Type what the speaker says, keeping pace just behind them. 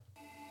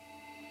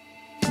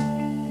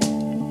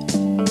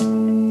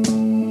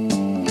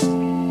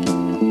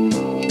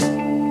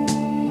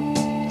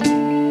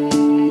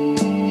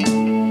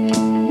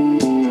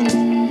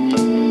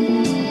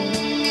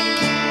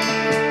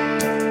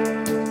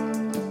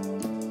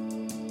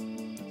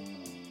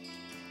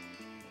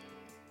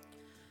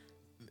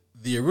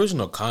the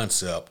original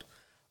concept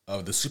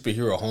of the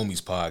Superhero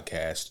Homies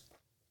podcast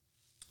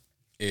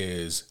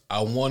is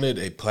I wanted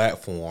a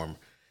platform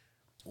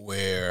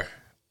where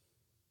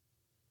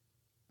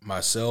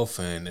myself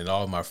and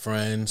all my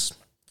friends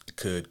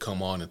could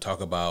come on and talk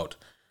about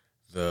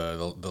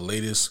the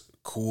latest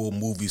cool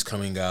movies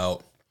coming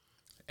out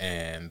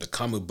and the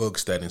comic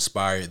books that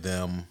inspired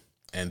them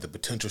and the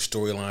potential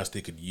storylines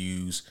they could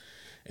use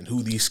and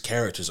who these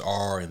characters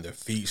are and their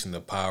feats and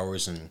their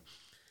powers, and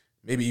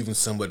maybe even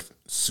somewhat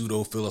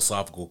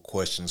pseudo-philosophical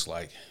questions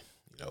like,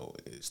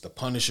 is the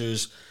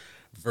Punisher's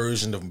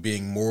version of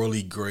being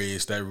morally gray,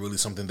 is that really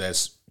something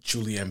that's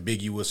truly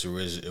ambiguous, or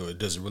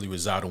does it really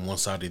reside on one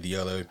side or the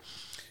other?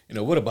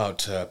 What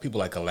about people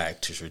like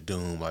Galactus or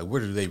Doom? Like,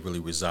 where do they really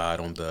reside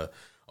on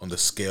the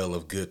scale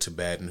of good to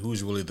bad, and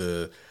who's really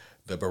the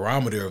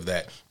barometer of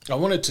that? I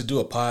wanted to do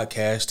a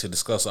podcast to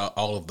discuss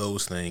all of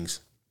those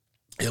things.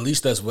 At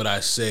least that's what I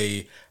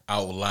say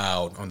out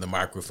loud on the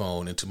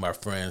microphone and to my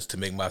friends to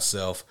make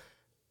myself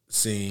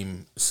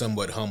seem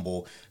somewhat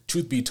humble.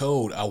 Truth be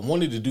told, I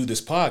wanted to do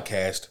this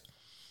podcast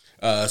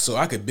so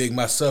I could big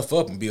myself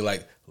up and be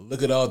like,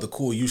 look at all the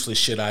cool, useless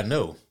shit I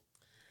know.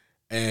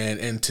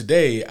 And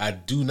today, I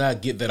do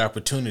not get that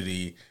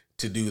opportunity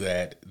to do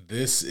that.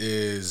 This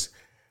is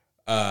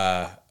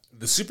the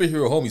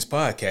Superhero Homies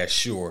podcast,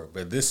 sure,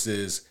 but this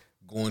is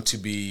going to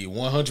be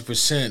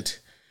 100%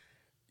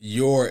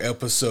 your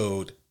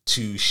episode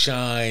to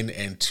shine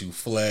and to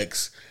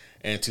flex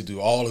and to do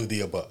all of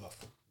the above.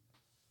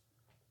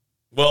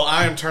 Well,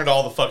 I am turned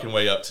all the fucking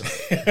way up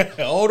tonight.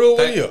 All the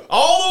way up.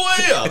 All the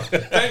way up.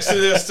 Thanks to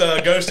this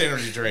Ghost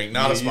Energy drink,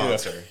 not a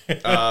sponsor.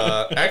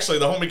 Actually,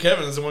 the homie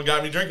Kevin is the one who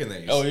got me drinking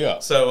these. Oh, yeah.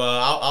 So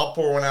I'll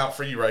pour one out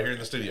for you right here in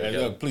the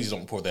studio. Please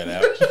don't pour that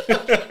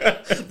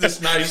out.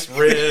 This nice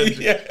red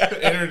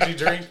energy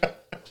drink.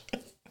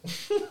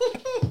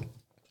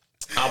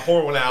 I'll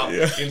pour one out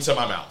into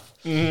my mouth.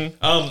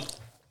 Mm-hmm.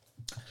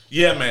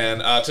 Yeah,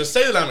 man. To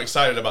say that I'm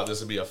excited about this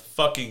would be a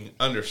fucking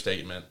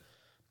understatement.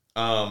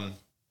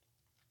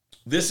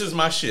 This is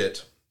my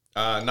shit.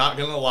 Not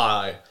gonna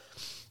lie.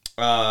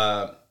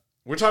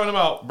 We're talking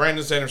about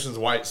Brandon Sanderson's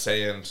White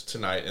Sand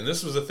tonight, and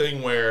this was a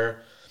thing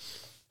where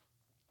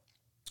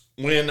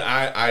when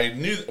I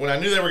knew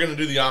they were going to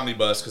do the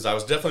omnibus, because I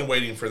was definitely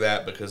waiting for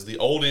that because the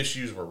old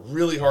issues were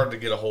really hard to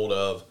get a hold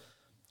of.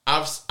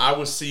 I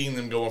was seeing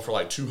them going for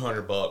like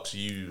 $200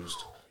 used.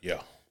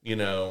 Yeah.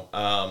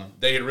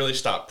 They had really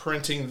stopped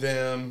printing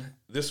them.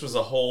 This was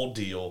a whole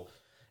deal.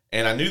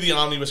 And I knew the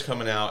Omni was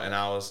coming out, and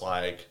I was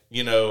like,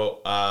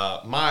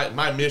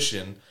 my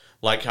mission,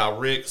 like how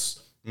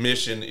Rick's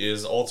mission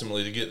is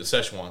ultimately to get the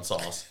Szechuan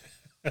sauce,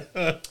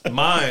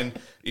 mine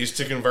is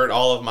to convert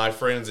all of my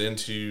friends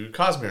into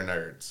Cosmere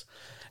nerds.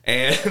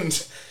 And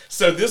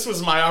so this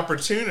was my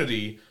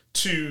opportunity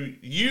to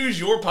use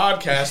your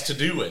podcast to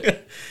do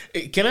it.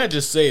 Can I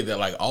just say that,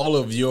 like, all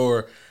of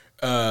your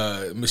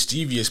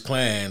mischievous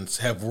plans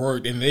have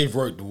worked, and they've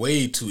worked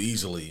way too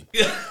easily.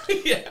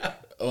 Yeah.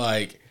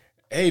 Like,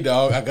 hey,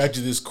 dog, I got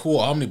you this cool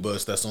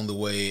omnibus that's on the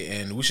way,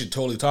 and we should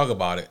totally talk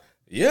about it.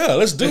 Yeah,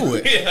 let's do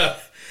it. Yeah.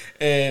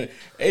 And,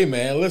 hey,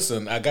 man,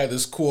 listen, I got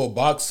this cool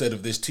box set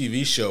of this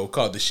TV show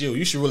called The Shield.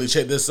 You should really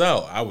check this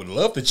out. I would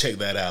love to check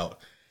that out.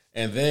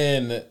 And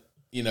then,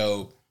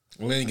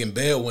 laying in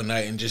bed one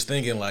night and just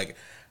thinking, like,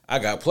 I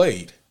got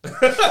played.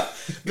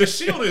 The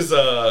Shield is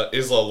a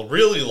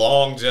really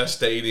long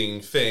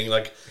gestating thing.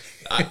 Like,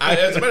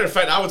 as a matter of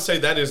fact, I would say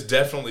that is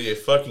definitely a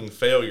fucking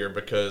failure,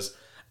 because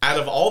out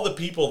of all the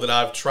people that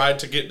I've tried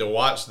to get to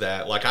watch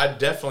that, like, I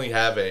definitely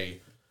have an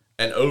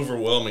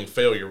overwhelming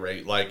failure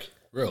rate. Like,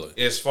 really,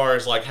 as far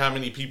as like how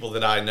many people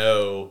that I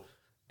know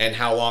and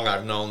how long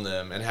I've known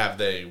them and have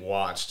they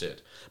watched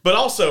it. But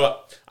also,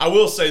 I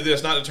will say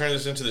this, not to turn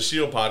this into the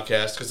Shield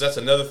podcast, because that's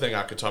another thing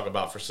I could talk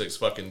about for 6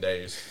 fucking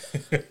days.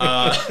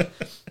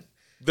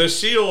 The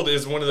Shield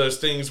is one of those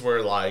things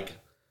where, like,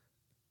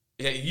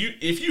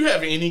 if you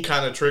have any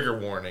kind of trigger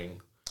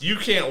warning, you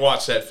can't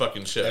watch that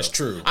fucking show. That's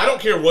true. I don't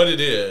care what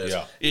it is.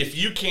 Yeah. If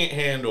you can't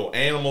handle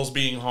animals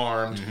being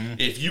harmed,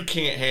 if you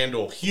can't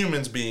handle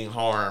humans being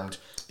harmed,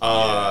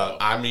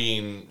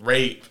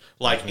 rape,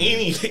 like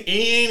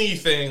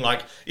anything,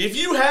 like, if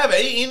you have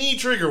any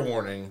trigger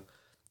warning,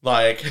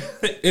 like,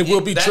 it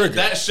will be triggered.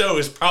 That show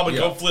is probably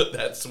going to flip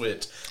that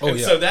switch.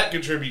 So that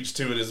contributes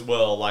to it as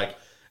well. Like,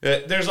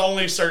 there's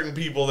only certain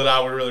people that I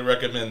would really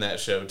recommend that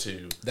show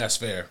to. That's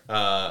fair.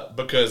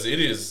 Because it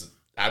is,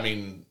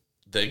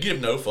 they give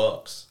no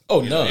fucks.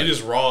 Oh, no. It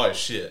is raw as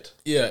shit.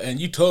 Yeah, and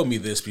you told me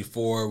this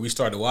before we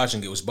started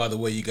watching it, which, by the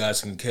way, you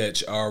guys can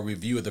catch our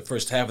review of the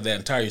first half of that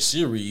entire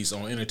series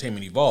on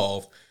Entertainment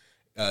Evolved.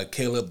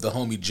 Caleb, the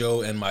homie Joe,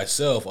 and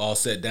myself all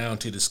sat down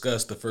to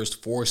discuss the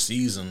first 4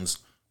 seasons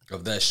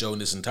of that show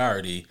in its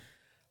entirety.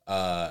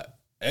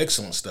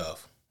 Excellent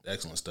stuff.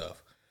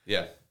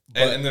 Yeah.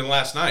 And then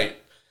last night,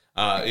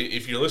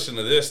 if you're listening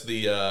to this,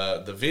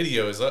 the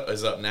video is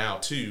up now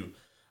too.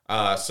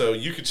 So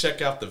you can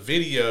check out the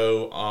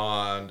video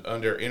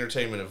under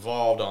Entertainment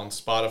Evolved on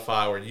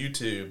Spotify or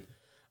YouTube.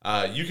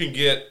 You can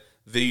get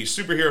the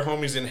Superhero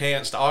Homies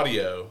enhanced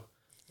audio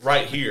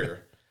right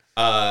here.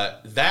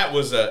 That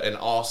was an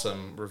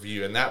awesome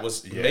review, and that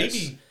was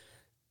maybe,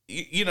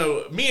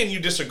 me and you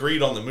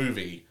disagreed on the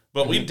movie,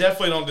 but we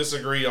definitely don't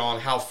disagree on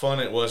how fun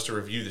it was to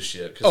review the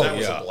shit, because that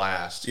was a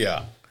blast.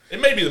 Yeah. It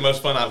may be the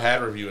most fun I've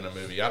had reviewing a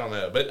movie. I don't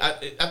know, but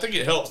I think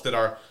it helps that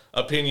our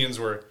opinions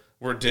were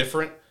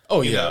different.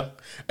 Oh, yeah.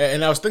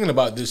 And I was thinking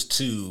about this,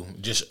 too,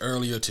 just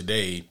earlier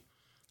today.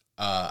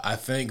 I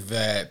think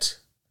that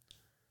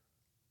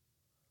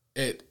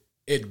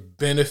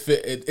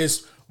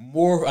it's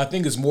more, I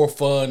think it's more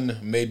fun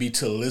maybe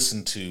to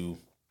listen to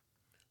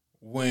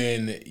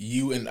when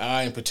you and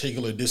I in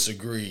particular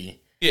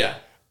disagree. Yeah.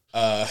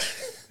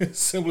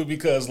 Simply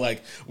because,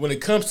 like, when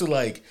it comes to,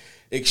 like,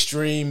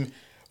 extreme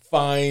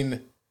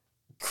fine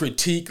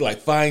critique, like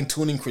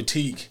fine-tuning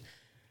critique,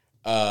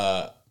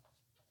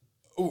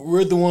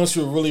 we're the ones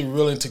who are really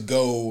willing to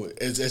go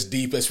as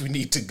deep as we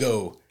need to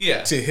go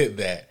to hit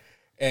that.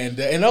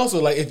 And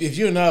also, like, if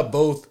you and I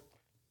both,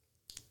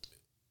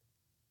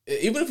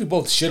 even if we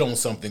both shit on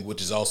something,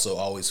 which is also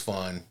always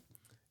fun,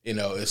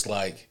 it's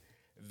like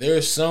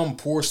there's some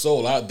poor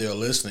soul out there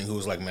listening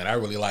who's like, man, I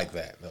really like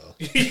that, though.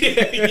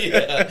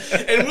 yeah.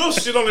 And we'll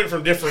shit on it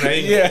from different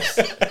angles.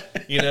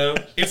 Yeah.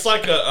 It's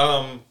like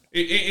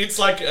it's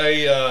like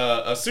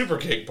a super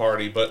cake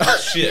party, but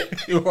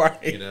shit.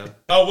 Right.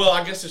 Oh, well,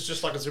 I guess it's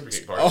just like a super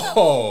cake party.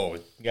 Oh,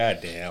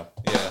 goddamn.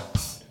 Yeah.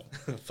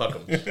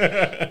 Fuck them.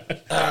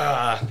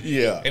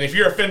 Yeah. And if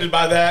you're offended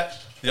by that,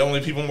 the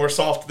only people more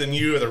soft than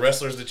you are the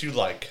wrestlers that you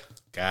like.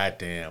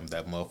 Goddamn,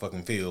 that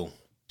motherfucking Phil.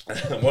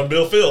 One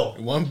Bill Phil.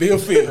 One Bill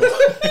Phil.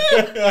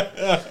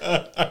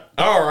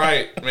 All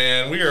right,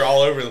 man. We are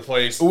all over the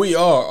place. We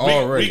are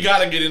already. We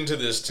got to get into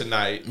this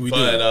tonight. We do.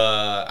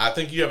 I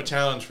think you have a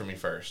challenge for me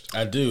first.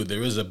 I do.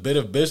 There is a bit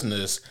of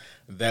business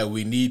that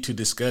we need to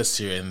discuss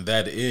here, and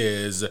that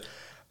is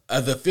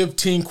the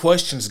 15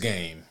 questions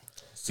game.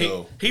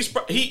 So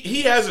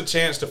he has a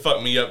chance to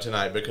fuck me up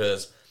tonight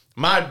because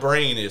my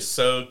brain is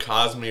so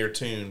Cosmere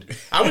tuned.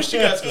 I wish you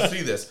guys could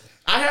see this.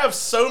 I have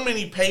so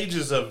many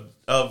pages of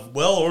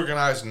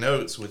well-organized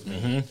notes with me.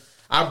 Mm-hmm.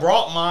 I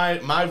brought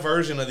my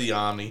version of the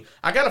Omni.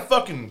 I got a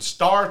fucking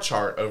star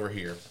chart over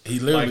here. He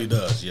literally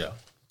does, yeah.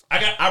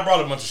 I brought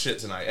a bunch of shit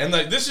tonight. And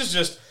like this is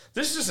just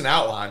an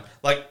outline.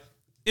 Like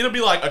it'll be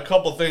like a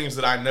couple things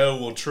that I know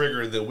will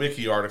trigger the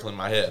wiki article in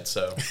my head.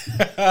 So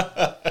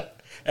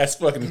that's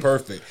fucking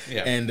perfect.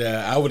 Yeah. And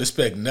I would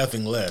expect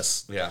nothing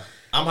less. Yeah.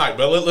 I'm hyped.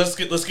 But let's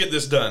get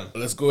this done.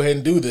 Let's go ahead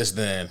and do this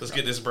then. Let's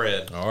get this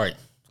bread. All right.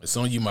 It's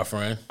on you, my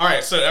friend. All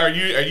right. So are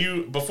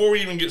you before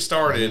we even get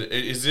started,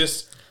 is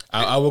this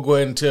I will go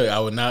ahead and tell you, I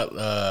would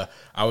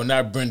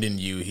not Brendan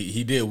you.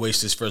 He did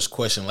waste his first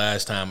question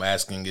last time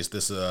asking, is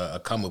this a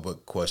comic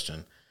book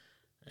question?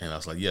 And I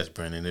was like, yes,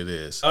 Brendan, it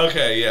is.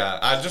 Okay, yeah.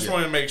 I just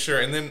wanted to make sure.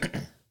 And then,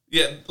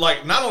 yeah,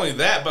 like, not only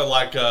that, but,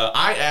 like,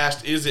 I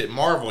asked, is it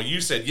Marvel? You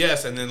said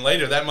yes, and then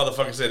later that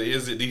motherfucker said,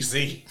 is it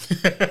DC?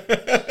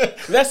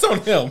 That's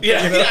on him.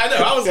 Yeah, yeah, I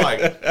know. I was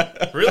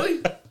like,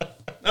 really?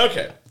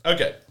 Okay.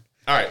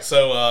 All right,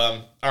 so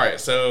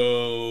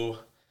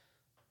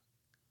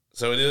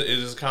it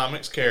is a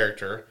comics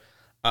character.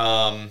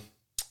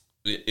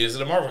 Is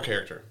it a Marvel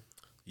character?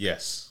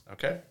 Yes.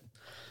 Okay.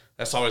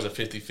 That's always a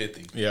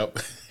 50-50. Yep.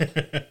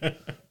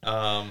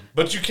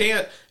 But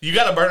you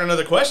got to burn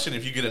another question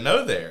if you get a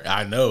no there.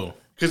 I know.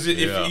 Because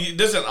it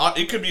doesn't,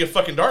 it could be a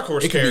fucking Dark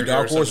Horse character. It could be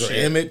Dark Horse or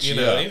Image.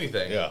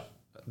 Anything. Yeah.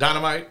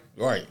 Dynamite.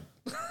 Right.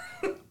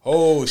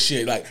 Oh,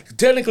 shit. Like,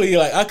 technically,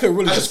 like, I could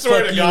really just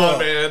fuck you up.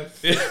 Man.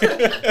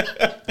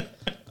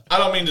 I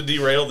don't mean to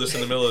derail this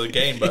in the middle of the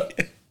game, but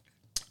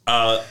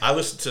I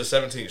listened to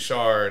 17th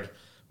Shard,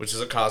 which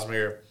is a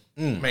Cosmere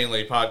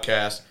mainly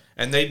podcast,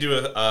 and they do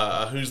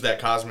a Who's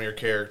That Cosmere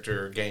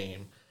Character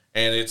game,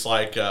 and it's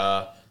like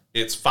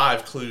it's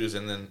 5 clues,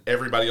 and then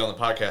everybody on the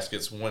podcast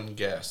gets one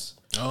guess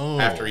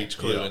after each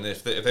clue, and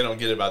if they don't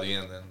get it by the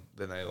end,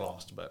 then they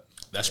lost. But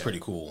that's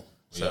pretty cool.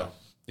 So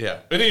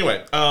yeah, but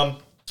anyway, all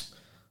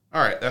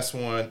right, that's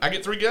one. I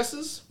get 3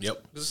 guesses.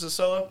 Yep. This is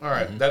solo. All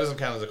right, that doesn't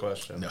count as a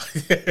question. No,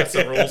 that's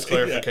a rules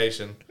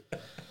clarification.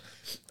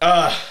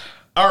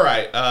 All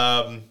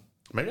right.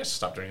 Maybe I should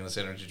stop drinking this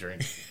energy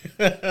drink.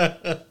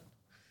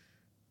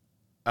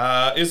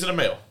 Is it a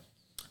male?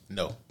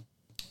 No.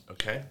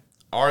 Okay.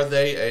 Are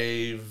they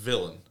a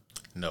villain?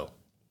 No.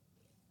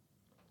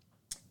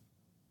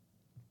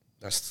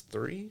 That's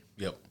 3?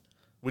 Yep.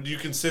 Would you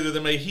consider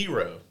them a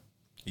hero?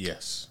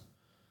 Yes.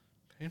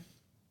 Okay.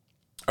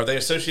 Are they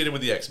associated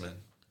with the X-Men?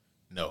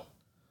 No.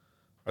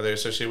 Are they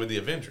associated with the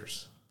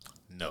Avengers?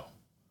 No.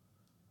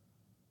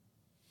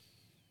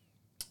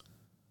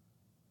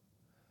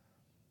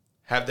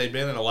 Have they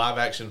been in a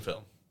live-action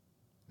film?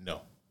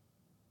 No.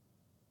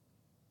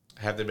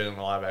 Have they been in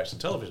a live-action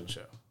television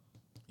show?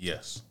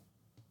 Yes.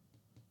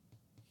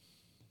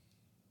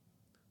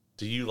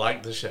 Do you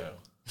like the show?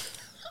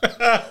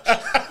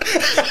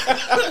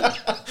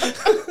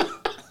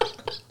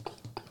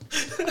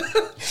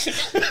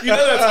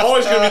 That's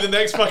always going to be the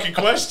next fucking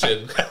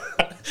question.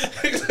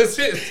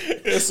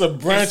 It's a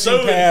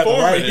branching path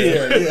right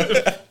here.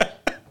 Yeah.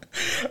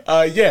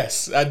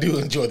 Yes, I do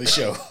enjoy the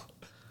show.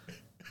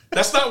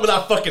 That's not what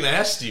I fucking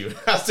asked you.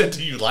 I said,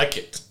 do you like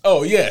it?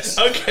 Oh, yes.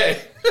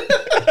 Okay.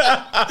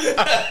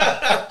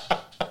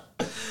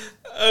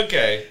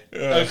 Okay.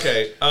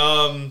 Okay.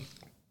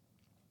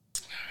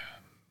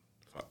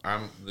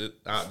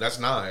 That's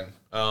 9.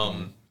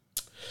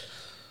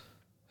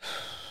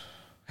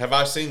 Have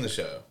I seen the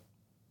show?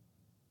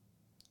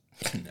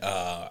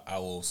 I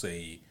will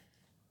say,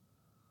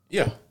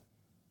 yeah.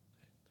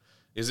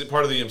 Is it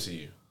part of the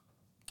MCU?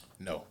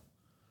 No.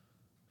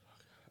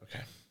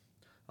 Okay.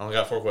 I only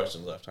got 4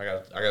 questions left. I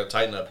got to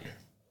tighten up here.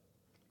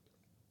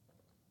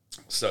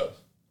 So,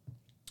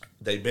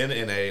 they've been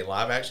in a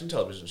live action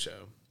television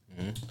show.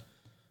 Mm-hmm.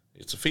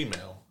 It's a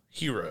female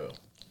hero.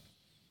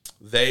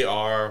 They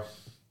are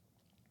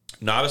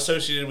not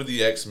associated with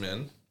the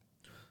X-Men,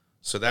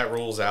 so that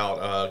rules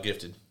out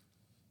Gifted.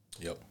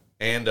 Yep.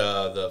 And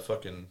the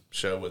fucking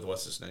show with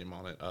what's his name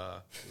on it,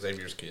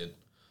 Xavier's kid.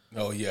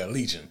 Oh yeah,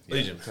 Legion.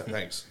 Legion. Yeah.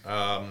 Thanks.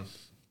 And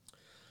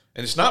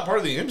it's not part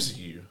of the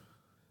MCU.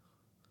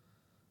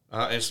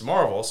 It's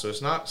Marvel, so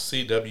it's not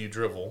CW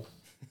drivel.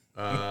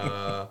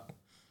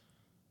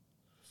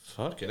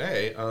 Fucking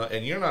A.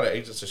 And you're not an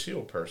Agents of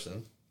S.H.I.E.L.D.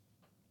 person.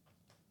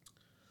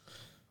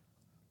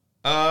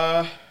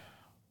 Live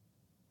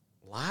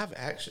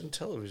action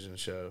television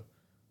show.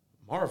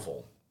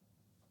 Marvel.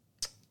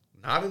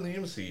 Not in the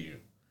MCU.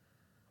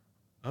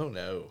 Oh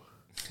no.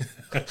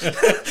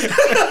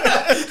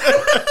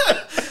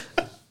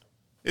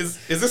 Is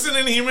this an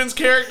Inhumans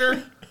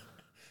character?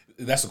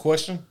 That's a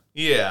question?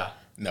 Yeah.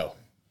 No.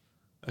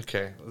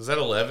 Okay. Was that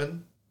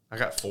 11? I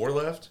got 4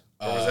 left?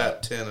 Or was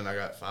that 10 and I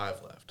got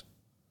 5 left?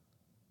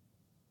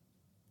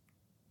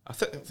 I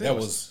think that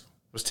was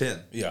 10.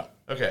 Yeah.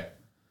 Okay.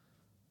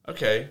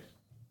 Okay.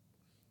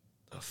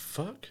 The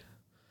fuck?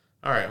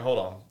 All right, hold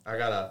on.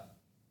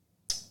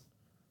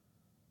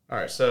 All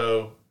right,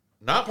 so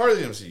not part of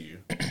the MCU,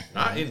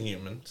 not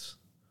Inhumans,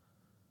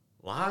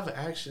 live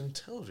action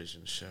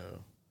television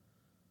show.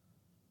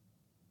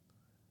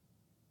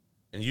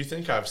 And you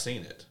think I've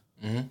seen it?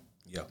 Mm-hmm.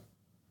 Yeah.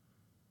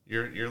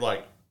 You're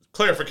like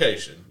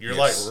clarification.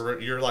 Yes.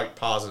 You're like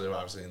positive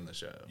I've seen the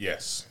show.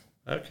 Yes.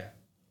 Okay.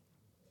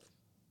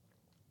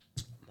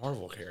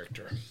 Marvel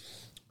character.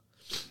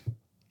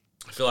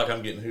 I feel like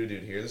I'm getting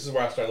hoodooed here. This is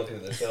where I start looking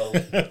at the shelf.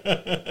 It's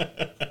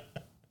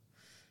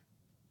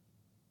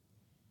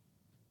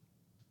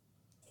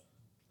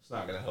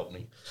not going to help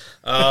me.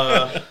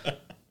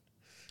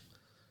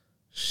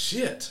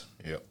 Shit.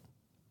 Yep.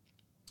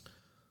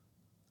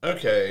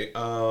 Okay.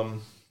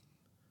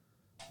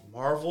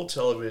 Marvel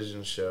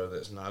television show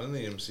that's not in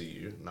the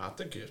MCU, not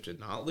The Gifted,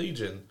 not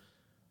Legion.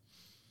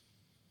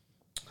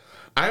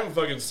 I haven't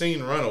fucking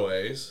seen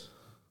Runaways.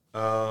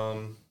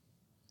 But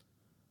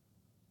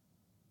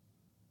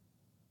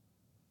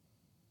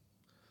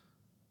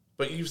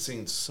you've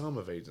seen some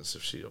of Agents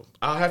of S.H.I.E.L.D.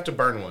 I'll have to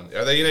burn one.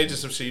 Are they in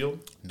Agents of S.H.I.E.L.D.?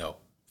 No.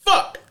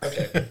 Fuck!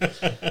 Okay.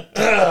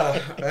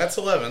 That's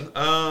 11.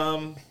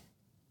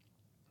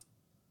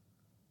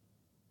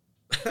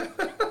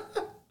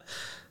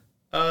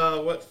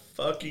 What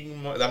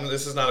fucking...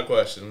 this is not a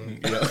question.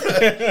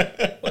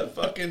 What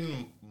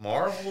fucking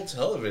Marvel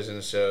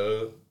television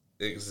show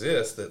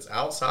exists that's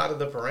outside of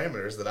the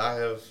parameters that I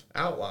have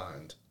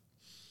outlined?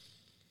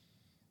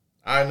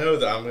 I know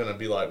that I'm going to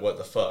be like, what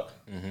the fuck,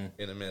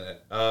 in a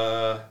minute.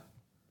 Marvel.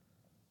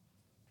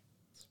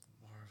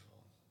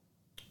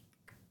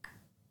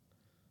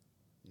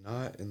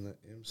 Not in the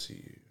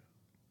MCU.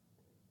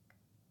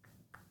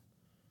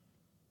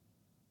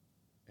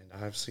 And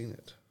I've seen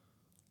it.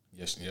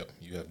 Yes, yep,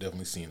 you have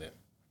definitely seen it.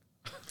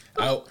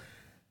 I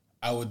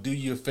would do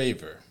you a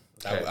favor.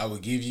 Okay. I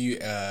would give you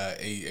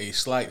a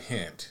slight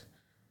hint.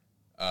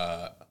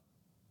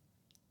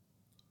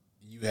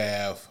 You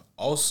have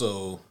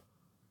also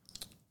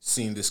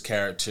seen this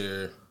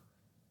character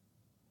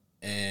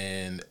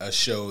in a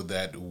show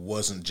that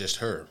wasn't just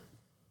her.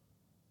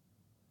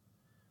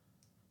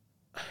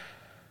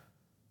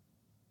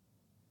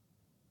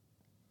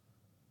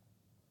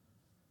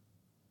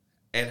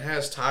 And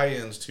has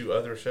tie-ins to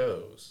other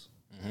shows.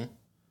 Mm-hmm.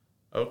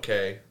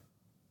 Okay.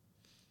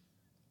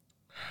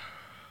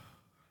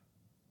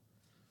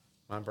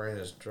 My brain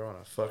is drawing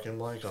a fucking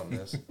blank on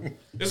this.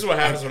 This is what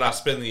happens when I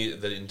spend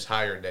the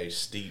entire day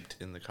steeped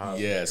in the Cosmere.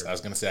 Yes, I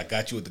was going to say, I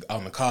got you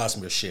on the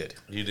Cosmere shit.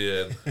 You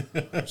did.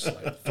 I'm just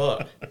like,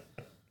 fuck.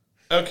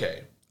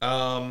 Okay.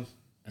 And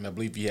I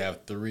believe you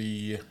have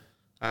 3...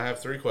 I have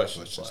 3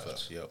 questions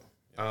left. Yep.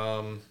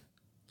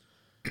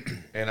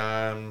 And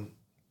I'm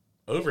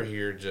over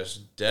here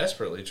just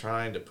desperately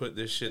trying to put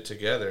this shit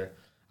together.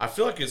 I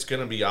feel like it's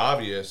going to be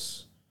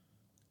obvious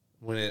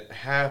when it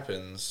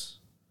happens,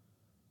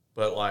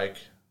 but like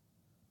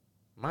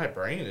my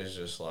brain is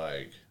just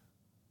like,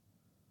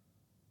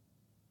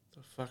 what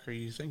the fuck are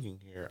you thinking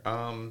here?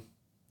 Now,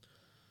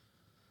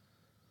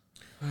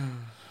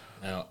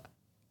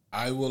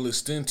 I will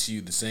extend to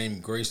you the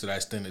same grace that I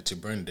extended to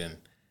Brendan.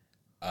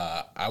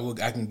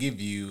 I can give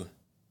you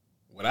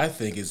what I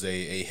think is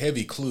a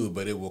heavy clue,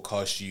 but it will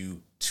cost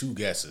you 2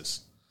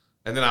 guesses.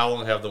 And then I'll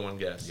only have the 1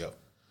 guess. Yep.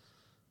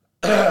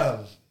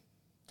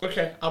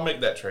 Okay, I'll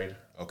make that trade.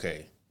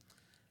 Okay.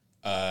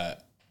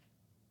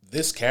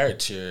 This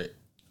character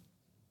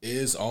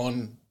is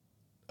on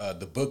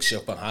the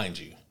bookshelf behind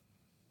you.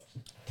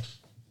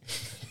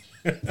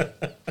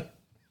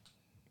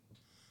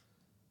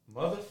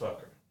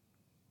 Motherfucker.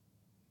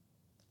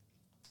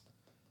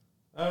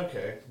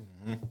 Okay.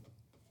 Mm-hmm.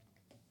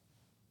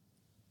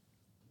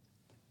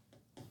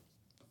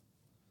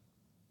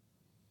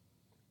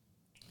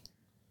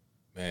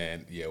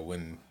 Man, yeah,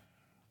 when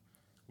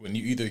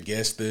you either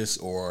guess this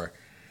or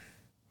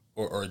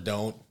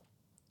don't,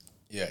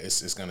 yeah,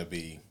 it's gonna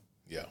be,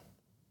 yeah.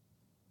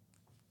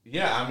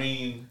 Yeah, I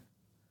mean,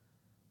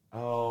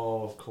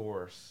 oh, of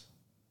course.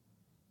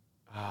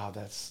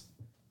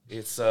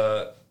 It's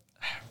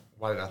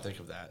why did I think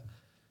of that?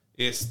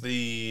 It's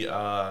the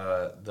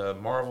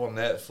Marvel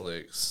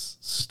Netflix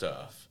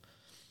stuff.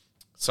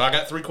 So I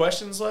got 3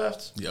 questions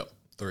left? Yep,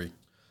 3.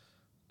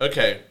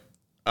 Okay.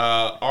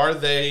 Are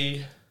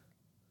they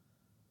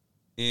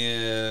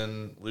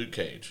in Luke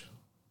Cage?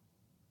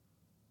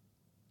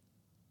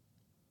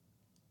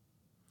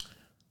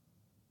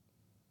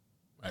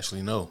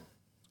 Actually, no.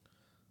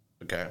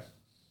 Okay.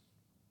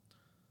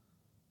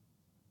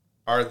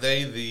 Are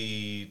they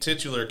the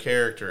titular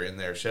character in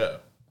their show?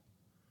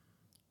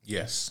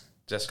 Yes.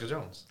 Jessica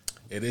Jones.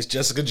 It is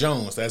Jessica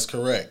Jones. That's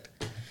correct.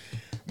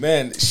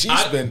 Man,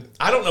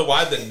 I don't know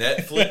why the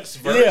Netflix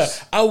verse. Yeah,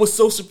 I was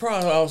so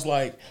surprised. I was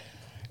like,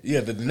 yeah,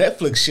 the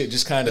Netflix shit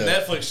just kind of. The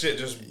Netflix shit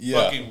just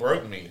fucking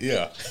broke me.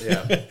 Yeah.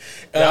 Yeah.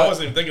 I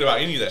wasn't even thinking about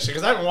any of that shit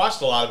because I haven't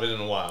watched a lot of it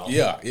in a while.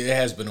 Yeah, it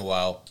has been a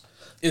while.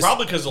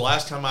 Probably because the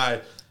last time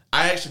I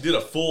actually did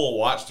a full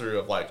watch through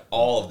of like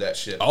all of that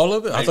shit. All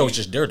of it? I thought it was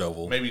just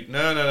Daredevil. Maybe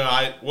no.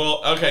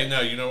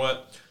 You know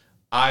what?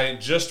 I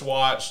just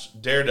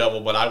watched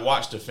Daredevil, but I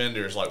watched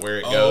Defenders, like where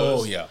it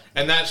goes. Oh yeah,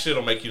 and that shit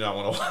will make you not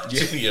want to watch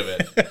any of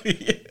it.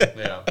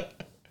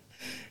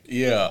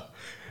 Yeah,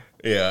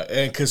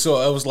 and because so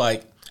I was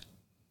like,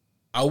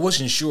 I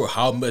wasn't sure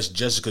how much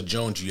Jessica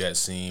Jones you had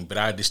seen, but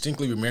I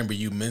distinctly remember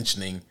you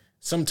mentioning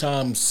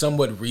sometime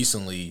somewhat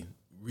recently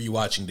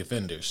rewatching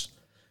Defenders.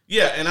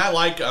 Yeah, and I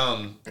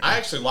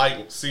actually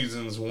like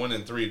seasons 1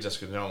 and 3 of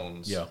Jessica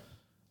Jones. Yeah,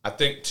 I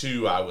think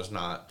 2 I was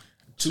not.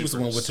 2 was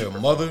the one with her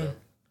mother,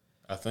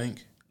 I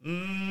think.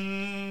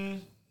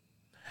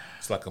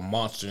 It's like a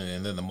monster,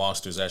 and then the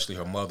monster is actually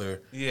her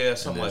mother. Yeah,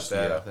 something like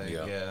that. I think.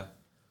 Yeah,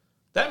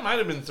 that might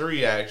have been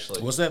 3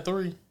 actually. Was that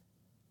 3?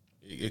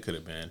 It could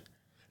have been.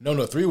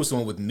 No, 3 was the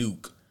one with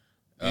Nuke.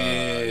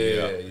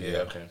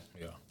 Okay.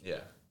 Yeah.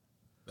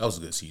 That was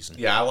a good season.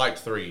 Yeah, I liked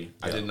 3. Yeah.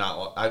 I did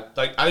not. I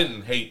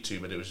didn't hate 2,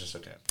 but it was just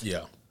okay.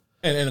 Yeah,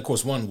 and of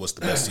course 1 was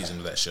the best season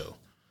of that show.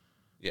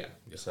 Yeah.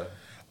 So.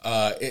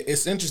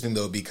 It's interesting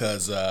though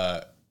because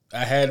I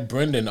had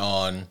Brendan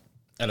on,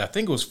 and I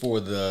think it was for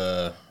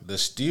the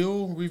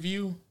Steel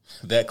review,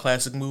 that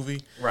classic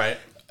movie, right?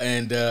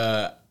 And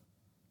I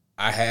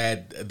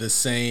had the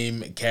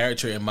same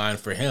character in mind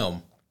for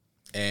him,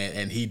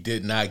 and he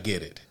did not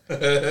get it.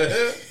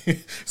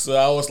 So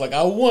I was like,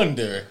 I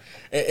wonder.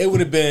 It would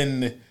have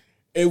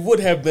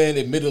been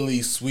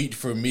admittedly sweet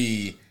for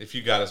me if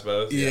you got us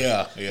both.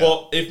 Yeah.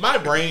 Well, if my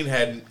brain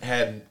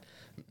had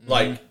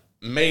like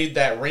made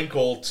that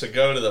wrinkle to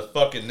go to the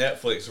fucking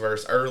Netflix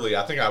verse early,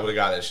 I think I would have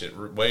got that shit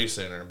way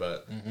sooner.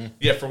 But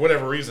yeah, for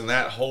whatever reason,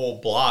 that whole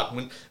block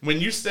when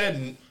you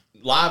said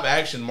live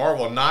action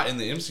Marvel not in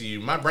the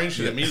MCU, my brain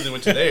should immediately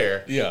went to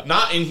there. Yeah,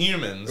 not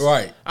Inhumans.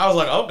 Right. I was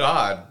like, oh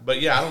god. But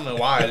yeah, I don't know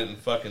why I didn't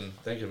fucking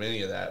think of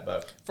any of that.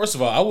 But first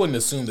of all, I wouldn't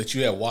assume that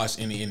you had watched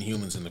any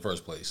Inhumans in the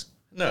first place.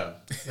 No.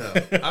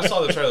 I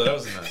saw the trailer. That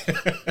was enough.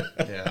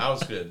 Yeah, I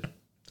was good.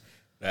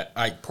 That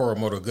Ike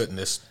Poromoto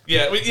goodness.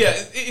 Yeah.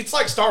 It's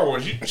like Star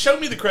Wars. You show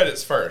me the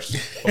credits first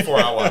before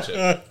I watch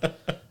it.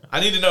 I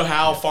need to know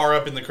how far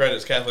up in the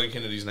credits Kathleen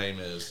Kennedy's name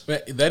is.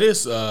 That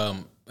is,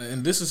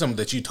 and this is something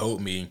that you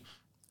told me,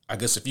 I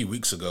guess a few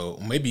weeks ago,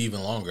 maybe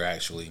even longer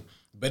actually.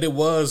 But it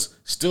was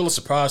still a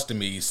surprise to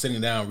me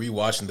sitting down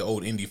rewatching the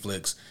old indie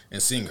flicks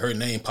and seeing her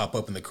name pop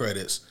up in the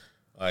credits.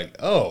 Like,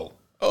 oh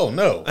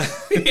no.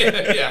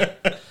 Yeah.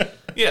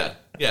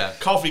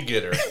 Coffee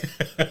getter.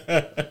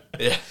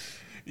 Yeah.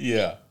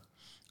 Yeah.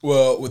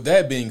 Well, with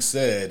that being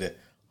said,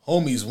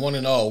 homies, one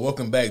and all,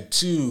 welcome back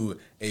to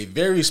a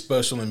very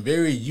special and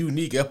very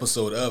unique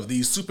episode of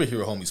the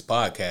Superhero Homies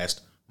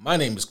podcast. My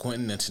name is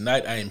Quentin, and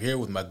tonight I am here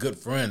with my good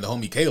friend, the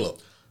homie Caleb.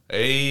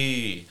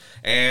 Hey,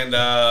 and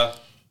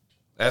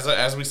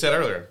as we said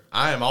earlier,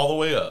 I am all the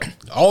way up.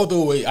 All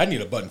the way. I need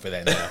a button for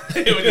that now.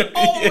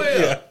 All the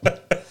way up.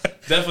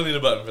 Definitely need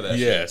a button for that.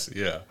 Yes,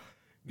 shit.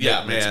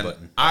 Yeah,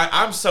 man.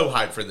 I'm so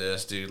hyped for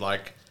this, dude.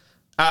 Like,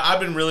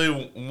 I've been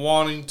really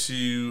wanting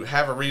to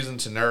have a reason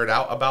to nerd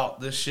out about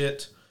this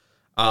shit.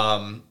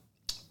 I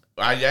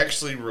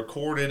actually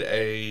recorded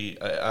a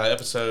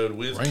episode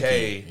with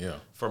Kay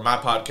for my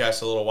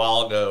podcast a little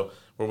while ago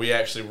where we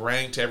actually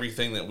ranked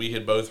everything that we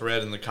had both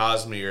read in the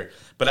Cosmere.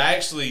 But I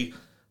actually,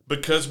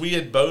 because we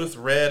had both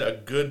read a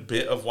good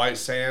bit of White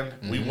Sand,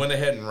 we went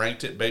ahead and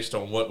ranked it based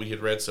on what we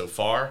had read so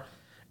far.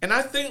 And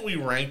I think we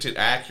ranked it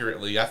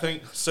accurately. I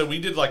think so. We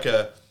did like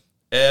a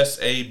S,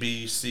 A,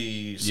 B,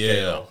 C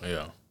scale.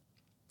 Yeah.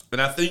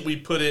 And I think we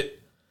put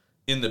it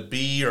in the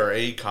B or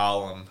A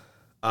column.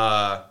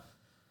 I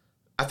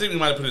think we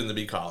might have put it in the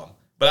B column.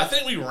 But I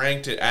think we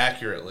ranked it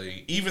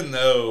accurately, even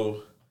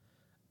though...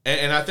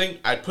 And I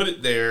think I put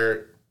it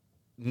there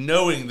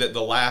knowing that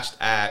the last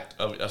act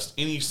of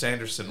any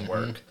Sanderson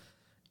work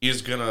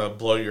is going to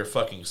blow your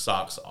fucking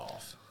socks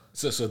off.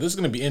 So this is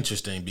going to be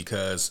interesting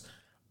because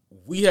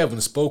we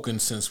haven't spoken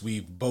since we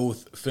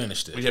both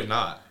finished it. We have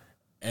not.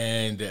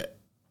 And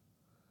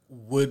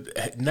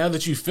now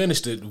that you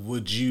finished it,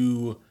 would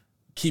you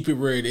keep it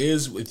where it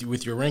is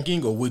with your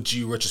ranking, or would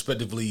you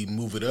retrospectively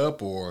move it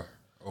up, or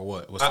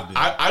what? What's the deal?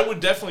 I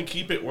would definitely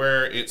keep it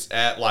where it's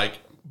at, like,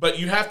 but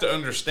you have to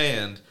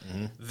understand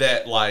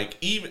that, like,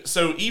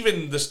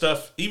 even the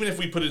stuff, even if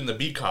we put it in the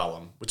B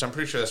column, which I'm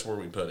pretty sure that's where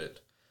we put it,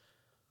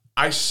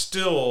 I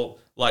still,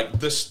 like,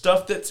 the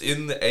stuff that's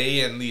in the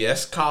A and the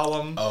S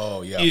column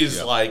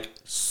is like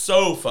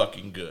so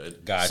fucking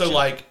good. Gotcha. So,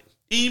 like,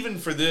 even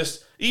for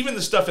this, even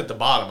the stuff at the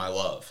bottom I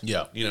love.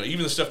 Yeah. You know,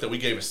 even the stuff that we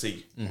gave a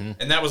C.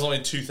 And that was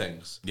only 2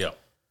 things. Yeah.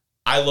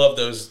 I love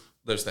those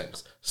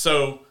things.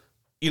 So,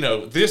 you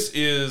know, this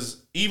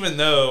is, even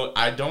though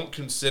I don't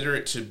consider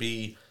it to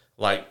be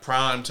like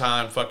prime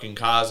time fucking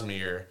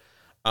Cosmere,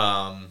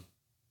 I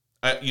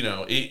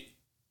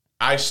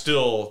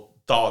still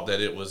thought that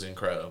it was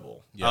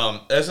incredible. Yeah.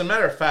 As a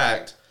matter of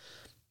fact,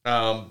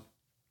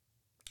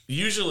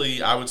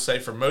 usually I would say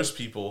for most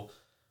people,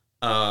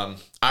 I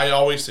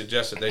always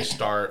suggest that they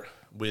start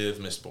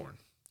with Mistborn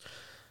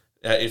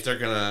if they're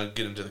going to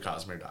get into the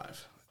Cosmere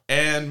dive.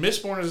 And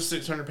Mistborn is a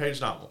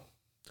 600-page novel.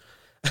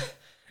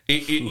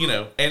 You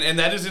know, and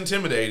that is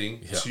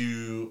intimidating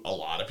to a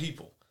lot of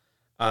people.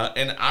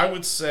 And I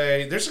would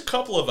say there's a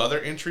couple of other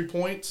entry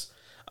points.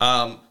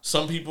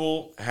 Some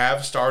people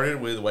have started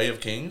with Way of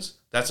Kings.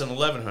 That's an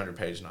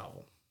 1,100-page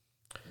novel.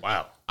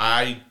 Wow.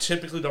 I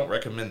typically don't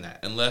recommend that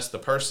unless the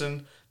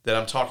person that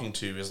I'm talking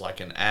to is like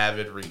an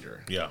avid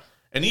reader. Yeah.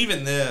 And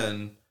even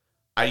then,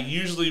 I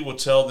usually will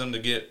tell them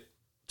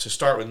to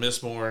start with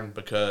Mistborn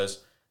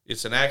because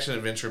it's an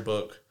action-adventure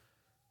book.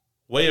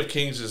 Way of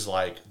Kings is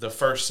like the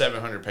first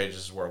 700 pages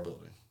is world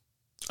building.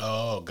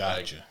 Oh,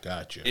 gotcha.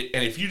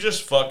 And if you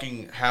just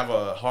fucking have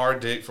a hard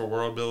dick for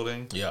world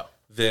building,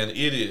 then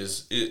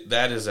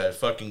that is a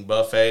fucking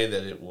buffet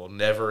that it will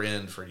never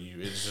end for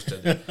you. It's just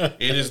it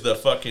is the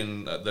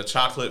fucking the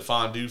chocolate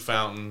fondue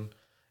fountain,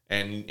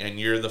 and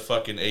you're the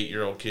fucking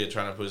 8-year-old kid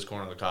trying to put his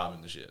corn on the cob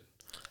in the shit.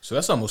 So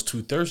that's almost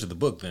 2/3 of the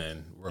book,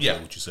 then. Roughly,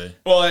 what you say?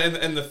 Well,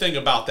 and the thing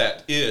about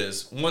that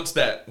is once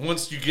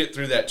you get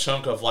through that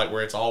chunk of like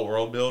where it's all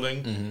world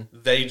building,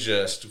 they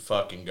just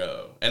fucking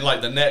go. And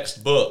like the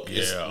next book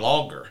is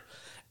longer,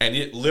 and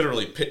it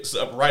literally picks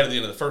up right at the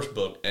end of the first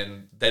book,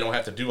 and they don't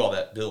have to do all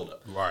that build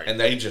up, right? And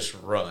they just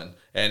run,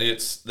 and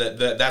it's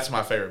that's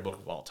my favorite book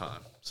of all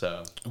time.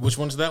 So which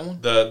one's that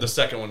one? The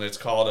second one. It's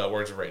called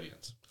Words of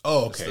Radiance.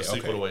 Oh, okay. It's the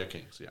sequel to Way of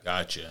Kings. Yeah,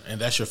 gotcha.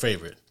 And that's your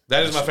favorite?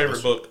 That is my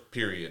favorite book.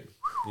 Period.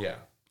 Yeah.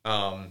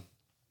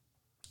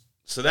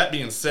 So that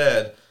being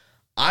said,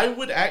 I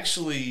would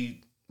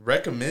actually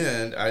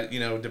recommend,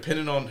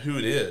 depending on who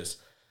it is,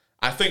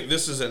 I think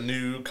this is a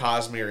new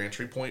Cosmere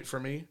entry point for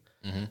me.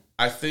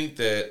 I think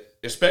that,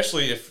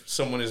 especially if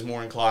someone is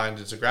more inclined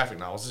to graphic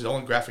novels, it's the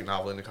only graphic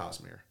novel in the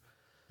Cosmere.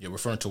 You're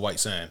referring to White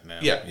Sand now.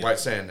 Yeah, White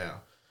Sand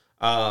now.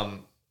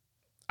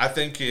 I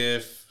think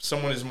if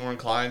someone is more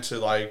inclined to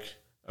like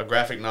a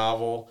graphic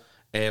novel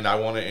and I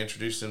want to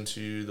introduce them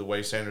to the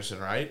way Sanderson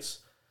writes,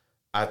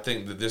 I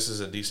think that this is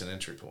a decent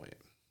entry point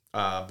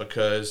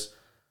because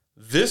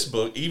this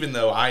book, even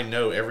though I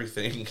know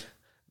everything,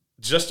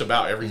 just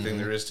about everything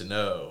there is to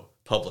know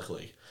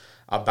publicly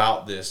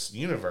about this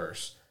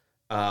universe,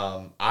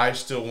 I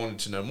still wanted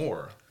to know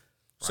more.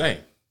 Right? Same.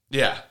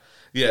 Yeah.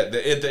 At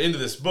the end of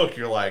this book,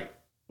 you're like,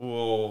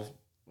 well,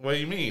 what do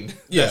you mean?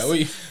 Yeah.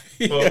 We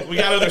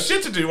got other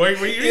shit to do. Where you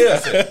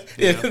this?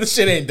 You know? The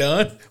shit ain't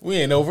done. We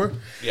ain't over.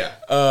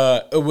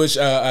 Yeah. Which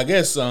I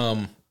guess...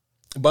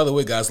 by the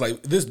way, guys,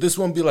 like this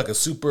won't be like a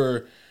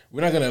super. We're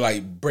not gonna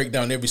like break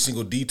down every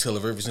single detail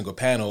of every single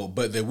panel,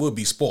 but there will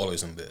be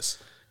spoilers in this.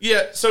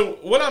 Yeah. So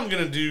what I'm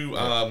gonna do,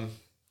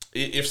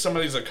 if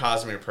somebody's a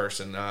Cosmere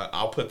person,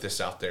 I'll put this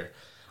out there.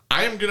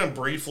 I am gonna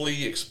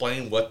briefly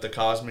explain what the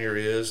Cosmere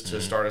is to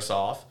start us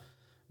off,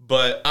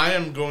 but I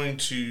am going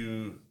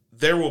to.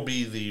 There will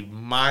be the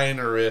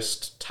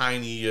minorest,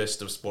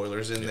 tiniest of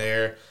spoilers in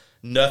there.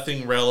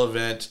 Nothing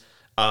relevant,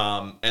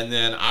 and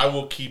then I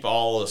will keep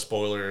all the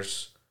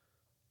spoilers.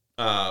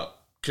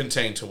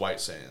 Contained to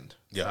White Sand.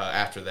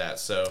 After that,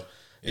 so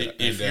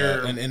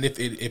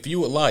if you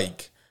would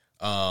like,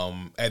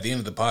 at the end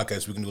of the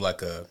podcast, we can do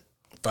like a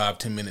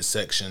 5-10 minute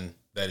section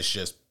that is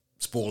just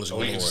spoilers.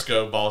 We can just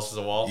go balls to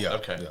the wall. Yeah.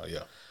 Okay.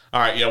 Yeah. All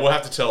right. Yeah, we'll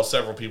have to tell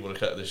several people to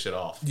cut this shit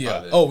off.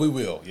 Yeah. Oh, we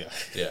will. Yeah.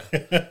 Yeah.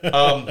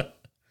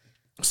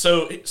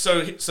 So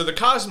the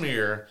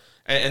Cosmere,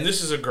 and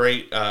this is a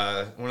great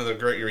one of the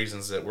great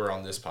reasons that we're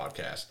on this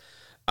podcast.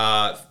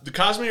 The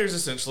Cosmere is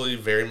essentially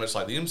very much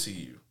like the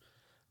MCU.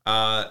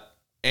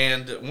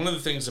 And one of the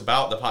things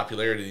about the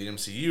popularity of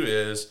the MCU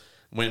is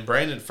when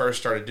Brandon first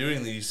started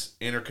doing these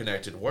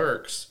interconnected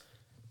works,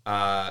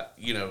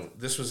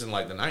 this was in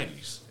like the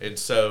 90s. And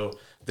so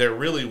there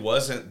really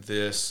wasn't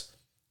this,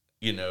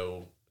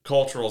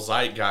 cultural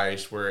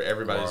zeitgeist where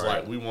everybody's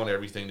like, we want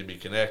everything to be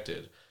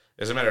connected.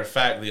 As a matter of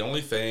fact, the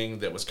only thing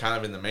that was kind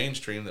of in the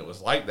mainstream that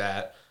was like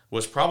that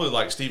was probably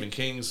like Stephen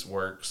King's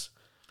works,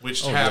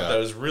 which have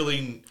those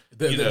really,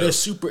 they're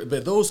super,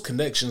 but those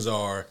connections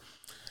are,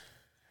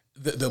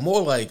 they're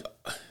more like,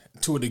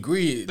 to a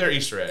degree, they're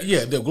Easter eggs.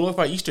 Yeah, they're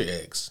glorified Easter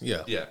eggs.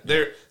 Yeah. Yeah.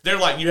 They're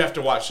like, you have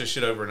to watch this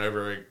shit over and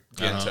over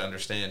again to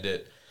understand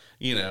it.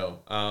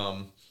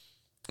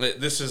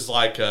 This is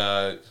like,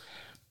 I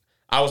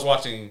was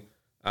watching,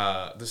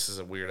 this is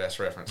a weird ass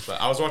reference,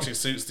 but I was watching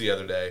Suits the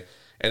other day,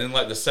 and in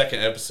like the second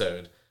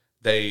episode,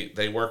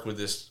 they work with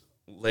this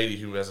lady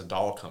who has a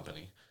doll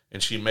company,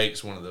 and she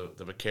makes one of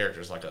the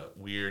characters like a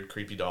weird,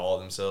 creepy doll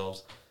of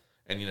themselves.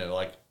 And,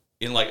 like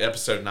in like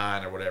episode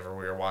 9 or whatever,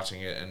 we were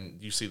watching it,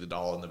 and you see the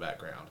doll in the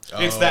background.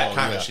 It's that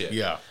kind of shit.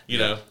 Yeah.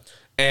 Know?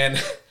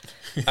 And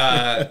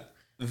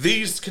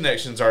these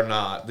connections are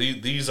not.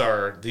 These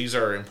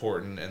are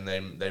important, and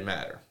they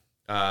matter.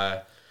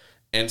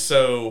 And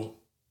so,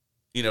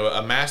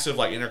 a massive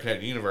like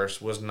interconnected universe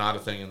was not a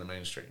thing in the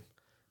mainstream.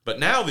 But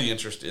now the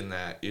interest in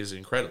that is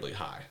incredibly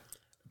high.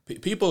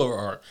 People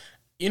are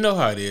you know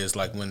how it is,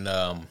 like when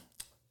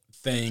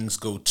things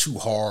go too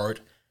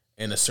hard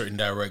in a certain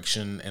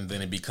direction, and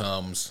then it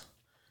becomes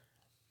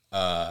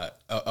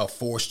a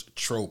forced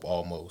trope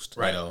almost.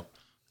 Right.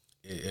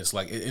 It's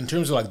like, in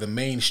terms of like the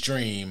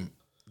mainstream,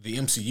 the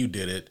MCU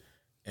did it,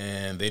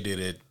 and they did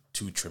it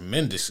to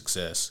tremendous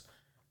success.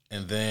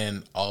 And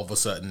then all of a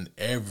sudden,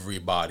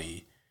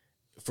 everybody,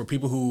 for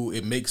people who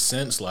it makes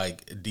sense,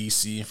 like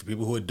DC, and for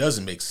people who it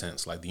doesn't make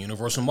sense, like the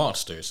Universal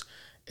Monsters,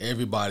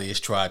 everybody has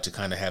tried to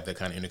kind of have that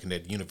kind of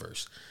interconnected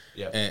universe.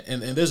 Yeah.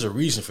 And there's a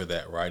reason for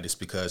that, right? It's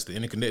because the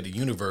interconnected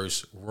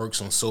universe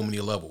works on so many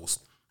levels.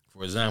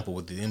 For example,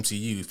 with the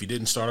MCU, if you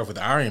didn't start off with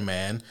Iron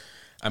Man,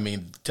 I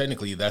mean,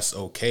 technically that's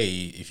okay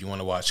if you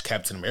want to watch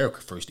Captain America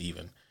first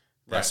even.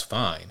 That's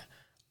fine.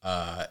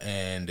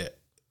 And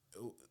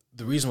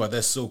the reason why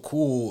that's so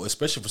cool,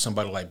 especially for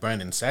somebody like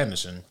Brandon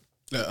Sanderson,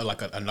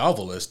 like a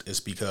novelist, is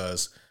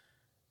because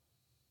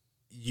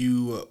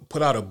you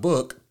put out a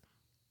book,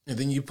 and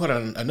then you put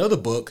out another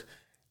book,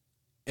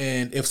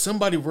 and if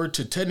somebody were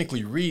to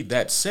technically read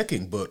that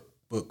second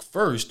book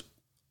first,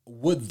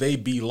 would they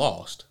be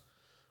lost?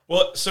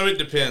 Well, so it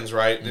depends,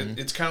 right? Mm-hmm.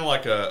 It's kind of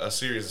like a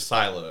series of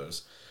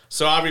silos.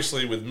 So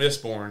obviously with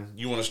Mistborn,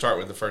 you want to start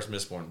with the first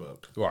Mistborn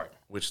book. Right.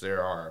 Which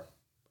there are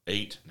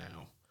 8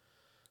 now.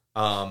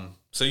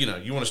 So,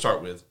 you want to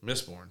start with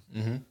Mistborn.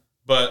 Mm-hmm.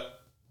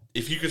 But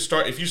if you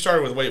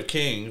started with Way of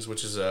Kings,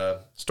 which is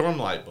a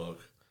Stormlight book,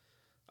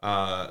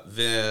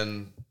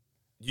 then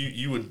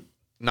you would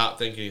not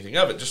think anything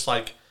of it. Just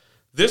like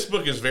this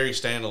book is very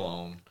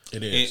standalone.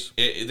 It is.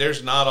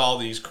 There's not all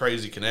these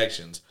crazy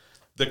connections.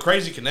 The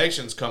crazy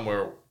connections come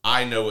where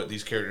I know what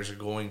these characters are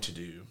going to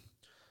do,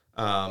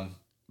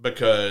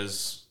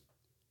 because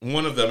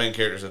one of the main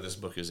characters of this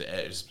book is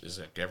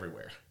like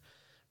everywhere,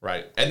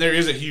 right? And there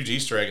is a huge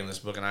Easter egg in this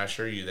book, and I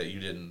assure you that you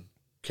didn't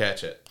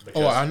catch it.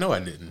 Because, I know I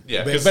didn't.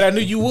 Yeah, but I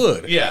knew you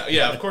would.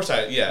 Yeah. Of course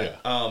I.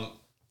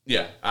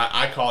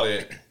 I caught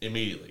it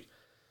immediately.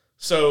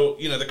 So,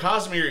 the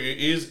Cosmere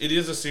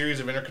is a series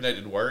of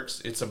interconnected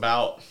works. It's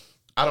about,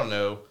 I don't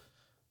know,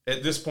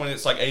 at this point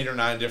it's like 8 or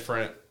 9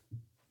 different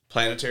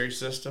planetary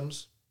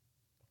systems.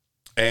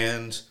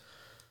 And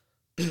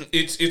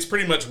it's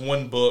pretty much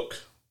one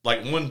book,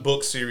 like one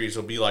book series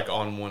will be like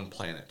on one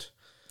planet.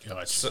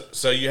 Gotcha.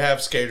 So you have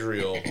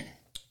Scadrial,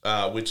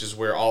 which is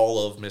where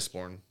all of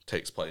Mistborn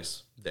takes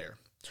place there.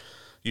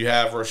 You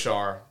have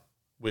Roshar,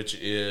 which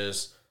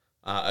is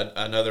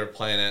another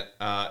planet.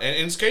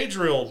 And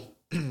Scadrial,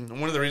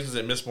 one of the reasons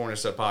that Mistborn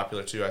is so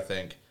popular too, I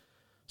think,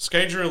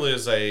 Scadrial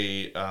is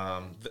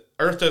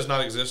Earth does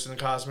not exist in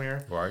the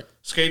Cosmere. Right.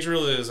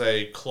 Scadrial is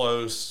a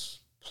close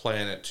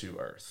planet to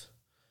Earth.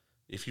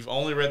 If you've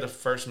only read the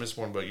first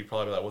Mistborn book, you'd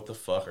probably be like, what the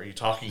fuck are you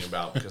talking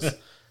about? Because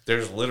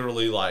there's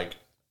literally like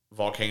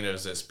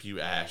volcanoes that spew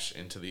ash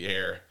into the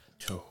air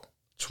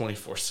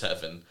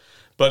 24/7.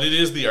 But it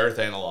is the Earth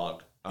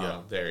analog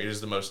there. It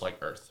is the most like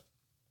Earth.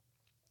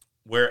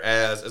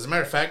 Whereas, as a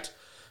matter of fact,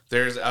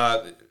 there's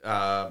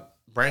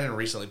Brandon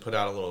recently put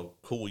out a little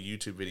cool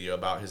YouTube video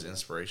about his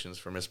inspirations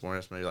for Mistborn.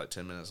 It's maybe like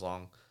 10 minutes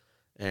long.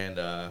 And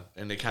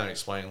they kind of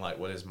explain like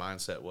what his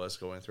mindset was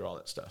going through all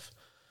that stuff.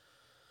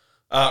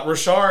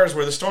 Roshar is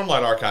where the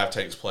Stormlight Archive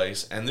takes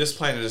place, and this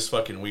planet is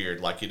fucking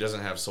weird. Like, it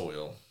doesn't have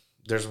soil.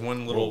 There's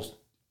one little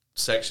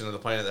section of the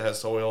planet that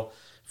has soil.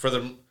 For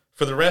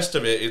the rest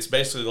of it, it's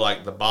basically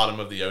like the bottom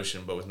of the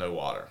ocean, but with no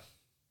water.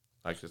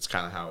 Like, it's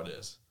kind of how it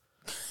is.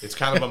 It's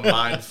kind of a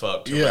mind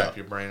fuck to wrap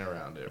your brain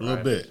around it, right? A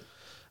little bit.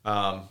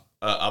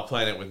 A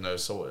planet with no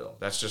soil.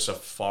 That's just a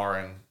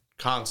foreign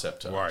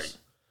concept to us.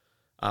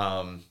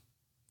 And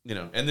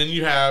then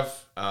you have,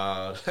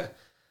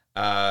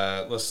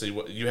 let's see,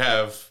 what you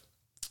have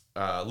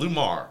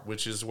Lumar,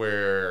 which is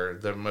where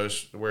the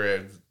most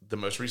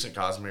recent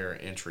Cosmere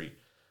entry,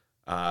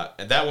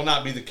 and that will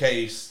not be the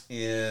case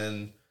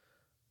in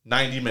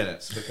 90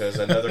 minutes because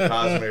another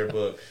Cosmere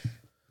book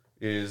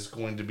is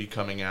going to be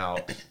coming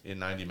out in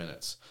 90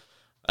 minutes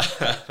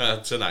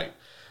tonight.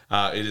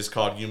 It is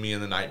called Yumi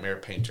and the Nightmare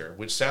Painter,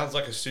 which sounds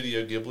like a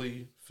Studio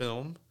Ghibli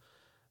film.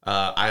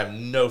 I have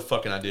no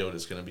fucking idea what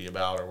it's going to be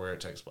about or where it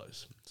takes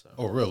place. So.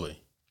 Oh,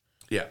 really?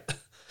 Yeah.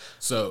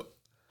 So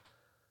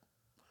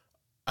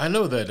I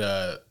know that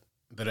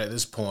that at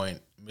this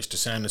point, Mr.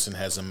 Sanderson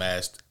has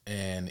amassed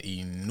an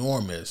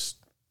enormous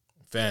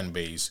fan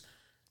base,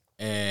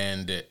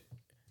 and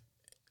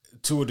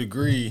to a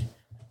degree,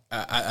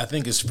 I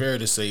think it's fair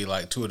to say,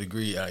 like, to a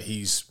degree,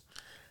 he's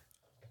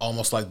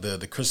almost like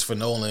the Christopher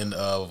Nolan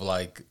of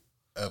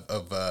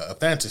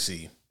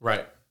fantasy,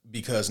 Right?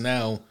 Because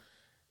now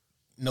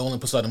Nolan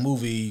puts out a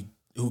movie.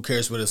 Who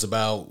cares what it's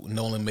about?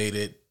 Nolan made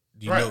it.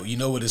 You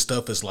know what his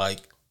stuff is like,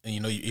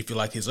 and if you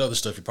like his other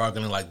stuff, you're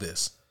probably gonna like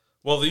this.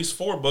 Well, these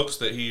 4 books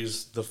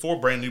the 4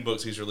 brand new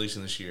books he's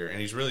releasing this year, and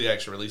he's really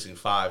actually releasing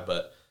 5,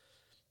 but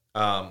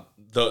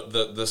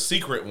the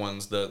secret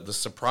ones, the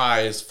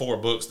surprise 4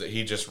 books that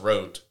he just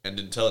wrote and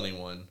didn't tell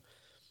anyone,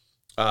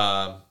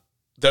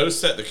 those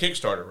set the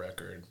Kickstarter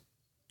record,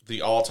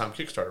 the all-time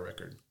Kickstarter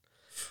record.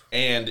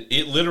 And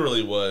it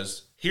literally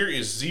was, here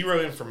is zero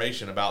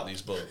information about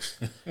these books.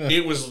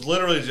 It was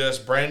literally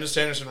just, Brandon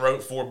Sanderson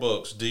wrote 4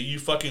 books. Do you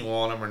fucking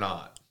want them or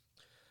not?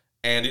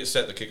 And it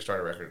set the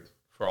Kickstarter record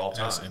for all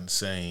time. That's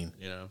insane.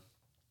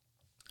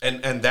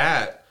 And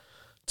that,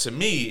 to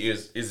me,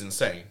 is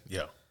insane.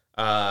 Yeah.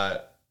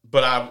 But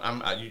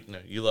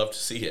you love to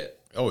see it.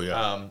 Oh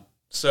yeah.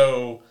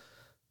 So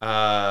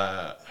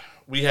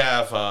we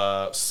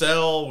have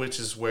Cell, which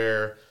is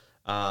where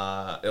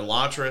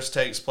Elantris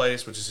takes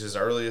place, which is his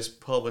earliest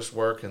published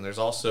work, and there's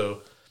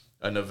also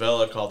a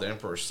novella called The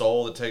Emperor's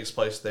Soul that takes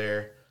place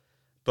there.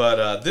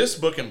 But this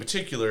book in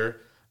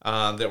particular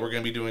that we're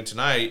going to be doing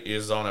tonight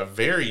is on a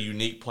very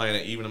unique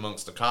planet, even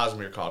amongst the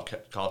Cosmere,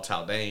 called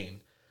Taldane,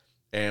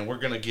 and we're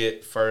going to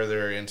get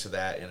further into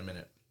that in a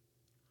minute.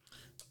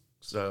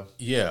 So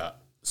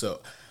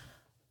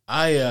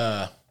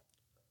I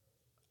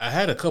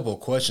had a couple of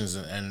questions,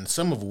 and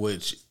some of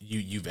which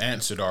you've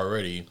answered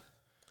already.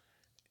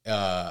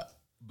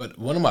 But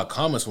one of my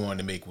comments I wanted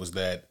to make was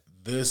that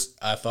this,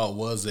 I thought,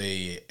 was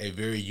a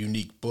very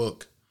unique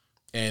book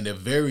and a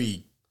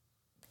very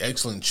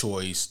excellent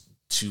choice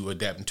to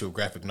adapt into a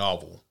graphic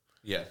novel.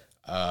 Yeah.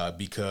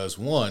 Because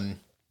one,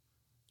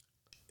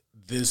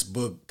 this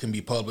book can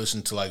be published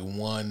into like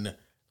one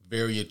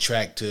very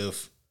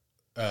attractive,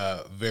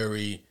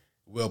 very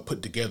well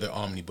put together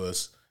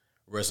omnibus.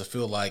 Whereas I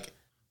feel like,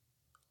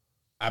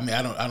 I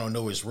don't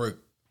know his work,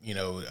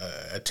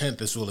 a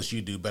tenth as well as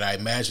you do, but I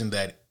imagine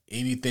that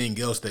anything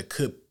else that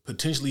could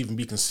potentially even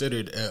be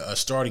considered a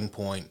starting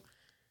point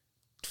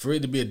for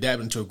it to be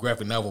adapted into a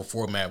graphic novel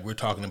format, we're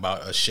talking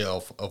about a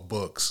shelf of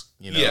books,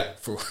 Yeah.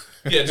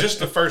 Just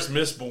the first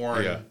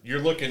Mistborn, Yeah. You're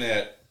looking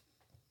at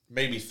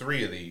maybe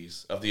 3 of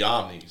these, of the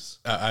Omnis.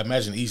 I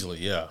imagine easily,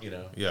 yeah.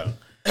 Yeah.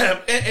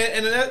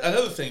 And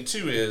another thing,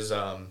 too, is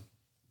the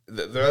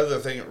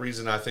other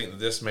reason I think that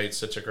this made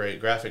such a great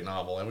graphic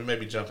novel, and we may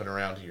be jumping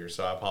around here,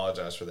 so I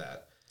apologize for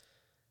that,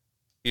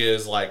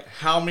 is like,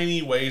 how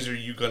many ways are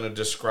you going to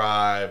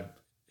describe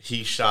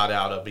he shot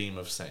out a beam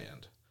of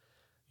sand?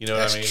 You know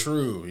what I mean? That's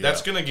true. Yeah.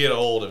 That's going to get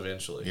old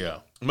eventually. Yeah.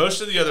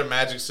 Most of the other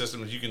magic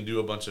systems, you can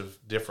do a bunch of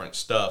different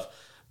stuff.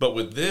 But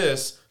with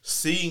this,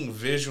 seeing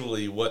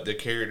visually what the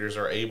characters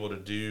are able to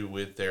do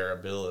with their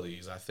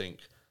abilities, I think,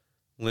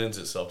 lends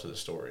itself to the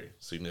story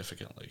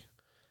significantly.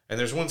 And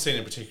there's one scene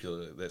in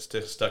particular that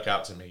stuck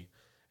out to me,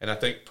 and I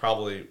think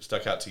probably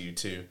stuck out to you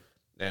too.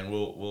 And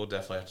we'll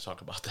definitely have to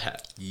talk about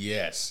that.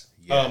 Yes.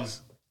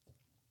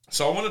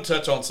 So I want to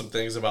touch on some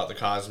things about the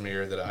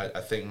Cosmere that I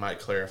think might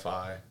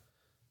clarify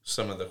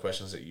some of the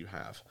questions that you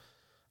have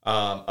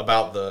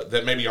about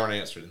that maybe aren't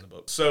answered in the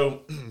book.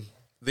 So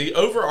the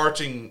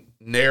overarching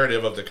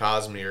narrative of the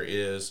Cosmere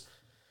is,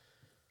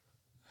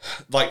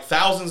 like,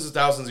 thousands and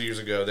thousands of years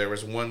ago, there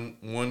was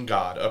one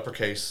god,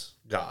 uppercase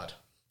God,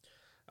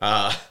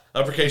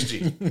 uppercase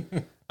G,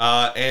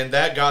 and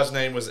that god's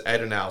name was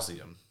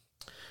Adonalsium.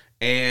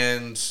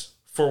 And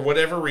for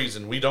whatever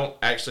reason, we don't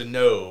actually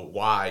know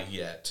why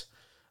yet,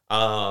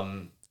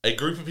 a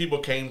group of people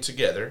came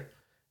together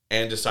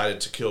and decided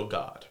to kill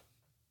God.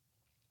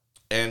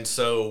 And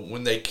so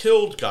when they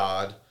killed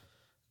God,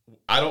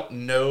 I don't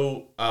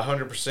know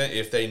 100%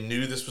 if they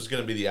knew this was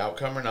going to be the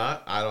outcome or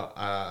not.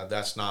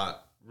 That's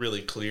not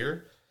really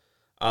clear.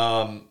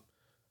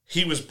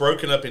 He was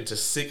broken up into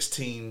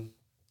 16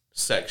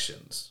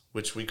 sections,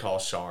 which we call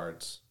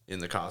shards in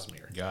the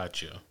Cosmere.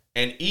 Gotcha.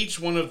 And each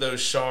one of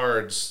those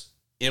shards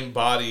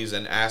embodies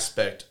an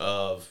aspect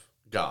of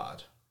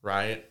God,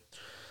 right?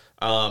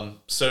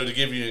 So to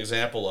give you an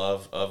example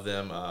of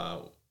them,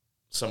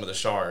 some of the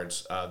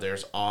shards,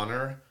 there's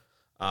honor,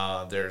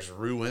 there's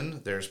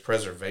ruin, there's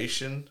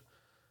preservation,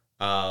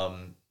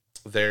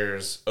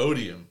 there's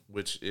odium,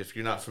 which, if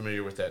you're not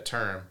familiar with that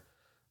term,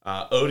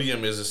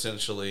 Odium is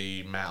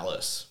essentially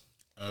malice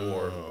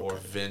or okay.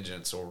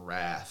 vengeance or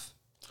wrath.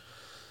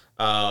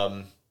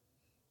 And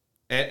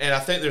I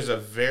think there's a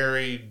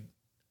very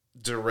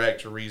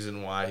direct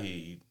reason why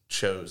he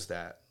chose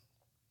that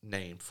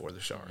name for the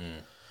shard.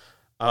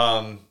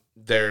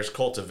 There's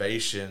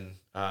cultivation.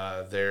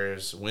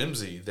 There's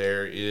whimsy.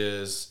 There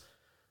is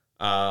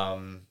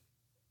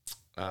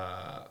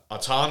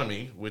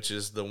autonomy, which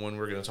is the one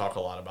we're going to talk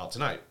a lot about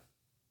tonight.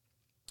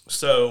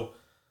 So,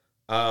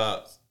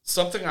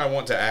 something I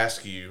want to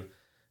ask you,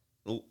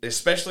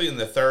 especially in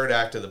the third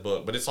act of the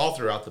book, but it's all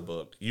throughout the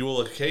book, you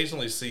will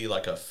occasionally see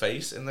like a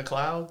face in the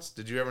clouds.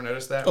 Did you ever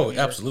notice that? Oh,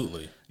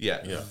 absolutely.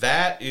 Yeah.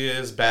 That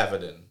is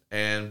Bavadin.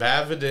 And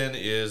Bavadin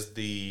is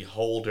the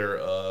holder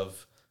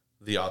of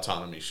the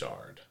autonomy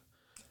shard.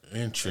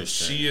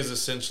 Interesting. She is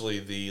essentially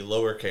the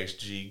lowercase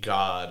g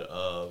god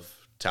of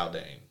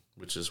Taldane,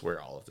 which is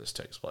where all of this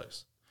takes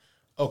place.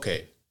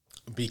 Okay,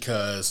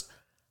 because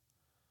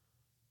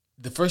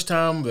the first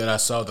time that I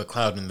saw the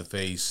cloud in the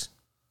face,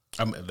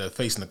 the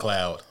face in the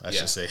cloud, I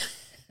should say,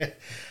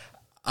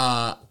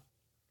 I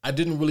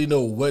didn't really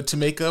know what to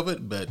make of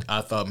it, but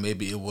I thought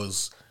maybe it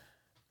was,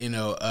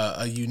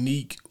 a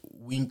unique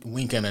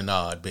wink and a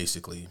nod,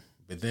 basically.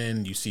 But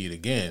then you see it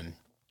again,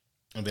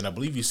 and then I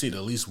believe you see it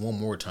at least one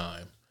more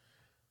time.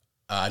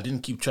 I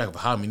didn't keep track of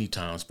how many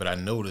times, but I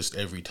noticed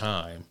every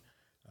time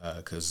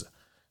because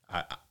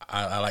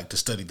I like to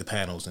study the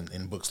panels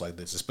in books like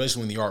this,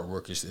 especially when the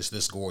artwork is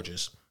this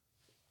gorgeous.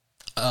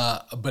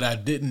 But I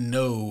didn't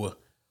know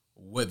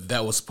what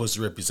that was supposed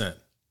to represent.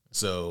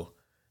 So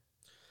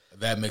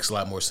that makes a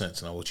lot more sense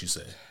than what you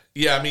say.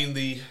 Yeah, I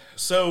mean,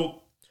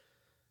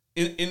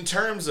 in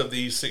terms of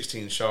these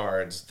 16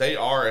 shards, they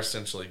are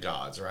essentially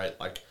gods, right?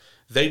 Like,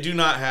 they do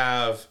not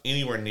have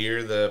anywhere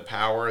near the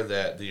power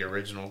that the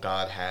original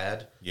god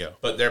had. Yeah.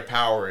 But their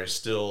power is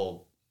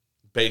still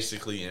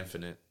basically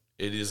infinite.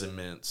 It is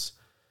immense.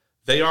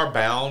 They are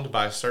bound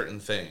by certain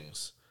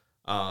things.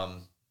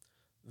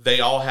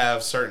 They all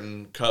have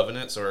certain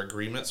covenants or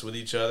agreements with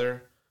each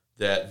other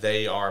that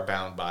they are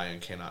bound by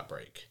and cannot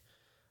break.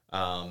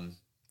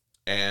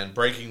 And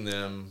breaking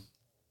them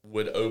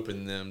would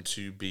open them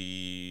to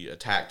be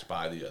attacked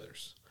by the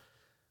others.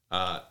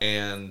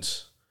 And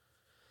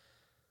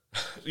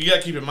you got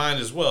to keep in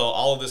mind as well,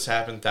 all of this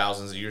happened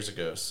thousands of years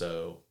ago.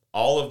 So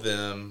all of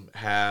them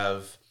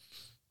have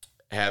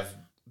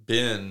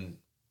been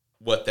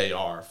what they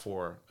are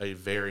for a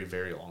very,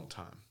 very long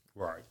time.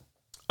 Right.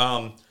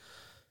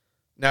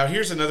 Now,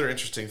 here's another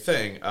interesting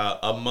thing.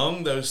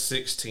 Among those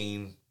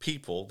 16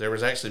 people, there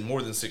was actually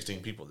more than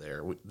 16 people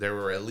there. There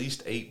were at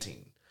least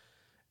 18.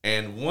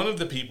 And one of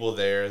the people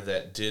there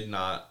that did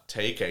not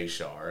take a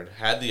shard,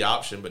 had the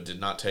option but did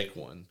not take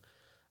one,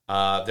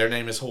 their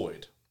name is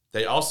Hoyd.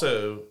 They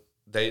also,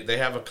 they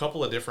have a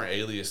couple of different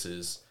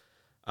aliases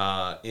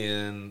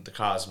in the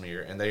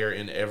Cosmere, and they are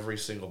in every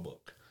single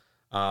book.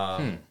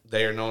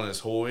 They are known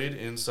as Hoyd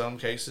in some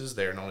cases,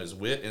 they are known as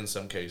Wit in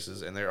some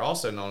cases, and they're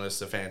also known as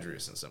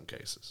Sefandrius in some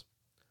cases.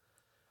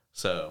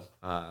 So,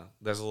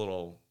 there's a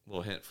little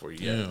hint for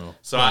you. Yeah.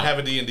 So I have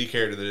a D&D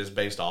character that is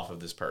based off of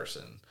this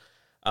person.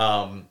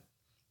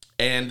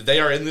 And they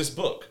are in this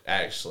book,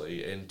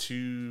 actually, in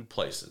two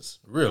places.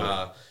 Really?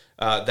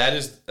 That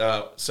is,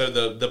 so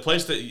the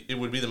place that it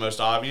would be the most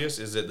obvious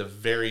is at the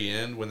very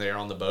end when they're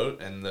on the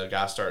boat and the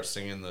guy starts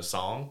singing the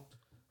song.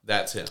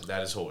 That's him.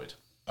 That is Hoyd.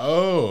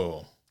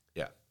 Oh.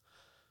 Yeah.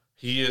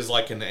 He is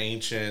like an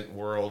ancient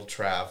world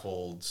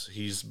traveled.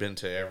 He's been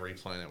to every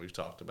planet we've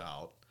talked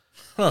about.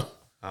 Huh.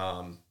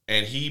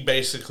 And he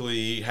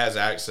basically has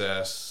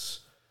access,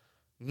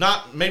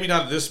 maybe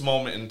not at this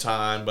moment in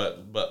time,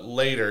 but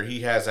later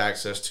he has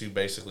access to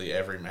basically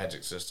every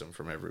magic system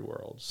from every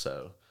world.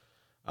 So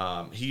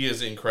he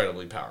is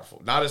incredibly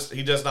powerful.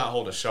 He does not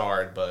hold a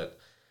shard, but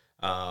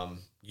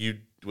you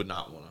would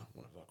not want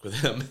to fuck with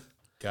him.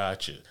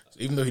 Gotcha. So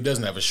even though he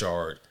doesn't have a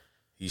shard,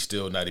 he's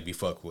still not to be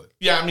fucked with.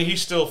 Yeah, I mean,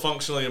 he's still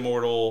functionally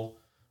immortal.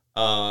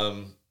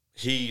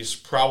 He's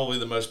probably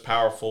the most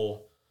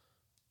powerful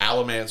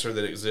allomancer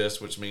that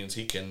exists, which means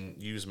he can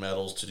use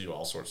metals to do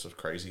all sorts of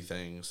crazy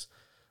things.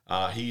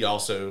 He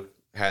also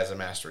has a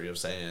mastery of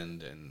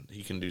sand, and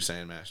he can do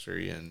sand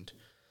mastery, and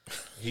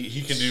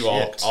he can do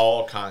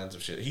all kinds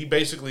of shit. He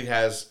basically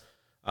has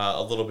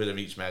a little bit of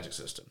each magic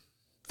system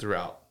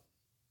throughout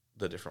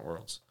the different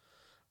worlds.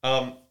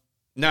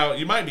 Now,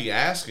 you might be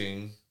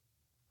asking,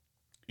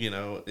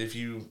 if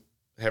you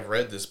have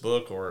read this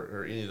book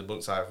or any of the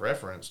books I've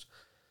referenced,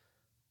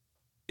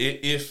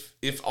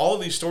 if all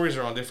of these stories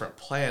are on different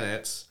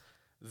planets,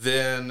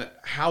 then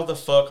how the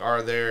fuck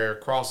are there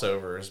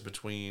crossovers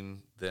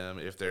between them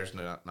if there's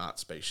not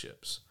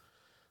spaceships?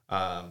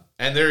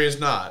 And there is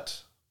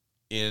not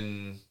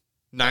in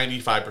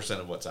 95%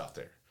 of what's out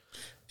there.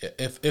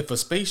 If a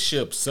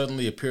spaceship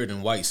suddenly appeared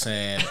in white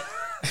sand,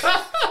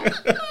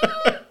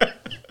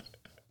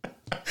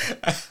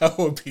 I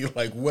would be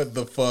like, what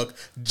the fuck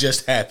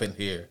just happened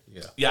here?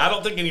 Yeah, I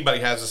don't think anybody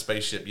has a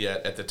spaceship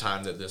yet at the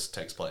time that this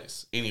takes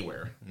place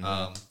anywhere.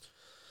 Mm-hmm.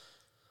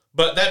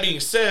 But that being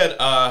said,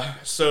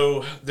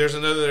 so there's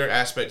another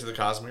aspect to the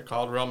Cosmere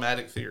called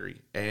realmatic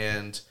theory,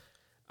 and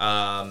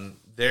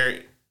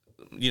there,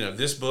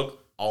 this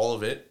book, all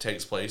of it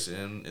takes place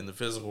in the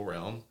physical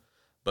realm,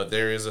 but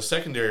there is a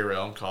secondary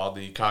realm called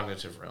the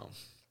cognitive realm,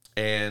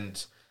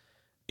 and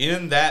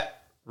in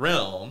that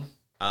realm,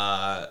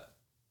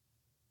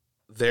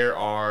 there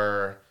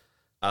are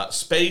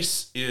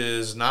space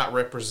is not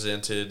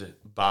represented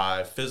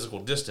by physical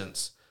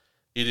distance;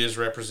 it is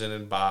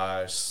represented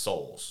by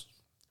souls.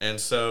 And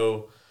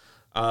so,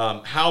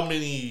 how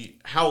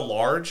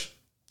large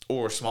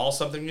or small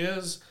something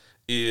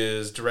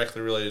is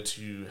directly related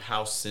to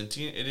how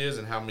sentient it is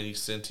and how many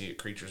sentient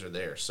creatures are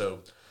there. So,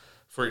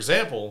 for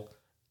example,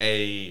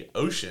 a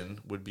ocean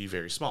would be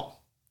very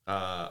small,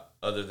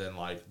 other than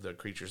like the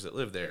creatures that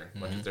live there.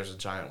 Like if there's a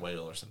giant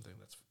whale or something,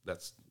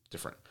 that's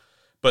different.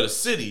 But a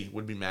city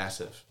would be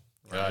massive.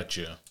 Right?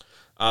 Gotcha.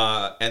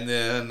 And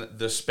then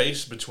the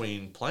space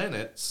between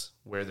planets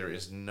where there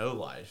is no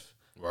life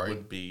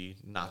would be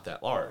not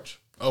that large.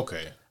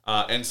 Okay.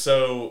 And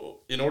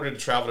so in order to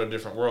travel to a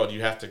different world, you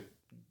have to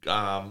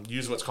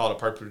use what's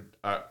called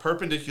a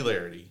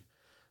perpendicularity,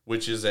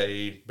 which is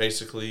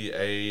basically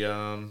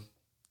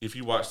if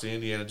you watch the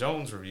Indiana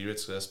Jones review,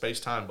 it's a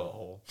space-time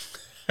butthole.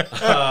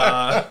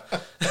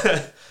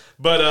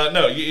 But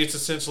no, it's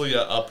essentially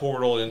a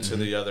portal into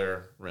the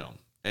other realm.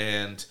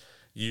 And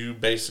you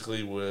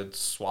basically would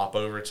swap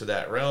over to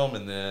that realm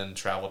and then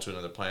travel to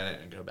another planet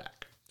and go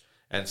back.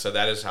 And so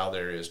that is how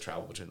there is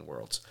travel between the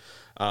worlds.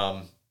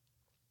 And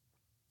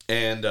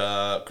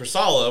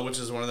Chrysala, which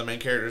is one of the main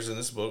characters in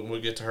this book, and we'll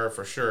get to her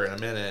for sure in a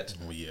minute.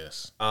 Oh,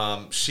 yes.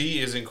 She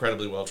is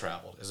incredibly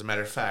well-traveled. As a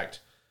matter of fact,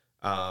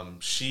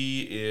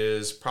 she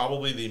is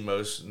probably the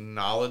most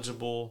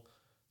knowledgeable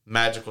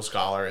magical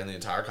scholar in the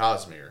entire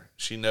Cosmere.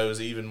 She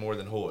knows even more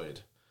than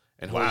Hoyd.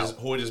 And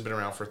Hoyd has been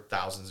around for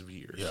thousands of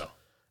years. Yeah.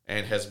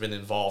 And has been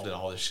involved in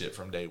all this shit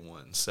from day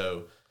one.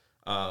 So,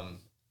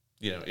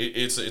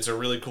 it's a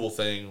really cool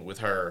thing with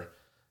her.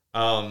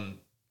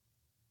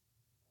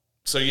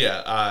 So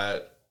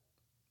yeah,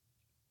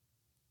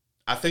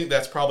 I think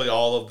that's probably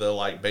all of the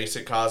like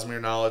basic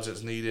Cosmere knowledge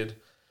that's needed.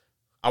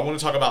 I want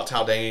to talk about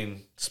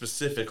Taldane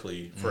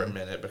specifically for a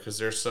minute because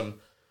there's some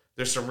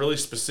really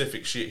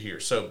specific shit here.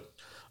 So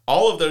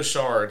all of those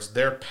shards,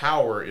 their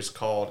power is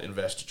called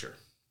investiture.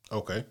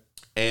 Okay.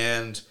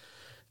 And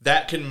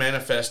that can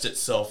manifest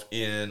itself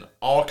in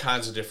all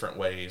kinds of different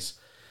ways.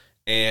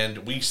 And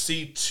we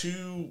see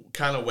two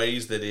kind of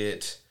ways that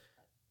it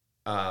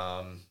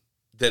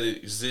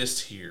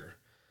exists here.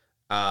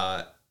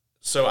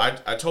 So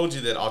I told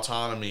you that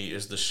autonomy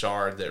is the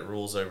shard that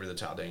rules over the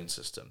Taldane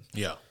system.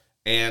 Yeah.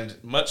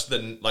 And much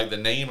like the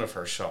name of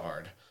her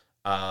shard,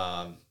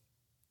 of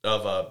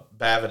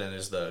Bavadan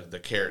is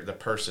the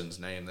person's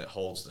name that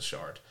holds the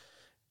shard.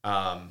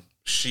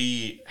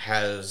 She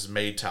has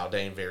made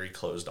Taldane very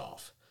closed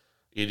off.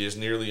 It is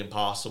nearly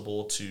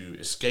impossible to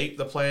escape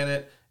the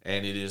planet,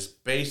 and it is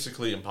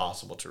basically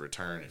impossible to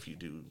return if you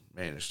do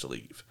manage to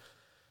leave.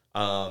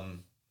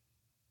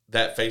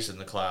 That face in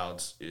the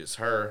clouds is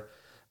her.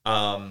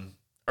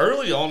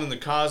 Early on in the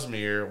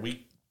Cosmere,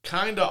 we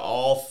kind of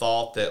all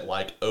thought that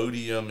like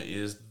Odium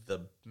is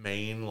the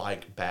main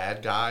like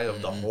bad guy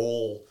of the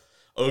whole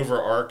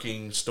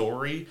overarching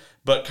story,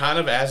 but kind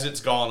of as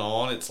it's gone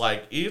on, it's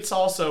like it's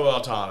also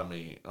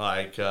autonomy.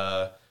 Like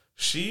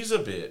she's a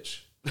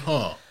bitch.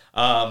 Huh.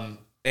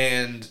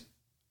 And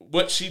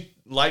what she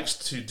likes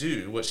to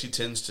do, what she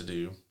tends to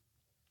do,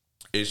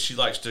 is she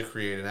likes to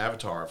create an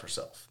avatar of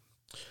herself.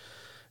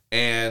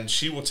 And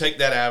she will take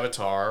that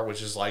avatar,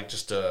 which is like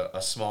just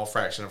a small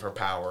fraction of her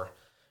power,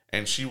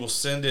 and she will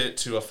send it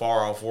to a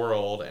far-off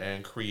world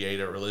and create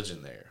a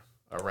religion there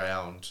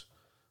around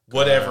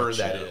whatever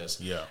that is.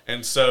 Yeah.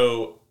 And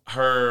so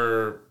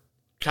her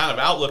kind of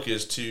outlook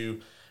is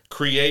to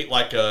create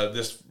like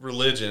this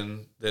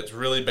religion that's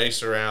really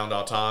based around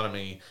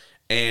autonomy,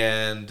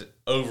 and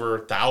over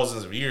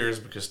thousands of years,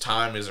 because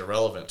time is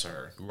irrelevant to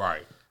her.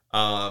 Right.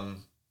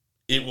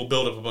 It will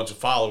build up a bunch of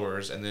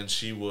followers, and then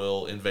she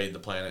will invade the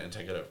planet and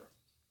take it over.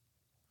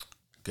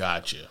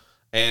 Gotcha.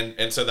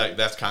 And so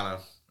that's kind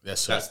of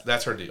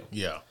that's her deal.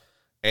 Yeah.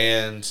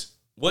 And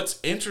what's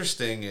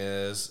interesting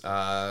is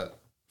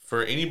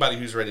for anybody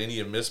who's read any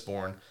of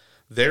Mistborn,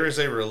 there is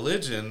a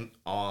religion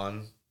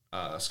on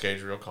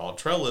Scadrial called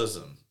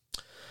Trellism,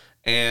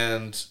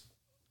 and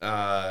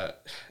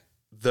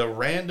the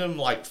random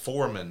like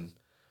foreman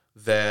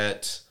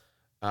that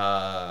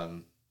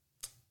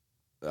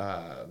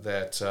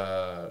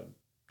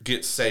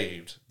gets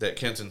saved, that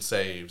Kenton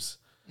saves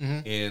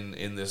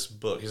in this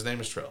book. His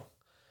name is Trell.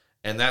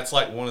 And that's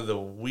like one of the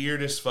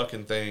weirdest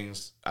fucking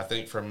things, I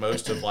think, for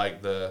most of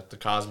like the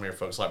Cosmere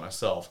folks like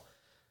myself,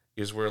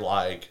 is we're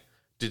like,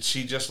 did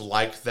she just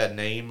like the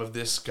name of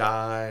this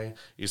guy?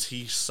 Is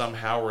he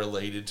somehow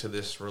related to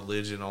this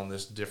religion on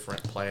this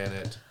different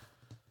planet?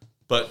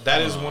 But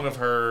that is one of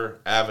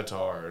her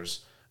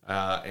avatars.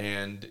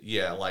 And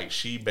yeah, like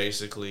she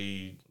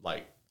basically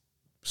like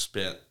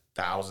spent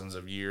thousands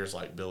of years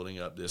like building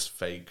up this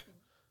fake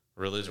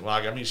religion. Well,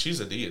 I mean, she's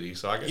a deity,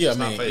 so I guess Yeah, it's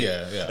not fake.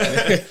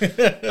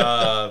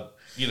 yeah.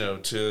 You know,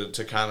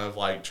 to kind of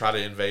like try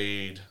to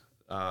invade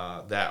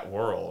that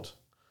world.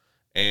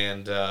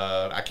 And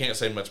I can't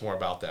say much more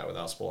about that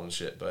without spoiling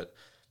shit. But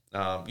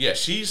yeah,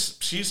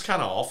 she's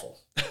kind of awful.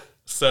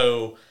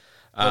 So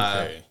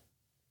Okay.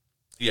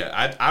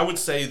 yeah, I would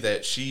say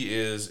that she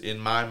is, in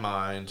my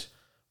mind,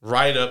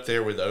 right up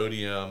there with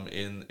Odium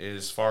in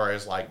as far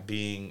as like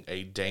being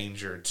a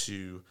danger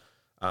to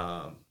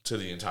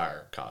the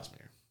entire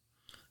Cosmere.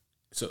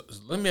 So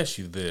let me ask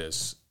you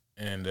this,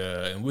 and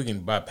we can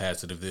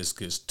bypass it if this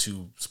gets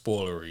too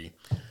spoilery.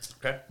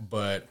 Okay.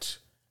 But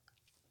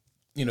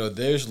you know,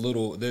 there's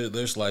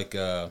like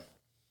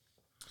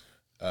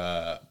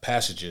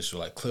passages or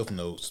like cliff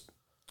notes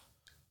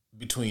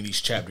between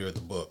each chapter of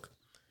the book,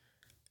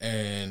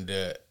 and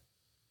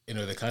you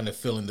know, they kind of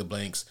fill in the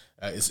blanks.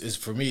 It's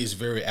for me, it's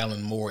very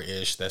Alan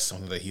Moore-ish. That's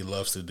something that he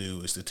loves to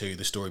do, is to tell you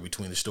the story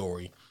between the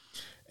story,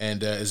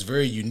 and it's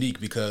very unique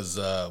because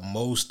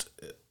most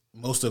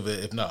of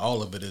it, if not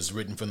all of it, is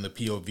written from the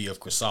POV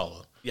of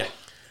Chrysala. Yeah.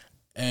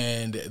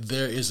 And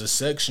there is a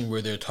section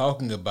where they're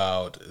talking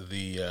about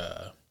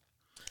the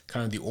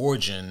kind of the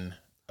origin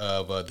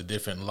of the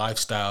different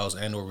lifestyles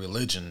and or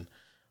religion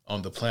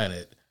on the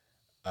planet.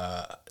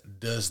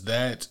 Does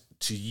that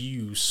to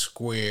you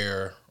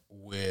square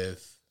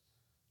with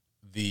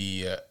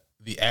the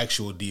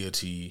actual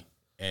deity?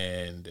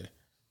 And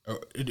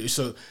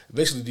so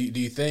basically, do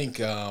you think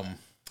what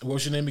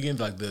was your name again?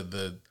 Like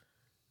the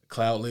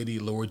Cloud Lady,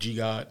 Lord G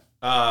God?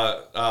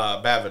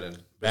 Bavadin.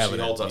 She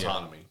holds yeah.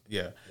 autonomy.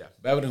 Yeah.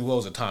 Bavadin who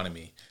holds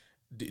autonomy.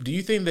 Do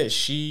you think that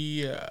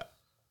she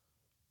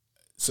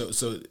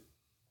so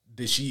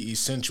did she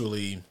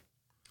essentially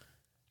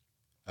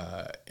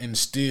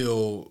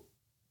instill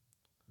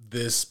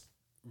this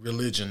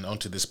religion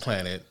onto this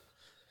planet?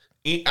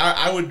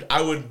 I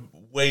would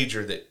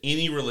wager that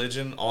any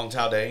religion on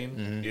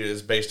Taldane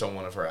is based on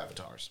one of her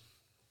avatars.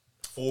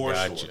 For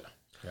sure.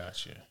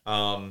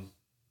 Gotcha.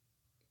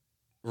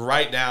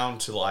 Right down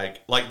to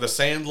like the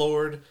Sand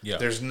Lord. Yeah.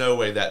 There's no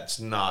way that's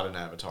not an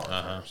avatar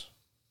of hers.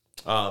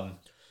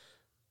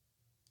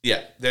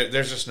 Yeah,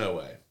 there's just no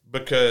way,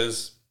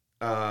 because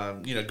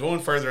you know, going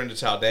further into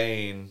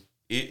Taldane,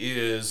 it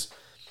is.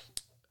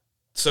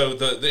 So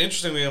the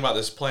interesting thing about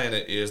this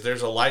planet is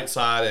there's a light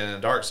side and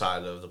a dark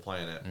side of the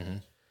planet,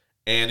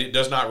 and it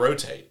does not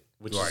rotate,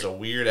 which is a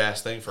weird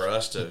ass thing for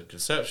us to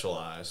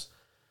conceptualize.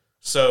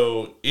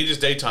 So it is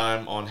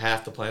daytime on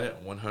half the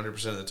planet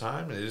 100% of the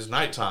time, and it is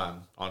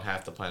nighttime on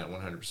half the planet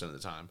 100% of the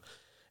time.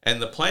 And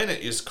the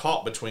planet is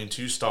caught between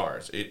two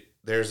stars.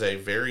 There's a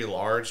very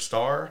large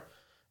star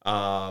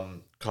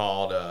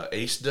called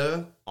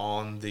Aesda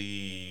on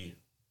the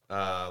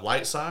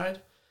light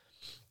side,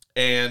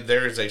 and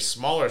there's a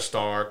smaller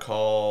star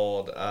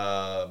called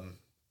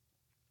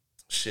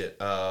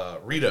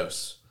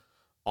Ritos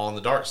on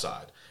the dark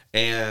side.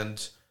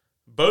 And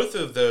both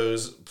of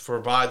those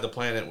provide the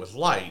planet with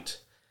light,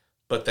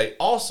 but they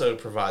also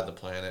provide the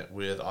planet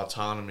with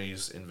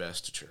autonomy's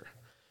investiture.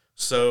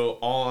 So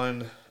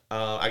on,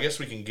 I guess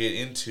we can get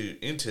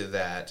into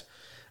that.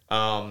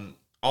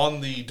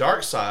 On the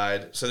dark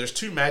side, so there's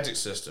two magic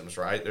systems,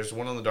 right? There's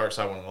one on the dark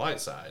side, one on the light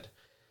side.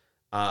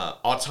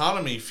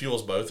 Autonomy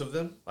fuels both of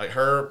them. Like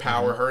her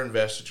power, her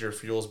investiture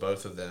fuels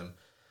both of them.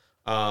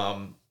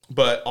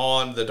 But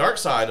on the dark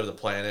side of the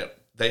planet,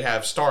 they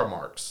have star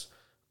marks.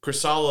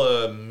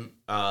 Chrysala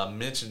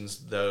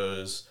mentions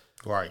those,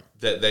 Right.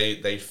 that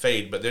they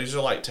fade, but these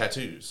are like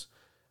tattoos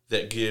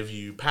that give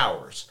you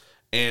powers.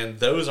 And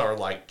those are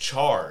like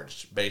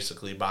charged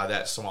basically by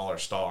that smaller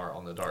star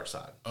on the dark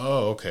side.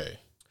 Oh, okay.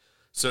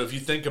 So if you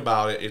think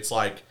about it, it's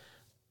like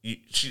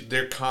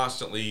they're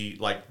constantly,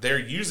 like, they're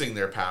using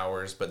their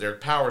powers, but their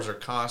powers are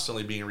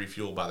constantly being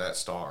refueled by that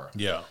star.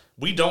 Yeah.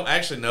 We don't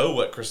actually know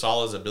what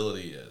Chrysala's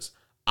ability is.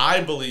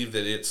 I believe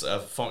that it's a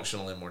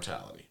functional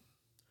immortality,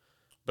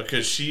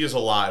 because she is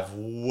alive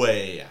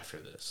way after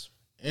this.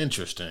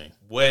 Interesting.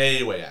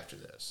 Way after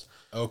this.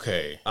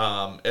 Okay.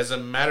 As a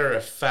matter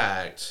of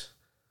fact,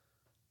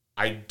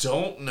 I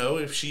don't know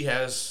if she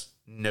has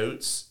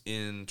notes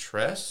in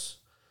Tress.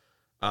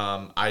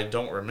 I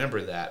don't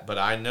remember that, but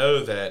I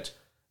know that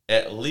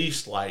at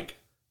least like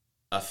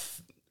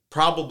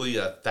probably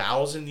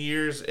 1,000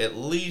 years, at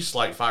least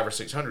like 500 or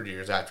 600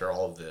 years after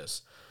all of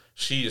this,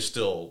 she is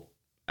still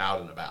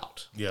out and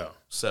about. Yeah.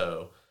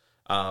 So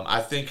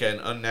I think an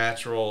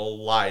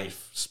unnatural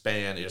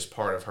lifespan is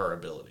part of her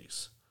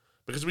abilities,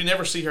 because we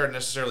never see her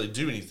necessarily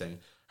do anything.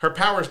 Her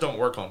powers don't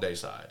work on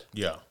Dayside.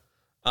 Yeah.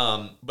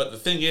 But the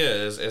thing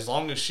is, as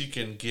long as she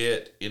can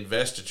get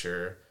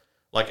investiture,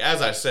 like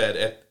as I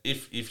said,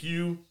 if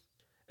you,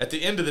 at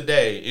the end of the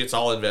day, it's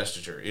all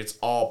investiture. It's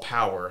all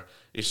power.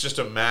 It's just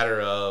a matter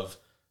of,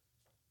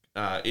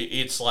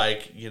 it's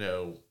like, you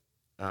know,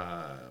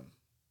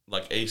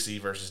 like AC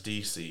versus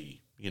DC,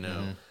 you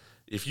know.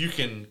 If you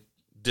can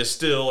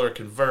distill or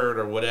convert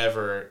or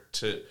whatever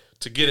to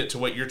get it to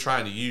what you're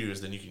trying to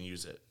use, then you can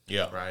use it.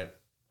 Yeah. Right?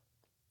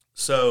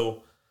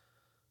 So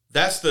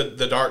that's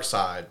the dark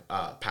side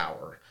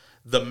power.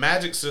 the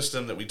magic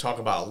system that we talk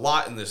about a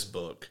lot in this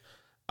book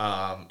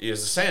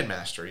is the sand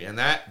mastery, and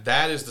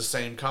that is the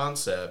same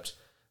concept.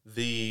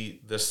 The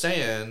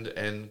sand,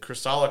 and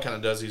Chrysala kind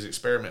of does these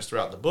experiments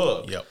throughout the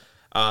book. Yep.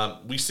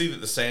 We see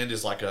that the sand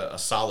is like a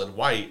solid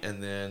white,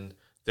 and then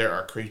there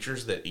are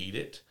creatures that eat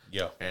it.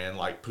 Yeah. And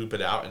like poop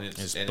it out, and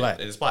it's black.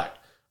 It's black.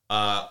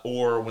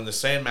 Or when the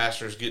sand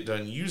masters get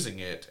done using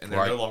it, and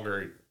they're no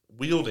longer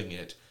wielding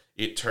it,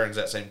 it turns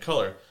that same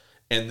color,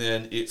 and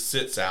then it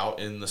sits out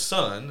in the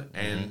sun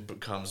and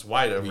becomes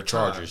white over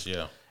time. Recharges,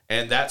 yeah.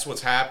 And that's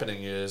what's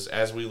happening is,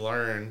 as we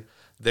learn,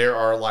 there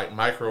are like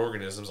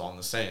microorganisms on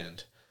the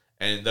sand.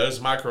 And those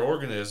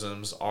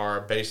microorganisms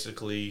are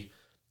basically,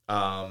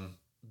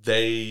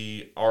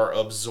 they are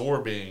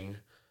absorbing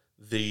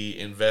the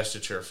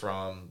investiture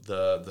from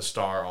the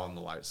star on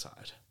the light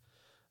side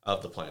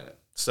of the planet.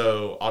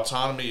 So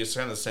autonomy is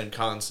kind of the same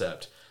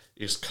concept.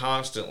 Is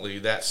constantly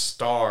that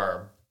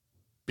star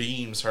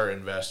beams her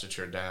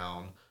investiture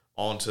down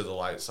onto the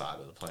light side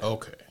of the planet.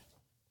 Okay.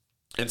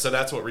 And so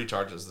that's what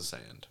recharges the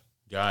sand.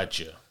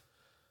 Gotcha.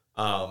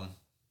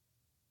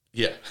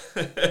 Yeah.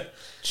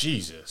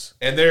 Jesus.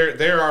 And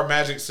there are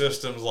magic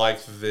systems like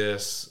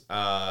this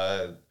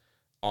on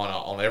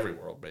every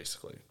world,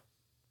 basically,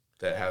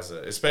 that has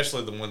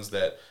especially the ones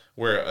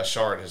where a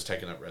shard has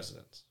taken up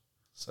residence.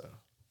 So,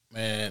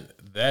 man,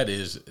 that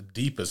is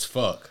deep as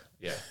fuck.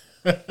 Yeah.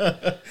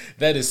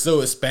 That is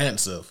so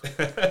expansive.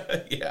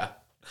 Yeah.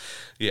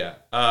 Yeah.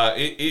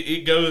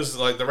 It goes,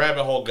 like, the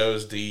rabbit hole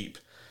goes deep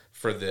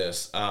for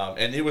this.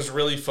 And it was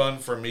really fun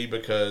for me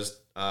because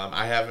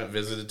I haven't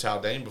visited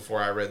Taldane before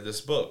I read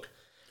this book.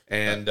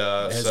 And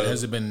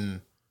has it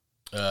been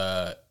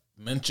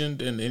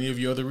mentioned in any of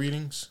your other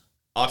readings?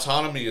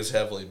 Autonomy is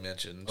heavily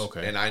mentioned.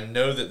 Okay. And I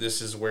know that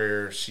this is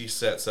where she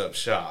sets up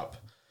shop.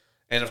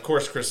 And, of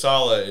course,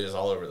 Chrysala is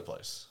all over the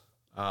place.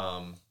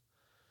 And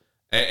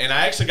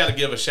I actually got to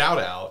give a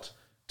shout-out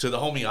to the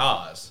homie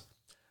Oz,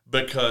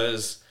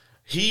 because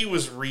he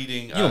was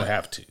reading... You don't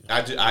have to.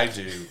 I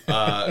do.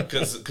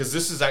 Because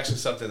this is actually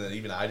something that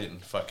even I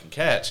didn't fucking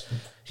catch.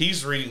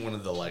 He's reading one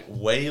of the, like,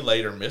 way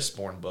later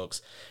Mistborn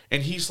books,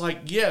 and he's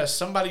like, yeah,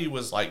 somebody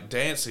was, like,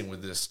 dancing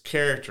with this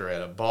character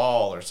at a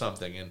ball or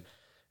something,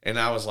 and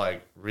I was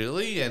like,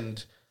 really?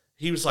 And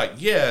he was like,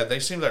 yeah, they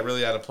seemed like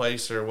really out of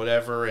place or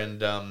whatever,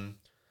 and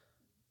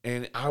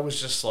I was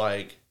just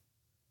like,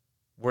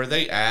 were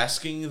they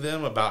asking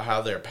them about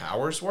how their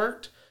powers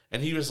worked?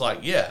 And he was like,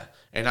 yeah.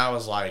 And I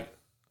was like,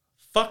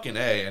 fucking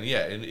A. And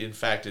yeah, in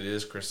fact, it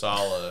is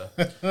Chrysala.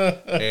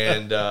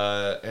 and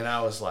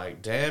I was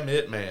like, damn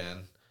it,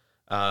 man.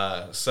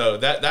 So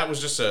that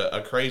was just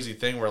a crazy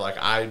thing where, like,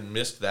 I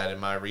missed that in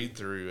my read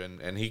through,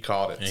 and he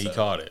caught it. And he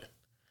caught it.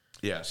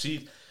 Yeah,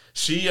 she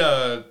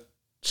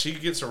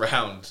gets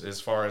around as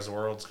far as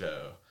worlds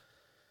go.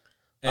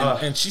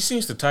 And she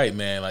seems the type,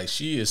 man. Like,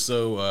 she is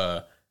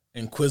so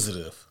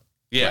inquisitive.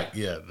 Yeah. Like,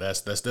 yeah, that's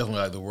definitely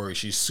like the word.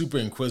 She's super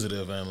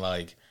inquisitive, and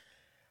like,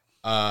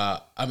 I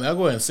mean, I'll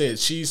go ahead and say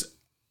it.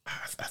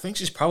 I think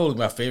she's probably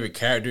my favorite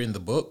character in the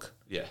book.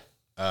 Yeah.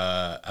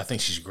 I think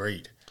she's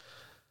great.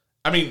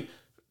 I mean,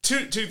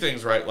 two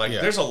things, right? Like,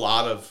 there's a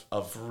lot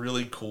of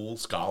really cool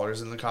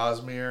scholars in the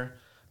Cosmere.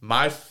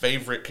 My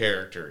favorite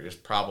character is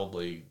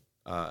probably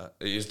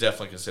is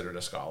definitely considered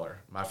a scholar.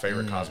 My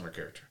favorite Cosmere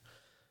character.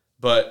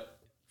 But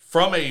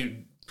from a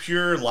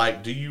pure,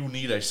 like, do you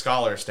need a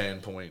scholar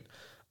standpoint,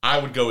 I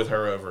would go with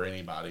her over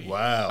anybody.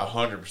 Wow.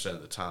 100%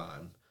 of the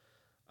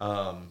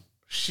time.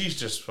 She's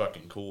just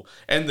fucking cool.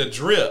 And the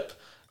drip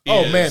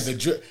is... the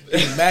drip,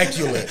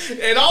 immaculate.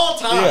 At all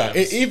times.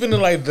 Yeah, even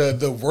in like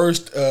the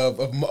worst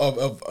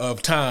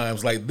of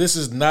times, like, this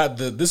is not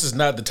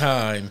the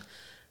time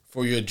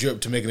for your drip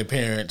to make an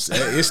appearance.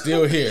 It's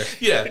still here.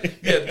 Yeah.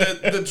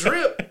 The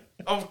drip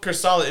of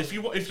Chrysala, if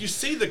you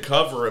see the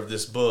cover of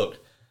this book,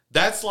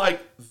 that's like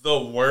the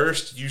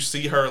worst you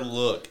see her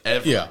look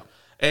ever. Yeah.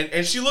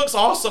 And she looks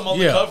awesome on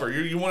the cover.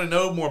 You want to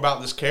know more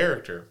about this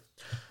character.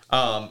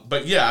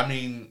 But yeah, I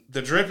mean,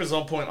 the drip is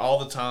on point all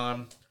the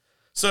time.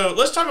 So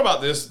let's talk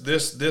about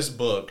this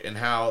book and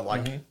how,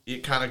 like,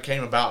 it kind of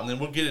came about, and then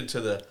we'll get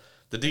into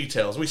the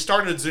details. We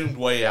started zoomed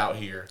way out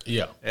here.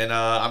 Yeah. And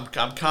I'm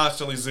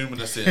constantly zooming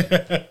us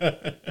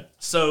in.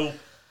 So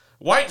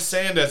White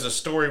Sand as a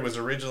story was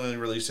originally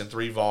released in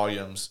 3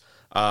 volumes.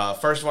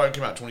 First volume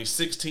came out in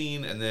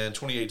 2016, and then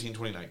 2018,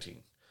 2019.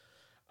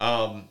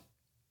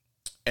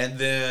 And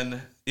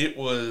then it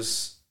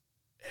was...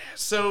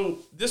 So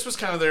this was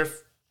kind of their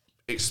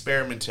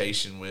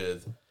experimentation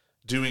with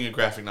doing a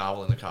graphic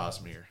novel in the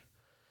Cosmere.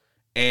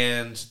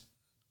 And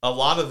a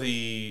lot of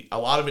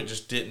it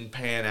just didn't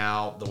pan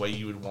out the way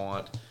you would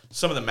want.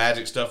 Some of the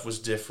magic stuff was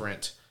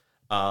different.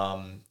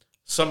 Some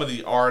of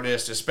the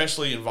artists,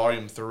 especially in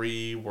volume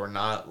 3, were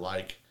not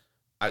like...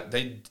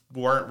 they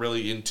weren't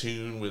really in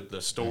tune with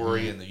the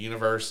story and the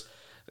universe.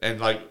 And,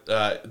 like,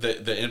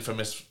 the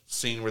infamous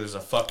scene where there's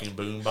a fucking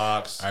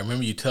boombox. I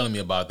remember you telling me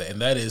about that,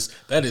 and that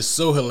is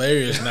so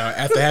hilarious now.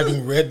 After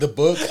having read the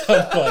book,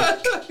 I'm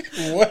like,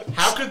 what?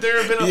 How could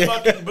there have been a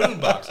fucking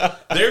boombox?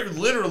 There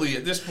literally,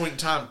 at this point in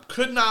time,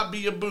 could not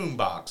be a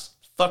boombox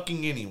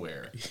fucking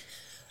anywhere.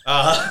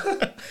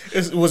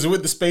 Was it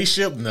with the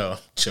spaceship? No.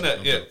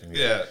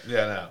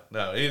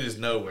 No, it is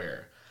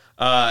nowhere.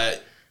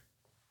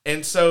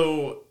 And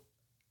so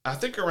I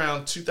think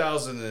around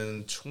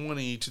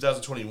 2020,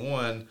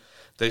 2021,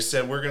 they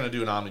said we're going to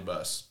do an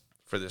omnibus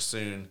for this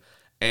soon.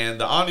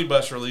 And the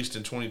omnibus released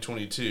in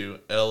 2022.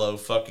 LO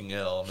fucking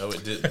L. No,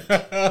 it didn't.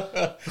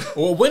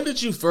 Well, when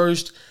did you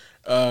first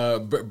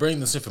bring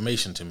this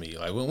information to me?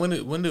 Like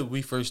when did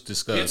we first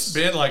discuss? It's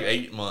been like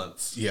 8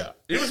 months. Yeah.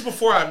 It was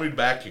before I moved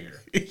back here.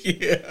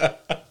 Yeah.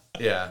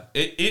 Yeah.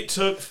 It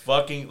took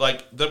fucking,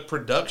 like, the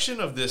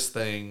production of this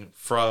thing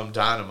from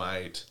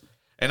Dynamite,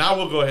 and I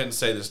will go ahead and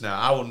say this now,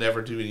 I will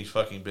never do any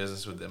fucking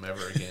business with them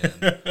ever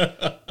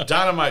again.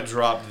 Dynamite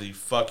dropped the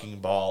fucking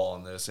ball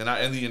on this,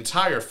 and the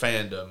entire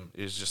fandom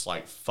is just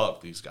like,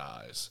 fuck these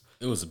guys.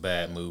 It was a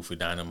bad move for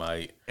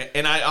Dynamite.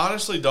 And I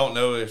honestly don't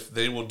know if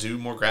they will do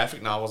more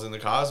graphic novels in the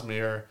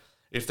Cosmere.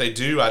 If they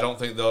do, I don't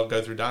think they'll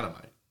go through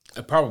Dynamite.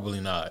 Probably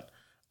not.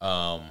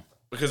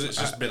 Because it's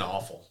just been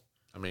awful.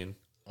 I mean,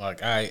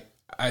 like I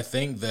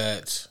think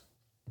the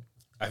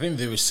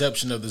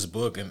reception of this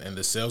book and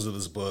the sales of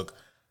this book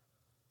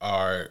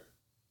are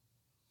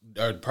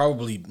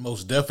probably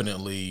most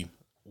definitely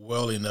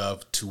well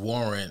enough to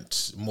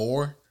warrant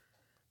more.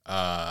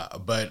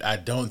 But I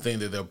don't think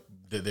that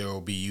they will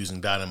be using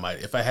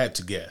Dynamite, if I had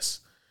to guess.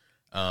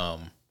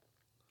 And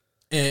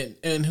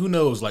who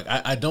knows? Like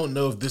I don't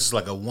know if this is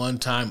like a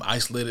one-time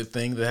isolated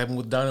thing that happened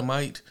with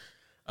Dynamite.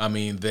 I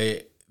mean,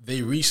 they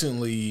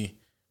recently,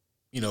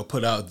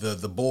 put out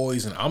the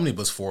Boys in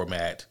omnibus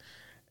format,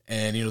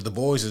 and the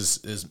Boys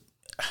is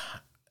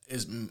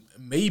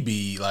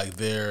maybe like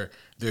their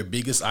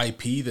biggest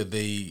IP that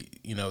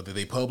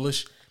they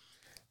publish.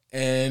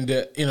 And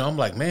I'm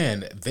like,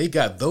 man, they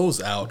got those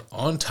out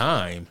on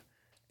time.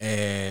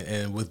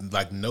 And with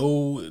like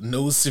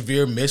no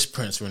severe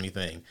misprints or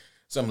anything.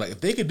 So I'm like,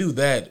 if they could do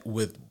that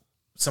with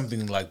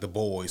something like The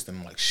Boys, then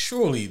I'm like,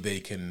 surely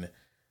they can.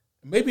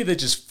 Maybe they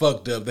just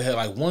fucked up. They had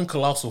like one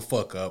colossal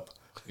fuck up,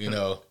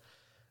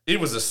 It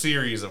was a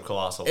series of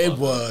colossal. It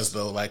was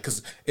though, like,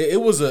 cause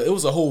it was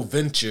a whole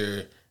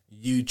venture.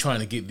 You trying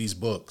to get these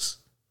books.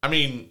 I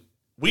mean,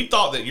 we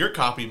thought that your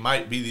copy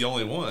might be the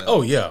only one.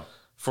 Oh yeah,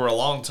 for a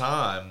long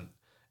time,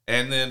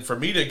 and then for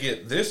me to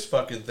get this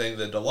fucking thing,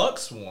 the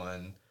deluxe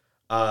one.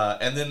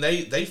 And then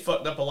they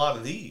fucked up a lot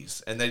of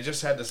these, and they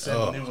just had to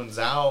send new ones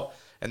out,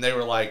 and they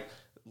were like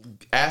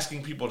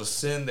asking people to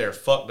send their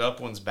fucked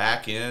up ones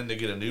back in to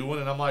get a new one,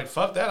 and I'm like,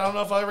 fuck that, I don't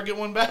know if I'll ever get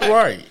one back.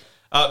 Right.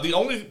 The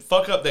only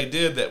fuck up they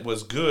did that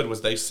was good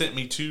was they sent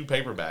me 2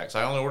 paperbacks.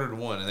 I only ordered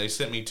 1, and they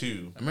sent me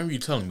 2. I remember you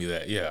telling me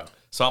that, yeah.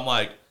 So I'm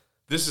like,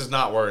 this is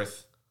not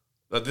worth,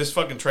 this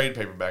fucking trade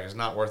paperback is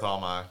not worth all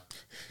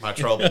my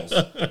troubles,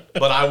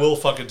 but I will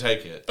fucking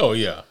take it. Oh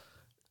yeah.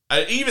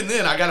 Even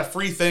then, I got a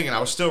free thing, and I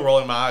was still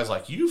rolling my eyes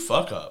like, you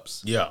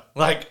fuck-ups. Yeah.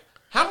 Like,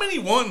 how many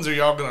ones are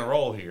y'all going to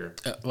roll here?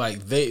 Like,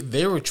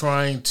 they were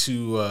trying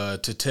to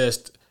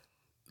test,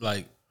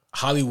 like,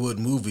 Hollywood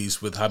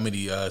movies with how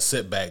many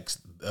setbacks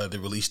the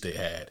release date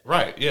had.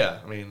 Right, yeah.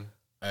 I mean,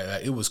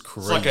 it was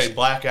crazy. It's like a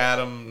Black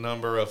Adam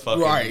number of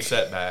fucking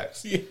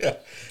setbacks. Yeah.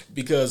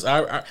 Because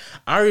I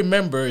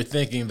remember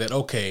thinking that,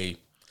 okay,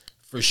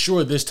 for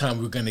sure this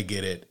time we're going to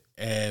get it.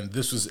 And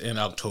this was in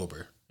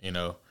October,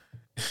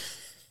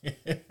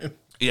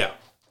 Yeah.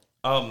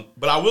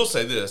 But I will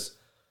say this.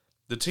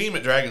 The team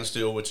at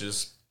Dragonsteel, which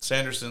is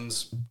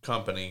Sanderson's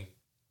company,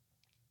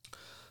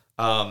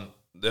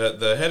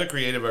 the head of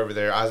creative over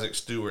there, Isaac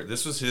Stewart,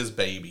 this was his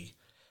baby.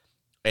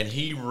 And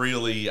he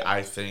really,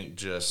 I think,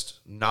 just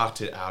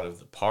knocked it out of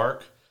the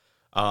park.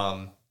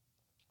 All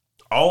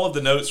of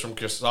the notes from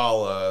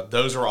Kasala,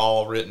 those are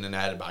all written and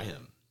added by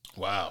him.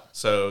 Wow.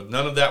 So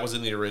none of that was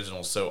in the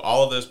original. So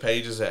all of those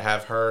pages that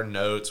have her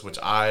notes, which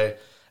I,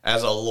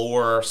 as a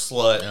lore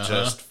slut,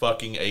 just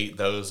fucking ate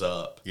those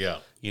up. Yeah.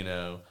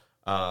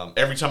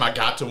 Every time I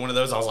got to one of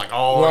those, I was like,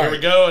 oh, here we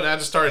go. And I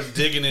just started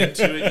digging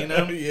into it,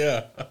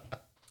 Yeah.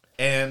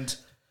 And,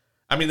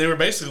 I mean, they were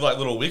basically like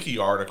little wiki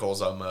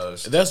articles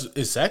almost. That's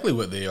exactly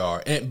what they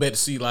are. But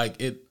see,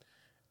 like,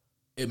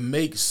 it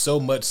makes so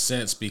much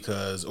sense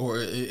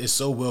it's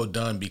so well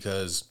done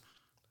because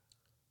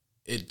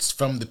it's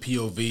from the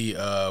POV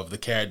of the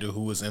character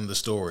who was in the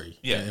story.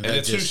 Yeah, and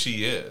it's who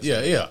she is.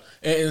 Yeah, yeah.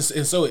 And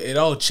so it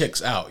all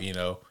checks out,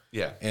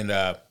 Yeah. And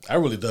I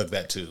really dug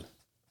that too.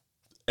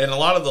 And a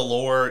lot of the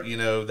lore,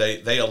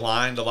 they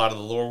aligned a lot of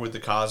the lore with the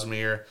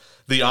Cosmere.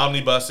 The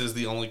omnibus is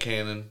the only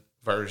canon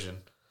version.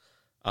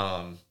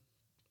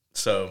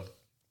 So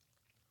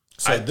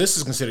this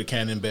is considered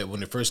canon, but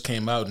when it first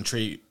came out in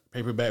trade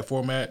paperback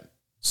format.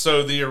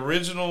 So the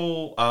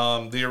original,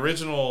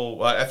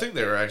 I think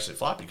they were actually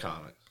floppy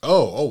comics.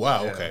 Oh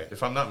wow, yeah, okay.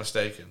 If I'm not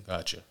mistaken.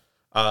 Gotcha.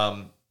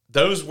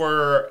 Those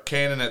were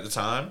canon at the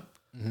time,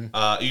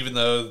 even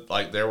though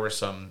like there were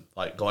some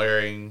like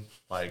glaring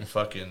like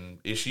fucking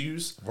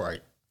issues.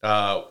 Right.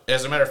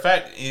 As a matter of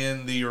fact,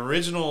 in the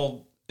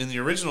original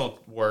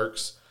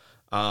works,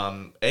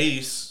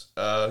 Ace,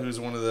 who's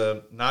one of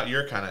the not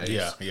your kind of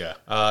ace. Yeah.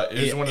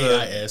 Is one of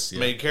the AIS,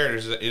 main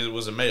characters. It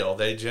was a male.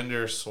 They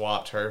gender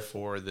swapped her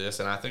for this,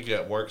 and I think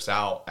it works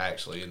out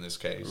actually in this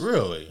case.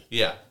 Really?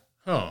 Yeah.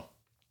 Huh.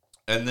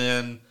 And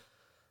then,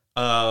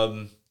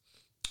 I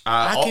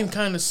can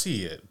kind of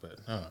see it, but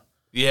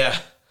yeah.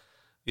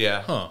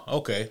 Huh.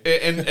 Okay.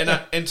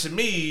 And to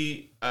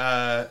me,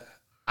 I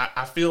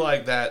feel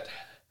like that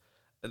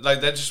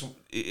just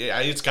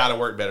it's got to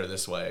work better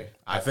this way.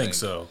 I think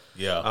so.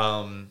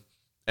 Yeah.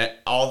 And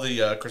all the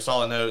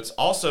Chrysala notes.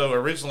 Also,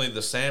 originally the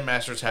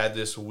Sandmasters had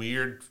this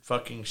weird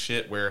fucking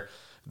shit where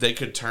they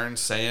could turn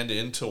sand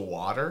into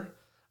water.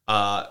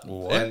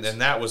 What?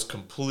 And that was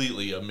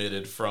completely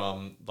omitted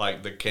from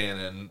like the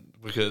canon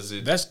because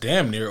that's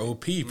damn near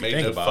OP. If made you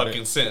think no about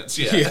fucking it. sense.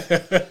 Yeah.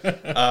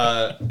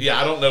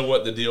 I don't know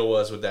what the deal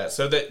was with that.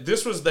 So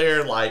this was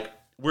their like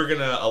we're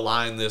gonna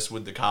align this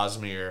with the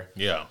Cosmere.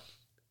 Yeah.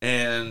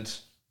 And,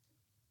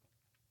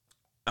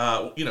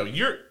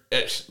 you're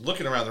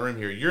looking around the room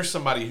here. You're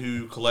somebody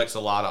who collects a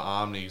lot of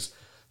Omnis.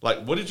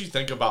 Like, what did you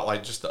think about,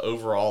 like, just the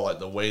overall, like,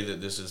 the way that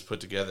this is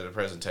put together, the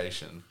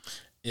presentation?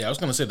 Yeah, I was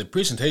going to say the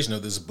presentation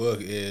of this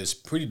book is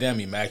pretty damn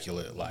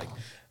immaculate. Like,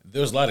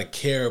 there's a lot of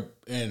care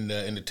and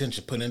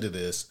attention put into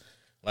this.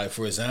 Like,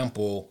 for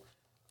example,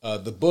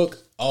 the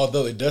book,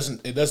 although it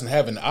doesn't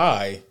have an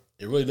eye,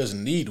 it really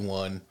doesn't need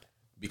one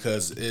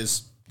because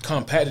it's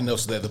compact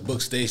enough so that the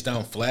book stays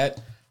down flat.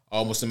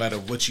 Almost no matter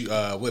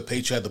what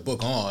page you have the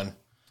book on,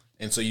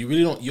 and so you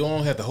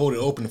don't have to hold it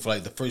open for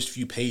like the first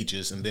few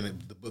pages, and then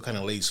the book kind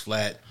of lays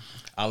flat.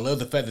 I love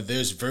the fact that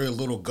there's very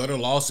little gutter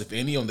loss, if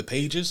any, on the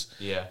pages.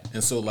 Yeah,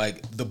 and so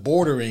like the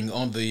bordering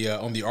on the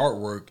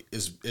artwork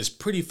is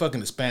pretty fucking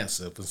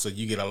expansive, and so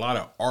you get a lot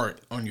of art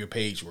on your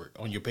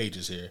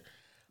pages here.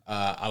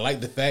 I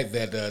like the fact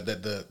that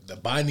the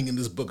binding in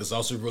this book is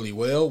also really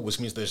well, which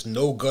means there's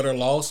no gutter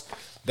loss.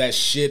 That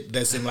shit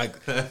that's in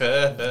like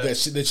that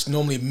shit that's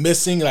normally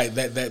missing, like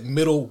that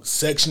middle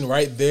section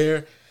right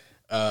there.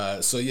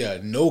 So yeah,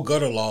 no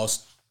gutter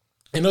loss.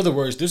 In other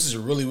words, this is a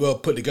really well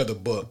put together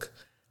book.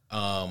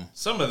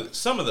 Some of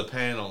the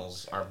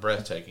panels are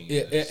breathtaking.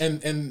 Yeah,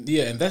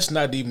 and that's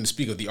not even to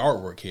speak of the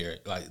artwork here.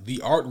 Like the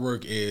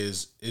artwork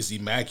is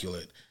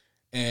immaculate,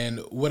 and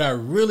what I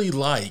really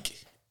like,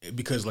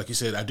 because like you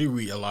said, I do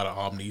read a lot of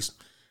Omnis.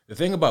 The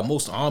thing about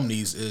most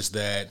Omnis is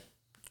that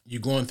you're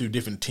going through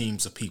different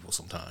teams of people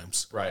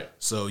sometimes. Right.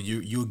 So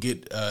you'll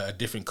get a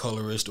different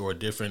colorist or a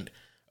different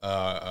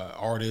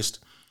artist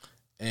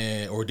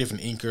or a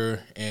different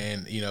inker,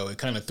 and it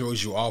kind of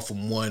throws you off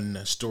from one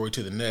story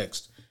to the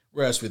next.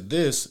 Whereas with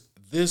this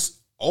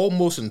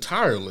almost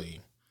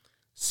entirely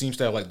seems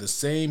to have like the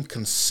same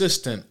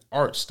consistent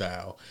art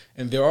style,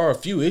 and there are a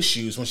few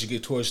issues once you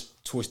get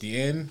towards the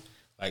end.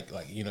 Like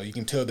you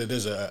can tell that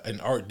there's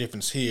an art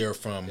difference here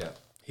from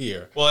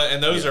here. Well,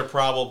 and those are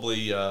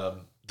probably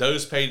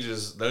those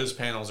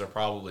panels are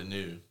probably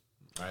new,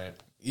 right?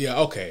 Yeah.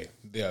 Okay.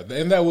 Yeah,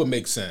 and that would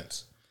make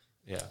sense.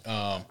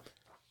 Yeah.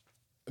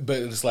 But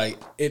it's like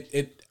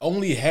it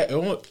only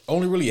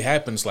really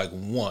happens like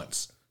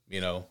once,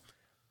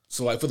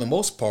 So like for the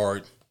most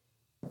part,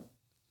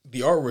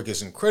 the artwork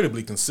is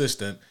incredibly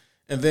consistent,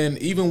 and then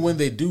even when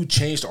they do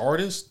change the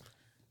artist,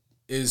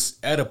 is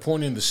at a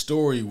point in the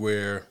story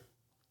where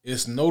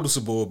it's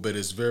noticeable, but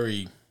it's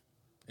very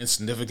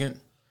insignificant.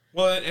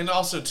 Well, and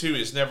also too,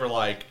 it's never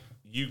like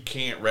you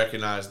can't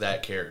recognize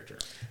that character.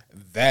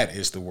 That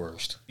is the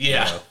worst.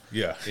 Yeah.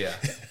 Yeah.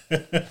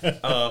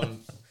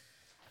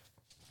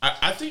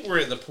 I think we're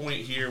at the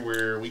point here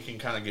where we can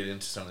kind of get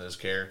into some of those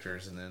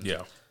characters and then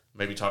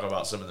maybe talk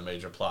about some of the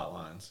major plot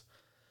lines.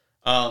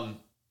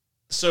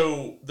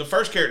 So the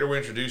first character we're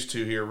introduced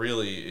to here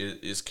really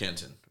is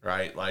Kenton,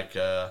 right? Like,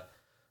 so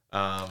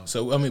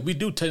I mean, we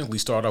do technically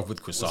start off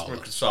with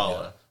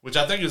Chrysala, which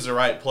I think is the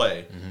right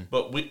play,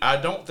 but I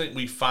don't think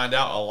we find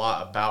out a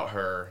lot about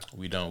her.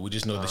 We don't. We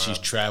just know that she's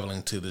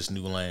traveling to this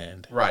new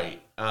land,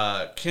 right?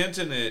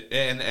 Kenton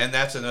and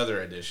that's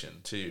another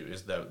addition too.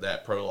 Is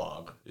that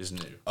prologue is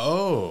new?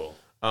 Oh,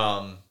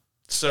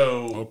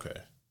 so okay.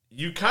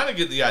 You kind of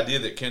get the idea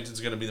that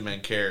Kenton's going to be the main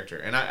character,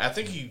 and I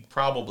think he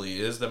probably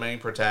is the main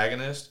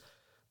protagonist.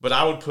 But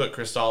I would put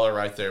Chrysala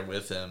right there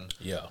with him.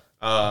 Yeah.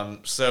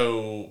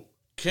 So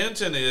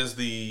Kenton is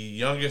the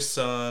youngest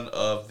son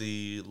of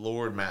the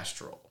Lord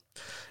Mastral.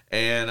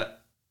 And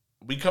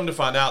we come to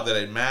find out that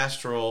a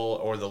Mastral,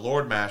 or the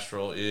Lord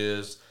Mastral,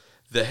 is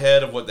the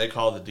head of what they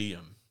call the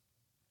Diem.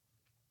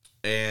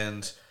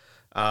 And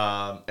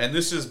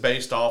this is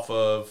based off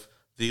of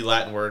the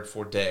Latin word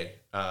for day,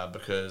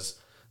 because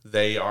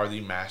they are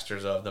the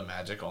masters of the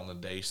magic on the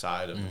day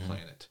side of the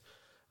planet.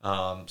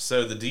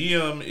 So the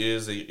Diem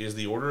is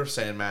the Order of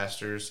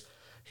Sandmasters.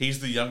 He's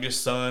the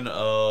youngest son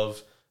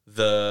of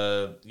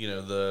the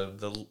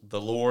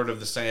Lord of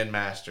the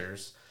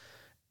Sandmasters,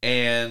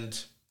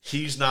 and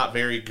he's not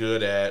very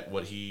good at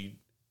what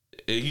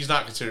he's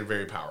not considered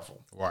very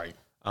powerful. Right.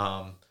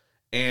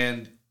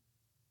 And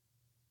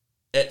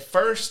at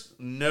first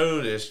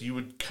notice, you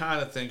would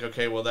kind of think,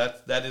 okay, well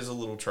that is a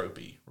little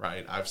tropey,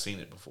 right? I've seen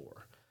it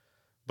before.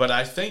 But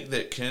I think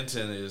that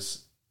Kenton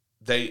is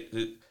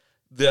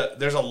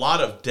there's a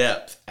lot of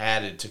depth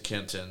added to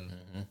Kenton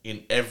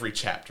in every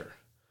chapter.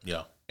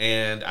 Yeah.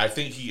 And I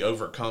think he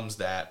overcomes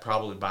that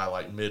probably by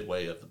like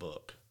midway of the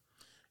book.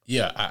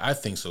 Yeah, I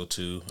think so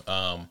too.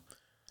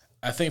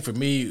 I think for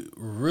me,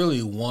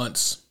 really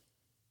once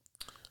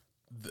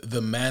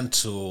the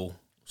mantle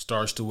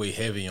starts to weigh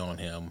heavy on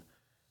him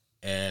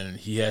and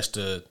he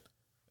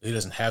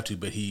doesn't have to,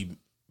 but he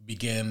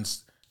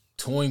begins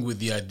toying with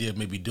the idea of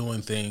maybe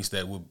doing things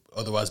that would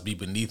otherwise be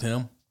beneath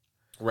him.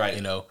 Right.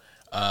 You know,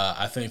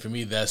 I think for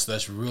me,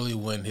 that's really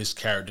when his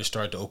character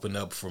started to open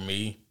up for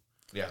me.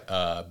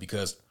 Yeah.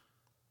 Because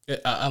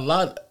a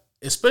lot,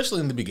 especially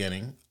in the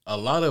beginning, a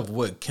lot of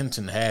what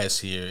Kenton has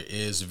here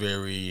is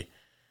very,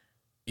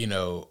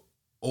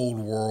 old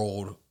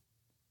world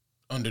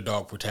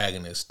underdog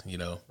protagonist,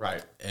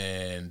 Right.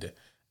 And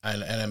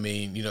I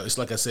mean, it's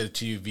like I said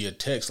to you via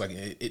text, like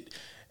it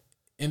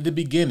in the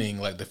beginning,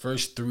 like the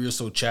first 3 or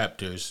so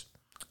chapters,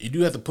 you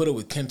do have to put it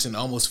with Kenton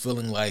almost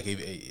feeling like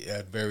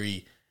a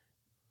very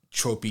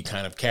tropey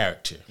kind of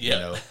character.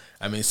 Yeah.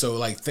 I mean, so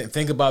like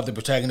think about the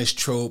protagonist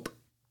trope,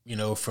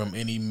 from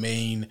any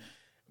main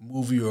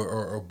movie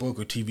or book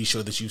or TV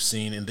show that you've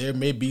seen, and there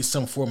may be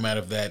some format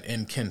of that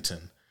in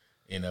Kenton.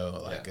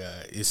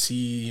 Is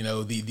he,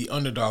 the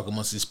underdog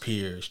amongst his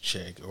peers?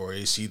 Check. Or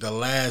is he the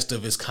last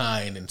of his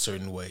kind in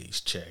certain ways?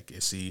 Check.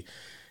 Is he?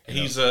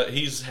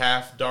 He's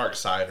half dark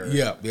sider.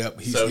 Yep.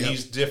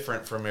 He's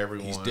different from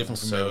everyone. He's different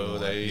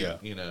from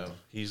everyone.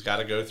 He's got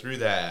to go through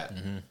that.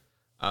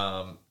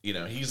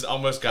 Mm-hmm. He's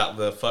almost got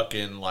the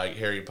fucking like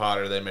Harry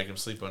Potter. They make him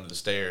sleep under the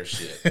stairs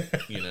shit.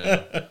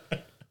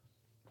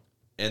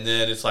 And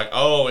then it's like,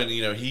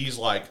 he's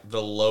like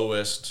the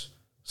lowest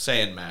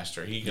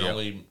sandmaster. He can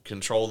only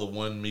control the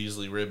one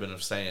measly ribbon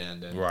of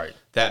sand, and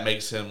that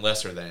makes him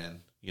lesser than.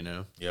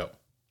 Yep.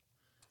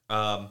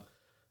 And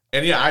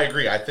yeah, I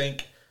agree. I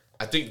think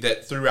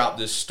that throughout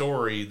this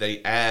story,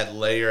 they add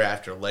layer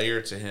after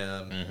layer to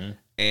him,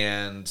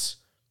 and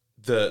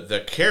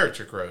the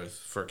character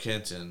growth for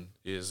Kenton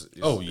is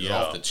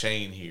off the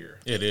chain here.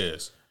 It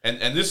is.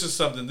 And this is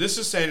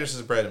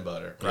Sanderson's bread and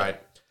butter, right?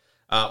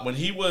 When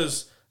he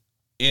was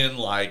in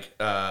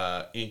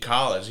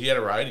college, he had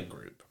a writing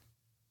group.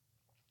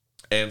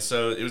 And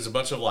so it was a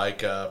bunch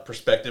of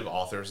prospective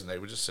authors, and they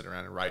would just sit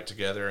around and write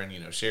together and,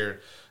 share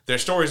their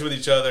stories with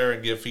each other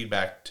and give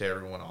feedback to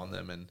everyone on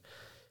them. And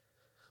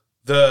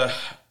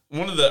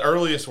one of the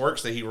earliest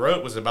works that he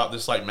wrote was about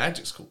this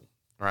magic school,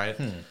 right?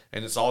 And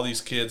it's all these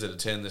kids that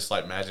attend this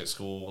magic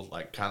school,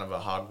 kind of a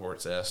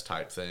Hogwarts-esque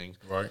type thing.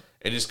 Right.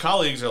 And his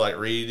colleagues are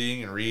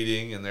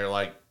reading, and they're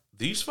like,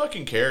 these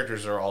fucking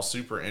characters are all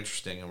super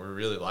interesting and we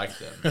really like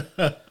them.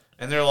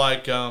 And they're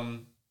like,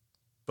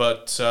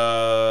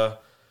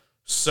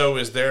 so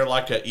is there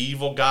an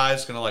evil guy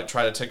that's going to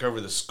try to take over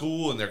the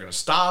school and they're going to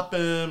stop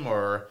him?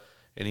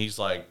 And he's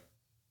like,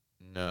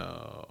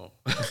 no.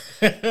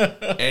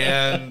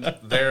 And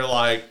they're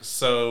like,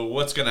 so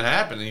what's going to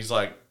happen? And he's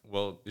like,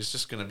 well, it's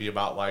just going to be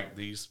about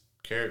these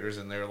characters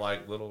and their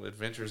little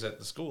adventures at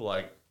the school.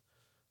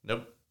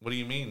 Nope. What do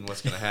you mean?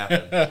 What's going to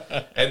happen?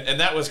 and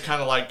that was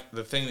kind of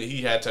the thing that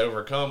he had to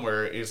overcome,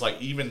 where it's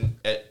even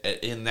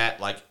in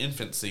that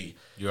infancy,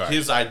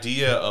 his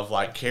idea of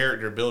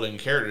character building,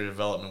 character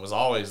development was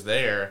always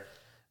there.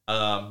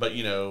 But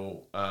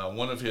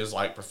one of his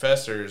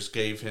professors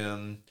gave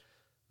him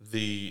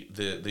the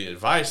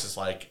advice is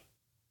what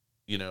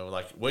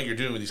you're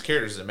doing with these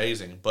characters is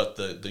amazing, but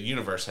the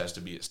universe has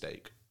to be at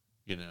stake,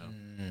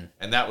 And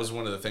that was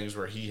one of the things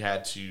where he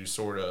had to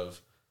sort of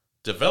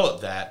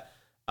develop that.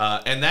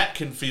 And that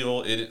can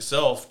feel in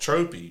itself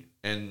tropey,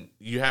 and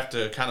you have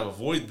to kind of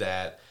avoid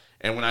that.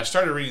 And when I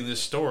started reading this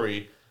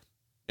story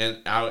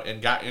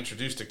and got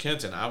introduced to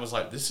Kenton, I was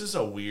like, this is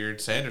a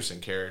weird Sanderson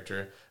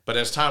character. But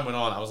as time went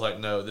on, I was like,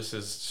 no, this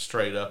is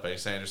straight up a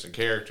Sanderson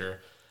character,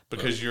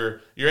 because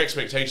your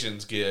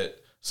expectations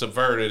get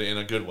subverted in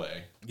a good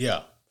way.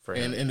 Yeah,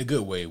 and in a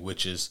good way,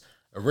 which is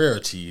a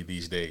rarity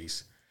these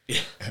days.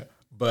 Yeah.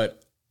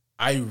 But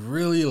I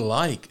really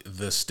like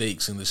the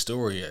stakes in the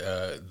story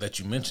that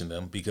you mentioned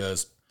them,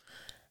 because,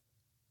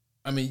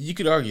 I mean, you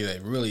could argue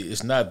that really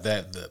it's not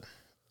that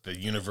the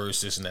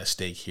universe isn't at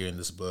stake here in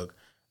this book.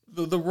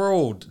 The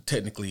world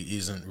technically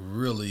isn't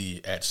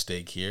really at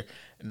stake here.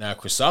 Now,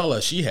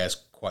 Chrysala, she has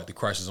quite the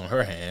crisis on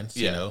her hands.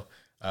 Yeah.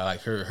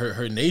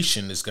 Her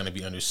nation is going to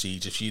be under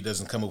siege if she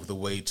doesn't come up with a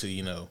way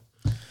to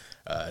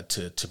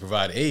to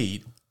provide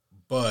aid.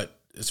 But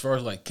as far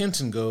as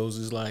Kenton goes,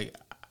 is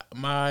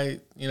my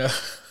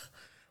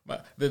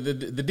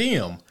the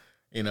DM,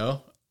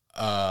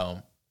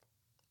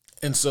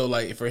 and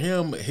so for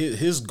him,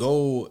 his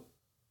goal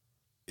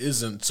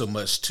isn't so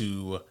much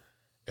to,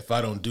 if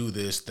I don't do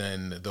this,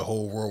 then the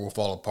whole world will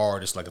fall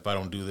apart. It's if I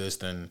don't do this,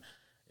 then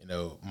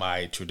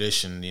my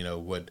tradition,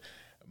 what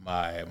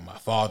my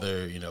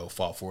father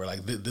fought for,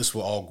 this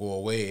will all go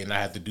away, and I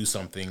have to do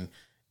something.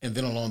 And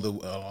then along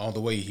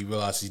the way, he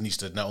realizes he needs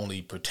to not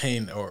only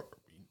protect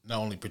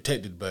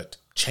it, but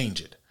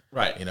change it.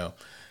 Right.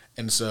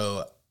 And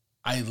so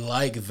I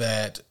like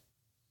that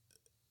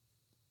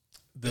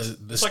the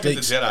it's like if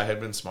the stakes. Jedi had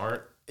been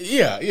smart.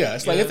 Yeah.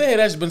 It's like if they had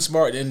actually been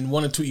smart and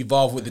wanted to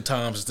evolve with the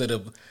times instead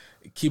of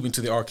keeping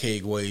to the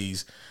archaic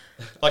ways.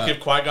 Like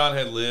if Qui-Gon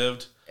had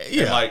lived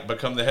and like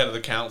become the head of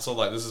the council,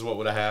 like this is what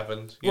would have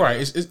happened.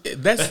 Right.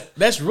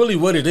 That's really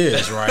what it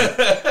is,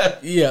 right?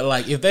 Yeah,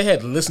 like if they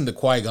had listened to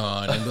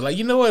Qui-Gon and be like,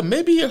 you know what,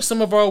 maybe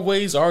some of our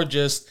ways are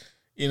just,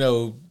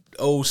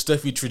 old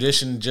stuffy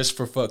tradition just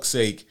for fuck's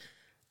sake.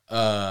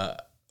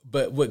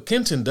 But what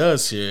Kenton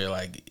does here,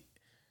 like,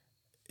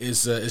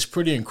 is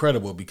pretty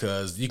incredible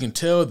because you can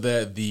tell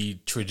that the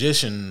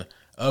tradition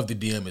of the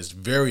DM is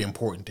very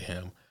important to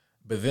him.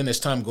 But then as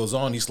time goes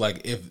on, he's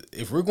like,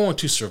 if we're going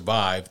to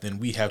survive, then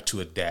we have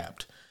to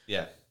adapt.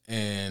 Yeah.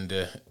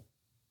 And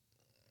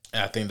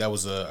I think that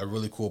was a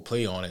really cool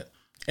play on it.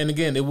 And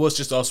again, it was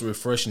just also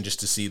refreshing just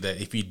to see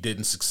that if he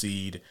didn't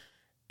succeed,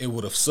 it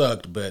would have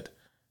sucked, but,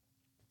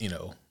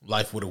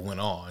 life would have went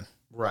on.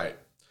 Right.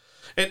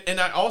 And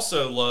I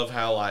also love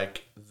how,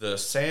 like, the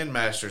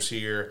Sandmasters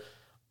here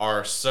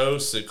are so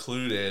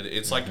secluded.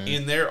 It's like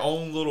in their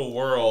own little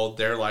world,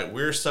 they're like,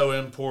 we're so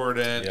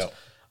important,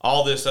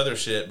 all this other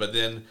shit. But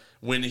then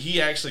when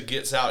he actually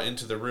gets out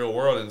into the real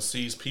world and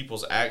sees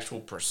people's actual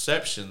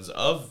perceptions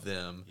of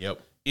them,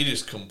 it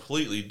is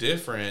completely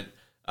different,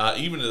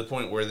 even to the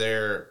point where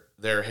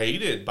they're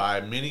hated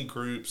by many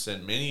groups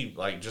and many,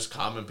 like, just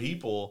common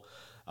people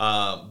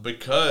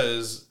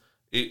because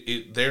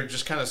they're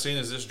just kind of seen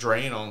as this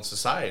drain on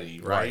society,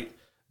 right?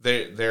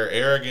 Their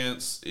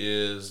arrogance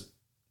is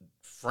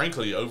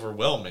frankly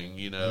overwhelming,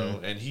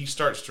 and he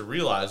starts to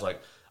realize,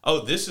 like,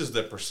 oh, this is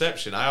the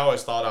perception. I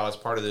always thought I was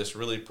part of this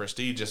really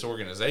prestigious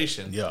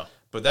organization,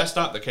 but that's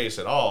not the case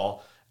at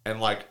all.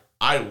 And, like,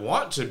 I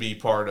want to be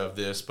part of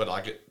this, but,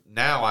 like,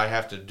 now I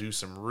have to do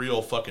some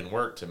real fucking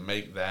work to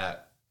make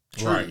that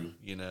true,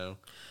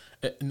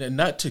 And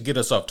not to get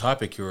us off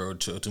topic here or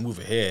to move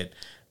ahead,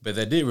 but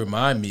that did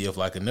remind me of,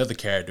 like, another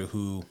character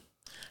who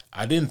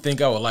I didn't think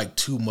I would like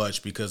too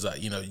much because,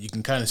 you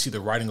can kind of see the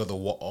writing on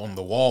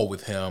the wall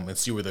with him and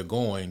see where they're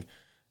going.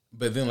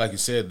 But then, like you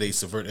said, they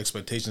subvert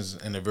expectations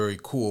in a very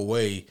cool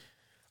way.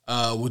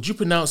 Would you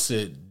pronounce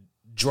it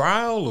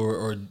Dryle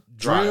or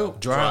Drill?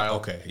 Dryle.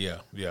 Okay,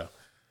 yeah.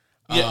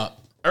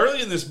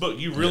 Early in this book,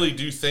 you really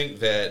do think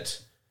that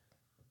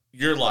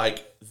you're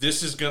like,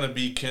 this is going to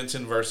be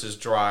Kenton versus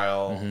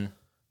Dryle.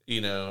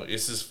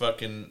 It's this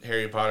fucking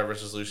Harry Potter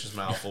versus Lucius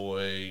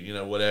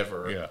Malfoy,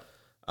 whatever.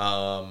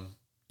 Yeah.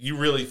 You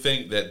really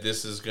think that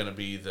this is going to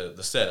be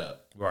the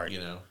setup. Right.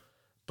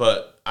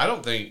 But I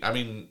don't think,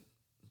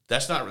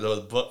 that's not what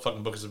the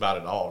fucking book is about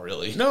at all,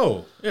 really.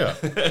 No, yeah.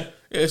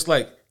 It's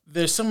like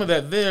there's some of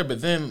that there,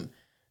 but then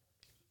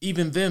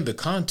even then the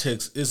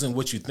context isn't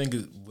what you think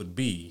it would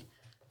be.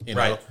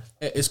 Right.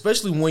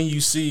 Especially when you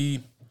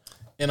see,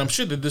 and I'm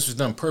sure that this was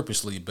done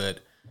purposely, but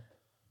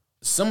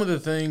some of the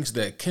things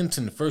that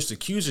Kenton first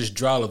accuses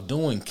Dryle of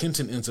doing,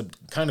 Kenton ends up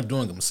kind of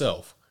doing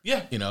himself.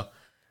 Yeah.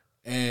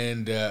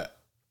 And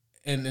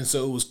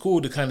so it was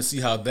cool to kind of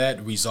see how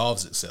that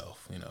resolves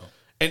itself,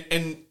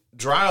 And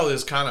Dryle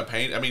is kind of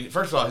pain.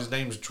 First of all, his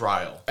name's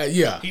Dryle.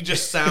 Yeah. He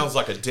just sounds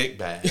like a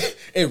dickbag.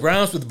 It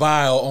rhymes with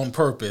vile on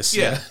purpose.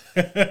 Yeah.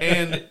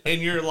 and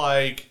you're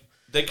like,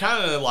 they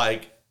kind of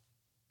like,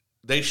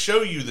 they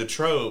show you the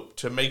trope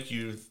to make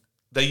you,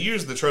 they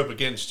use the trope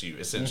against you,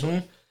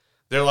 essentially.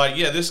 They're like,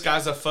 yeah, this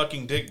guy's a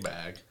fucking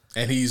dickbag.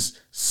 And he's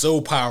so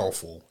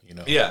powerful,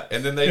 Yeah,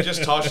 and then they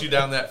just toss you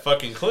down that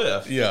fucking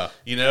cliff. Yeah.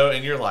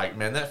 And you're like,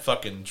 man, that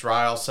fucking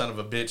Dryle son of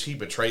a bitch, he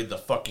betrayed the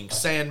fucking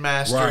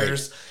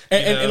Sandmasters.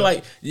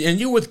 Right. And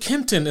you're with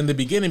Kenton in the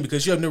beginning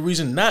because you have no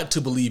reason not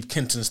to believe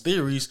Kenton's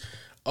theories.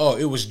 Oh,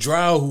 it was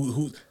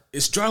Dryle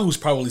it's Dryle who's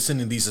probably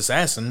sending these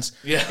assassins.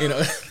 Yeah.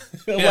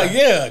 Like,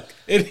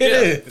 it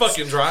is.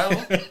 Fucking Dryle.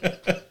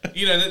 At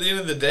the end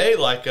of the day,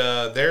 like,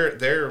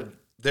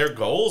 their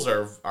goals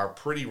are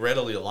pretty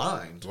readily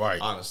aligned, right?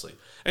 Honestly,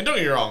 and don't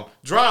get me wrong,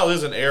 Dryle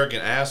is an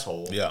arrogant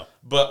asshole,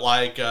 but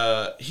like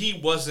he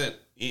wasn't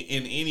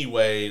in any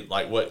way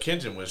like what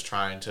Kenton was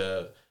trying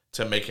to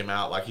make him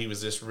out, like he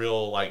was this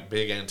real like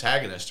big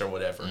antagonist or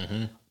whatever.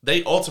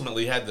 They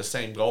ultimately had the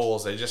same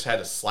goals; they just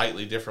had a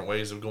slightly different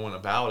ways of going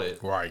about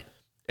it, right?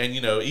 And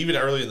even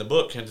early in the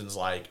book, Kenton's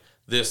like,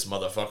 "This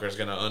motherfucker is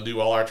going to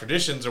undo all our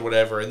traditions or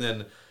whatever," and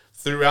then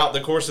throughout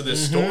the course of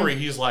this story,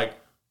 he's like,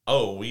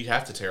 oh, we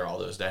have to tear all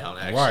those down,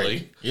 actually.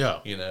 Right.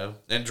 Yeah.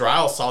 And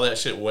Dryle saw that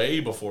shit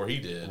way before he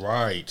did.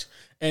 Right.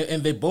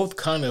 And they both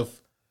kind of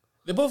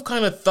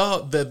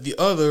thought that the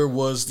other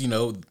was,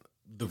 the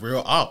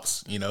real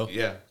ops,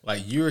 Yeah.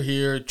 Like you're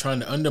here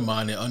trying to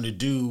undermine and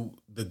undo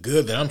the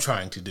good that I'm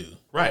trying to do.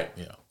 Right.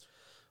 Yeah.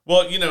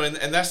 Well,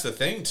 and that's the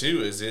thing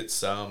too, is it's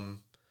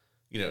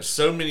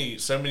so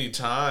many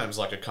times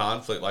like a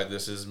conflict like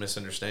this is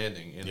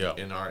misunderstanding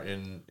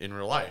in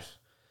real life.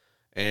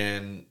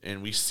 And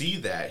we see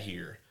that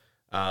here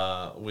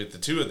with the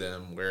two of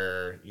them,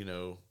 where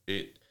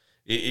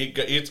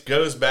it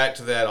goes back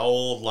to that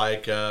old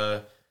like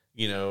I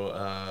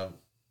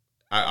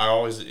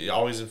always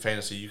in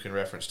fantasy you can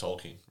reference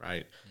Tolkien,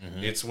 right?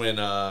 It's when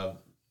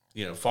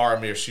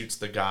Faramir shoots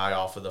the guy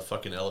off of the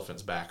fucking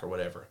elephant's back or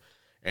whatever,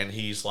 and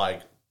he's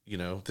like,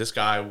 this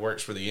guy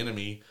works for the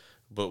enemy,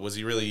 but was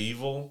he really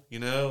evil?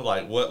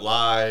 Like what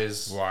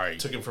lies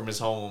took him from his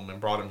home and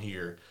brought him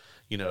here?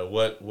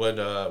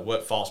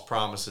 What false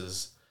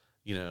promises,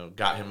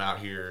 got him out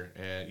here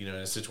and, in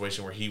a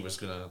situation where he was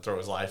going to throw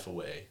his life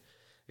away.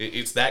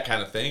 It's that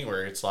kind of thing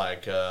where it's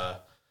like, the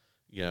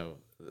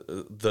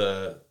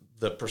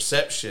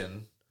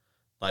perception,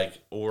 like,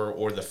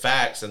 or the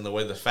facts and the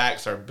way the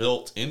facts are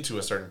built into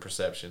a certain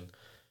perception,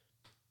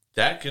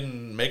 that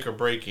can make or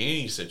break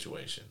any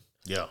situation.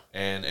 Yeah.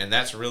 And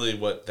that's really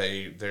what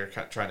they're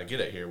trying to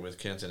get at here with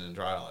Kenton and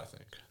Dryal, I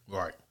think.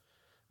 Right.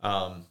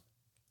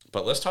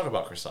 But let's talk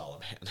about Chrysala,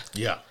 man.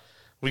 Yeah.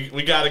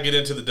 We got to get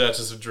into the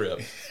Duchess of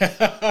Drip.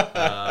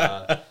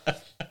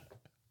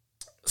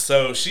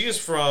 So she is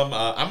from,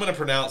 I'm going to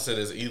pronounce it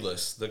as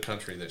Elis, the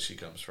country that she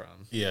comes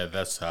from. Yeah,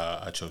 that's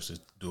how I chose to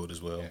do it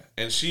as well. Yeah.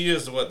 And she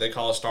is what they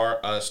call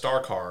a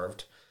star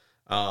carved.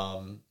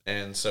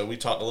 And so we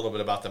talked a little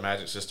bit about the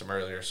magic system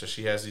earlier. So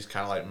she has these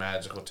kind of like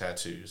magical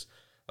tattoos.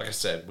 Like I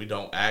said, we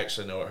don't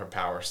actually know what her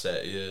power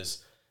set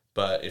is.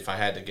 But if I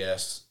had to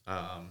guess,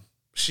 her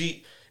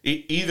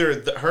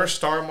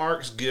star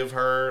marks give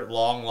her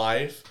long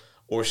life,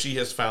 or she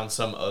has found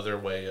some other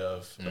way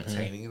of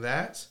obtaining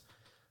that.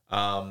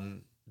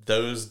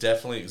 Those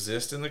definitely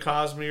exist in the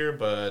Cosmere,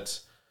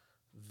 but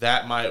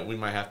we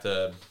might have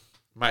to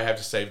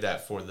save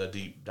that for the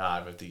deep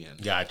dive at the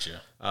end.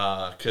 Gotcha.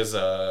 Because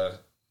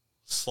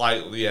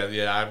slightly,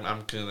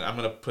 I'm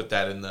gonna put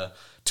that in the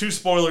too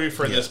spoilery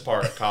for this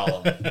part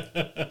column.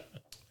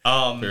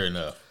 Fair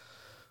enough.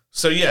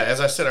 So yeah,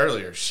 as I said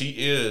earlier, she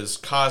is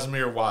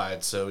Cosmere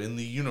wide. So in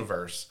the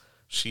universe,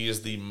 she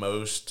is the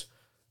most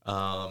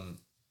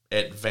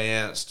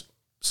advanced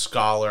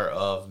scholar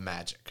of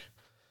magic.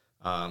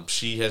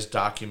 She has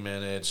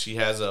documented. She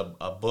has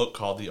a book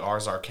called the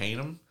Ars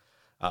Arcanum.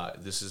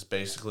 This is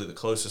basically the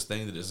closest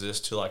thing that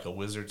exists to like a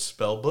wizard's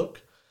spell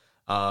book,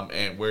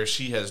 and where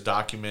she has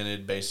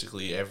documented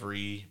basically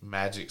every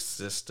magic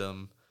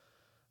system.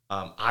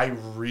 I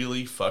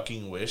really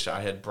fucking wish I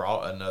had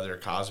brought another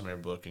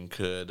Cosmere book and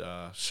could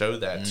show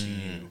that to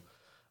you.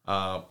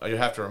 You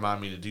have to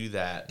remind me to do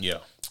that.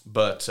 Yeah.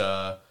 But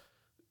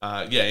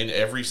in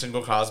every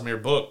single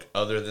Cosmere book,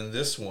 other than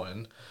this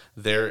one,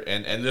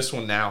 and this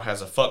one now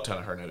has a fuck ton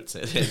of her notes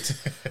in it.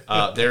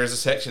 There is a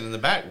section in the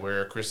back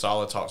where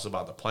Chrysala talks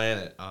about the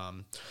planet.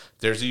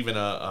 There's even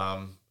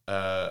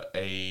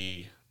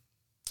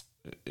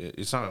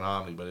it's not an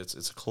omni, but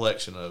it's a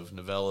collection of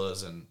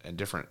novellas and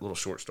different little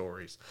short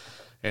stories,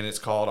 and it's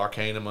called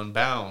Arcanum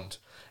Unbound,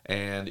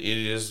 and it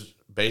is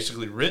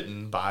basically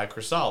written by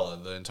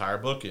Chrysala. The entire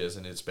book is,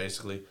 and it's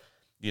basically,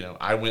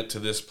 I went to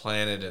this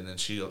planet, and then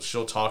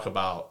she'll talk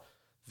about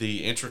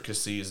the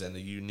intricacies and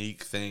the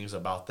unique things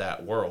about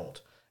that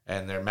world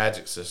and their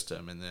magic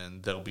system, and then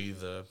there'll be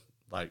the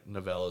like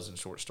novellas and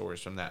short stories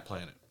from that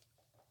planet.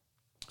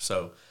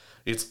 So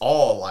it's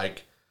all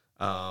like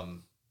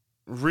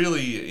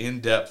really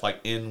in-depth, like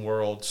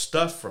in-world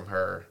stuff from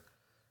her.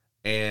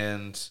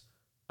 And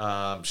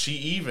she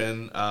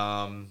even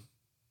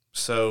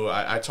so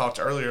I talked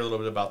earlier a little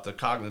bit about the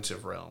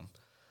cognitive realm.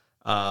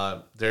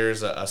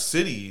 There's a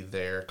city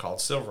there called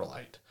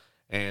Silverlight,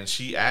 and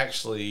she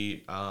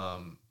actually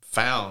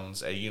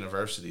founds a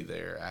university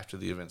there after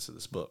the events of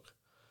this book.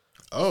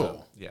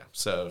 Oh.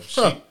 So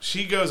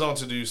she goes on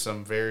to do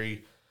some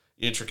very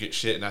intricate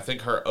shit, and I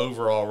think her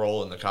overall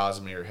role in the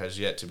Cosmere has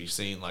yet to be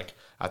seen. Like,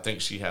 I think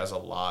she has a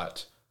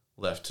lot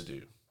left to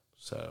do.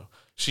 So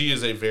she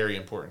is a very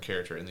important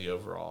character in the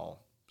overall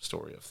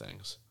story of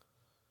things.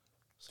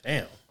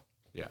 Damn.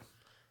 Yeah.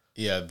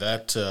 Yeah,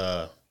 that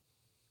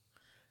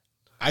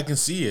I can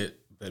see it,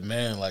 but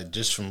man, like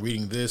just from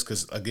reading this,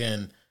 because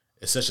again,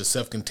 it's such a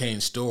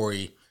self-contained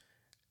story.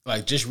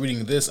 Like just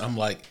reading this, I'm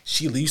like,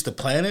 she leaves the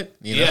planet.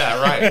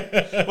 Yeah, right.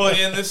 Well,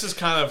 and this is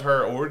kind of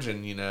her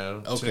origin,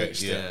 to an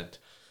extent.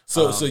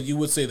 Yeah. So you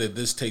would say that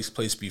this takes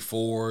place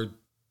before?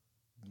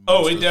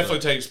 Oh, it definitely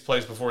takes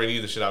place before any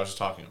of the shit I was just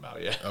talking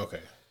about. Yeah.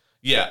 Okay.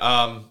 Yeah.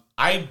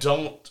 I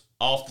don't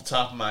off the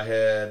top of my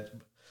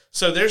head.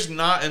 So there's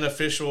not an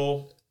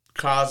official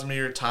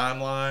Cosmere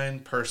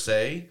timeline per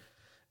se,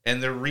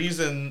 and the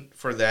reason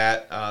for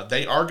that,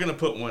 they are going to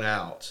put one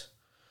out.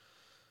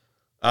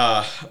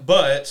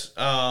 But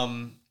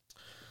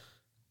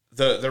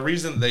the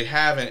reason they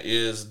haven't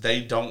is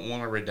they don't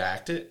want to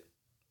redact it.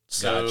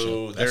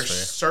 So gotcha. there's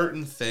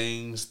certain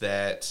things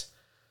that,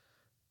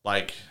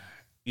 like,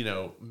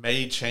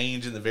 may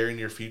change in the very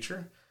near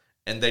future,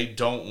 and they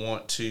don't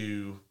want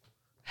to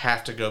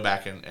have to go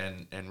back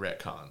and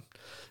retcon.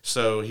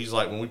 So he's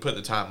like, when we put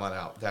the timeline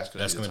out, that's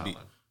going to be the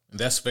timeline.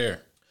 That's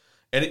fair.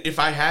 And if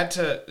I had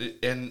to,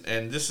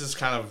 and this is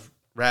kind of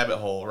rabbit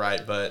hole,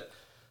 right? But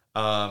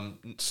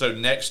so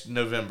next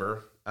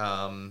November,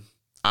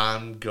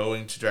 I'm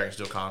going to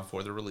Dragonsteel Con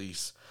for the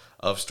release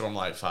of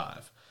Stormlight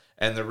 5.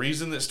 And the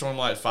reason that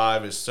Stormlight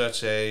 5 is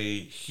such a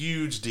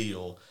huge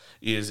deal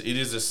is it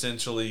is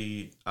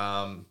essentially,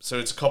 so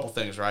it's a couple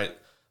things, right?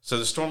 So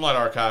the Stormlight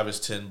Archive is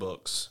 10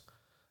 books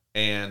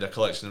and a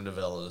collection of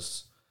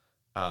novellas.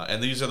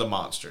 And these are the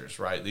monsters,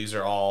 right? These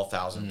are all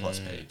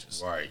 1,000+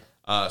 pages. Right.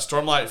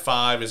 Stormlight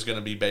 5 is going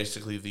to be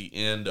basically the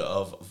end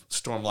of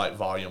Stormlight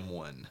Volume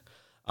 1.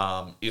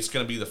 It's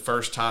going to be the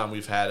first time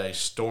we've had a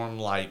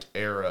Stormlight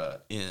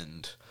era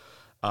end.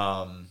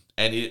 And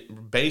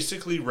it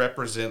basically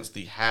represents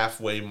the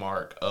halfway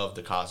mark of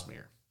the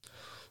Cosmere.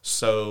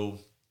 So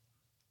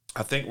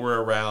I think we're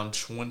around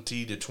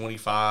 20 to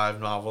 25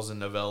 novels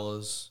and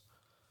novellas.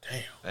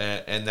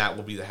 Damn. And that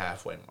will be the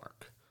halfway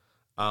mark.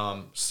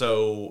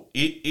 So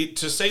it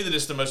to say that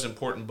it's the most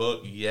important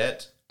book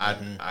yet, I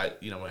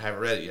haven't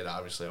read it yet,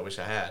 obviously. I wish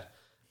I had.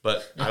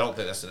 But I don't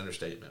think that's an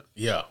understatement.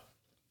 Yeah.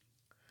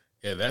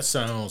 Yeah, that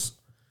sounds,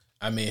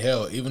 I mean,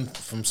 hell, even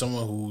from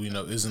someone who,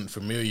 isn't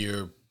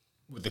familiar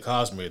with the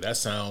Cosmere, that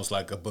sounds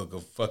like a book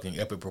of fucking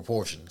epic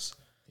proportions,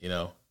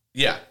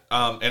 Yeah.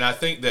 And I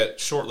think that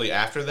shortly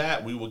after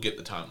that, we will get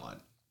the timeline.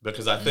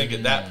 Because I think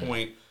at that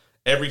point,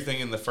 everything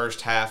in the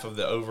first half of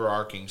the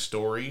overarching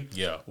story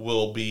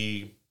will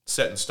be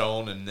set in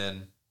stone, and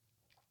then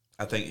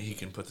I think he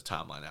can put the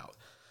timeline out.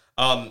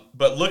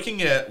 But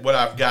looking at what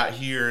I've got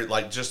here,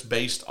 like just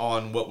based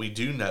on what we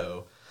do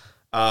know,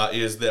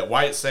 is that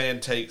White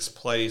Sand takes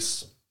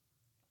place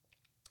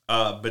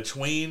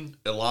between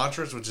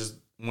Elantris, which is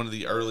one of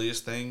the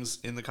earliest things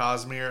in the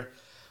Cosmere,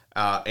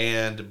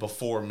 and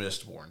before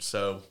Mistborn.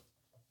 So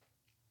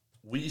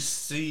we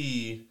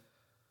see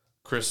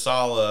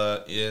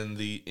Chrysala in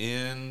the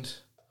end.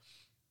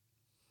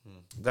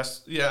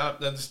 That's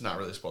not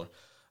really a spoiler.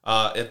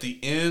 At the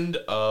end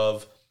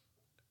of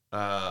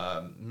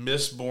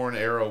Mistborn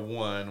Era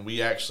 1,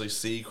 we actually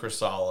see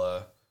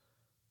Chrysala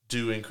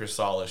doing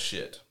Chrysala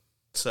shit.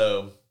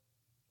 So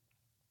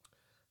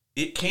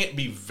it can't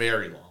be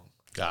very long.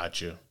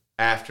 Gotcha.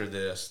 After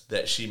this,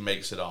 that she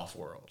makes it off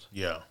world.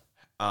 Yeah.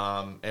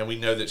 And we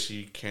know that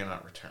she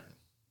cannot return.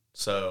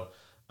 So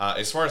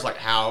as far as like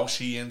how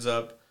she ends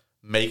up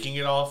making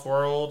it off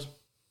world,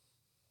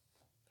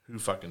 who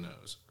fucking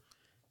knows?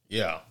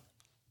 Yeah.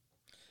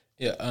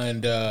 Yeah,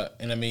 and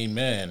I mean,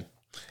 man,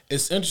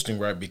 it's interesting,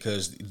 right?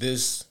 Because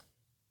this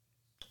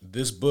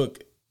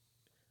book,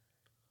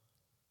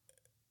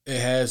 it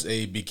has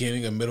a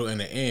beginning, a middle,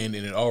 and an end,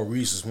 and it all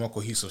reads as one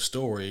cohesive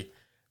story.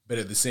 But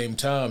at the same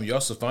time, you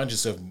also find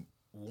yourself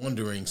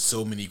wondering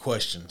so many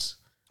questions.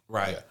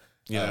 Right.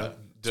 Yeah.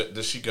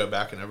 Does she go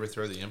back and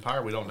overthrow the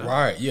Empire? We don't know.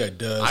 Right. Yeah. It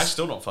does. I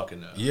still don't fucking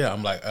know. Yeah.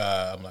 I'm like,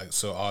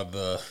 so are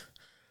the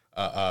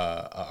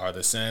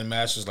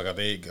Sandmasters, like,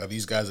 are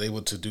these guys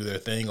able to do their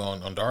thing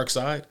on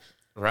Darkseid?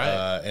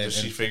 Right. Does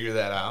she figure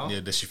that out? Yeah.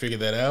 Does she figure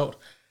that out?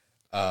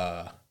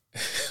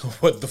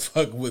 What the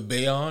fuck with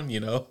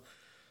Bayon?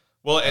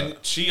 Well, and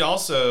she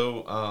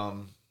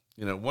also,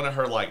 one of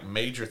her like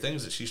major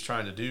things that she's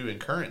trying to do in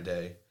current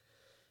day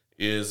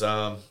is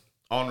on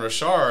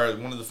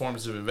Rashar, one of the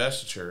forms of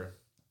investiture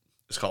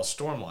is called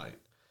Stormlight,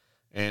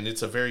 and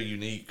it's a very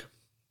unique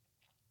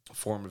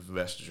form of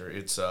investiture.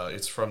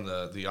 It's from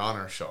the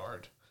Honor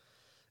Shard,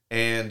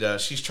 and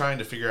she's trying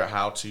to figure out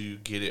how to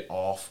get it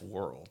off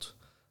world,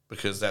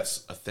 because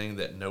that's a thing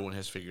that no one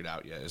has figured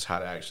out yet, is how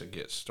to actually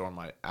get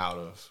Stormlight out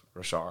of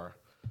Rashar.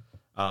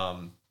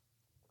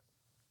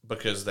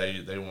 Because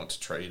they want to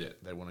trade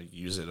it. They want to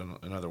use it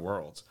in other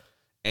worlds.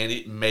 And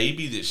it may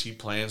be that she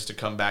plans to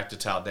come back to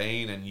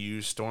Taldane and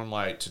use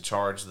Stormlight to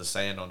charge the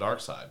sand on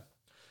Darkseid.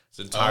 It's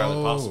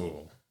entirely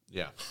possible.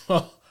 Yeah.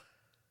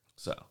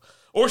 So,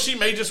 or she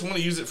may just want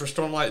to use it for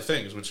Stormlight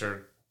things, which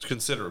are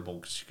considerable,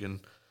 because she can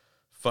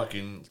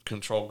fucking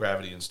control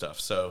gravity and stuff.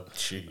 So,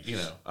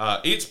 jeez.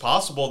 It's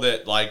possible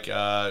that like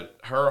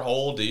her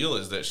whole deal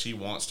is that she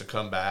wants to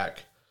come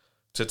back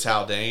to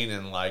Taldane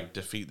and like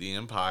defeat the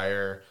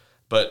Empire.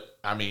 But,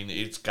 I mean,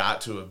 it's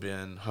got to have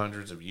been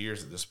hundreds of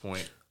years at this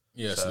point.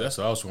 Yeah, so that's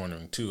what I was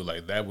wondering, too.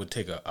 Like, that would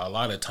take a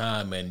lot of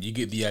time, and you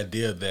get the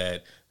idea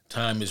that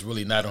time is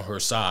really not on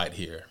her side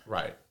here.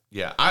 Right.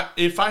 Yeah.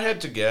 If I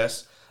had to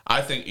guess,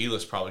 I think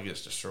Elis probably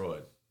gets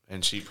destroyed,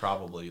 and she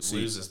probably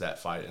loses that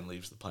fight and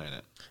leaves the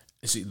planet.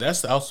 See,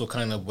 that's also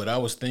kind of what I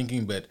was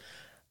thinking, but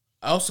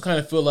I also kind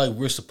of feel like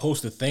we're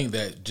supposed to think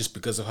that just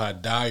because of how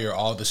dire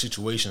all the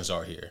situations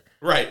are here.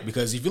 Right.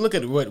 Because if you look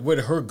at what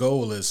her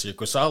goal is here,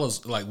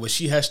 Chrysala's, like, what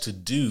she has to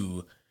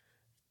do,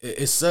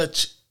 it's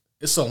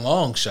a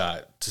long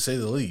shot, to say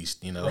the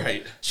least,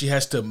 Right. She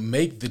has to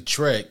make the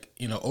trek,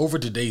 over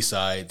to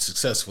Dayside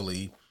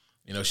successfully.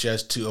 She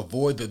has to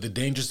avoid the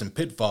dangers and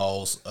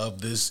pitfalls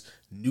of this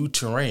new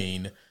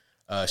terrain.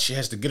 She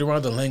has to get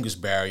around the language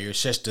barrier.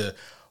 She has to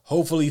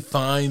hopefully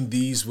find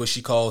these, what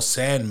she calls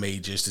sand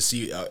mages, to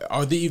see,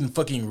 are they even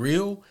fucking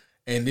real?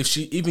 And if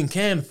she even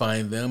can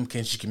find them,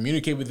 can she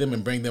communicate with them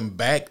and bring them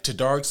back to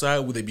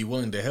Darkseid? Would they be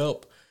willing to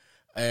help?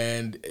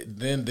 And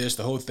then there's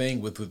the whole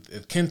thing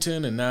with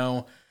Kenton, and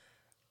now,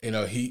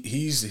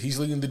 he's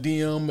leading the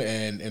DM,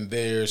 and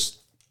there's,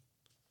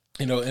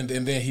 and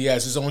then he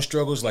has his own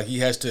struggles. Like, he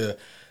has to,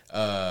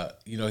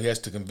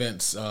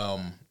 convince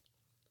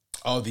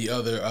all the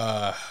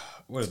other,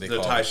 what are they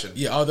called? Taishan.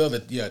 Yeah, all the other,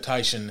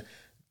 Taishan,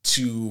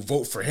 to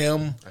vote for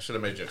him. I should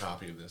have made you a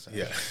copy of this.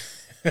 Actually.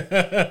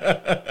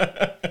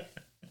 Yeah.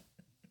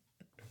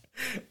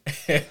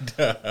 And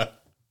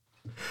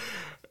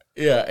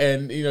yeah,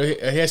 and he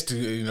has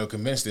to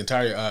convince the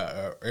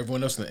entire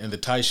everyone else in the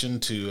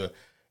Taishan to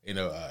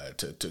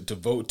to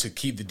vote to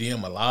keep the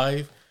DM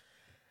alive,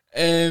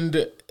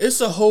 and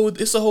it's a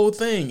whole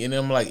thing. And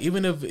I'm like,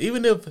 even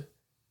if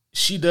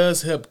she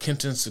does help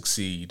Kenton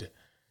succeed,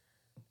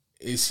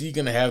 is he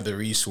gonna have the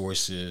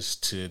resources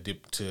to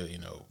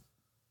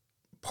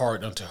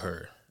part unto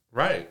her?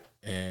 Right.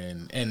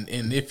 And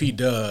if he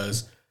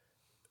does,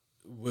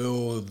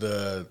 will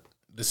the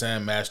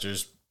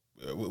Sandmasters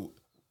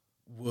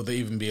will they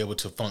even be able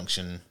to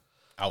function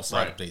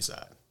outside of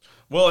Dayside?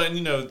 Well,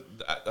 and not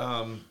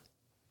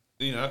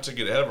to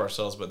get ahead of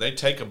ourselves, but they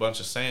take a bunch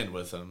of sand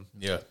with them.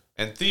 Yeah.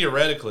 And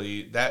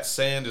theoretically, that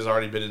sand has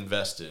already been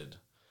invested,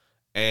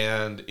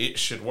 and it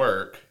should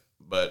work,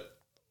 but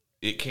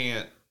it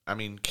can't. I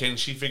mean, can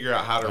she figure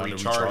out how to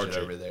recharge it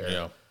over there?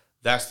 Yeah.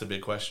 That's the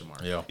big question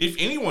mark. Yeah. If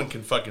anyone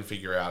can fucking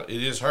figure out,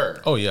 it is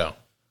her. Oh, yeah.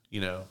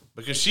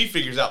 Because she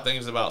figures out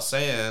things about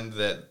sand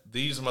that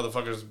these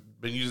motherfuckers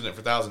been using it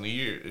for thousands of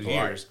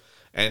years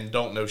and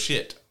don't know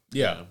shit.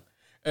 Yeah.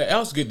 I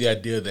also get the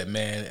idea that,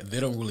 man, they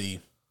don't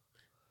really,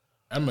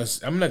 I'm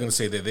not going to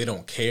say that they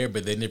don't care,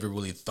 but they never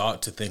really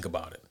thought to think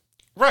about it.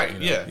 Right,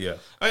 yeah. Yeah.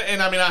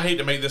 And I mean, I hate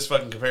to make this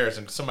fucking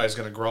comparison because somebody's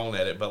going to groan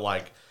at it, but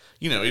like,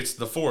 it's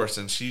the Force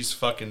and she's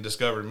fucking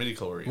discovered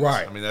midichlorians.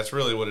 Right. I mean, that's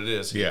really what it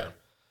is here.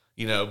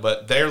 Yeah.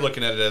 But they're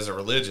looking at it as a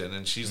religion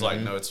and she's like,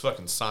 no, it's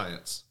fucking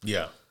science.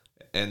 Yeah.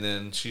 And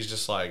then she's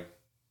just like,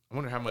 I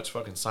wonder how much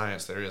fucking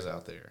science there is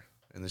out there.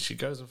 And then she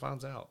goes and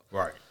finds out.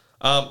 Right.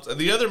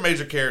 The other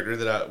major character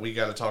that we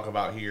got to talk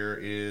about here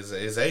is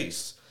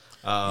Ace.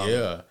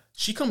 Yeah.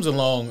 She comes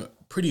along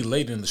pretty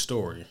late in the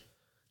story.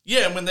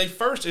 Yeah, and when they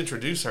first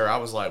introduced her, I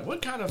was like,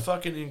 what kind of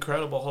fucking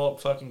Incredible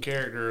Hulk fucking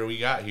character we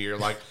got here?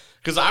 Like,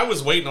 because I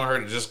was waiting on her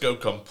to just go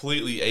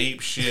completely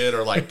ape shit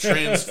or like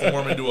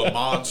transform into a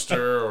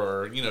monster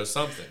or,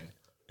 something.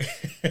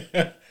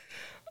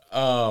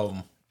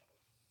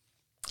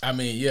 I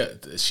mean, yeah,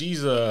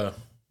 she's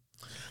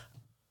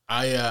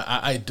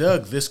I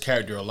dug this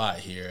character a lot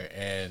here,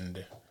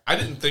 and I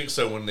didn't think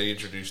so when they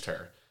introduced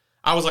her.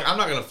 I was like, I'm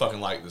not gonna fucking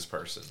like this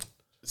person.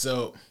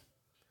 So,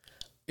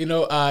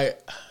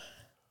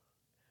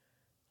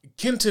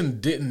 Kenton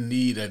didn't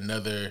need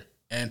another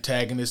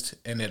antagonist,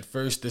 and at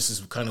first, this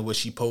is kind of what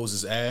she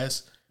poses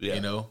as.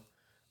 Yeah.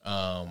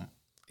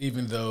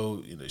 Even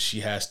though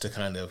she has to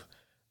kind of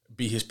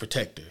be his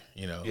protector.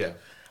 Yeah.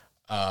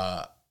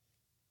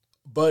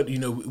 But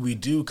we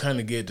do kind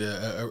of get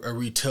a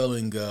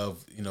retelling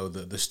of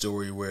the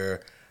story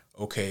where,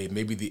 okay,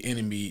 maybe the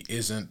enemy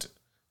isn't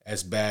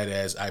as bad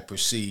as I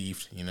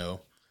perceived,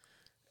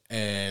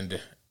 and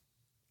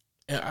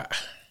I,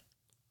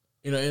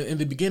 in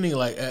the beginning,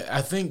 like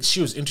I think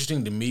she was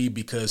interesting to me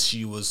because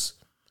it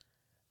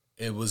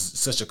was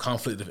such a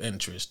conflict of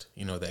interest,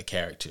 that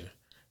character,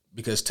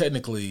 because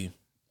technically,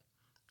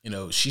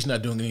 she's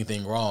not doing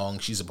anything wrong,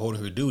 she's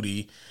upholding her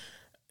duty.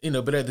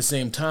 But at the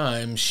same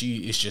time,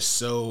 she is just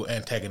so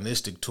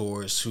antagonistic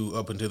towards who,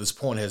 up until this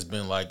point, has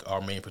been like our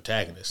main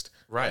protagonist.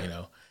 Right.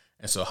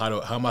 And so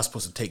how am I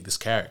supposed to take this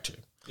character?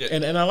 Yeah.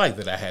 And I like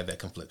that I had that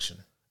confliction.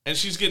 And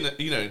she's getting,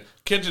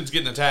 Kenton's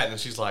getting attacked, and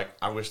she's like,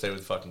 I wish they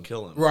would fucking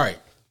kill him. Right.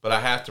 But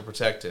I have to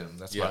protect him.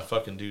 That's my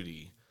fucking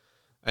duty.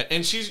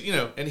 And she's,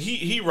 and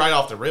he right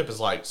off the rip is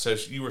like, so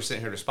you were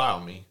sent here to spy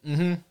on me.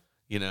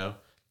 Mm-hmm.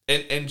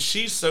 And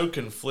she's so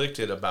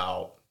conflicted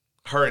about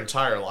her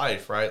entire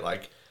life, right?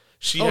 Like,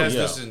 she has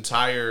this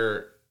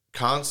entire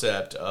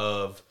concept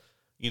of,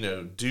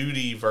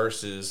 duty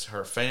versus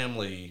her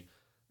family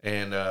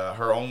and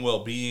her own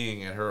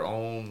well-being and her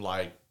own,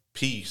 like,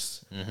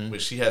 peace,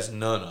 which she has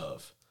none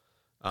of,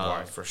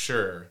 for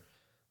sure.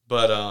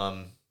 But,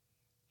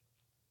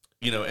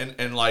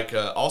 and like,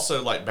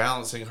 also, like,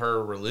 balancing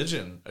her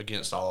religion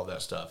against all of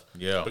that stuff.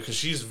 Yeah. Because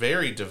she's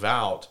very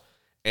devout,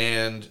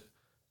 and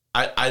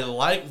I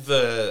like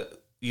the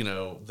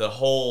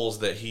holes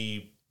that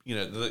he,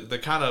 the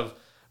kind of,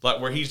 like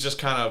where he's just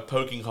kind of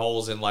poking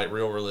holes in like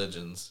real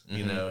religions,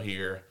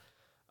 here,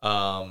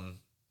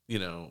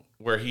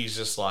 where he's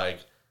just like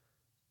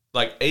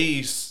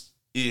Ace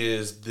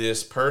is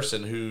this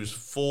person who's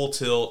full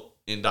tilt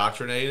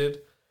indoctrinated,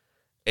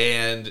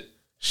 and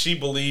she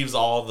believes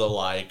all the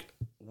like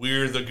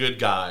we're the good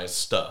guys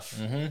stuff.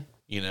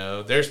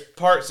 There's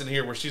parts in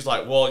here where she's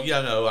like, well,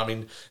 I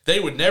mean,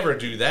 they would never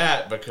do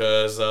that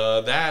because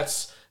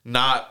that's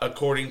not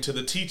according to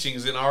the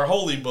teachings in our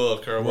holy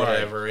book or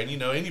whatever. Right.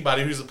 And,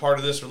 anybody who's a part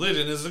of this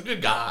religion is a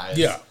good guy.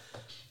 Yeah.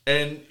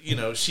 And,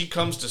 she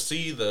comes to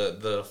see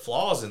the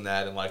flaws in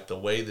that and, like, the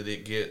way that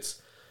it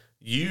gets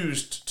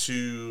used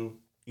to,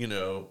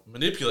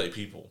 manipulate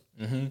people.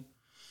 Mm-hmm.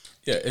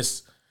 Yeah,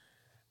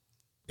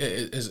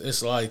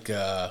 it's like,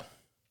 I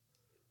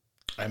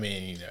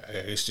mean,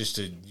 it's just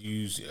to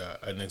use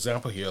an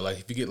example here. Like,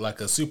 if you get,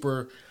 like, a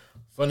super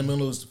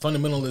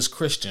fundamentalist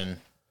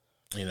Christian,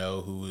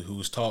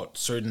 who's taught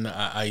certain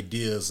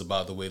ideas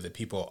about the way that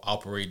people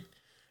operate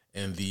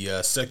in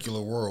the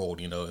secular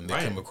world, and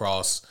they come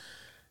across,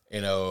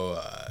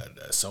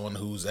 someone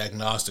who's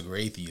agnostic or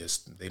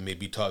atheist, they may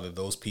be taught that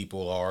those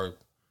people are,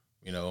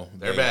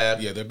 they're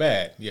bad. Yeah, they're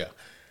bad. Yeah.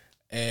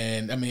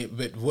 And I mean,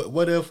 but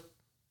what if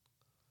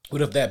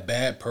that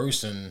bad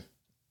person,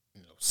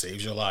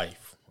 saves your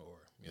life or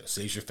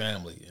saves your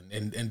family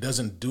and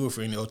doesn't do it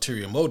for any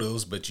ulterior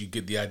motives, but you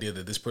get the idea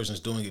that this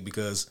person's doing it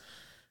because,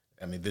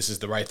 I mean, this is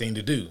the right thing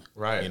to do.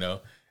 Right.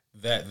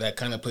 That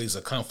kind of plays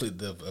a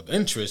conflict of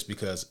interest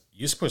because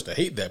you're supposed to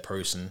hate that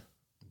person,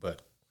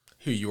 but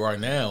here you are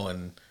now,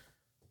 and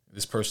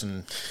this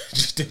person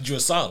just did you a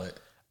solid.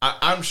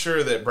 I'm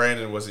sure that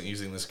Brandon wasn't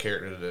using this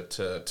character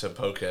to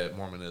poke at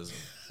Mormonism.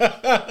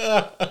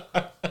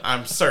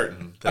 I'm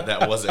certain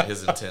that wasn't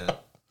his intent.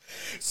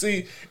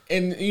 See,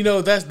 and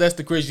that's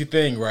the crazy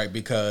thing, right?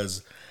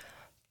 Because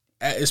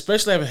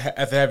especially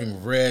after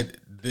having read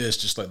this,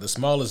 just like the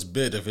smallest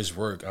bit of his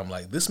work, I'm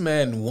like, this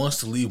man wants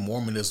to leave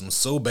Mormonism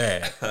so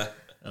bad.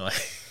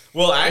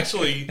 Well,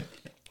 actually,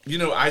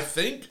 I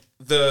think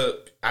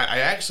I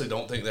actually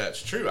don't think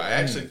that's true. I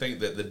actually think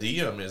that the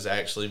diem is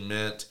actually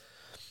meant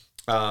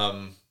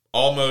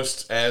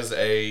almost as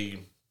a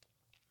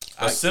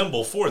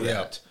symbol for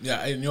that.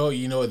 Yeah,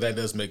 that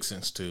does make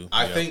sense too.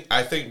 I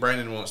think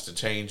Brandon wants to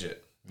change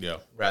it. Yeah.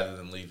 Rather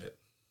than leave it.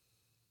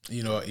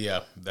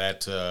 That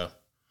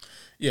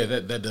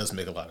does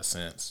make a lot of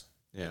sense.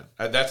 Yeah.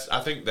 I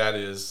think that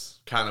is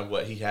kind of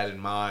what he had in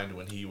mind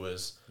when he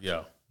was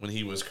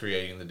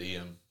creating the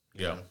diem.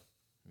 Yeah.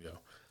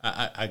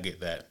 I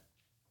get that.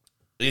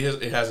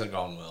 It hasn't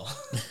gone well.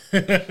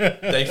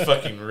 They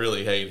fucking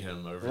really hate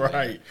him over there.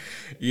 Right.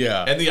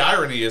 Yeah. And the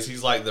irony is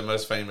he's like the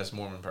most famous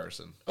Mormon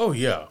person. Oh,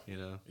 yeah.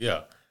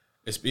 Yeah.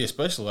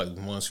 Especially like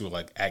the ones who are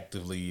like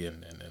actively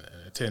and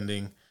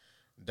attending.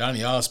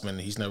 Donny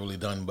Osmond, he's not really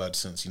done much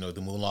since, the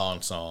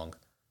Mulan song.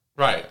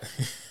 Right.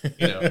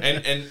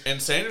 And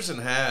Sanderson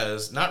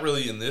has, not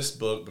really in this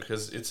book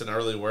because it's an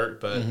early work,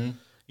 but,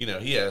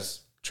 he has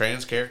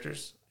trans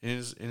characters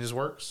in his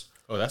works.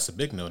 Oh, that's a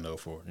big no-no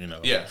for,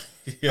 Yeah.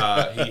 He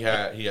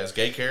has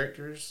gay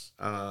characters,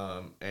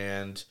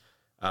 and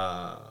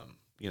a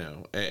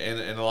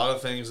lot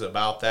of things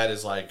about that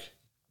is like,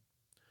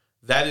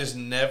 that is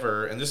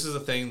never, and this is the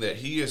thing that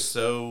he is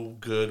so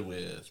good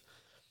with.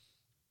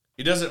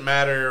 It doesn't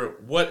matter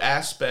what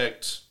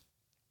aspect,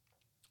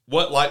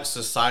 what like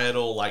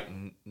societal like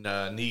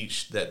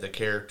niche that the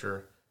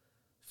character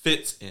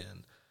fits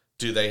in.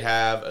 Do they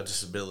have a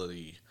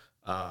disability?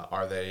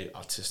 Are they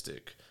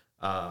autistic?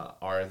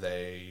 Are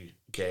they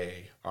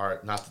gay?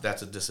 Not that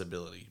that's a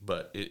disability,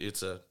 but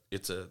it's a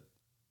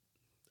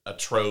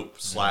trope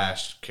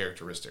 /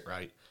 characteristic,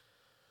 right?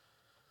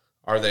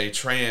 Are they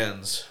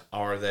trans?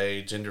 Are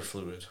they gender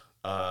fluid?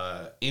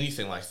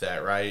 Anything like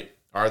that, right?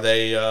 Are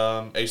they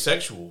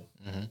asexual?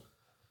 Mm-hmm.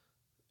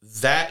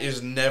 That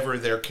is never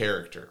their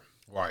character.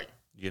 Right.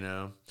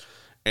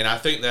 And I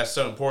think that's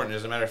so important.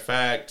 As a matter of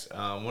fact,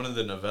 one of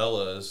the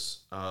novellas,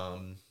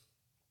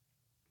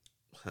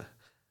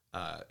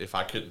 if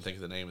I couldn't think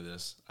of the name of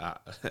this,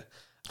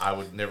 I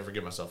would never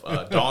forgive myself.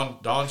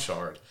 Dawn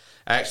Shard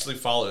actually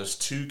follows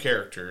two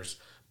characters.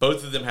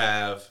 Both of them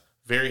have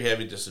very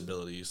heavy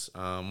disabilities.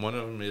 One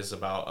of them is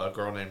about a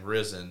girl named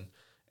Risen,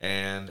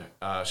 and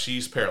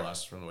she's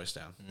paralyzed from the waist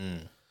down.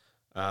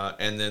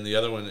 And then the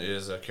other one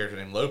is a character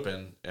named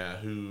Lopin,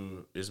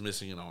 who is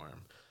missing an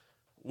arm.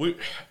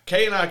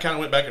 Kay and I kind of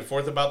went back and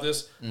forth about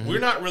this. Mm-hmm. We're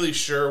not really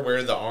sure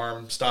where the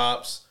arm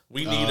stops.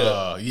 We need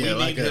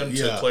them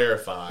to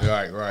clarify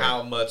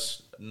how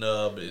much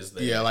nub is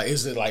there. Yeah,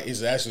 is it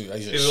actually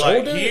is it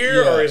like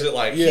here or is it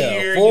like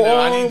here?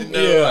 I need to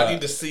know. Yeah. I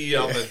need to see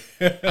on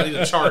the. I need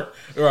a chart.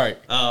 Right.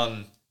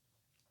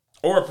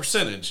 Or a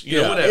percentage.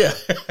 Whatever.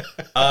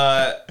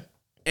 Yeah.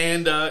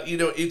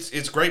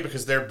 It's great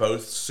because they're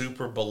both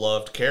super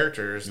beloved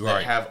characters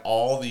that have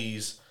all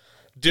these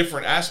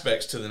different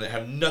aspects to them that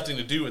have nothing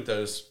to do with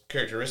those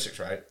characteristics,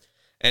 right?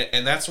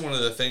 And that's one of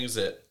the things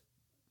that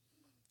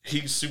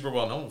he's super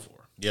well known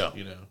for. Yeah.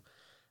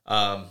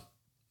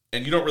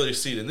 And you don't really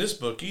see it in this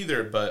book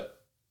either,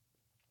 but,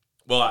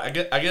 well, I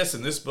guess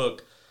in this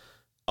book,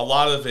 a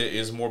lot of it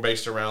is more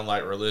based around,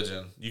 like,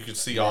 religion. You can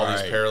see all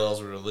these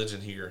parallels with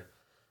religion here.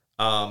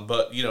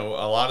 But,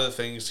 a lot of the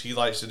things he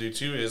likes to do,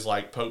 too, is,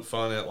 like, poke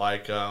fun at,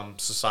 like,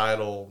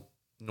 societal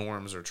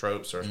norms or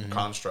tropes or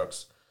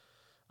constructs.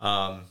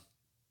 For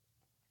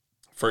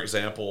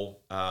example,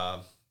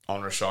 on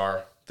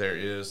Rashar, there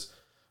is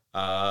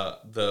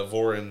the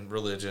Vorin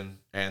religion,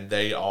 and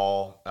they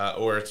all,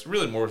 or it's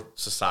really more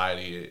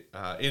society.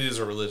 It is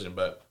a religion,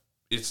 but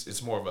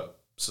it's more of a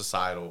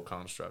societal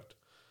construct.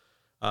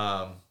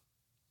 Kind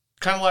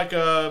of like,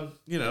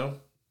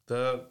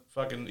 the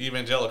fucking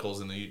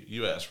evangelicals in the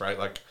U.S., right?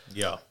 Like,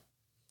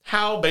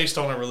 how based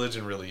on a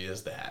religion really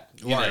is that?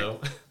 You know?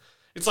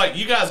 It's like,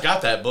 you guys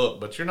got that book,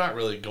 but you're not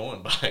really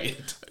going by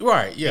it.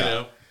 Right,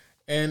 yeah.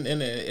 And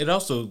it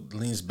also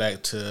leans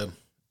back to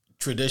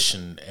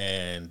tradition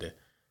and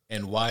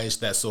why is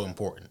that so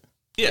important?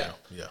 Yeah.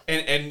 Yeah.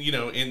 And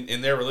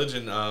in their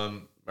religion,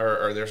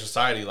 or their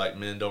society, like,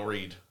 men don't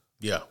read.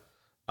 Yeah.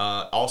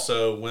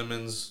 Also,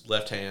 women's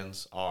left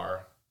hands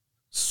are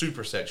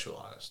super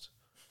sexualized.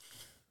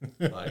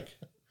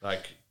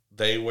 like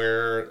they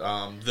wear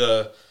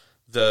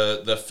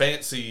the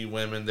fancy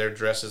women, their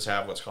dresses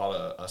have what's called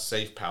a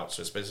safe pouch.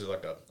 So it's basically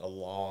like a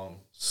long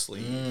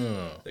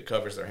sleeve that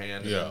covers their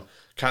hand. Yeah. And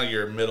kind of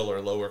your middle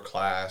or lower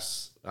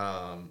class,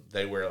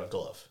 they wear a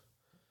glove.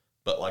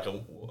 But like a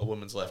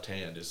woman's left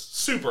hand is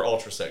super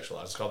ultra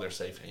sexualized. It's called their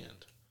safe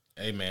hand.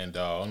 Hey man,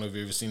 dog. I don't know if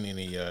you've ever seen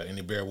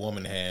any bare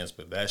woman hands,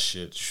 but that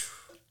shit,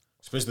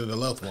 especially the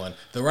left one.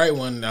 The right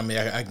one, I mean,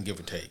 I can give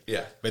or take.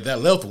 Yeah. But that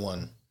left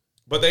one.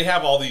 But they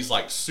have all these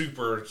like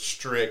super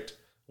strict,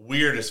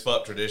 weird as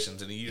fuck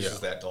traditions, and he uses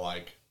that to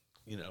like,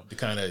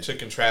 to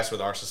contrast with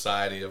our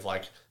society of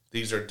like,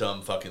 these are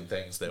dumb fucking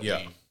things that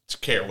we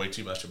care way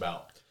too much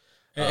about.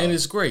 And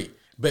it's great.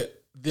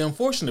 But the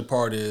unfortunate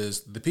part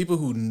is the people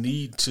who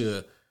need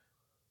to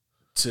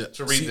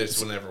read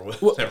this never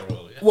will.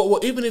 Yeah. Well,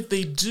 even if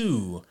they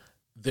do,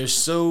 they're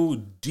so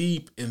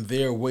deep in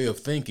their way of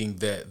thinking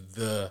that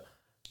the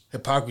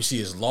hypocrisy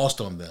is lost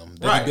on them.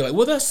 They can be like,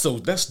 well,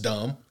 that's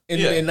dumb.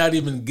 And not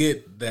even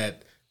get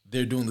that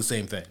they're doing the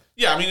same thing.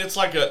 Yeah, I mean, it's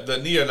like the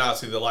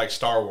neo-Nazi that likes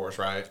Star Wars,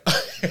 right?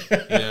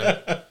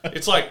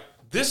 It's like,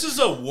 this is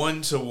a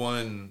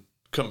one-to-one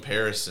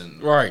comparison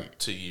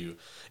to you.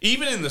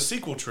 Even in the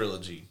sequel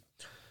trilogy,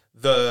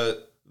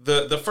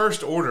 the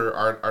First Order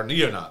are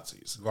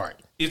neo-Nazis. Right.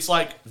 It's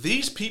like,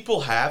 these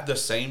people have the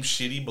same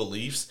shitty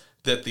beliefs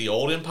that the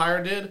old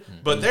empire did,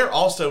 but they're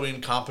also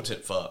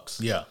incompetent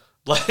fucks. Yeah.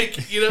 Like,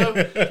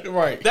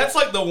 right. That's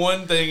like the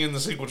one thing in the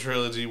sequel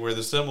trilogy where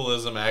the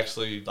symbolism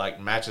actually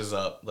like matches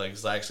up, like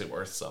it's actually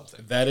worth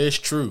something. That is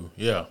true.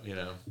 Yeah.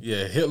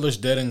 Yeah, Hitler's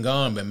dead and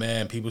gone, but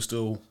man, people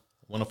still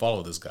want to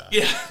follow this guy.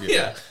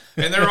 Yeah.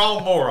 And they're all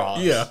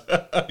morons. Yeah.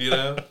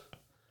 And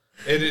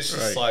it's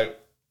just like,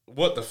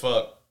 what the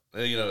fuck?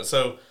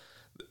 So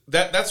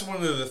that's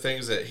one of the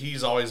things that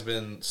he's always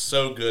been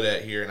so good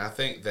at here, and I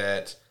think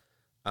that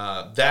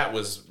that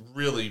was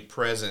really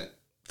present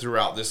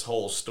throughout this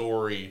whole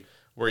story,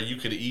 where you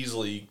could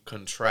easily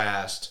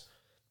contrast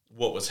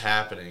what was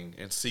happening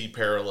and see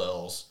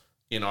parallels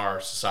in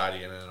our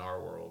society and in our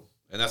world.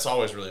 And that's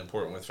always really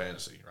important with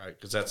fantasy, right?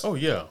 Because that's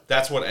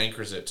what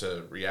anchors it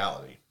to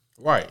reality.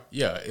 Right.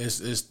 Yeah.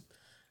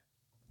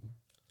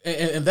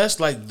 And that's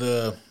like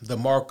the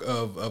mark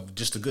of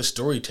just a good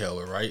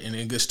storyteller, right? And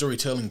a good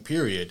storytelling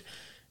period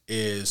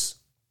is,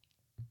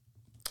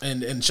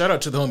 and shout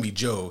out to the homie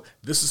Joe.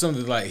 This is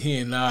something like he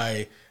and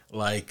I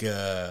like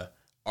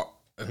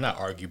not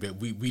argue, but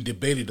we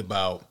debated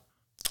about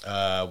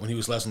when he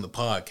was last on the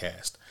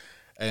podcast.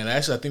 And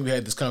actually, I think we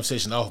had this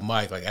conversation off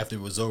mic, like after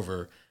it was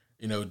over,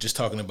 just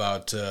talking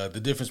about the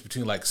difference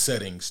between like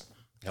settings.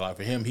 Like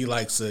for him, he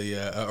likes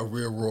a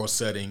real world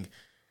setting,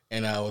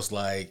 and I was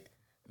like,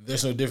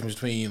 there's no difference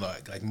between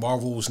like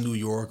Marvel's New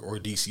York or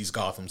DC's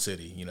Gotham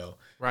City.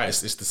 Right?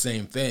 It's the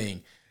same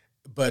thing.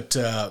 But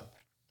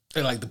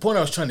and like the point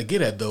I was trying to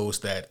get at though is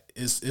that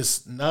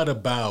it's not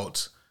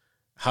about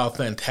how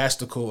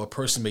fantastical a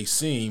person may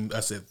seem.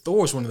 I said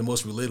Thor's one of the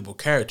most relatable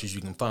characters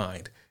you can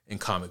find in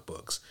comic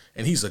books,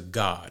 and he's a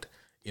god,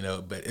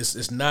 But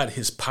it's not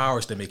his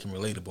powers that make him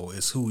relatable.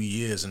 It's who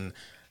he is and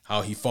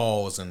how he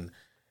falls and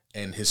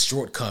his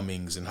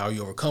shortcomings and how he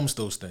overcomes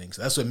those things.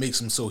 That's what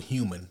makes him so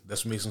human.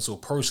 That's what makes him so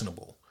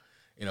personable.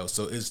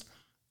 So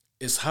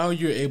it's how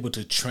you're able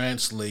to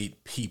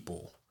translate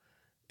people,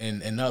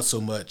 and not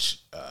so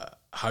much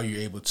how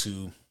you're able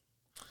to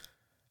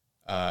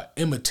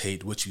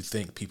imitate what you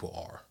think people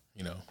are,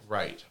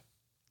 Right.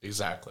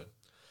 Exactly.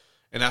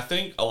 And I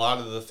think a lot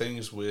of the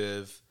things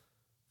with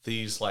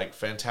these like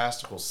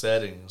fantastical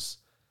settings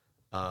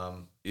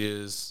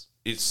is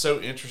it's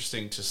so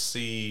interesting to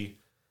see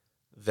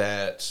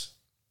that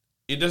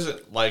it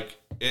doesn't like,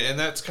 and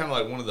that's kind of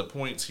like one of the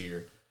points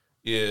here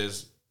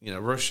is,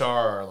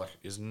 Roshar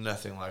is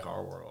nothing like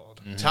our world.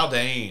 Mm-hmm.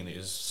 Taldane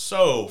is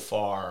so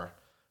far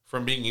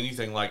from being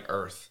anything like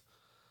Earth.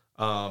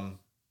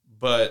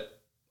 But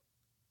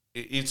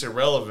it's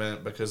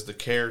irrelevant because the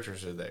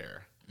characters are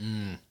there.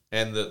 Mm.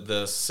 And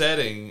the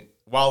setting,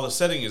 while the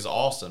setting is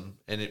awesome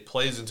and it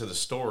plays into the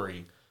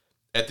story,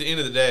 at the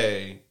end of the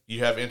day, you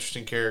have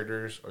interesting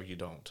characters or you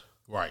don't.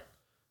 Right.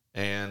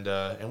 And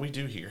we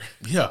do here.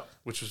 Yeah.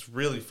 Which was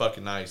really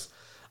fucking nice.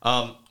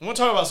 I want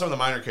to talk about some of the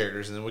minor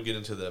characters and then we'll get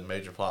into the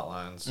major plot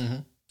lines.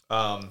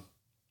 Mm-hmm.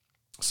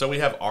 So we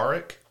have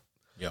Auric.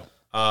 Yep.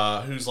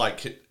 Who's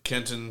like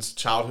Kenton's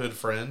childhood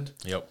friend.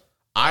 Yep.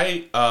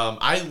 I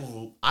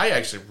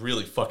actually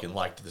really fucking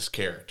liked this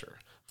character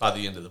by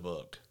the end of the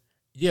book.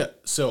 Yeah,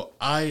 so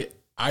I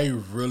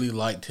really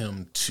liked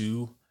him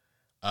too.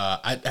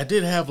 I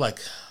did have like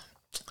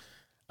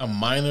a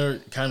minor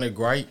kind of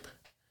gripe,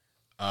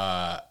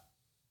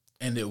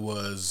 and it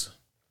was,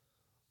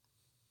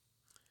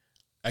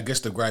 I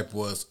guess the gripe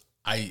was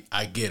I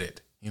get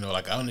it,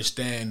 I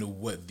understand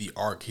what the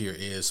arc here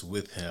is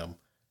with him,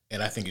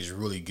 and I think it's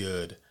really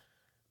good,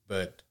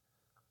 but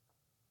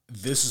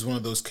this is one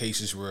of those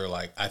cases where,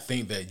 I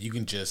think that you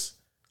can just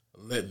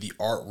let the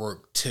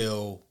artwork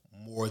tell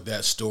more of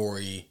that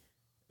story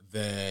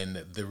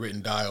than the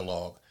written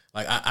dialogue.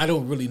 like I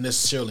don't really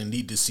necessarily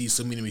need to see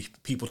so many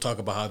people talk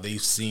about how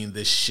they've seen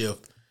this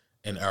shift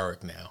in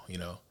Eric now. You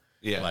know,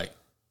 like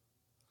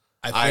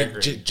I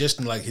think just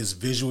in like his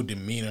visual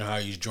demeanor, how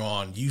he's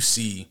drawn, you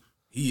see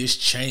he is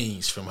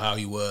changed from how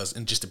he was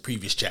in just the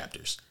previous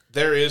chapters.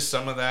 There is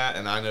some of that,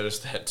 and I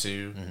noticed that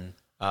too. Mm-hmm.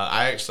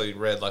 I actually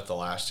read like the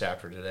last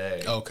chapter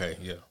today. Okay,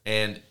 yeah,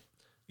 and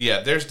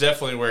there's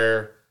definitely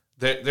where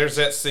there's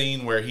that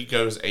scene where he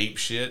goes ape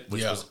shit,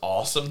 which was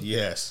awesome.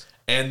 Yes.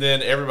 And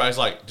then everybody's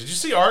like, did you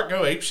see Art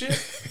go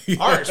apeshit?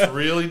 Art's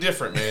really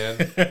different,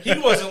 man. He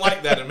wasn't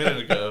like that a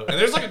minute ago. And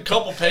there's like a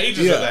couple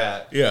pages of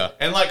that. Yeah.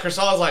 And like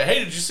Chrysala's like,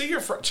 hey, did you see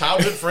your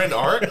childhood friend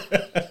Art?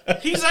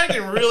 He's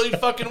acting really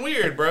fucking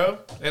weird, bro.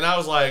 And I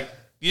was like,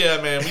 yeah,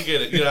 man, we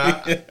get it. You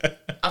know,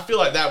 I feel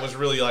like that was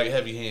really like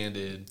heavy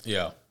handed.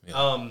 Yeah.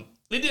 It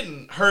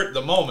didn't hurt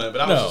the moment,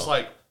 but I was just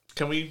like,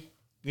 can we,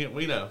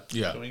 we know.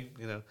 Yeah. Can we,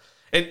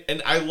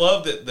 And I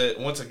love that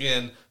once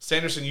again,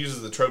 Sanderson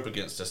uses the trope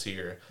against us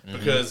here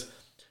because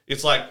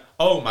it's like,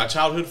 oh, my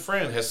childhood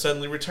friend has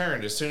suddenly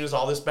returned as soon as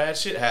all this bad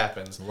shit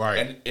happens.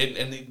 Right.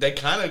 And they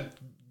kind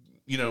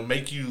of,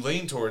 make you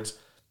lean towards,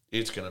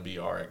 it's going to be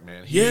Arik,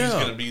 man. He's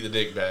going to be the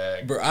dick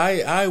bag. But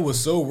I was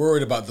so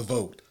worried about the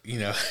vote,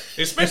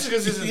 Especially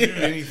because he doesn't do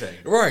anything.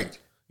 Right.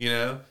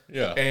 Yeah.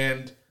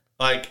 And...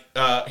 like,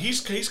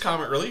 he's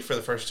comic relief for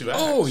the first 2 acts.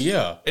 Oh,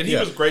 yeah. And he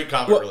was great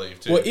comic relief,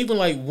 too. Well, even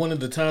like one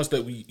of the times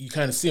that you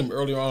kind of see him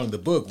earlier on in the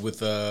book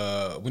with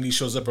when he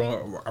shows up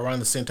around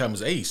the same time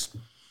as Ace.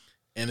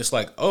 And it's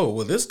like, oh,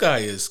 well, this guy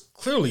is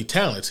clearly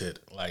talented.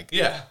 Like,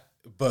 yeah.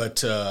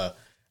 But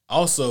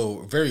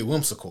also very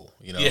whimsical,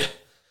 Yeah.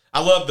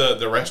 I love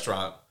the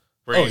restaurant.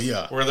 Where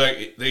where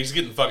he's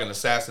getting fucking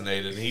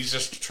assassinated and he's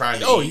just trying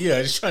to eat. Yeah,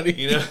 just trying to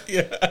eat.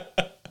 Yeah.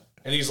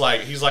 And he's like,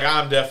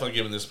 I'm definitely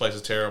giving this place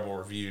a terrible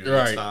review.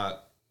 Right. It's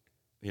not,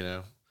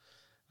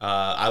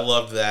 I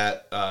loved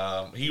that.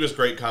 He was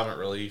great comic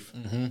relief.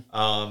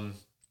 Mm-hmm.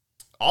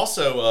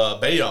 Also,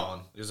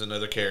 Bayon is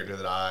another character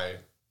that I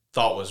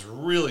thought was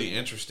really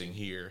interesting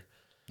here.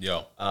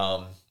 Yeah.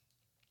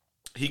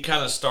 He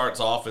kind of starts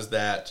off as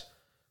that,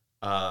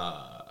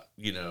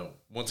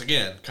 once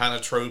again, kind of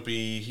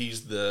tropey.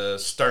 He's the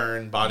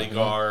stern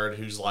bodyguard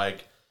who's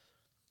like,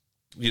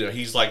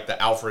 he's like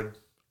the Alfred.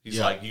 He's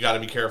like, you got to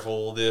be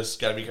careful of this,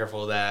 got to be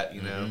careful of that,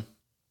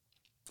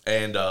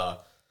 And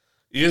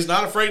he is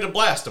not afraid to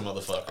blast a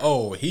motherfucker.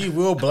 Oh, he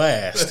will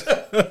blast.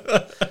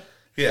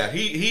 Yeah,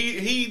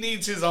 he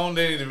needs his own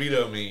Danny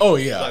DeVito meme. Oh,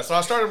 yeah. So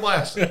I started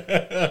blasting.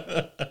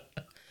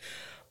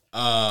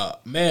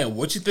 Man,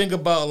 what you think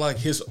about like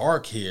his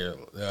arc here?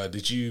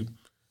 Did you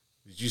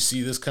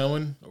see this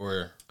coming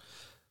or?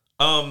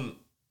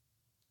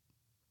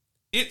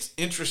 It's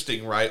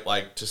interesting, right?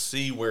 Like to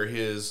see where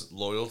his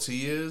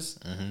loyalty is.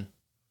 Mm-hmm.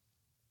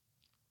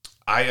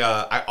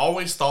 I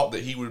always thought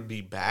that he would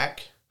be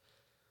back.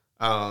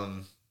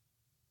 The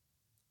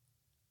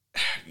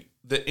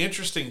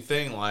interesting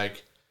thing,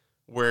 like,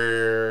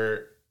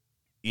 where,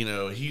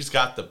 he's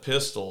got the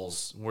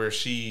pistols where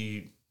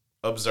she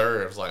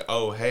observes, like,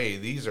 oh, hey,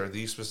 these are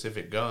these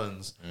specific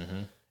guns.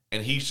 Mm-hmm.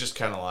 And he's just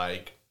kind of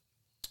like,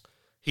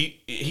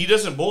 he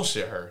doesn't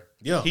bullshit her.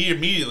 Yeah. He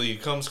immediately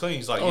comes clean.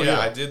 He's like,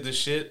 I did this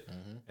shit,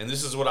 and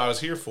this is what I was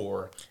here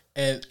for.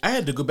 And I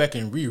had to go back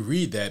and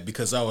reread that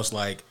because I was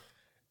like,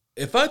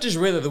 if I just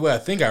read it the way I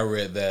think I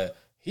read that,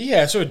 he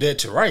has her dead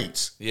to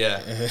rights. Yeah.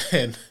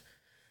 And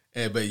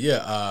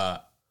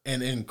Chrysala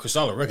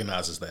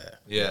recognizes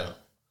that. Yeah.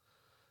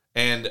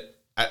 And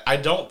I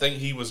don't think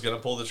he was going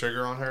to pull the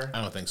trigger on her.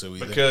 I don't think so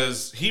either.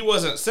 Because he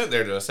wasn't sent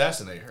there to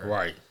assassinate her.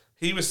 Right.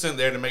 He was sent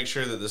there to make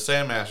sure that the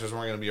Sandmasters weren't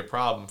going to be a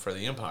problem for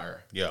the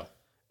Empire. Yeah.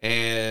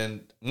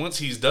 And once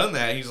he's done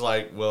that, he's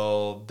like,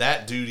 well,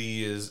 that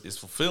duty is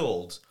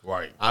fulfilled.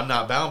 Right. I'm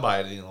not bound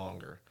by it any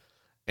longer.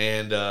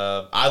 And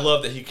I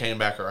love that he came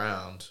back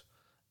around.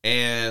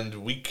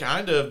 And we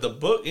kind of, the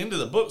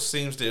book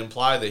seems to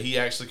imply that he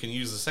actually can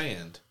use the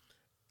sand.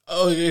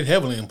 Oh, it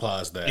heavily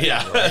implies that.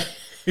 Yeah. Right?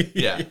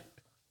 Yeah.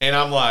 And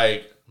I'm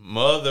like,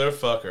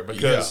 motherfucker.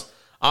 Because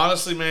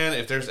honestly, man,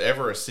 if there's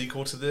ever a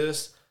sequel to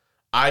this,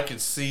 I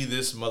could see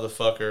this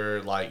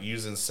motherfucker like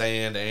using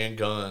sand and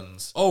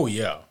guns. Oh,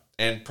 yeah.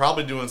 And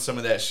probably doing some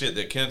of that shit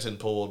that Kenton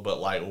pulled, but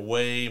like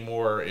way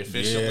more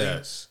efficiently.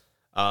 Yes.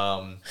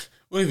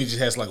 What if he just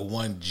has like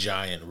one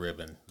giant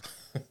ribbon?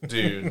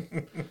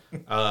 Dude.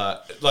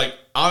 Like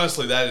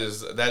honestly, that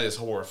is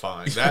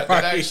horrifying. That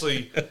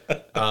actually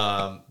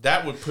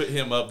that would put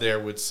him up there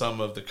with some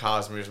of the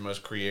Cosmere's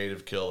most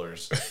creative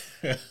killers.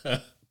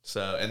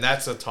 So, and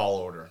that's a tall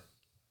order.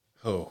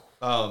 Oh.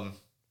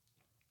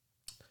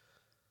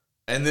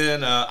 And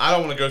then I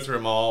don't want to go through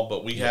them all,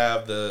 but we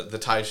have the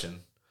Taishan.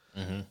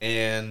 Mm-hmm.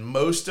 And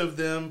most of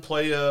them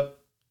play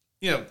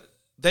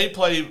they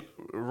play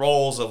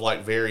roles of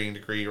like varying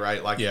degree,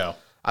 right? Like,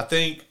 I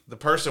think the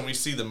person we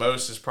see the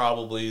most is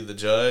probably the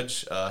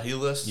judge,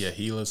 Helis. Yeah,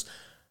 Helis.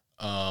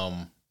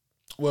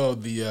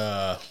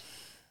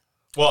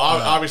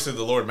 Obviously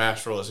the Lord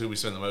Masterful is who we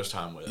spend the most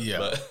time with. Yeah,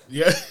 but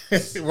yeah,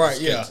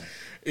 right,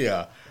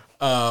 yeah.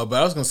 But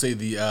I was gonna say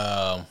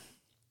the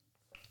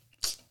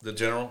The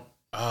general?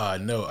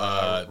 No.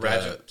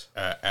 Radget.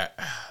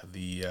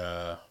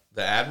 The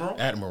admiral?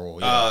 Admiral,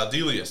 yeah.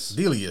 Delius.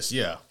 Delius,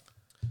 yeah.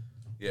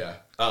 Yeah.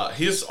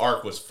 His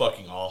arc was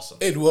fucking awesome.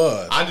 It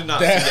was. I did not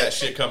see that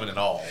shit coming at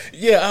all.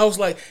 Yeah, I was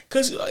like,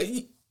 because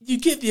you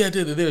get the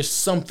idea that there's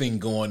something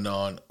going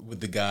on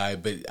with the guy,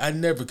 but I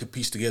never could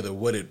piece together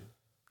what it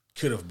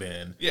could have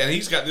been. Yeah, and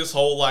he's got this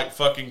whole, like,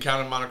 fucking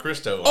Count of Monte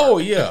Cristo arc. Oh,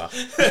 yeah.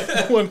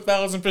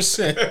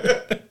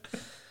 1,000%.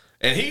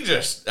 And he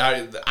just,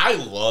 I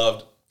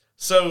loved,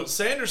 so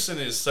Sanderson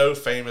is so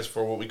famous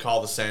for what we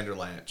call the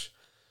Sanderlanche,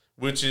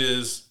 which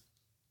is,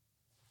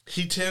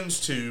 he tends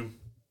to,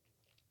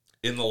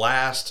 in the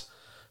last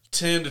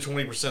 10 to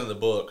 20% of the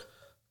book,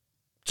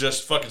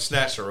 just fucking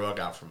snatch the rug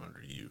out from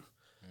under you.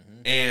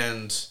 Mm-hmm.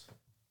 And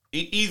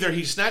either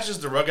he snatches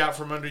the rug out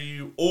from under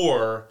you,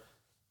 or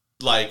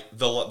like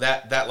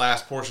that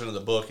last portion of the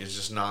book is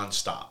just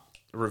nonstop.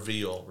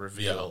 Reveal,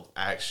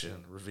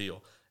 action,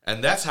 reveal.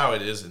 And that's how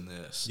it is in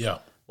this. Yeah.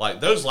 Like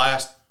those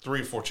last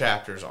 3 or 4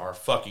 chapters are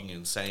fucking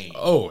insane.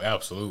 Oh,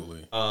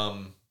 absolutely.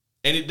 And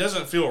it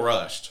doesn't feel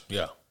rushed.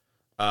 Yeah.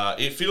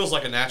 It feels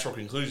like a natural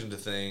conclusion to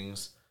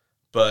things,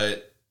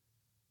 but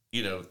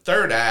you know,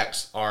 third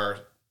acts are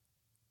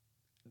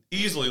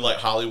easily like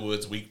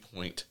Hollywood's weak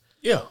point.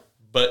 Yeah.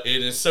 But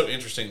it is so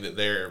interesting that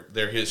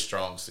they're his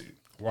strong suit.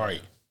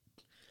 Right.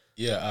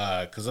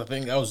 Yeah, because I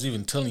think I was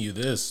even telling you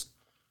this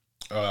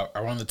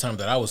around the time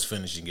that I was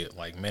finishing it.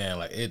 Like, man,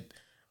 like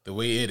the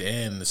way it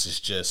ends is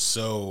just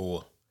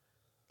so,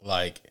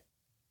 like,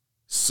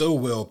 so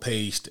well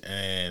paced,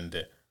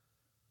 and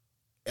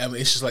I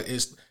mean, it's just like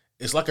it's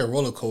like a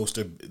roller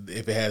coaster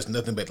if it has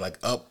nothing but like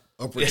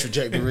upward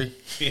trajectory.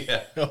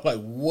 Yeah, I'm like,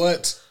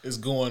 what is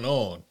going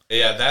on?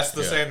 Yeah, that's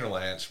the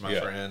Sanderlanche, my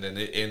friend, and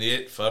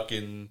it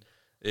fucking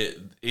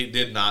it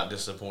did not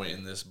disappoint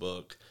in this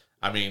book.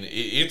 I mean,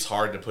 it's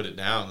hard to put it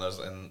down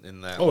in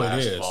that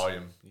last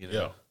volume, you know.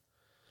 Yeah.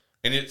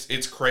 And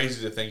it's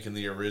crazy to think in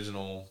the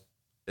original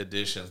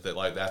editions that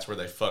like that's where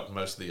they fucked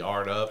most of the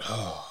art up,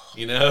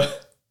 you know.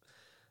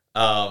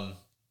 The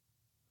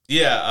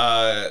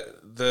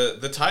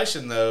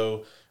Taishan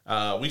though,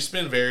 we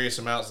spend various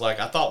amounts. Like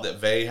I thought that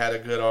Vey had a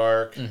good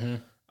arc. Mm-hmm.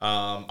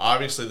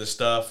 Obviously the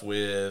stuff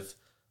with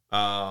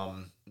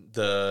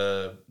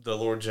the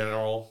Lord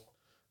General.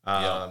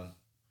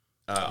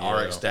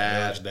 Aric's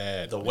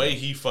dad. The way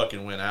he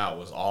fucking went out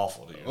was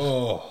awful, dude.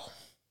 Oh,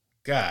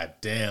 god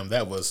damn,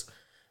 that was.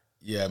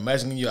 Yeah,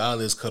 imagine getting your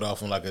eyelids cut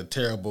off on like a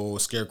terrible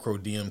Scarecrow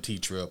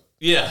DMT trip.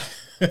 Yeah,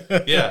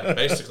 yeah,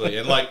 basically,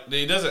 and like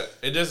it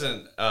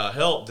doesn't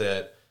help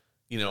that,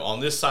 you know,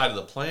 on this side of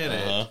the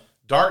planet,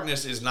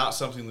 darkness is not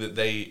something that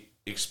they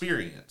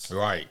experience.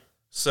 Right.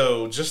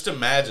 So just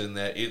imagine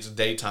that it's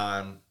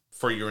daytime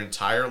for your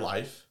entire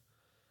life,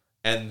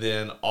 and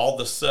then all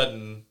of a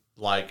sudden,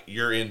 like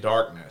you're in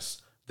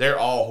darkness. They're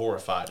all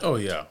horrified. Oh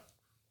yeah,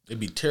 it'd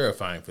be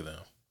terrifying for them.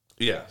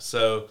 Yeah.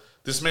 So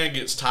this man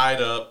gets tied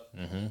up.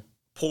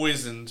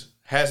 Poisoned,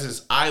 has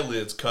his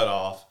eyelids cut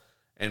off,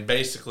 and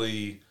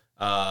basically,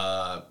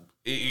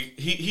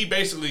 he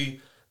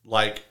basically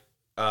like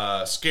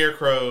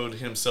scarecrowed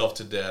himself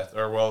to death,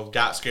 or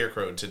got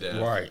scarecrowed to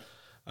death, right?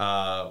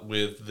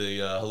 With the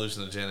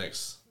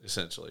hallucinogenics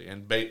essentially,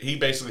 and he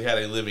basically had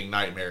a living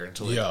nightmare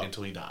until he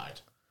died.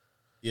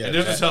 Yeah, and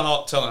there's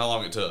no telling how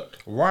long it took.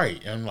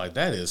 Right, and I'm like,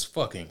 that is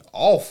fucking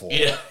awful.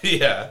 Yeah,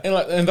 yeah.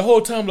 And the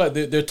whole time, like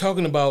they're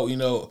talking about, you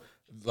know,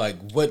 like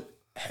what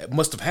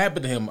must have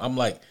happened to him. I'm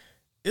like,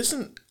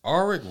 isn't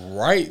Auric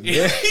right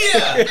there?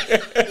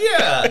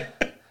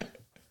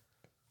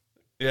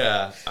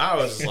 Yeah. I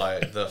was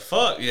like, the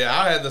fuck? Yeah,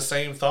 I had the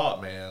same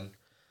thought, man.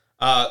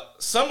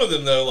 Some of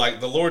them though, like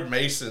the Lord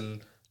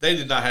Mason, they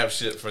did not have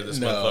shit for this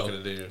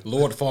motherfucker to do.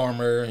 Lord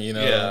Farmer, you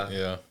know.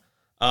 Yeah.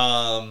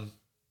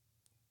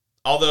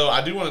 Although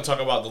I do want to talk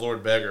about the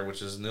Lord Beggar,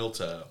 which is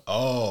Nilto.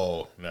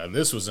 Oh, now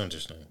this was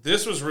interesting.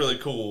 This was really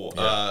cool.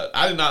 Yeah.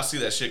 I did not see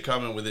that shit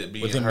coming with it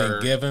being with him being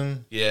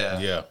given.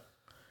 Yeah.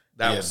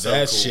 That was so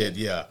that cool. shit.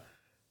 Yeah,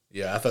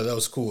 I thought that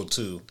was cool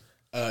too.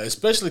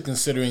 Especially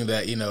considering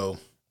that, you know,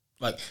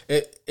 like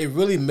it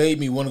really made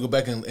me want to go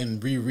back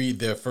and reread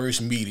their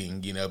first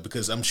meeting. You know,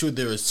 because I'm sure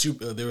there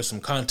were some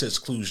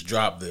context clues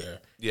dropped there.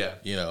 Yeah,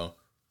 you know.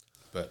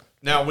 But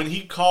now when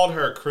he called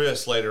her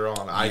Chris later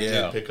on, I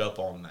did pick up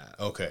on that.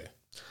 Okay.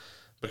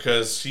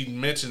 Because she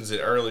mentions it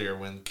earlier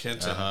when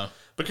Kenton,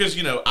 because,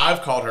 you know,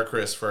 I've called her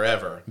Chris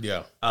forever.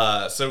 Yeah.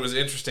 So it was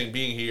interesting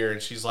being here,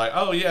 and she's like,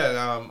 oh,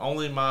 yeah,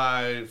 only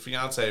my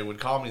fiance would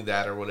call me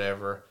that or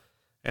whatever.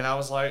 And I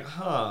was like,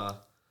 huh.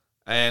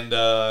 And,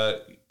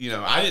 you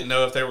know, I didn't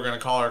know if they were going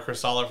to call her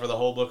Chrysala for the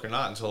whole book or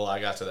not until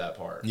I got to that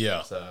part.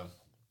 Yeah. So.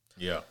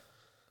 Yeah.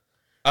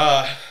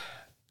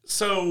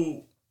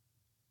 So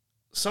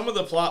some of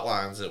the plot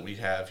lines that we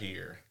have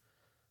here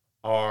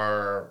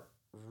are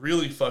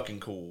really fucking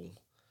cool.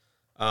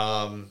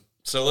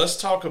 So let's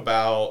talk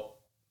about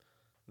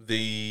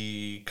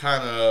the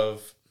kind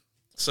of,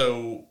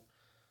 so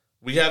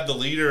we have the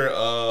leader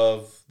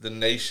of the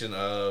nation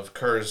of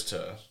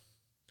Kurzta,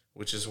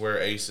 which is where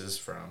Ace is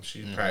from.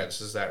 She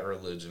practices that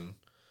religion.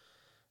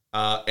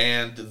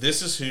 And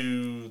this is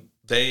who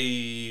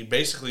they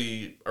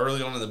basically,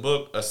 early on in the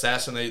book,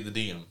 assassinate the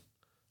DM.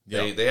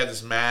 Yep. They had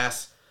this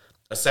mass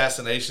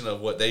assassination of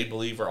what they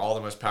believe are all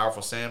the most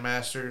powerful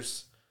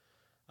Sandmasters.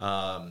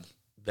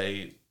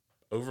 They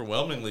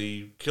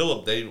overwhelmingly kill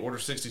them. They order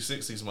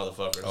 66 these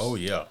motherfuckers. Oh,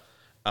 yeah.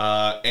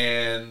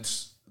 And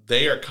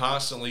they are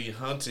constantly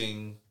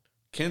hunting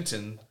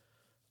Kenton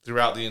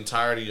throughout the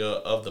entirety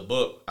of the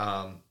book.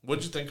 What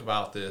did you think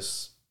about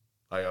this,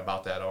 like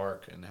about that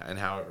arc and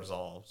how it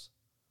resolves?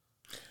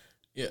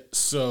 Yeah,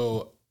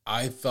 so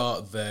I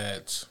thought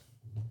that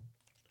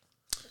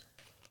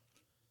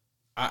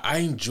I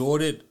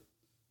enjoyed it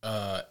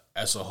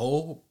as a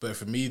whole, but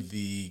for me,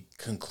 the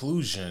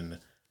conclusion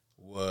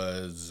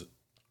was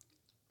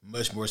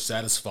much more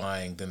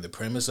satisfying than the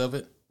premise of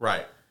it.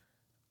 Right.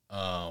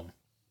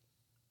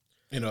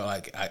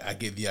 Like I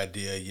get the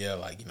idea, yeah,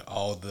 like,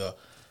 all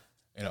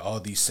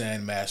these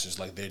Sandmasters,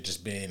 like they're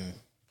just being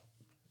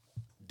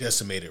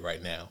decimated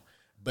right now.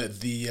 But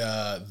the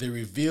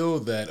reveal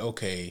that,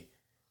 okay,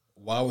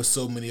 why were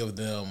so many of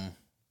them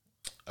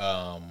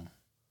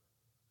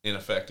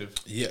ineffective?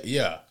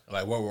 Yeah.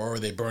 Like why were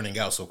they burning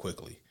out so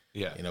quickly?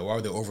 Yeah. Why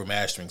were they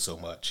overmastering so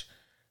much?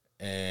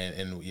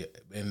 And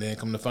then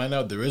come to find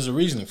out there is a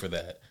reasoning for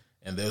that.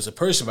 And there's a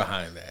person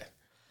behind that.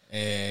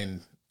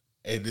 And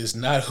it is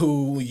not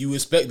who you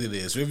expect it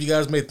is. Whoever you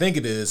guys may think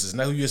it is, it's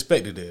not who you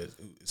expect it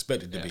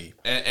to be.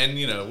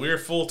 And we're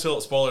full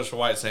tilt spoilers for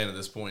White Sand at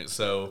this point.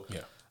 So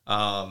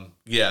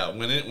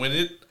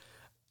when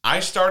I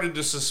started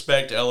to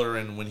suspect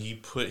Ellerin when he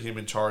put him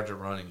in charge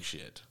of running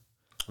shit.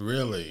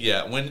 Really?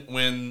 Yeah.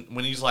 When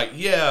he's like,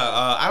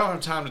 I don't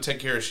have time to take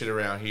care of shit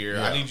around here.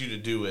 Yeah. I need you to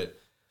do it.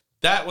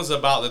 That was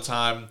about the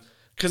time,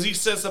 because he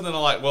said something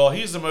like, well,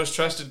 he's the most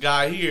trusted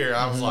guy here.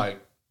 I was like,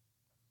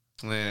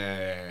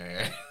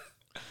 nah.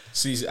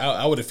 See,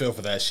 I would have felt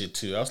for that shit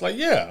too. I was like,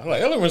 yeah,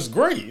 like Ellerin's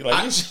great.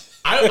 Like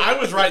I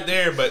was right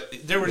there, but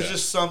there was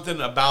just something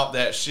about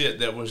that shit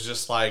that was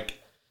just like,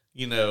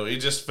 it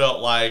just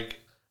felt like,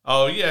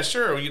 oh yeah,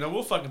 sure,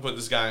 we'll fucking put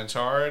this guy in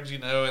charge,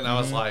 and I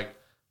was like,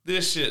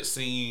 this shit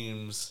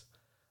seems,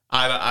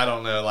 I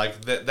don't know,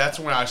 like that's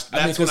when I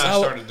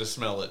started to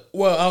smell it.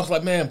 Well, I was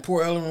like, man,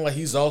 poor Ellerin, like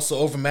he's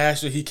also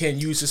overmastered. He can't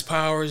use his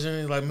powers,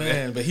 and like,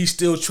 man, but he's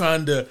still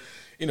trying to,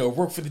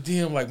 work for the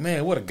DM. Like,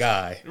 man, what a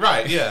guy.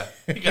 Right? Yeah,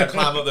 you got to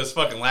climb up those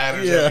fucking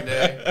ladders every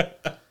day.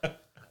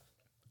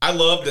 I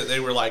love that they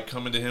were like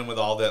coming to him with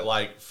all that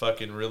like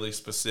fucking really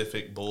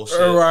specific bullshit.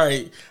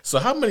 Right. So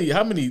how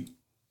many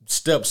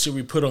steps should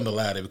we put on the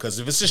ladder? Because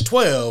if it's just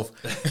 12,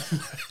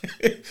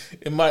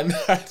 it might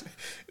not.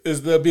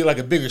 There'll be like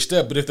a bigger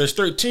step. But if there's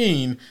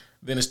 13,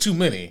 then it's too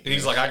many.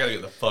 He's like, I gotta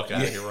get the fuck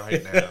out of here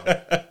right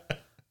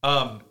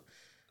now.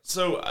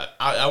 So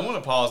I want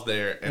to pause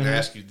there and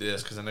ask you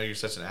this, because I know you're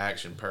such an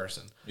action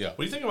person. Yeah. What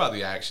do you think about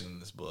the action in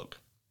this book?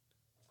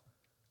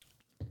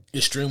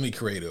 Extremely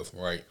creative,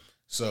 right?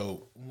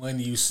 So when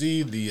you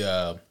see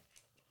the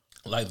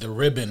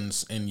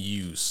ribbons in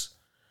use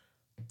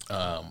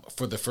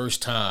for the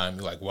first time,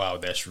 you're like, wow,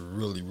 that's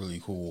really, really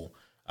cool.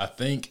 I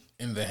think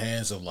in the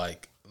hands of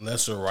like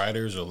lesser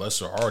writers or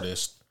lesser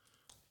artists,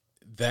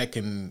 that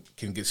can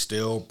get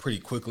stale pretty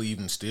quickly,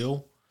 even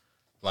still.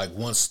 Like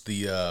once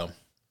the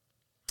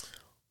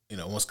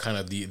once kind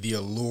of the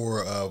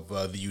allure of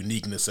the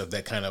uniqueness of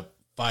that kind of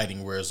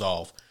fighting wears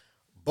off.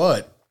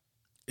 But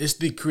it's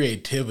the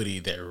creativity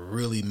that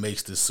really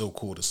makes this so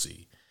cool to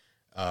see,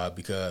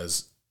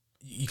 because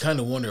you kind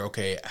of wonder,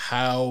 okay,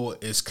 how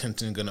is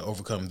Kenton going to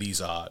overcome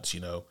these odds?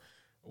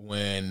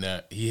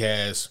 When he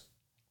has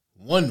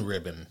one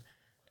ribbon,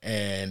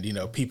 and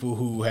people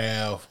who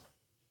have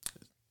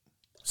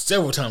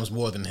several times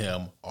more than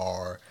him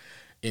are,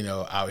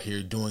 out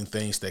here doing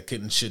things that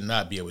Kenton should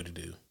not be able to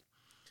do,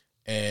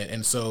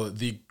 and so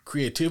the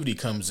creativity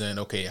comes in.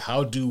 Okay,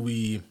 how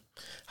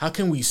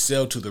can we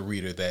sell to the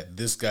reader that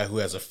this guy who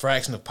has a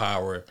fraction of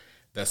power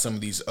that some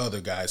of these other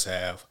guys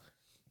have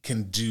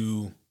can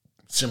do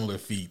similar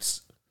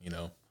feats,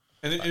 And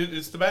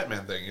it's the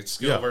Batman thing. It's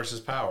skill versus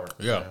power.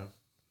 Yeah,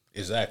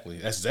 exactly.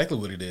 That's exactly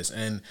what it is.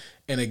 And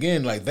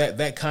again, like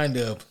that kind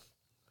of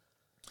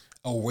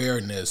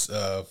awareness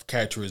of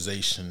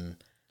characterization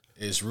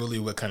is really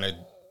what kind of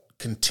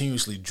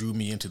continuously drew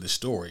me into the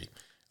story.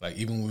 Like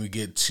even when we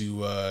get to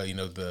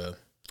the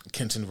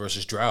Kenton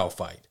versus Drow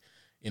fight.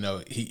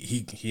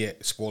 He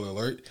had, spoiler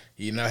alert,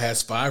 he now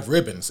has 5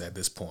 ribbons at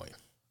this point.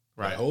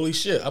 Right. Like, holy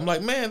shit. I'm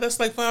like, man, that's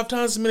like 5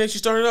 times as many as you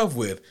started off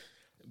with.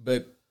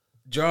 But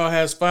Jarl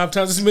has 5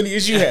 times as many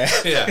as you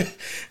have. Yeah.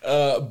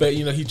 But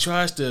he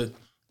tries to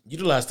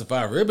utilize the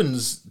 5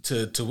 ribbons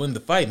to win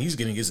the fight, and he's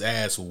getting his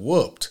ass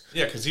whooped.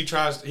 Yeah, because he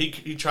tries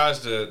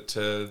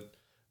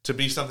to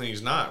be something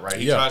he's not, right?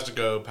 He tries to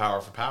go power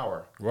for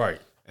power.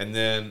 Right. And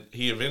then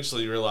he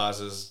eventually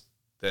realizes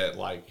that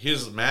like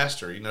his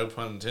master, no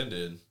pun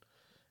intended,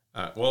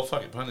 well,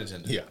 fuck it, pun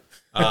intended. Yeah.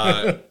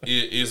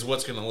 Is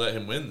what's going to let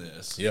him win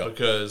this. Yeah.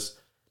 Because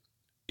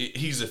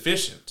he's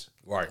efficient.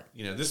 Right.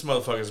 This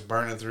motherfucker's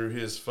burning through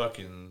his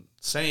fucking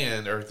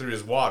sand or through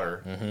his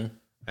water. Mm-hmm.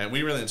 And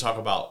we really didn't talk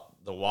about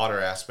the water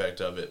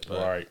aspect of it.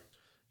 But, right.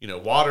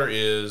 Water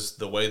is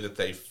the way that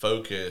they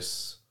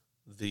focus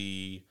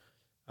the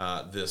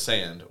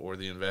sand or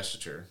the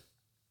investiture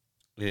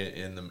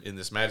in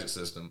this magic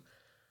system,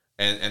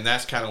 and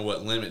that's kind of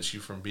what limits you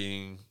from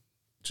being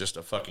just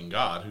a fucking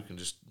god who can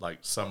just like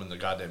summon the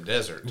goddamn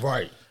desert.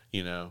 Right.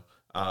 You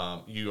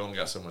only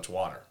got so much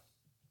water,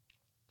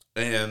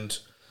 and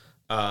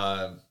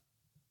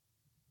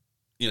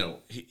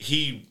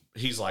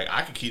he's like,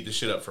 I could keep this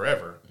shit up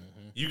forever.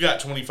 Mm-hmm. You got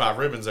 25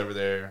 ribbons over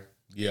there.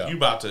 Yeah. You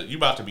about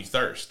to be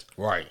thirst.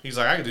 Right. He's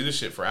like, I can do this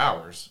shit for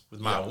hours with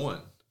my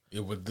one.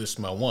 With this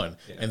my one.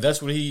 Yeah. And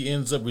that's what he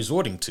ends up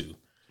resorting to.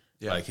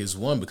 Yeah. Like his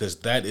one, because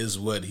that is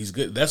what he's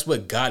good. That's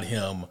what got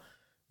him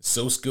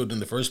so skilled in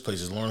the first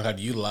place, is learning how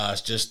to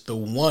utilize just the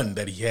one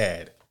that he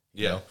had.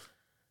 Yeah. Know?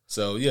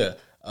 So yeah.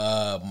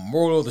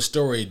 Moral of the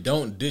story,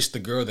 don't ditch the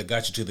girl that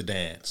got you to the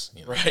dance.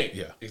 Right.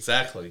 Yeah.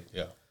 Exactly.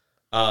 Yeah.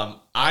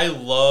 I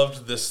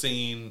loved the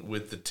scene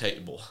with the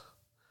table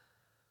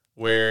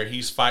where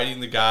he's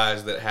fighting the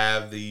guys that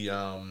have the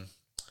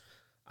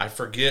I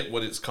forget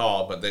what it's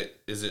called, but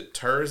is it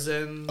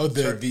Terzin? Oh,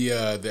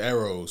 the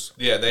arrows.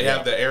 Yeah, they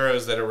have the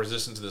arrows that are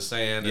resistant to the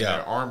sand, and Yeah.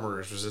 their armor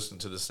is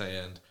resistant to the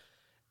sand.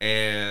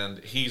 And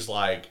he's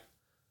like,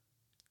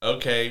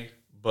 okay,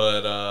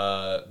 but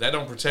that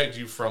don't protect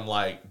you from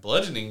like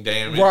bludgeoning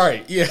damage.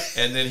 Right, yeah.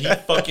 And then he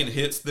fucking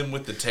hits them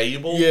with the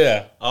table.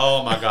 Yeah.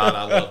 Oh my god,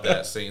 I love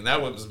that scene.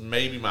 That was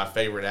maybe my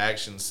favorite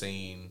action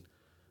scene.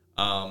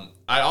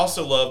 I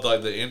also loved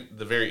like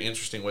the very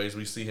interesting ways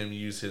we see him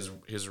use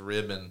his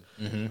ribbon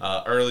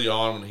early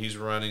on when he's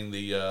running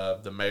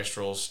the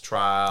Maestral's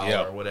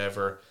trial or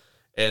whatever,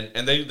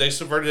 and they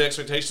subverted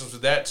expectations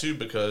with that too,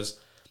 because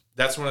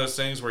that's one of those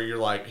things where you're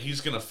like,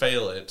 he's gonna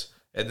fail it,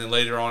 and then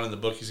later on in the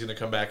book he's gonna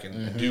come back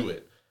and do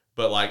it,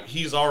 but like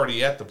he's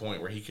already at the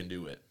point where he can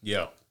do it.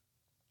 Yeah.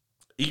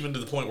 Even to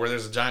the point where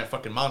there's a giant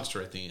fucking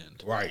monster at the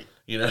end. Right.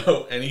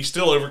 And he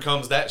still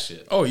overcomes that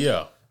shit. Oh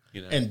yeah.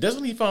 You know? And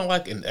doesn't he find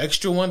like an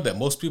extra one that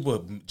most people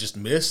have just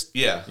missed?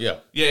 Yeah. Yeah.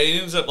 Yeah, he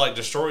ends up like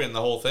destroying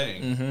the whole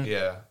thing. Mm-hmm.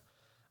 Yeah.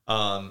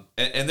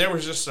 And there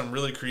was just some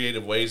really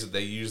creative ways that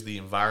they used the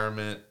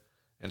environment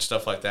and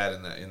stuff like that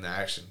in the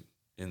action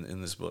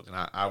in this book. And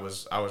I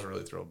was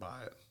really thrilled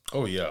by it.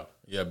 Oh yeah.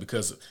 Yeah,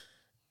 because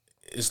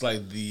it's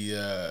like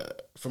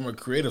from a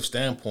creative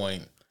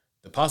standpoint,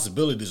 the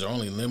possibilities are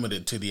only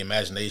limited to the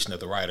imagination of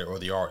the writer or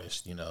the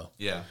artist,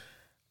 Yeah.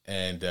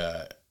 And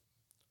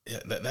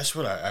that's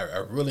what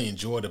I really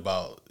enjoyed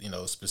about,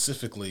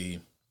 specifically,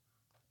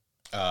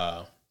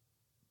 like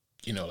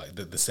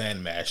the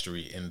sand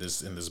mastery in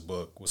this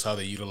book was how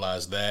they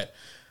utilized that.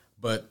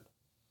 But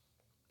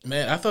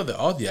man, I thought that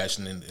all the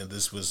action in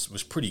this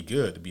was pretty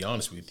good, to be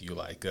honest with you.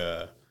 Like,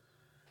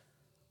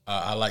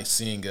 I like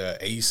seeing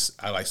Ace.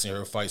 I like seeing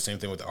her fight. Same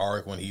thing with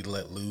Arik when he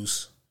let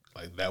loose.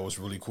 Like, that was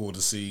really cool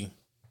to see.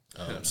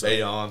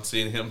 Bayon,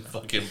 seeing him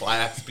fucking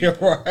blast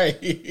people.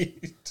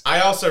 Right. I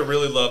also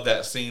really love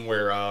that scene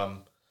where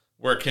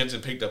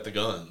Kenton picked up the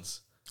guns.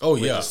 Oh,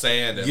 with yeah. the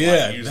sand and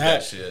like used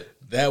that shit.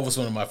 That was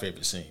one of my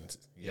favorite scenes.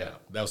 Yeah.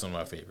 That was one of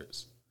my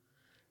favorites.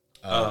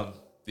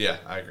 Yeah,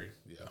 I agree.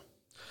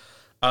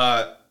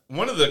 Yeah.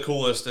 One of the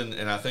coolest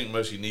and I think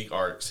most unique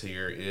arcs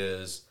here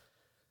is,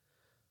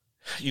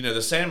 the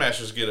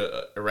Sandmasters get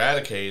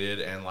eradicated,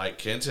 and like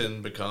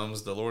Kenton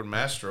becomes the Lord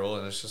Mastral,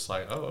 and it's just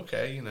like, oh,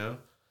 okay,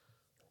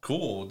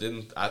 cool.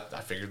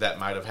 I figured that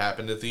might have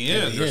happened at the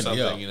end or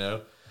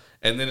something,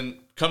 and then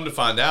come to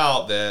find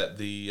out that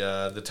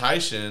the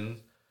Taishan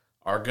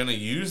are going to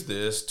use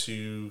this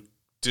to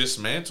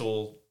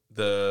dismantle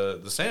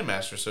the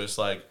Sandmaster. So it's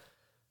like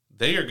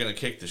they are going to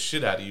kick the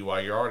shit out of you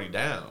while you're already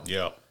down.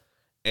 Yeah.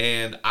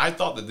 And I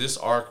thought that this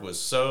arc was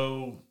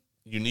so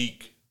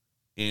unique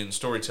in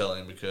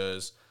storytelling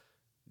because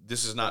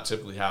this is not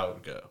typically how it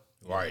would go.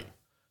 Right.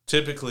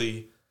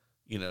 Typically,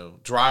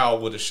 Dryle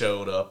would have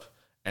showed up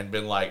and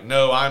been like,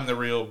 no, I'm the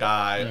real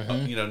guy.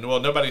 Mm-hmm. Well,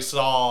 nobody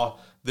saw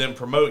them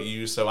promote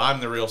you, so I'm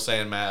the real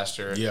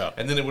Sandmaster. Yeah.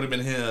 And then it would have been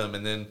him.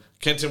 And then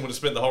Kenton would have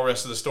spent the whole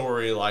rest of the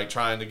story like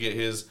trying to get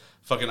his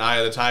fucking Eye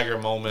of the Tiger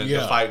moment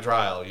to fight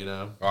Dryle,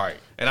 Right.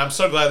 And I'm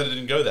so glad that it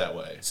didn't go that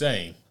way.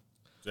 Same.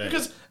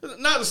 Because,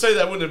 not to say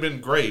that wouldn't have been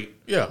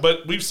great,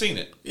 but we've seen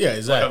it. Yeah,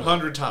 exactly. Like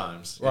 100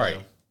 times. Right.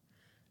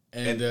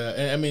 And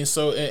I mean,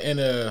 so in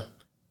a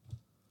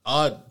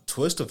odd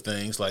twist of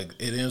things, like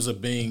it ends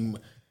up being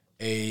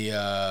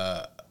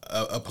a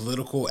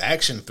political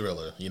action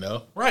thriller,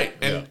 Right.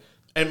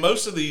 And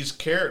most of these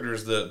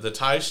characters, the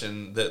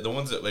Taishan, the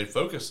ones that they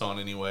focus on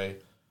anyway,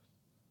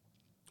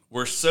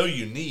 were so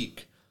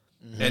unique,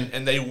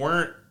 and they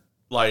weren't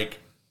like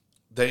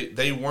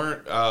they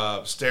weren't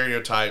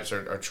stereotypes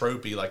or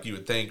tropey like you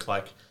would think.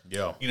 Like,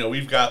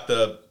 we've got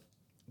the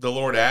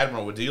Lord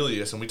Admiral with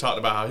Delius, and we talked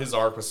about how his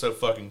arc was so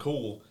fucking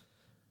cool.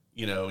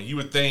 You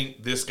would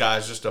think this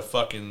guy's just a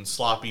fucking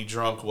sloppy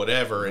drunk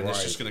whatever, and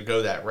it's just going to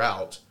go that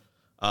route.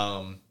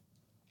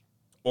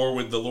 Or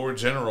with the Lord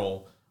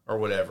General or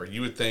whatever,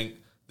 you would think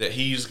that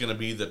he's going to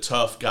be the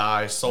tough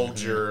guy,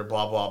 soldier,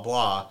 blah, blah,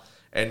 blah.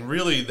 And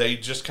really, they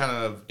just kind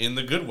of, in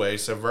the good way,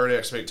 subvert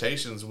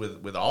expectations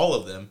with all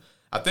of them.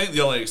 I think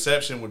the only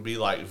exception would be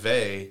like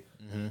Vey,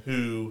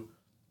 who,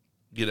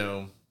 you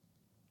know,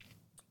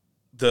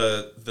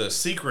 the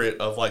secret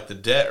of like the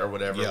debt or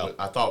whatever,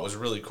 I thought was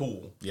really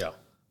cool. Yeah.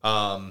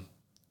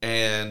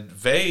 And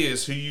Vey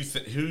is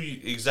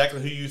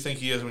exactly who you think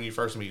he is when you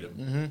first meet him.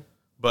 Mm-hmm.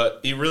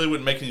 But it really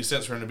wouldn't make any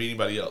sense for him to be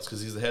anybody else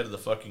because he's the head of the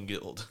fucking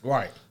guild.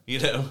 Right. You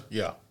know?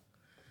 Yeah.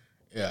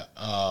 Yeah.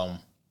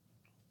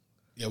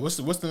 Yeah, what's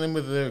the name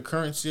of the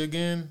currency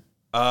again?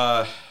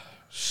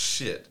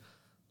 Shit.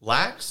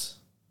 Lax?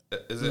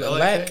 Is it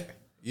Lack?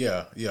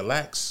 Yeah,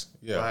 Lax.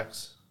 Yeah.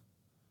 Lax.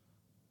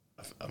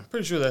 I'm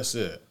pretty sure that's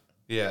it.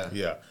 Yeah.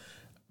 Yeah.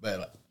 But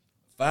like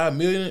 5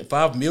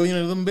 million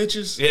of them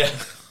bitches? Yeah.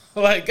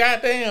 Like,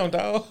 goddamn,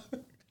 dog.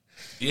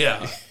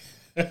 Yeah.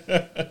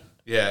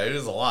 Yeah, it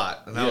is a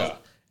lot.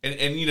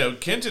 And you know,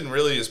 Kenton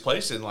really is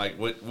placed in like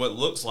what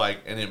looks like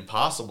an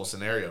impossible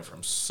scenario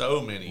from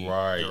so many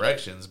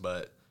directions,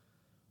 but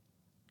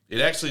it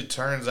actually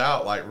turns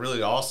out like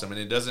really awesome, and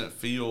it doesn't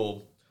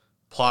feel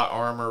plot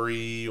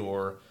armory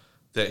or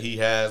that he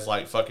has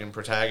like fucking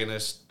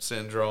protagonist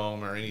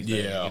syndrome or anything.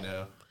 Yeah. You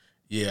know.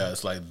 Yeah,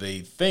 it's like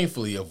they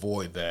thankfully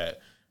avoid that,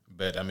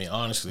 but I mean,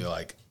 honestly,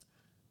 like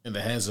in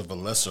the hands of a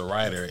lesser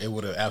writer, it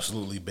would have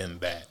absolutely been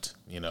that.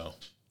 You know.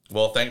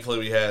 Well, thankfully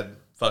we had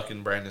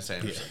fucking Brandon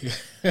Sanderson.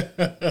 Yeah.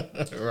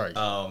 Right.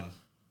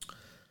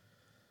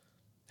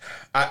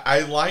 I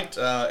liked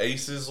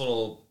Ace's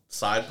little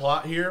side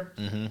plot here.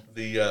 Mm-hmm.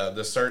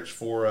 The search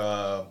for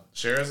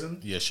Sherazin.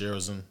 Yeah,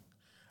 Sherazin.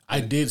 I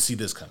did see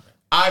this coming.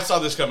 I saw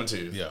this coming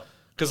too. Yeah.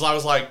 Because I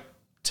was like,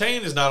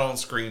 Tane is not on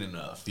screen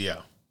enough.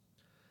 Yeah.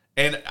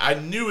 And I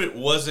knew it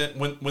wasn't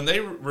when they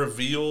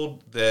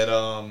revealed that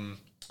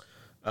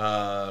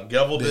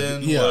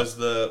Gelvaldin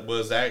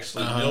was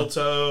actually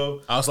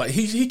Milto. I was like,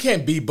 he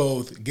can't be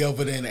both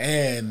Gelvaldin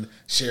and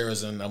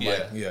Sherazin. I'm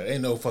like,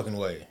 ain't no fucking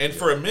way. And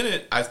for a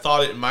minute, I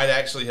thought it might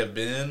actually have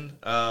been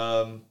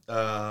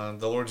the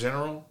Lord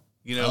General.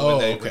 You know,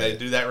 when they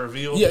do that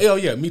reveal.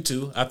 Yeah, me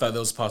too. I thought that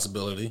was a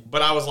possibility.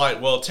 But I was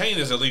like, well, Tane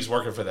is at least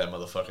working for that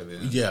motherfucker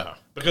then. Yeah.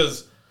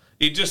 Because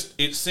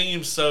it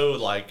seems so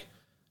like,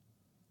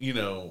 you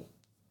know,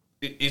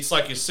 it's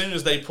like as soon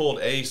as they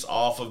pulled Ace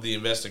off of the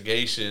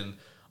investigation,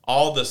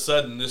 all of a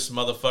sudden this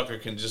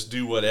motherfucker can just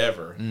do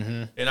whatever.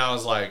 Mm-hmm. And I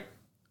was like,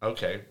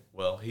 okay,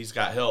 well, he's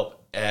got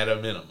help at a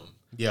minimum.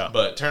 Yeah.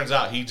 But it turns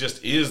out he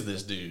just is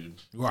this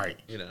dude. Right.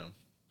 You know.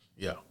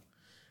 Yeah.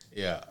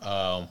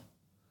 Yeah.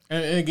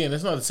 And again,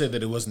 it's not to say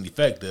that it wasn't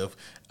effective.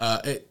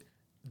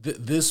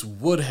 This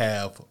would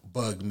have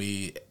bugged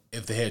me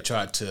if they had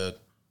tried to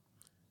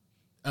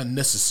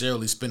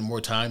unnecessarily spend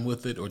more time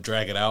with it or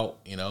drag it out,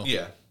 you know?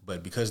 Yeah.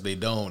 But because they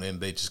don't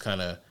and they just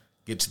kind of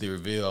get to the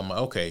reveal, I'm like,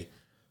 okay,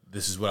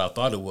 this is what I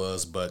thought it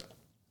was, but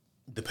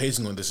the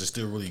pacing on this is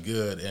still really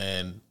good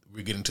and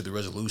we're getting to the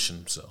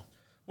resolution, so.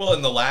 Well,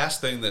 and the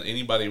last thing that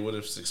anybody would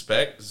have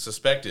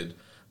suspected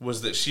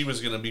was that she was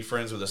going to be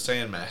friends with a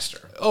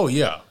Sandmaster. Oh,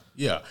 yeah.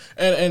 Yeah.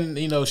 And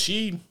you know,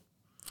 she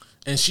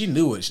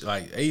knew it.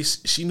 Like,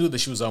 Ace, she knew that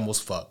she was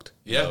almost fucked.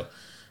 You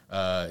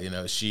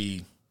know,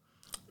 she,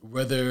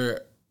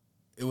 whether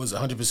it was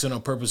 100%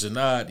 on purpose or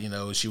not, you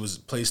know, she was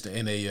placed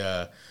in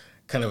a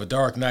kind of a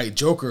Dark Knight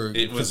Joker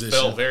position.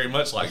 Felt very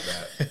much like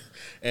that.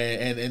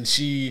 and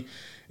she,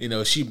 you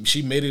know,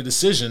 she made a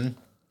decision,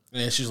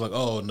 and she's like,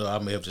 oh, no, I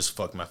may have just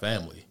fucked my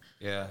family.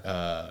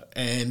 Yeah.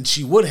 And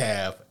she would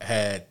have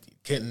had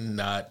Kenton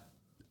not,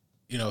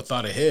 you know,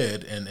 thought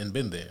ahead and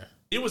been there.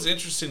 It was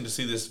interesting to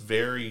see this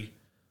very,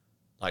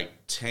 like,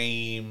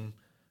 tame,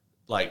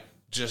 like,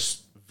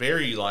 just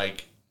very,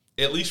 like,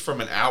 at least from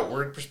an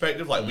outward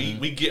perspective, like,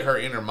 we get her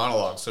inner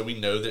monologue, so we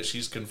know that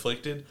she's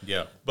conflicted.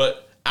 Yeah.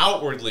 But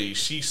outwardly,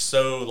 she's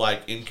so,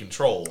 like, in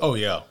control. Oh,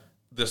 yeah.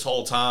 This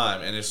whole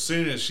time. And as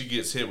soon as she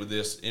gets hit with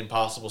this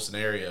impossible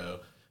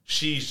scenario,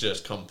 she's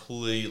just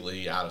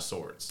completely out of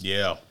sorts.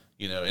 Yeah.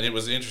 You know, and it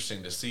was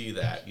interesting to see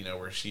that, you know,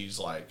 where she's,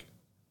 like,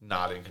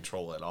 not in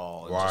control at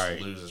all and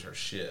just loses her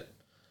shit.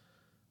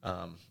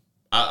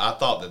 I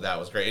thought that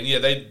was great. And yeah,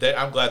 they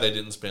I'm glad they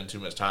didn't spend too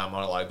much time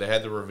on it. Like, they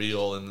had the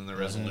reveal and then the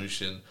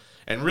resolution. Mm-hmm.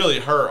 And really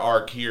her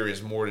arc here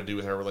is more to do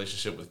with her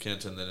relationship with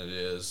Kenton than it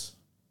is.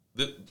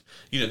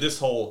 You know, this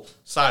whole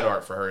side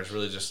arc for her is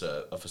really just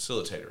a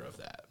facilitator of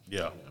that.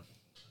 Yeah. You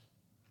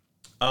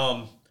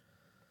know?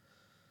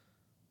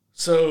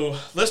 So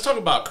let's talk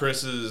about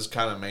Chris's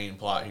kind of main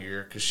plot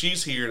here, because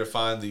she's here to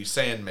find the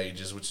sand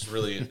mages, which is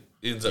really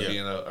ends up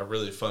being a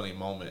really funny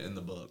moment in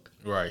the book.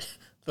 Right.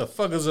 The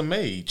fuck is a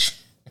mage?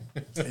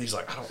 And he's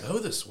like, I don't know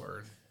this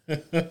word.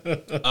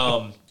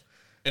 And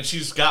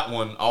she's got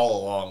one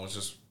all along, which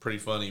is pretty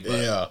funny. But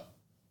yeah.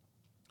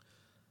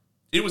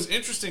 It was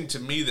interesting to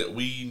me that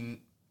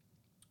we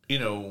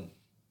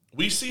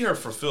see her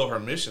fulfill her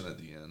mission at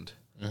the end.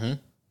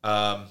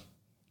 Mm-hmm.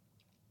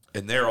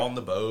 And they're on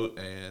the boat,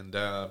 and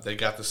they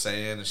got the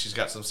sand, and she's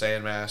got some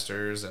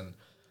sandmasters, and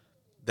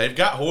they've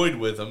got Hoyd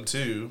with them,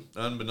 too,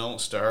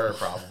 unbeknownst to her,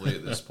 probably,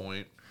 at this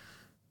point.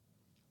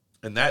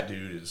 And that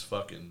dude is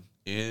fucking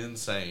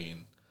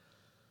insane.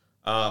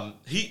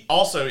 He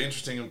also,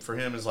 interesting for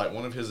him, is like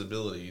one of his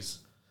abilities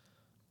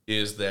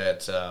is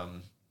that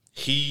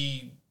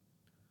he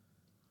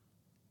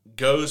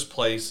goes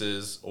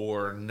places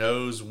or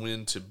knows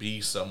when to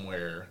be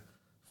somewhere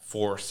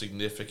for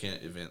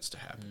significant events to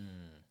happen.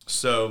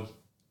 So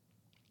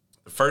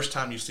the first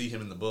time you see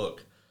him in the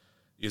book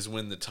is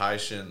when the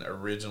Taishan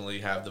originally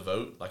have the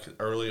vote, like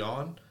early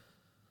on.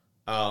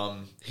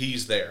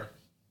 He's there.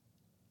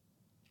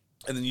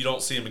 And then you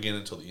don't see him again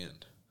until the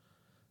end.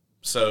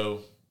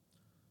 So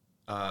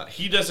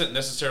he doesn't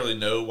necessarily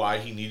know why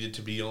he needed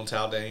to be on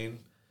Taldane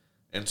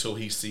until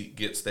he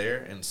gets there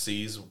and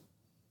sees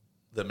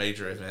the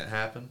major event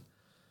happen.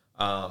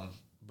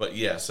 But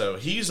yeah, so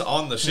he's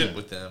on the ship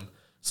with them.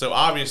 So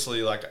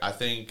obviously, like, I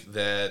think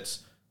that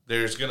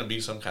there's going to be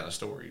some kind of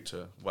story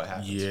to what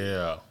happens.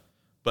 Yeah.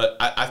 But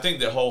I think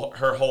that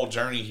her whole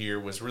journey here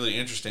was really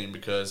interesting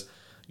because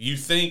you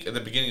think at the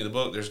beginning of the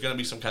book there's going to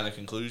be some kind of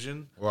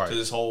conclusion to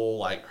this whole,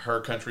 like,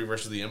 her country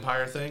versus the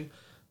empire thing.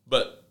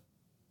 But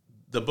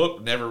the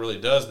book never really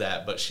does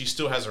that, but she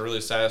still has a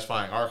really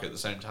satisfying arc at the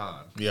same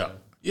time. Yeah.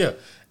 Yeah.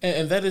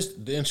 And that is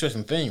the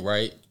interesting thing,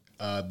 right?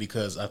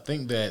 Because I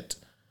think that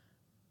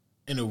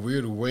in a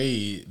weird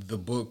way, the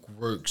book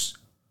works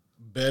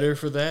better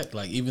for that.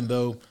 Like, even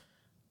though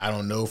I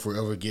don't know if we'll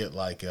ever get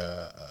like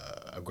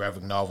a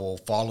graphic novel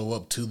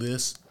follow-up to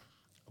this,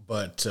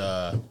 but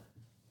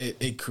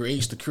it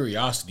creates the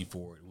curiosity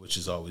for it, which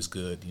is always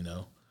good, you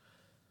know?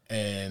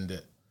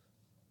 And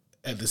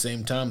at the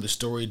same time, the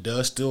story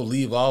does still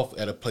leave off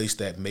at a place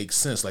that makes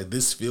sense. Like,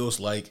 this feels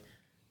like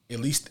at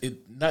least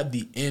not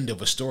the end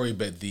of a story,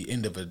 but the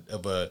end of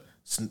a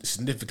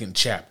significant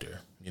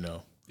chapter, you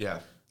know? Yeah.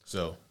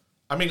 So,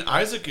 I mean,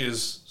 Isaac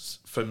is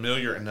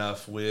familiar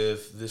enough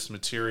with this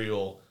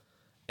material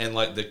and,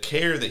 like, the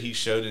care that he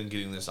showed in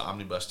getting this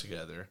omnibus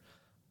together.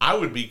 I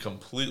would be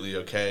completely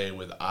okay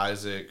with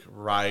Isaac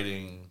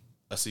writing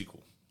a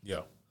sequel.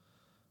 Yeah.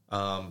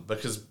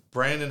 Because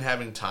Brandon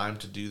having time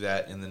to do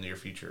that in the near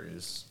future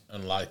is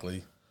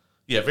unlikely.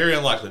 Yeah, very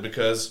unlikely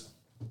because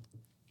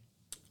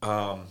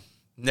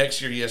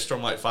next year he has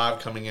Stormlight 5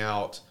 coming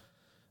out,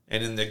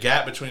 and in the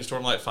gap between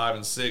Stormlight 5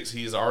 and 6,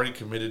 he is already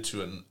committed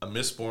to a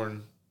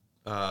Mistborn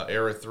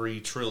Era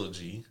 3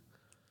 trilogy.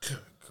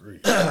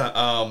 Great.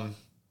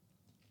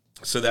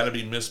 So that'll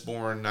be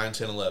Mistborn 9,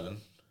 10, 11.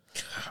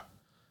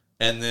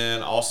 And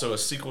then also a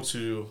sequel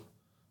to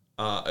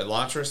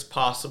Elantris,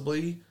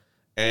 possibly,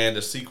 and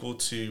a sequel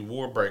to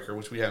Warbreaker,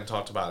 which we haven't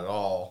talked about at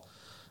all,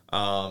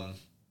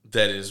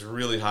 that is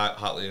really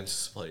hotly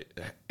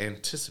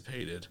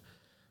anticipated.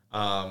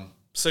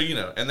 So, you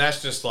know, and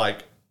that's just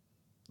like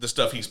the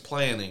stuff he's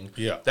planning.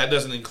 Yeah. That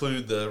doesn't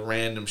include the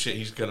random shit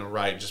he's going to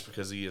write just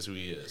because he is who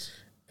he is.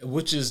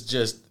 Which is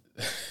just,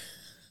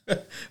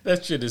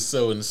 that shit is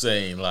so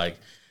insane. Like,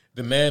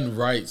 the man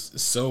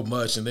writes so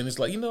much, and then it's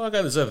like, you know, I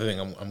got this other thing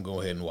I'm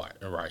going ahead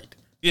and write.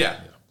 Yeah.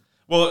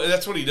 Well,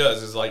 that's what he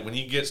does, is like when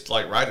he gets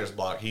like writer's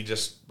block, he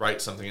just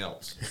writes something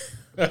else.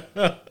 You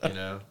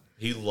know?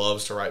 He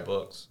loves to write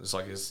books. It's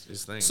like his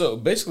thing. So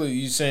basically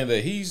you're saying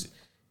that he's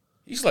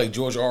like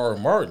George R.R.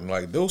 Martin.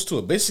 Like, those two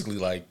are basically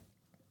like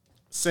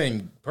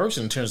same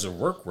person in terms of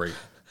work rate.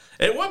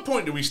 At what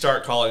point do we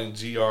start calling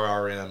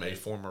GRRM a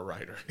former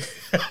writer?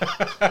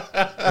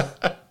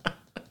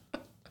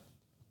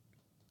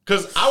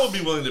 Because I would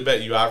be willing to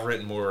bet you I've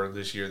written more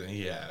this year than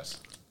he has.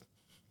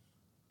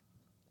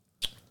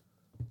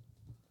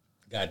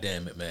 God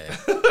damn it, man.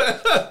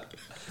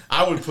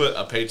 I would put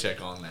a paycheck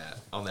on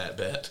that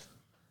bet.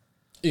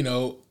 You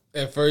know,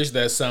 at first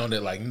that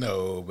sounded like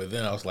no, but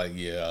then I was like,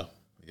 yeah,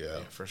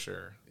 for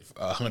sure.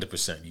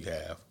 100% you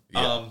have.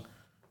 Yeah.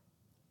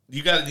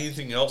 You got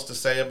anything else to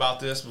say about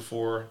this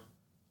before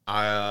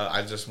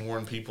I just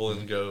warn people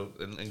and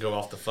go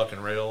off the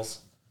fucking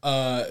rails?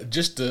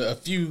 Just a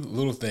few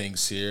little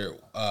things here.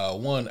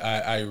 One,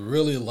 I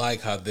really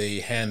like how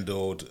they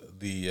handled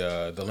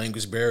the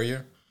language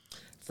barrier.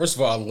 First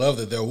of all, I love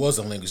that there was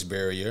a language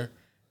barrier,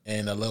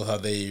 and I love how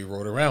they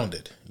wrote around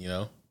it, you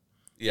know?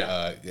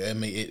 Yeah. I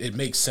mean, it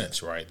makes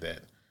sense, right,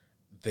 that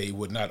they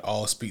would not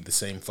all speak the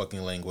same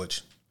fucking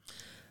language.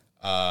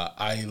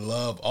 I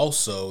love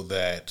also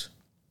that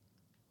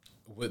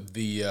with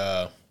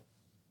the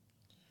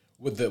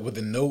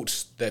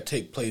notes that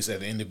take place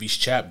at the end of each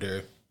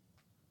chapter,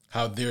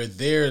 how they're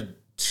there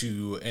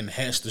to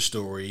enhance the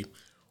story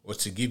or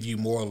to give you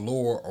more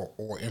lore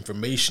or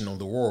information on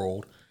the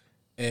world.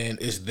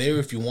 And it's there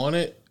if you want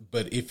it,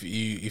 but if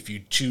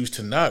you choose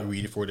to not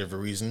read it for whatever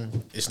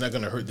reason, it's not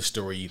going to hurt the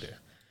story either.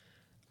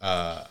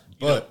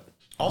 But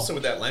also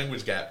with that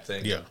language gap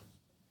thing, yeah,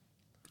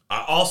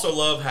 I also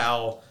love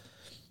how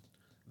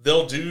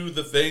they'll do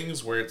the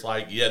things where it's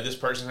like, yeah, this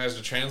person has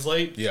to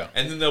translate, yeah,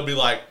 and then they'll be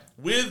like,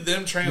 with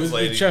them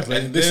translating,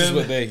 and this is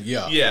what they,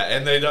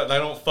 and they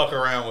don't fuck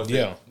around with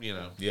it, you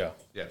know, yeah.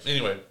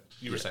 Anyway,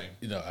 you were saying,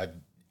 you know,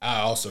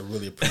 I also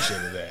really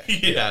appreciated that.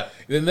 Yeah.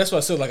 And that's why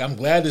I said, like, I'm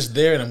glad it's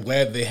there, and I'm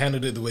glad they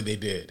handled it the way they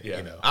did. Yeah.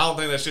 You know, I don't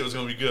think that shit was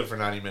going to be good for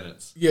 90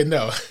 minutes. Yeah,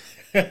 no.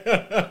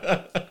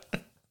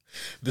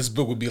 This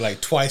book would be like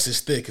twice as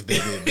thick if they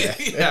did that.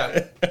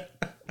 Yeah.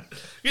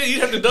 Yeah,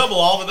 you have to double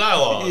all the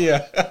dialogue.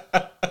 Yeah.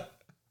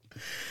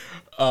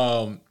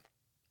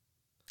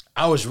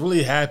 I was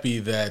really happy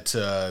that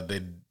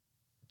they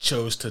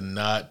chose to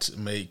not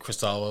make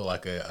Chrysala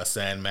like a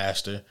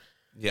Sandmaster.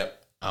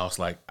 Yep. I was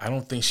like, I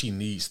don't think she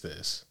needs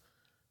this.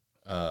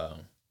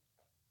 I'm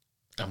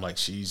like,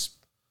 she's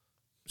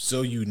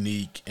so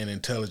unique and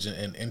intelligent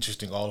and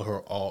interesting all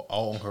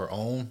on her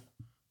own.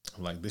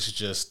 I'm like, this is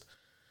just,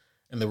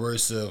 in the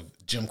words of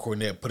Jim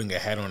Cornette, putting a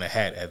hat on a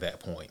hat at that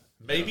point.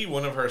 Maybe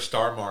one of her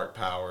Star Mark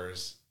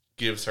powers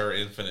gives her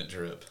infinite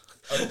drip.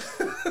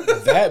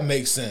 That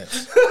makes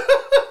sense.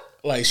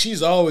 Like,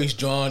 she's always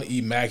drawn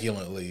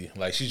immaculately.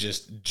 Like, she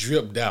just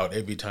dripped out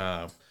every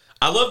time.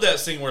 I love that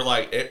scene where,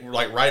 like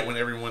right when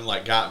everyone,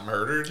 like, got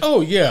murdered.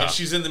 Oh, yeah. And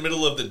she's in the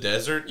middle of the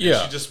desert. Yeah.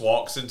 And she just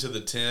walks into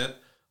the tent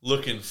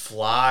looking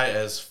fly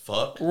as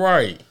fuck.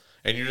 Right.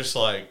 And you're just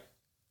like,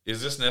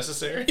 is this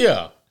necessary?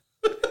 Yeah.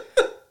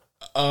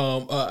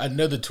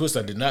 Another twist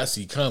I did not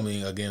see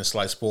coming, again,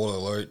 slight spoiler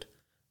alert.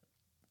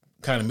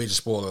 Kind of major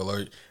spoiler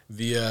alert.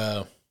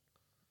 The,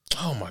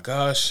 oh my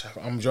gosh,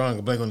 I'm drawing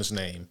a blank on his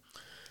name.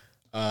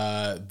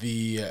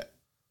 The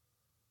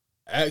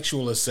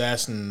actual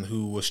assassin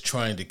who was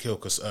trying to kill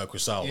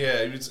Chrysala.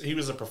 Yeah, he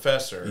was a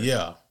professor.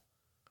 Yeah.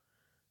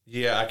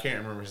 Yeah, I can't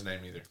remember his name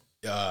either.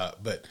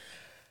 But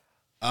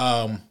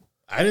I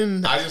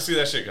didn't see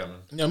that shit coming.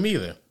 No, me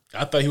either.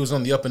 I thought he was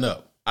on the up and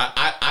up.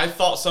 I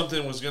thought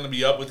something was going to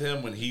be up with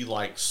him when he,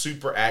 like,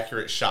 super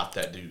accurate shot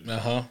that dude.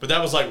 Uh-huh. But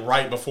that was, like,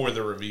 right before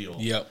the reveal.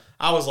 Yep.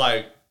 I was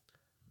like,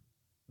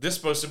 this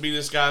supposed to be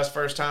this guy's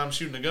first time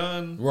shooting a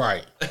gun?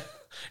 Right.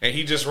 And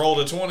he just rolled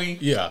a 20?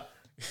 Yeah.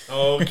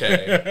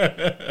 Okay.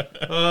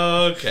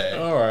 Okay.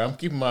 All right, I'm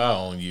keeping my eye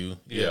on you.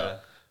 Yeah.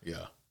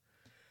 Yeah.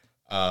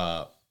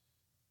 I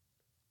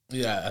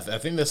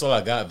think that's all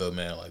I got, though,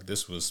 man. Like,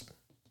 this was,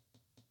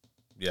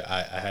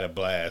 I had a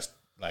blast,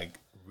 like,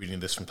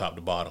 reading this from top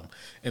to bottom.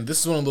 And this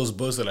is one of those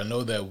books that I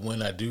know that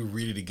when I do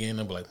read it again,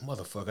 I'm like,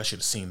 motherfucker, I should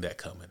have seen that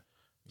coming.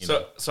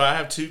 So I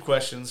have two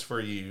questions for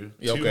you.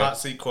 Yeah, two hot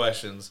seat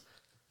questions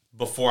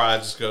before I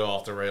just go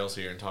off the rails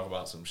here and talk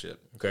about some shit.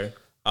 Okay.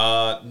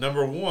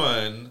 Number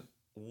one,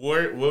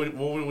 what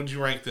would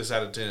you rank this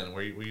out of 10?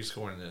 Where you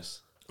scoring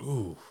this?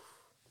 Ooh.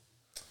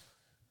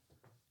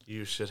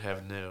 You should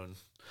have known.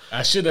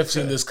 I should have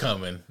seen this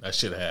coming. I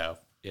should have.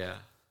 Yeah.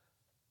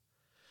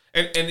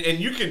 And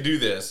you can do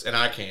this, and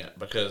I can't,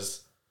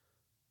 because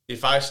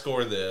if I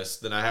score this,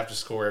 then I have to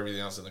score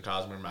everything else in the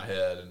Cosmo in my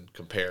head and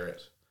compare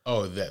it.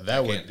 Oh,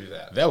 that would can't do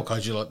that. That would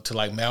cause you to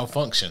like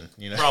malfunction,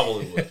 you know.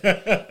 Probably would.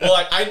 Well,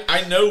 like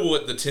I know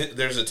what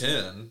there's a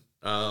 10,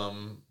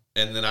 and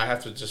then I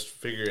have to just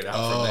figure it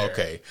out from there.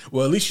 Okay.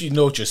 Well, at least you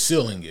know what your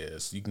ceiling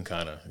is. You can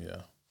kind of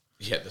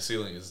Yeah, the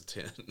ceiling is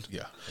 10.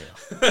 Yeah.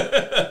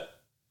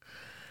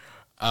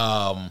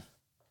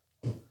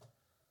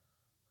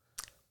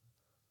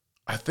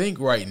 I think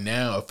right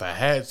now, if I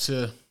had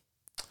to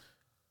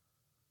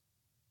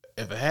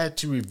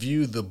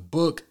review the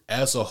book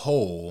as a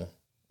whole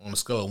on a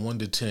scale of 1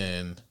 to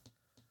 10,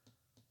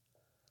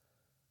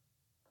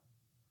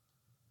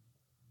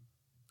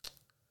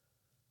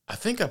 I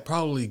think I'd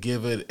probably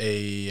give it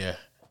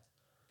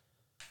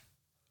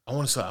I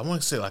want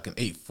to say like an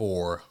 8.4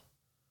 for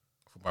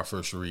my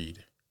first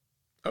read.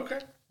 Okay.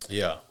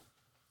 Yeah.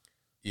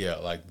 Yeah,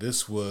 like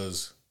this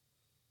was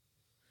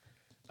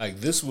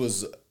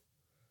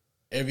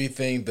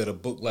everything that a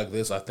book like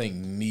this I think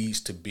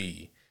needs to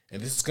be.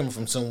 And this is coming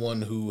from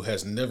someone who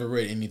has never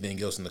read anything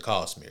else in the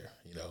Cosmere,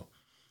 you know.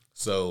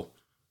 So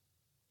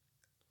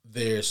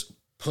there's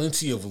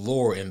plenty of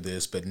lore in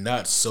this, but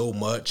not so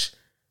much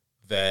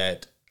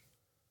that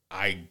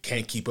I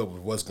can't keep up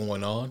with what's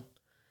going on.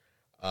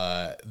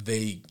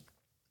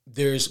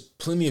 There's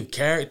plenty of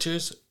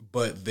characters,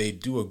 but they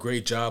do a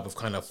great job of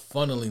kind of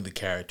funneling the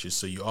characters,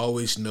 so you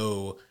always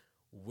know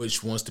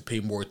which ones to pay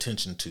more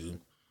attention to.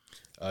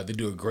 They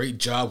do a great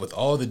job with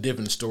all the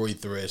different story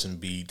threads and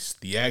beats.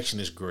 The action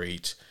is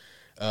great.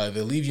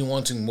 They leave you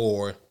wanting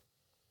more.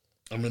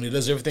 I mean, it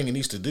does everything it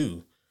needs to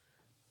do.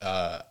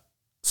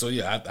 So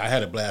yeah, I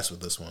had a blast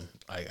with this one.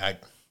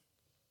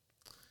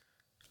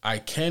 I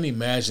can't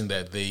imagine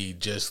that they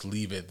just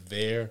leave it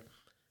there.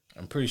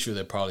 I'm pretty sure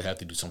they probably have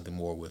to do something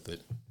more with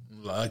it.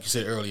 Like you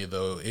said earlier,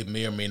 though, it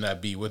may or may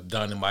not be with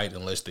Dynamite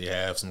unless they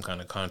have some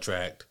kind of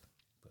contract.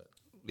 But.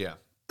 Yeah.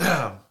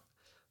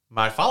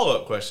 My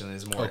follow-up question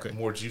is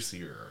more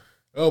juicier.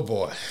 Oh,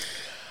 boy.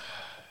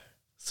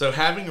 So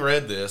having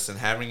read this and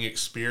having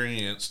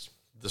experienced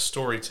the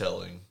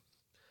storytelling,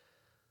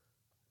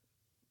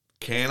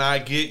 can I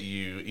get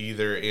you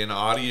either in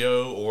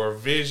audio or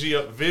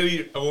video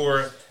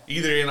or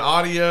either in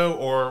audio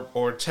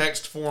or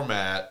text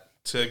format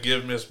to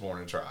give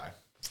Mistborn a try?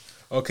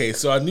 Okay,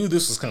 so I knew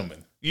this was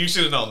coming. You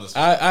should have known this.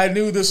 I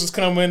knew this was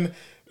coming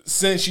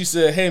since you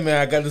said, "Hey man,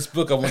 I got this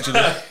book. I want you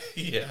to."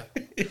 Yeah.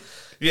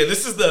 Yeah,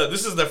 this is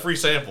the free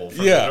sample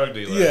from the drug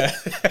dealer.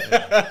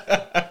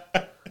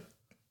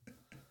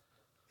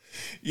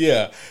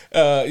 Yeah.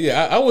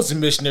 I was a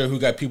missionary who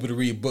got people to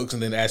read books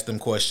and then ask them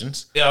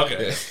questions. Yeah,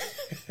 okay.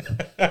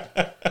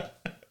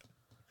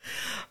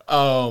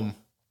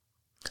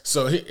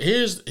 So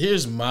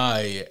here's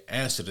my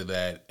answer to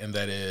that, and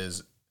that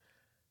is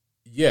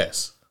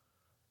yes.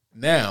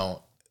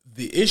 Now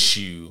the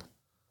issue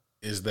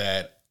is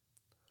that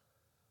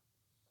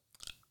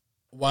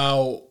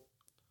while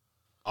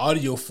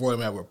audio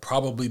format would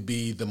probably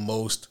be the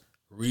most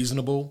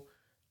reasonable,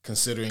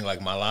 considering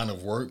like my line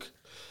of work,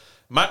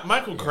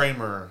 Michael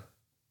Kramer,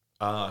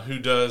 who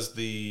does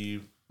the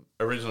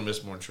original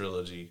Mistborn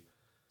trilogy,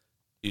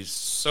 is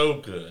so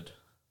good.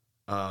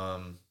 I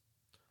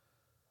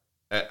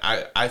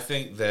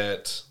think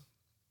that,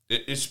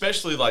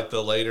 especially like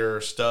the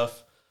later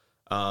stuff,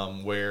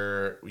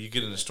 where you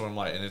get into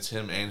Stormlight and it's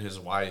him and his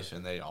wife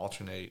and they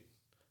alternate.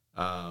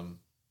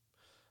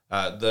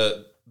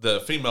 The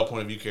female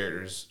point of view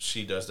characters,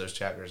 she does those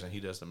chapters and he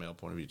does the male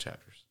point of view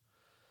chapters.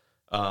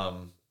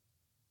 To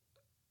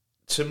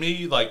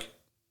me, like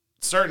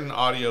certain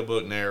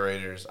audiobook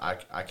narrators, I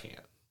can't.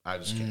 I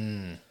just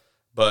can't.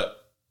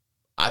 But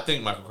I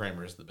think Michael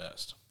Kramer is the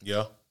best.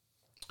 Yeah.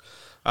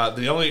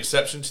 The only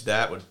exception to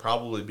that would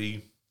probably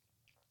be,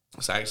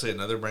 it's actually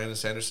another Brandon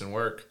Sanderson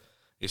work.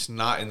 It's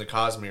not in the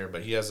Cosmere,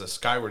 but he has a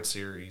Skyward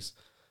series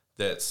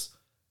that's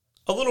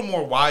a little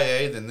more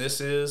YA than this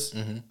is.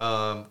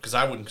 Because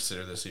I wouldn't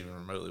consider this even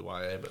remotely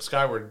YA, but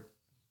Skyward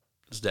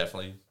is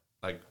definitely,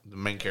 like, the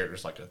main character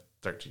is like a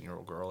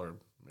 13-year-old girl or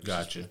maybe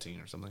she's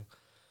 15 or something.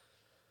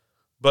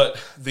 But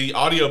the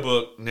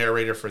audiobook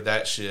narrator for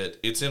that shit,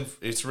 it's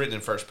written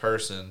in first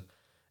person,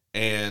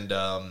 and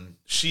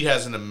she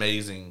has an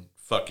amazing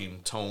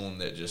fucking tone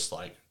that just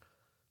like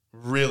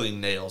really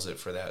nails it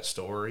for that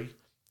story.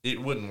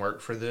 It wouldn't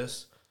work for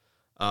this.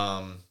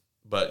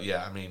 But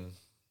yeah, I mean,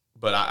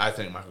 but I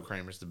think Michael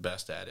Kramer's the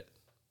best at it.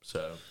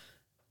 So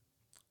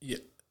yeah.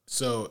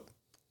 So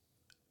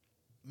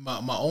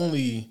my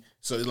only,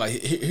 so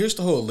like here's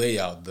the whole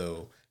layout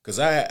though, because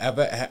I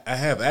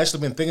have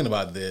actually been thinking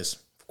about this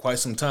for quite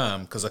some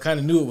time because I kind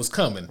of knew it was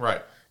coming.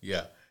 Right.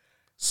 Yeah.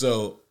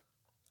 So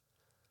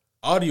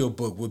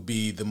audiobook would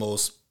be the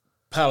most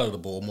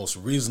palatable, most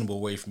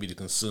reasonable way for me to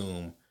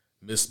consume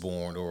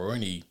Mistborn or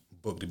any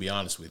book, to be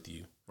honest with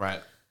you.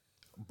 Right.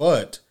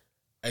 But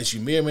as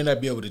you may or may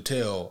not be able to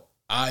tell,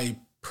 I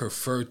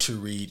prefer to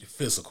read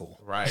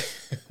physical. Right.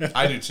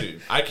 I do too.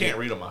 I can't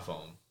read on my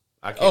phone.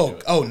 I can't do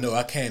it. Oh no,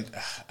 I can't.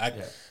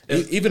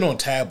 Even on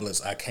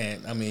tablets, I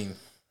can't. I mean,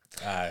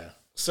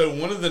 So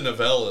one of the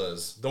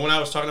novellas, the one I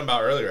was talking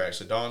about earlier,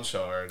 actually, Dawn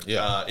Shard,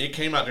 it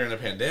came out during the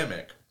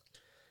pandemic.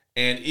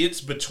 And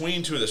it's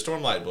between two of the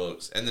Stormlight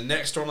books, and the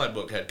next Stormlight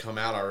book had come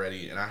out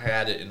already, and I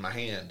had it in my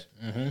hand.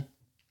 Mm-hmm.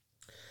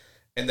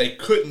 And they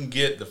couldn't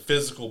get the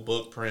physical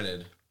book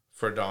printed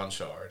for Dawn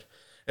Shard.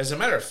 As a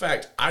matter of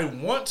fact, I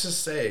want to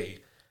say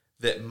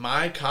that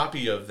my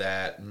copy of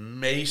that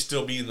may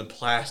still be in the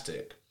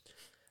plastic.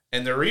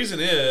 And the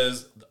reason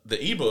is,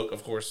 the ebook,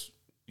 of course,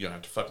 you don't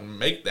have to fucking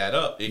make that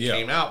up. It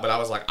came out, but I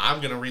was like,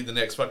 I'm going to read the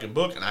next fucking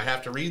book, and I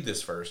have to read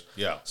this first.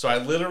 Yeah. So I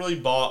literally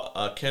bought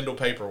a Kindle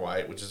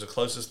Paperwhite, which is the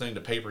closest thing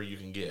to paper you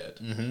can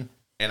get. Mm-hmm.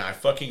 And I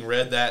fucking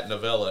read that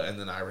novella, and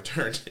then I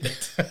returned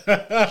it.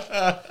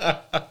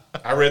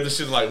 I read this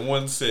shit in like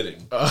one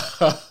sitting.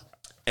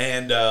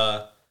 And,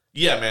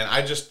 yeah, man,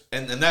 I just,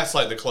 and that's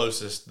like the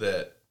closest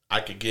that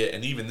I could get.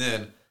 And even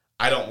then,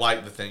 I don't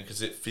like the thing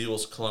because it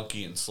feels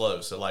clunky and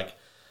slow. So, like,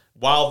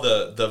 while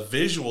the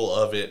visual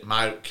of it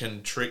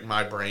can trick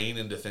my brain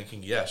into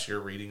thinking, yes, you're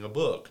reading a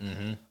book.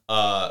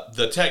 Mm-hmm.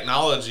 The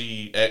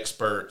technology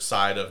expert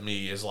side of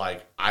me is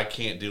like, I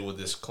can't deal with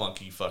this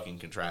clunky fucking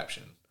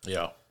contraption.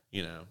 Yeah.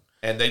 You know,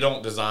 and they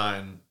don't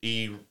design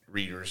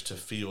e-readers to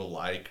feel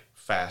like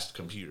fast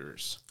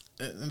computers.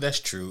 That's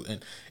true.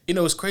 And, you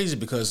know, it's crazy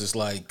because it's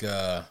like, you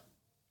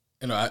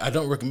know, I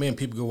don't recommend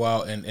people go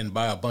out and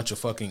buy a bunch of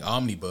fucking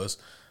omnibus.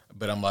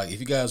 But I'm like, if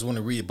you guys want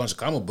to read a bunch of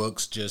comic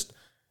books, just,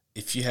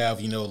 if you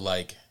have, you know,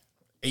 like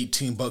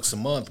 $18 a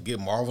month, get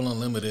Marvel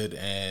Unlimited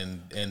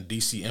and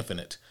DC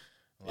Infinite.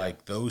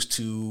 Like those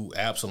two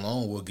apps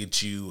alone will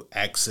get you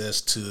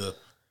access to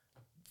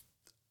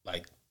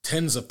like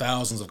tens of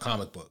thousands of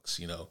comic books,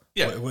 you know,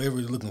 whatever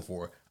you're looking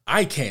for.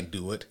 I can't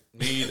do it.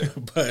 Me either.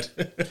 But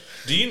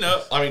do you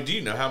know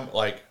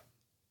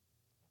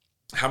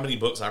how many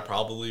books I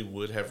probably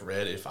would have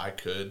read if I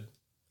could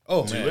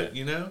do it,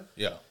 you know?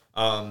 Yeah.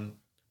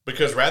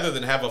 Because rather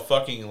than have a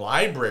fucking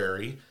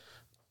library,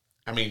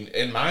 I mean,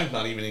 and mine's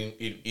not even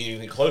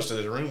anything close to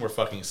the room we're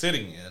fucking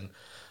sitting in.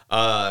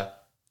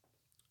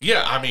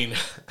 Yeah, I mean,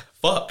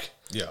 fuck.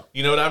 Yeah.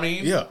 You know what I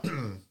mean? Yeah.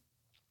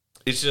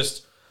 It's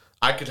just,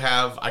 I could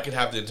have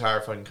the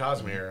entire fucking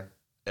Cosmere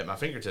at my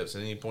fingertips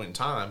at any point in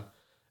time,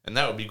 and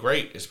that would be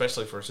great,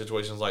 especially for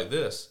situations like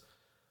this.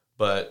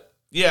 But,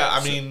 yeah,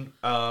 I mean,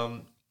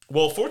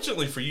 well,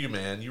 fortunately for you,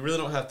 man, you really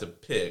don't have to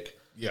pick.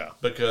 Yeah.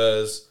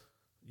 Because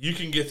you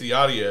can get the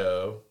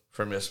audio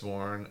for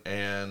Mistborn,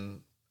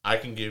 and I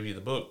can give you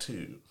the book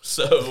too.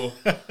 So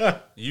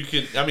you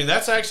can, I mean,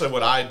 that's actually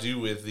what I do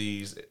with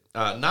these.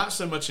 Not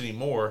so much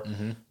anymore,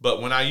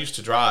 but when I used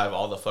to drive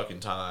all the fucking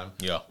time,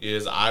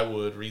 is I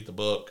would read the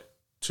book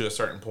to a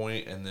certain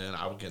point, and then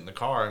I would get in the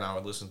car and I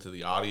would listen to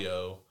the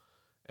audio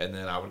and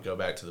then I would go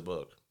back to the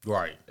book.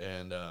 Right.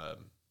 And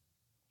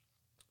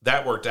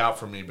that worked out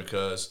for me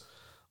because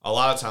a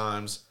lot of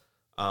times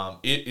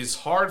it is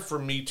hard for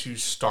me to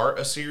start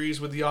a series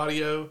with the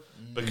audio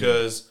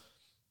because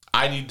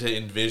I need to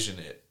envision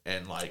it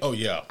and like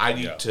I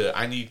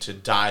need to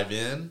dive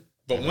in.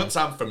 But once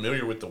I'm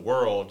familiar with the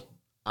world,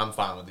 I'm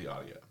fine with the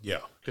audio. Yeah.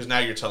 Because now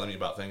you're telling me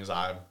about things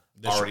I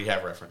already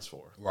have reference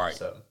for. Right.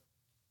 So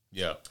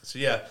yeah,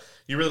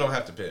 you really don't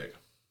have to pick.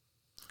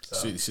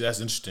 So. See, that's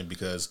interesting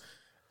because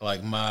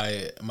like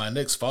my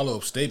next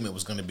follow-up statement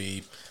was going to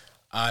be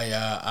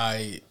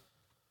I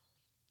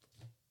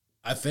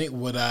think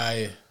what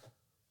I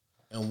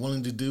am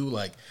willing to do,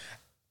 like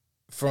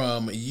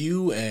from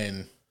you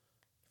and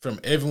from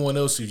everyone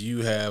else who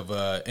you have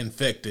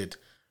infected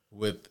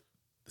with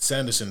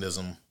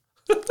Sandersonism,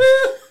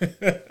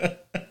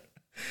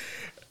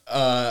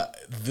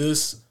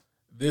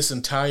 this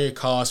entire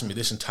cosmos,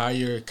 this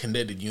entire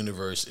connected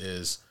universe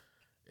is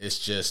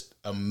just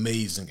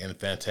amazing and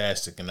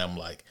fantastic. And I'm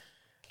like,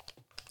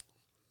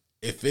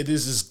 if it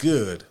is as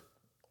good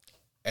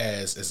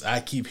as I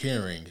keep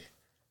hearing,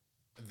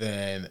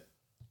 then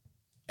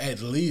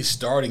at least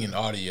starting in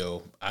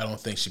audio, I don't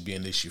think should be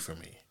an issue for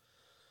me.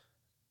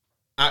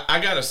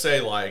 I gotta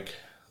say, like,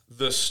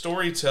 the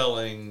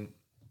storytelling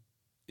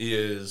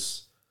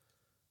is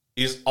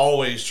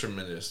always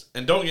tremendous.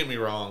 And don't get me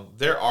wrong,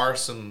 there are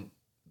some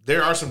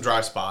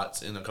dry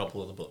spots in a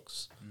couple of the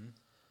books.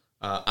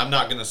 I'm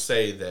not gonna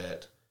say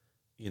that,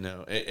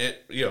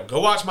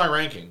 go watch my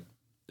ranking.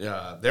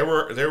 There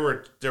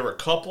were a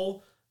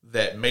couple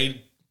that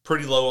made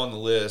pretty low on the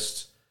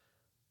list.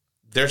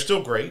 They're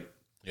still great.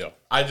 Yeah.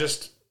 I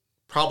just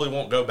probably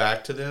won't go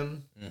back to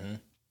them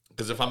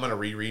because if I'm going to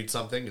reread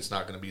something, it's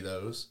not going to be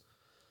those.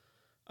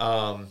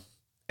 And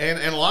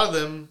a lot of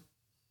them,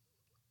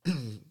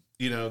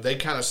 they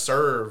kind of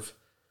serve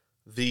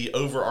the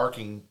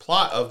overarching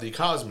plot of the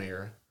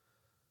Cosmere,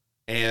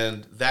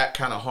 and that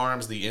kind of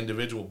harms the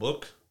individual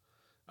book,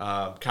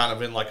 kind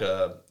of in like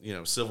a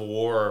Civil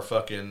War or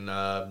fucking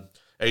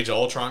Age of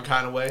Ultron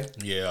kind of way.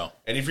 Yeah.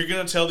 And if you're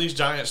going to tell these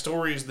giant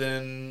stories,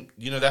 then,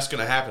 that's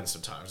going to happen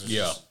sometimes.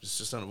 It's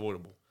just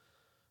unavoidable.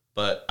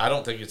 But I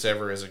don't think it's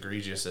ever as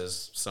egregious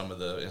as some of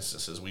the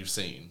instances we've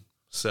seen.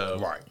 So,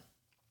 right.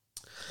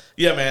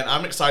 Yeah, man,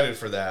 I'm excited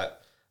for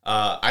that.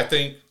 I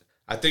think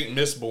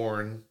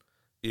Mistborn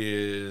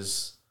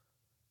is...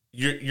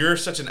 You're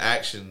such an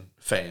action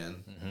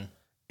fan. Mm-hmm.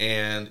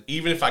 And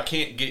even if I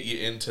can't get you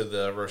into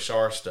the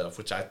Roshar stuff,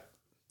 which I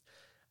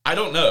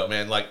don't know,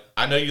 man. Like,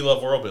 I know you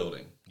love world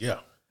building.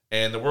 Yeah.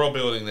 And the world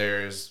building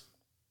there it's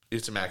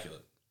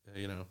immaculate.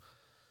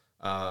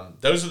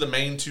 Those are the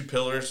main two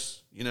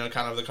pillars,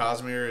 kind of the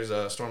Cosmere is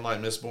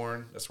Stormlight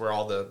Mistborn. That's where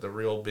all the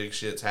real big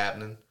shit's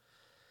happening.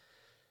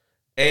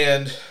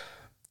 And,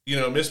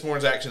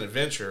 Mistborn's action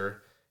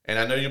adventure, and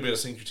I know you'll be able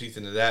to sink your teeth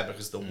into that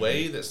because the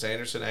way that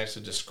Sanderson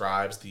actually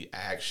describes the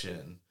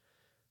action,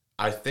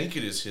 I think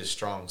it is his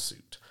strong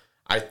suit.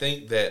 I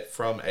think that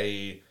from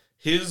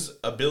his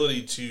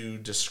ability to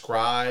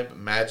describe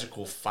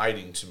magical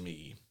fighting to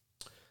me,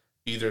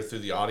 either through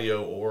the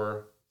audio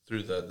or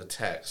through the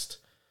text,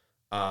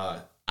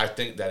 I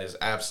think that is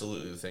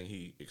absolutely the thing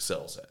he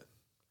excels at.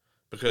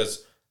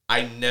 Because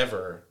I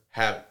never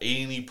have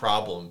any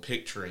problem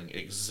picturing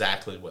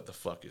exactly what the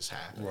fuck is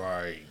happening.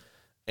 Right.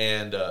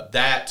 And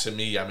that, to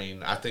me, I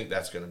mean, I think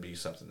that's going to be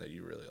something that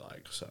you really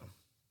like. So,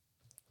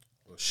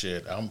 well,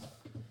 shit, well,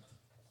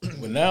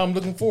 now I'm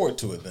looking forward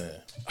to it then.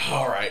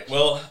 All right.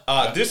 Well,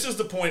 this is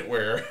the point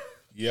where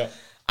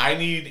I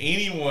need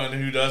anyone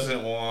who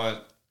doesn't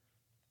want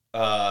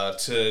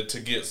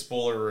to get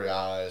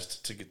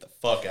spoilerized to get the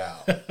fuck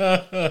out.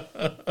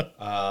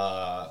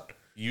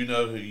 You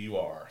know who you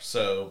are.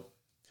 So,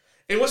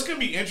 and what's going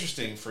to be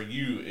interesting for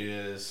you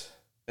is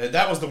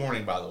that was the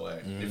warning, by the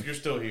way. Mm-hmm. If you're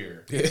still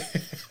here,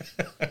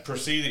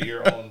 proceed at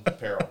your own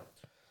peril.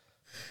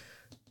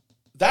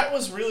 That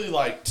was really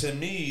to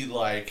me,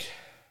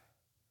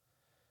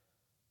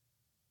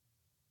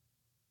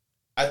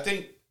 I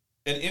think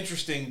an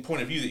interesting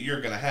point of view that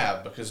you're going to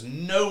have because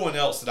no one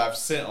else that I've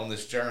sent on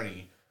this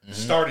journey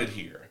started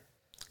here.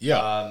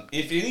 Yeah.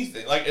 If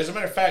anything, as a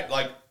matter of fact,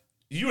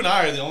 you and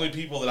I are the only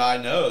people that I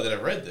know that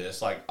have read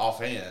this,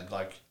 offhand,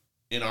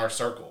 in our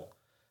circle.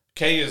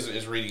 Kay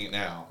is reading it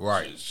now.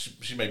 Right.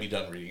 She may be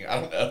done reading it.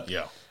 I don't know.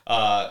 Yeah.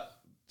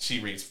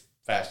 She reads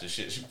fast as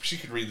shit. She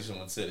could read this in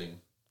one sitting.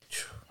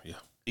 Yeah.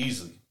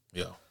 Easily.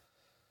 Yeah.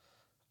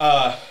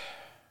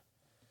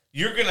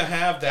 You're going to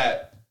have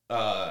that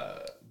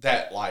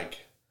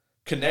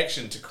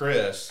connection to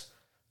Chris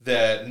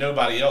that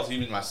nobody else,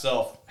 even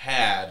myself,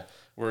 had,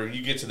 where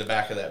you get to the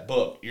back of that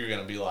book, you're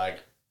going to be like,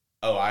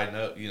 oh, I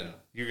know,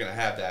 you're going to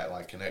have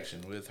that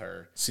connection with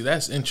her. See,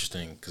 that's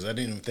interesting because I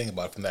didn't even think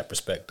about it from that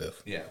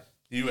perspective. Yeah.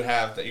 You would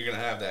have that. You're going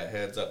to have that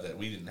heads up that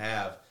we didn't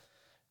have.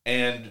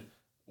 And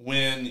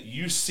when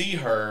you see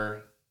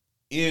her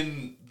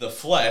in the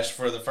flesh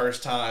for the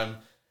first time,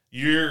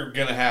 you're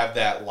going to have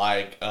that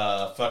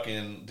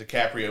fucking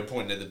DiCaprio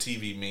pointing at the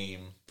TV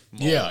meme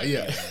Yeah, moment,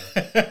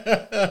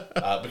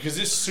 yeah. because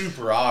it's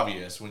super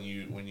obvious when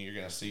you're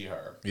gonna see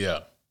her.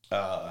 Yeah.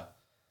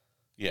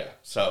 Yeah.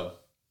 So,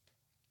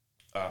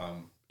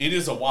 it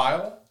is a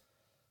while,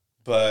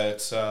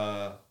 but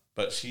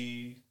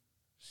she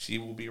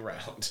will be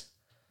around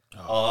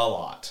a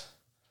lot.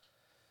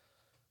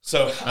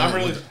 So I'm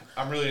really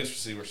interested to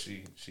see where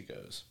she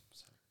goes.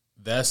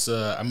 That's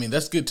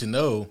that's good to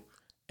know,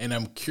 and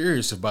I'm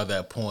curious about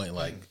that point.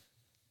 Like,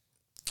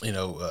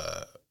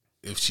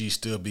 if she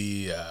still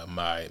be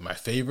my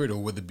favorite, or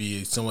would it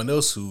be someone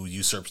else who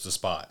usurps the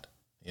spot?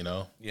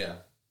 Yeah,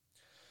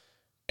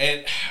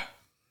 and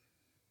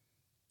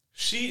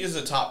she is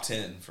a top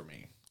 10 for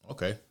me.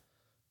 Okay.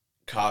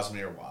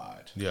 Cosmere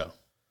wide. Yeah.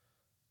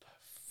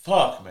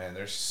 Fuck, man,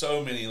 there's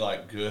so many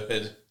like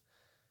good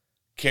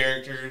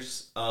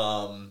characters.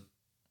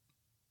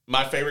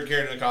 My favorite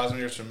character in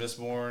Cosmere is from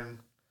Mistborn,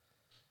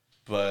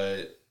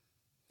 but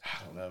I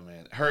don't know,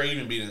 man. Her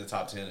even being in the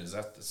top 10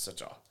 that's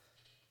such a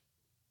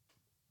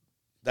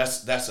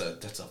that's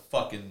a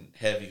fucking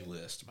heavy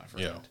list, my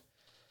friend.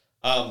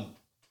 Yeah.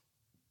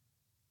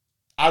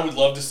 I would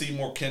love to see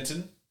more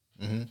Kenton,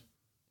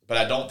 but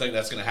I don't think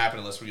that's going to happen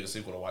unless we get a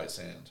sequel to White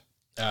Sand.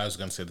 I was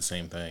going to say the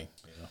same thing.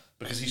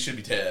 Because he should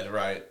be dead,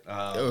 right?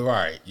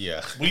 Right,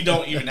 yeah. We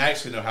don't even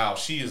actually know how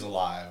she is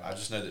alive. I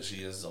just know that she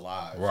is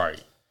alive.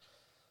 Right.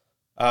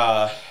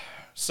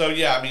 So,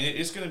 yeah, I mean,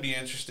 it's going to be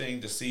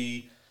interesting to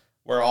see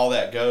where all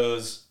that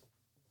goes.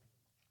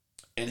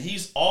 And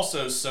he's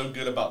also so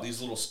good about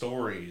these little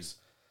stories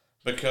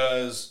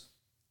because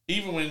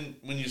even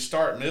when you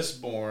start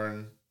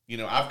Mistborn,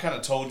 I've kind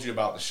of told you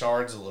about the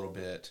shards a little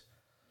bit.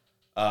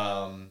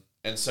 And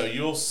so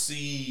you'll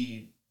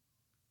see...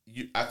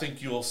 I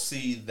think you'll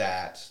see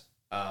that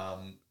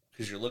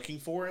because you're looking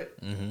for it.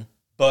 Mm-hmm.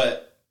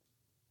 But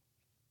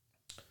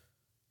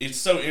it's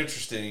so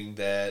interesting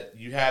that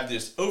you have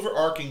this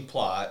overarching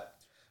plot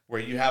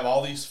where you have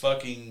all these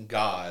fucking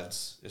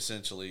gods,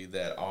 essentially,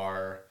 that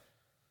are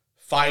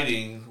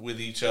fighting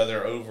with each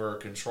other over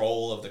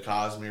control of the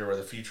Cosmere or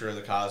the future of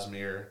the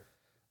Cosmere.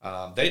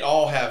 They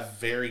all have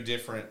very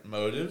different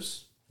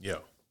motives. Yeah.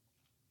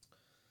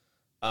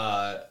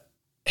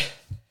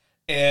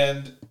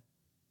 And...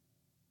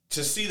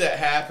 to see that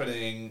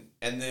happening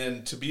and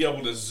then to be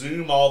able to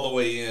zoom all the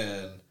way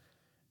in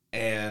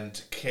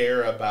and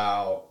care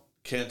about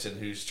Kenton,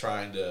 who's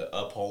trying to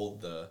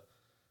uphold the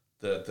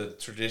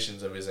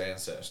traditions of his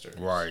ancestors.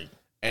 Right.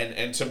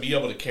 And to be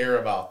able to care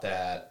about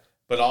that,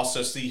 but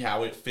also see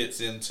how it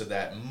fits into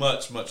that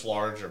much, much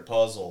larger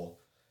puzzle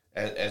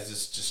as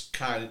this just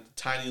kind of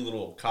tiny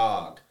little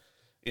cog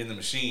in the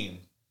machine.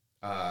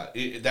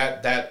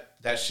 That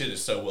shit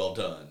is so well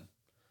done.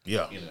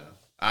 Yeah.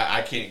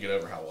 I can't get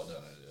over how well done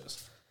it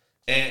is.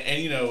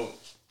 And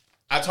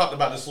I talked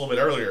about this a little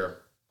bit earlier.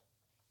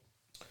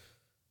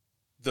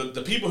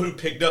 The people who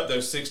picked up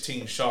those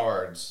 16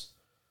 shards,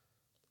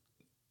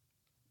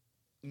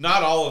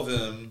 not all of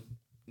them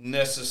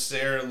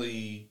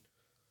necessarily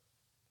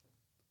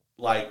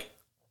like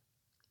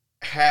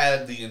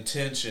had the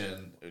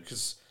intention,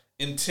 because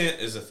intent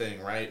is a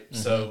thing, right?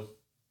 Mm-hmm. So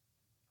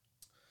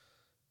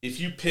if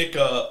you pick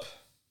up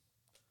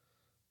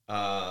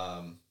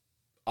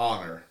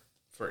honor,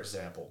 for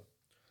example,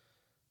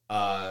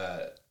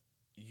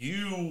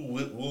 you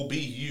will be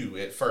you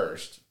at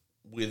first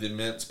with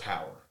immense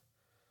power.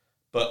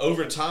 But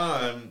over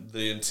time,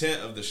 the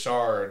intent of the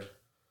shard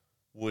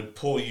would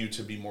pull you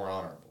to be more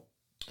honorable.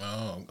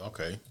 Oh,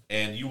 okay.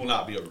 And you will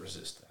not be able to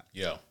resist that.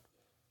 Yeah.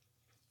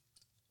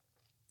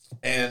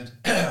 And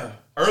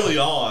early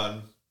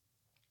on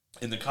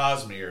in the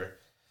Cosmere,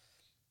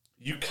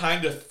 you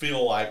kind of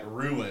feel like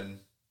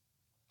Ruin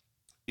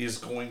is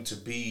going to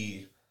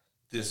be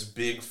this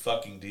big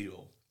fucking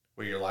deal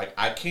where you're like,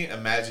 I can't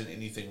imagine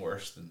anything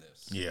worse than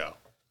this. Yeah.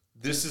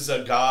 This is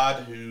a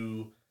god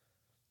who,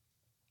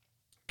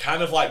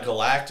 kind of like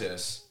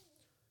Galactus,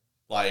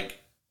 like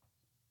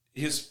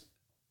his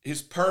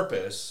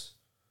purpose,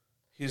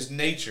 his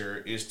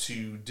nature is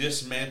to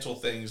dismantle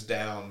things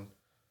down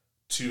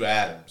to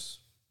atoms,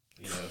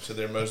 to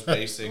their most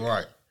basic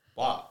right.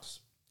 blocks,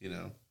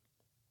 Yeah,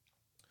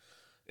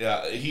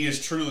 he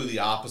is truly the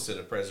opposite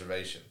of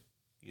preservation,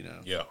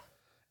 Yeah.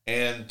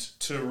 And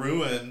to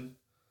Ruin,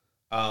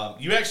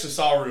 you actually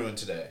saw Ruin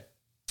today.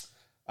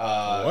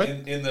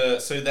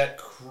 What? So that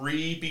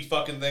creepy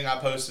fucking thing I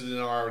posted in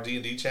our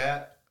D&D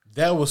chat.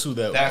 That was who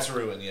that That's was.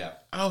 Ruin, yeah.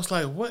 I was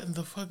like, what in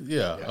the fuck?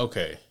 Yeah.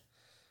 Okay.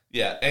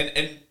 Yeah,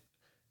 and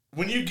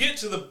when you get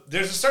to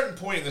there's a certain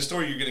point in the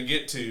story you're going to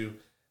get to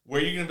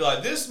where you're going to be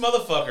like, this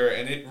motherfucker,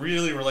 and it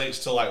really relates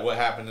to like what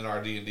happened in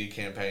our D&D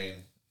campaign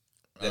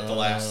at the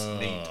last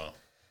meet.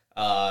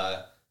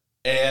 Yeah.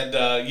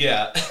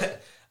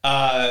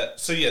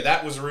 So yeah,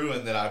 that was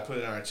Ruin that I put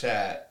in our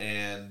chat,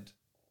 and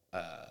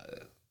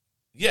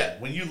yeah,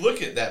 when you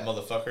look at that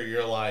motherfucker,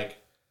 you're like,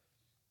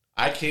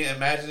 I can't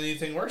imagine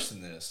anything worse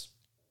than this.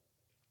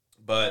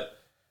 But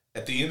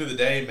at the end of the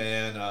day,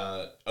 man,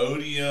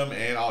 Odium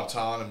and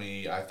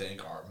Autonomy, I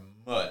think, are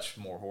much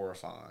more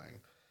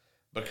horrifying.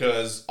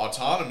 Because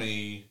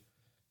Autonomy,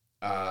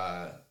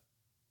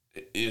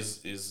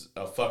 is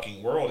a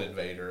fucking world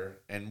invader,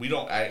 and we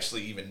don't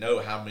actually even know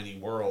how many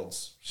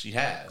worlds she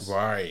has.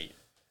 Right.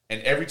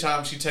 And every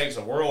time she takes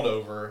a world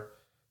over,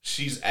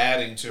 she's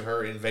adding to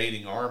her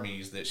invading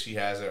armies that she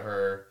has at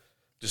her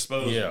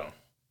disposal. Yeah.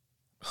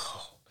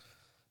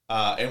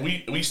 And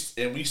we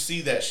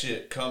see that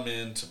shit come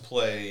into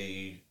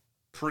play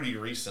pretty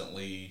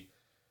recently,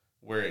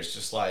 where it's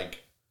just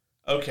like,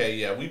 okay,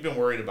 yeah, we've been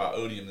worried about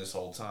Odium this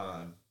whole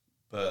time,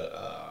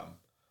 but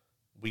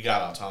we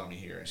got autonomy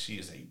here, and she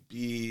is a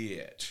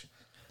bitch.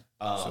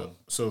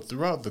 So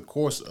throughout the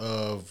course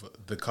of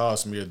the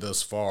Cosmere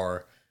thus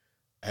far,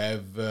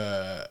 have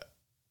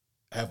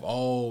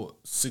all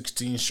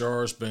 16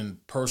 shards been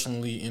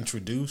personally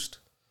introduced?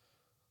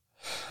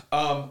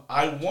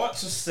 I want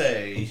to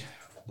say,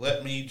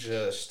 let me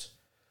just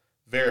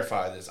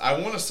verify this. I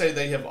want to say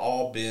they have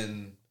all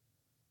been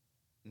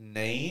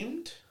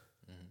named.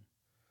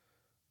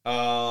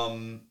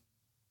 But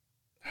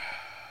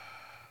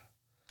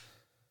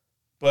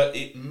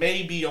it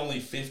may be only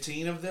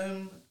 15 of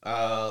them.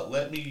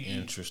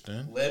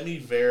 Interesting. Let me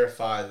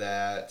verify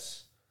that.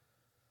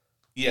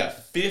 Yeah,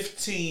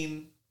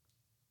 15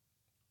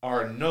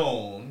 are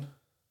known.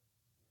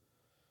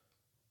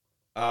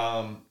 2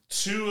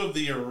 of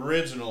the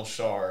original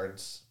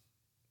shards,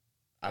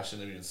 I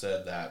shouldn't have even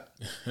said that,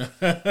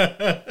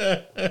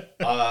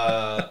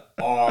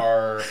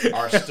 are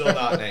still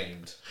not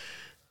named.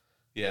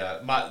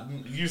 Yeah,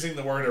 using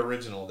the word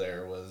original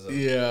there was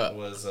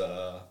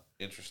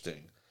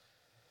interesting.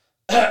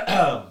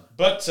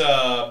 But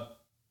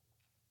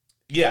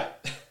yeah,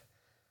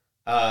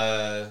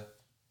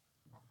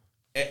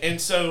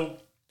 and so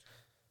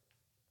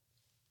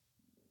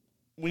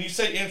when you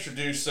say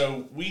introduce,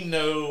 so we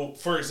know,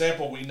 for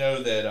example, we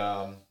know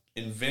that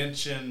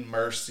Invention,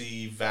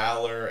 Mercy,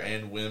 Valor,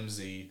 and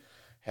Whimsy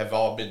have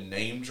all been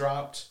name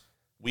dropped.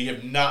 We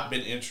have not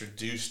been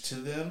introduced to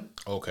them.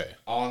 Okay.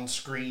 On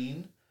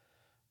screen.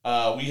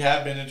 We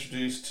have been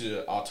introduced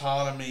to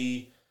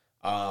Autonomy.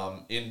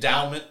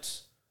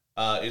 Endowment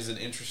is an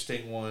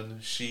interesting one.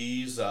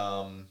 She's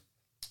on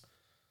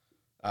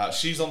the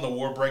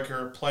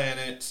Warbreaker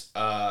planet,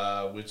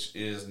 which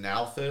is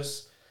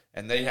Nalthus.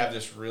 And they have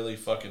this really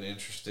fucking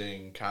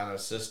interesting kind of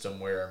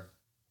system where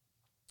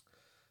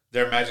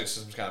their magic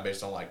system's kind of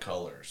based on like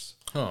colors.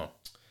 Huh.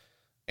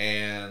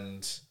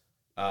 And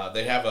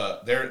they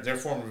have their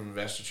form of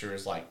investiture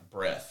is like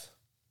breath.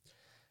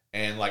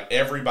 And like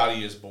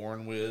everybody is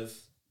born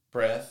with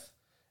breath,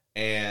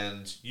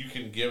 and you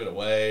can give it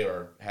away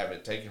or have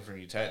it taken from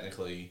you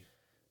technically.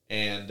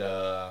 And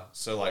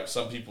so like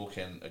some people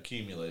can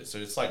accumulate. So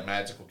it's like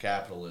magical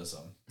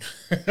capitalism.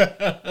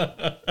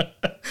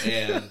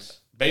 And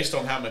based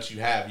on how much you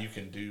have, you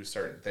can do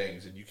certain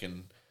things, and you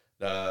can.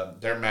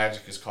 Their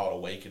magic is called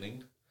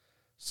awakening.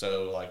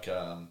 So, like,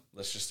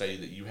 let's just say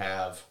that you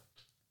have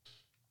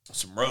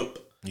some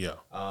rope. Yeah.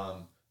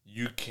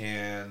 You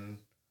can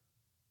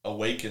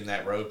awaken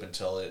that rope and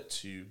tell it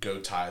to go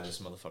tie this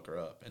motherfucker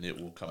up, and it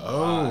will come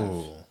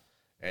alive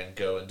and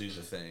go and do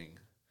the thing.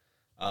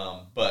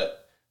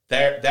 But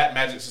that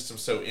magic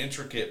system's so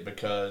intricate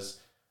because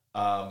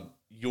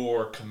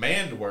your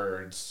command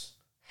words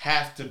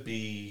have to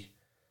be.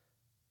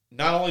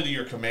 Not only do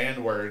your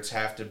command words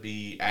have to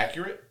be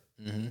accurate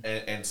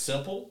and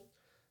simple,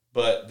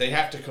 but they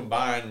have to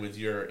combine with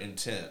your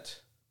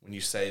intent when you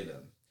say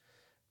them.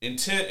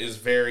 Intent is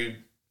very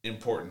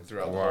important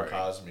throughout the whole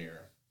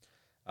Cosmere.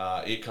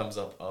 It comes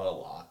up a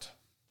lot.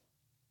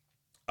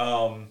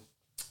 Not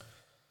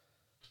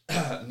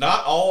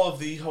all of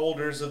the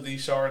holders of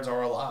these shards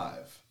are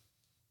alive.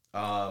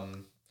 How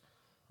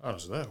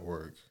does that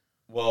work?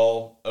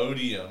 Well,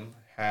 Odium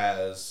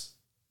has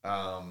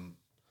done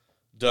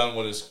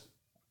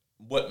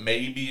what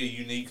may be a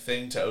unique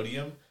thing to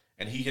Odium,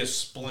 and he has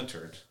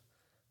splintered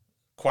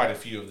quite a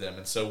few of them.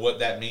 And so what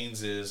that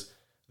means is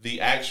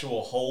the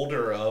actual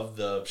holder of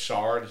the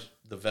shard,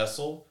 the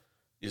vessel,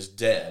 is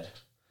dead.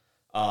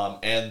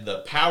 And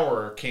the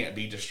power can't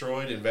be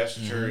destroyed.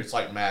 Investiture, it's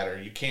like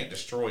matter. You can't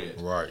destroy it.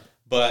 Right.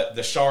 But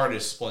the shard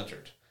is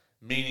splintered,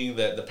 meaning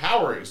that the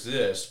power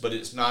exists, but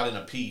it's not in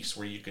a piece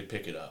where you could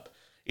pick it up.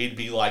 It'd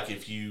be like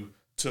if you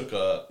took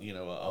a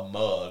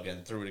mug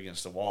and threw it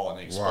against the wall and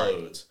it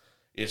explodes.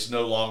 Right. It's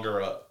no longer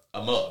a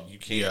mug. You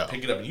can't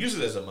pick it up and use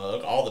it as a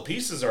mug. All the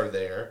pieces are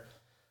there,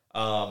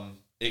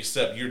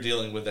 except you're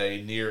dealing with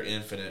a near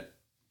infinite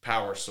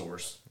power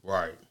source.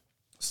 Right.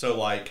 So,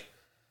 like,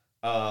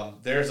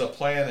 there's a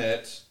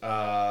planet,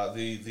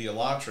 the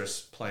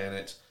Elantris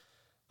planet,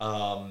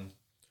 both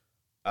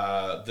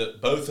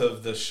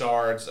of the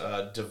shards,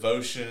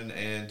 Devotion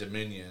and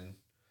Dominion,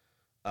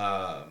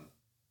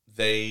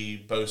 they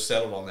both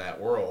settled on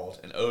that world,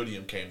 and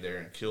Odium came there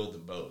and killed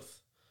them both.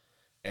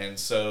 And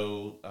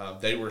so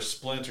they were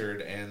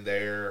splintered, and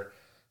their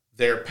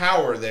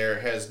power there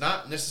has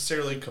not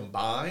necessarily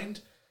combined,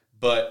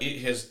 but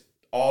it has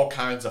all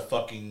kinds of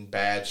fucking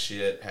bad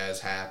shit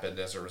has happened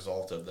as a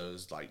result of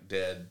those like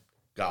dead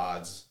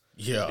gods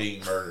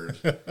being murdered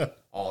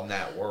on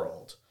that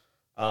world.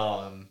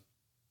 And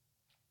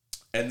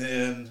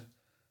then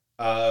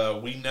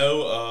we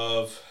know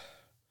of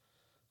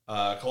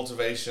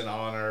cultivation,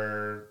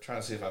 honor.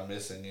 Trying to see if I'm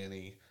missing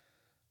any.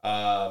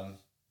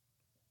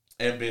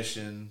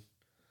 Ambition,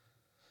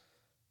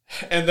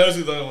 and those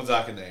are the only ones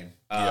I can name.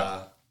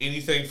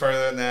 Anything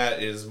further than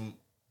that is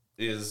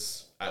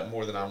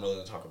more than I'm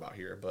willing to talk about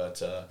here.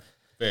 But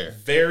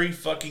very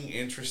fucking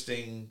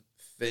interesting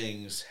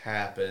things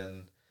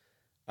happen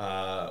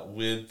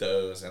with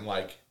those, and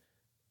like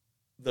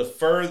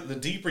the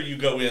deeper you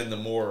go in, the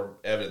more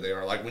evident they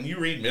are. Like when you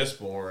read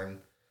Mistborn,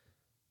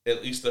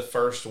 at least the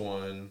first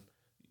one,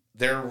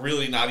 they're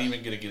really not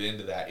even going to get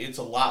into that. It's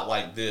a lot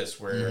like this,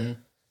 where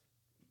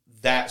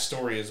that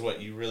story is what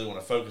you really want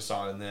to focus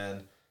on, and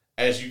then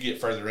as you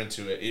get further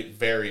into it, it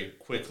very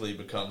quickly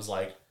becomes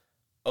like,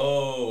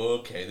 oh,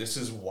 okay, this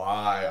is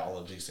why all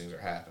of these things are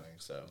happening.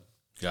 So,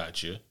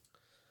 gotcha.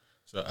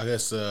 So I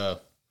guess a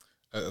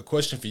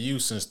question for you,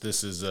 since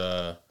this is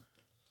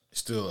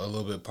still a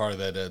little bit part of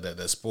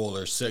that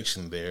spoiler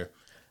section there.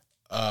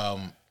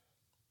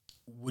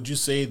 Would you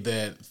say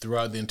that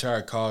throughout the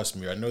entire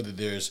Cosmere, I know that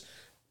there's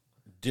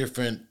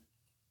different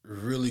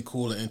really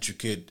cool and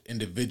intricate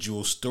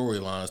individual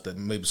storylines that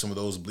maybe some of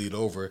those bleed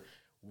over.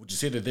 Would you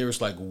say that there's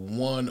like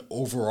one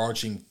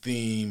overarching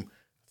theme,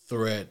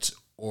 threat,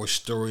 or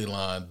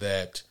storyline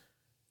that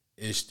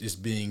is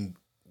being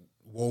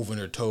woven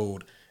or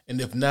told?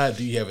 And if not,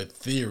 do you have a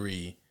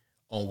theory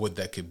on what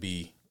that could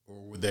be?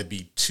 Or would that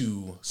be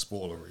too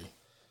spoilery?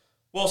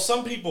 Well,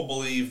 some people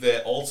believe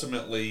that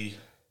ultimately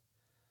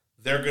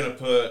they're going to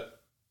put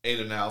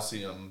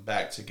Adonalsium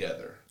back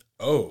together.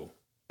 Oh.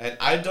 And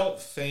I don't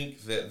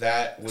think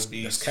that would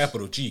be... That's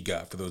capital G,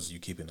 God, for those of you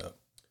keeping up.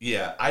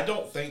 Yeah, I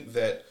don't think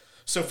that...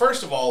 So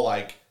first of all,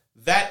 like,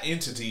 that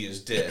entity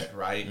is dead,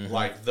 right?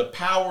 Like, the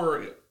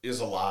power is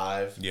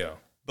alive. Yeah.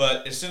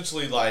 But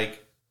essentially,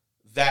 like,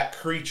 that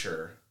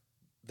creature,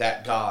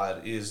 that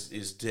god,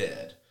 is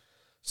dead.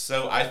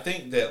 So I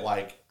think that,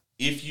 like,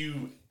 if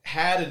you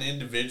had an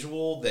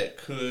individual that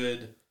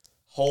could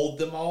hold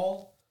them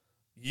all,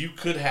 you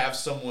could have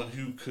someone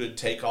who could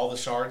take all the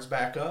shards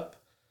back up.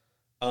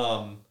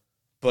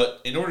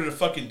 But in order to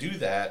fucking do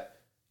that,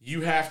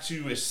 you have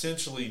to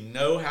essentially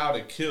know how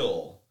to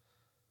kill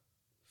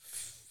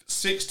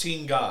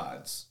 16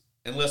 gods,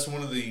 unless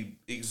one of the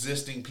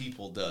existing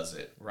people does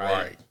it,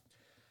 right?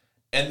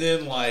 And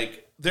then,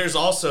 like, there's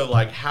also,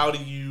 like, how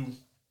do you,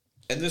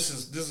 and this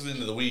is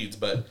into the weeds,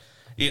 but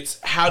it's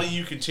how do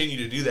you continue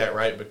to do that,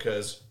 right?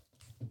 Because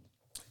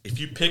if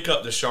you pick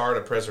up the shard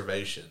of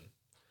preservation,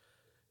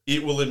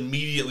 it will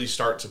immediately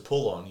start to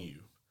pull on you.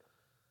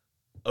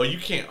 Oh, you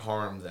can't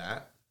harm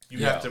that.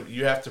 You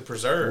have to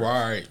preserve.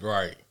 Right.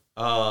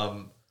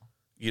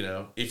 You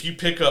know, if you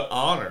pick up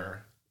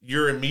honor,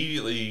 you're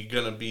immediately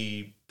gonna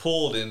be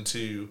pulled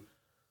into,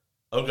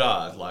 oh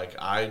God, like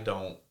I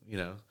don't, you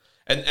know,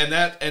 and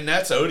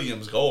that's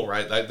Odium's goal,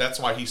 right? Like that's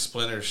why he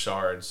splinters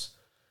shards.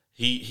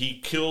 He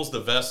kills the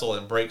vessel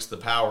and breaks the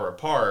power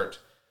apart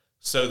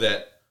so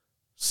that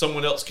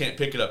someone else can't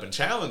pick it up and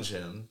challenge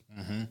him.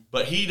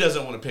 But he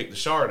doesn't want to pick the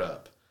shard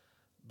up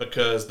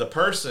because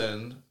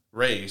the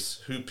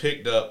race who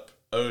picked up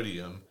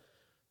Odium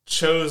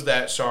chose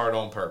that shard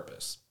on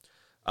purpose.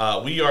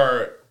 We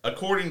are,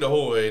 according to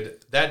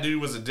Hoyd, that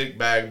dude was a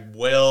dickbag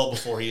well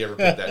before he ever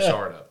picked that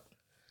shard up.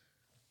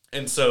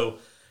 And so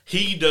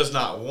he does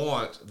not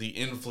want the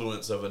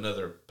influence of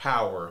another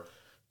power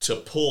to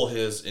pull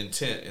his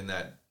intent in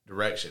that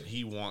direction.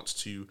 He wants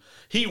to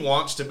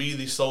be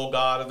the sole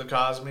god of the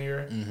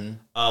Cosmere.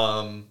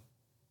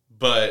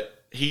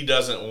 But he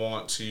doesn't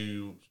want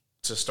to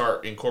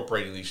start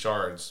incorporating these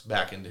shards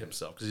back into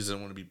himself because he doesn't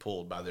want to be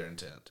pulled by their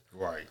intent.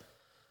 Right.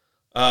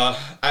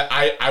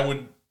 I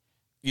would,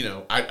 you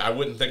know, I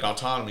wouldn't think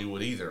autonomy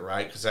would either,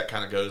 right? Because that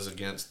kind of goes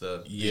against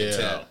the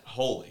intent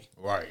wholly.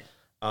 Right.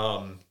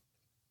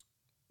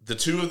 The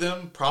two of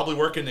them probably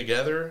working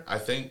together, I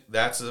think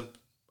that's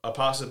a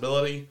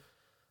possibility.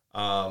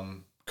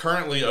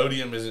 Currently,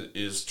 Odium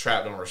is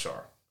trapped on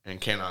Rashar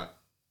and cannot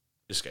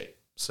escape.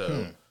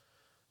 So,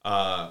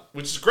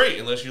 which is great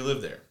unless you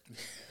live there.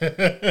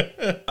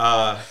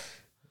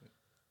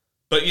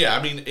 But yeah,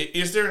 I mean,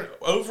 is there an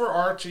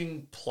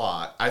overarching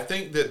plot? I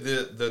think that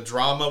the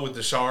drama with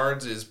the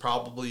shards is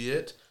probably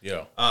it.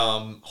 Yeah.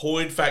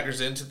 Hoyd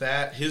factors into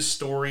that. His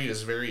story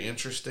is very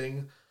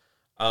interesting.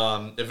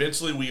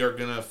 Eventually, we are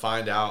going to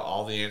find out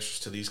all the answers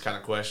to these kind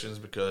of questions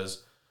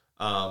because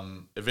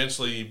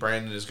eventually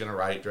Brandon is going to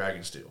write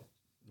Dragonsteel,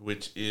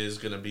 which is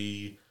going to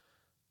be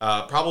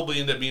probably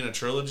end up being a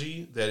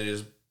trilogy that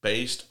is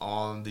based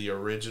on the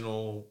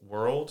original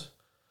world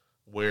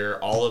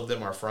where all of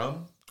them are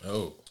from.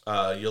 Oh.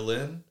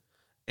 Yulin.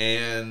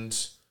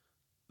 And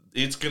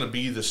it's going to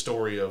be the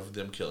story of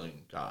them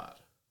killing God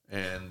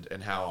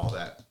and how all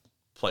that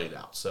played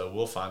out. So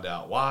we'll find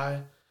out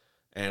why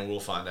and we'll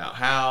find out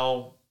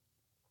how.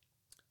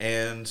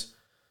 And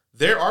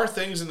there are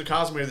things in the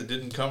Cosmere that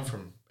didn't come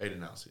from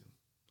Adonalsium.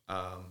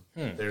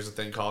 There's a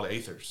thing called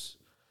Aethers.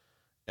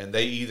 And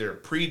they either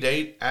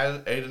predate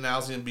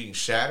Adonalsium being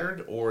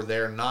shattered or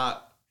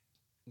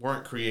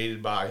weren't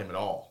created by him at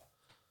all.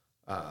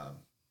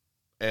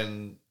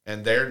 And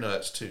they're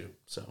nuts too.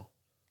 So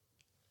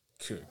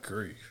Good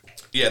grief.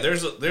 Yeah,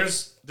 there's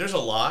a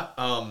lot.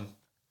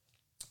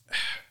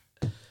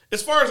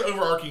 As far as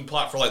overarching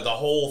plot for like the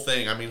whole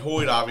thing, I mean,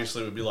 Hoyt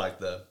obviously would be like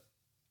the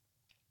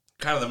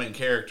kind of the main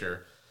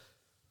character.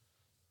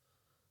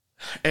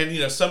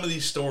 And, some of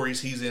these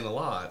stories he's in a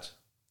lot.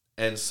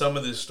 And some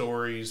of the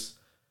stories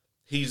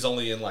he's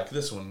only in like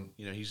this one.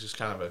 He's just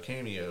kind of a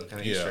cameo,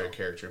 kind of Easter egg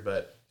character.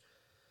 But,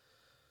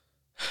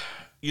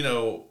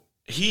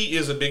 he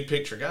is a big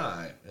picture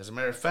guy. As a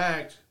matter of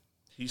fact,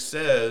 he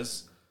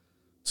says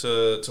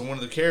to one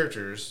of the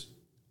characters,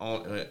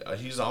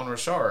 he's on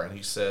Rashar, and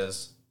he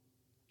says,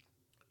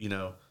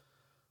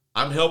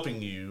 I'm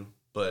helping you,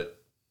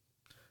 but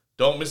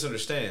don't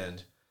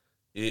misunderstand.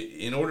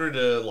 In order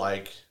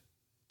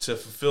to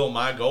fulfill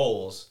my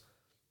goals,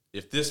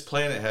 if this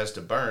planet has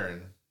to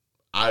burn,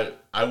 I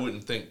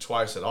wouldn't think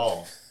twice at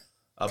all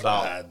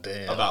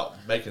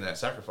about making that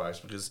sacrifice,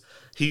 because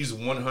he's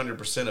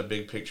 100% a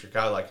big picture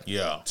guy.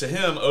 To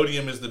him,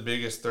 Odium is the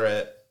biggest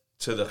threat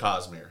to the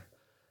Cosmere,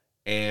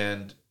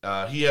 and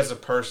he has a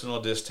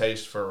personal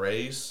distaste for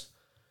race,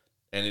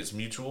 and it's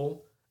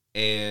mutual.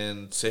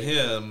 And to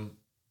him,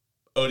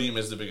 Odium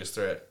is the biggest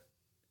threat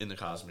in the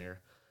Cosmere,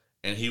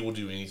 and he will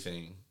do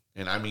anything,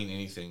 and I mean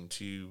anything,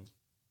 to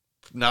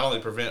not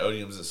only prevent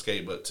Odium's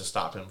escape, but to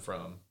stop him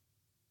from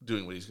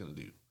doing what he's going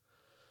to do.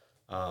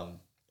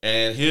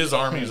 And his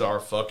armies are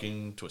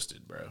fucking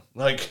twisted, bro.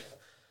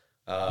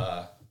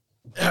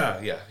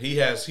 Yeah, he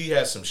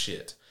has some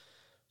shit.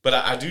 But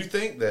I do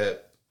think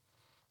that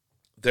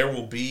there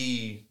will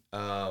be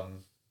kind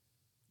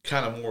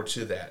of more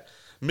to that.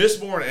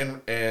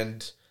 Mistborn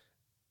and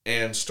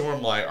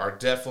Stormlight are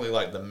definitely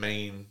like the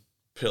main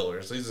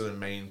pillars. These are the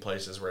main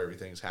places where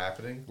everything's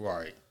happening.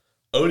 Right.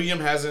 Odium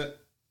hasn't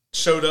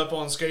showed up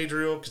on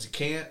Scadrial because he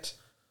can't,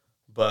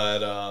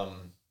 but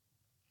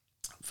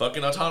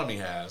fucking Autonomy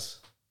has.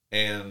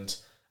 And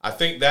I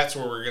think that's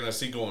where we're going to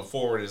see going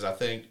forward, is I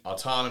think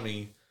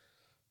Autonomy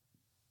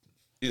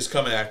is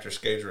coming after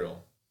Scadrial.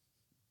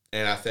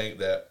 And I think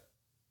that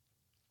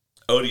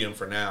Odium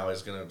for now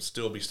is going to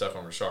still be stuck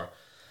on Rashar.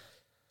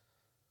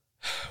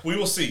 We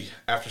will see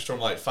after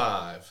Stormlight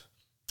 5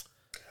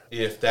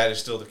 if that is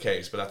still the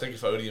case. But I think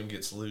if Odium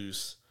gets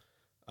loose,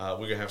 we're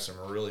going to have some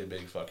really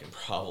big fucking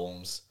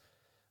problems.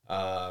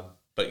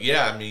 But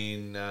yeah, I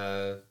mean,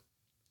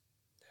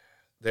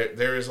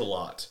 there is a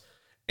lot.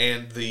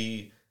 And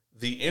the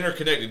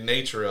interconnected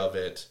nature of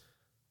it,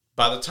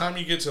 by the time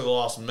you get to the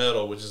Lost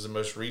Metal, which is the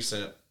most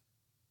recent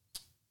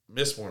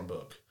Mistborn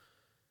book,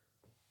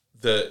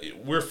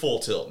 we're full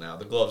tilt now.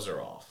 The gloves are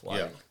off.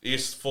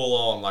 It's full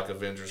on like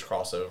Avengers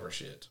crossover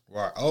shit.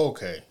 Right.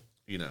 Okay.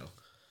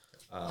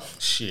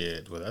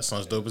 Shit. Well, that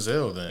sounds dope as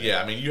hell then.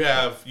 Yeah, I mean, you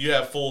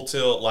have full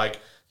tilt. Like,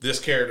 this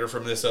character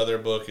from this other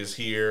book is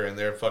here, and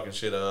they're fucking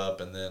shit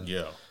up, and then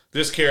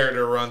this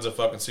character runs a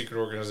fucking secret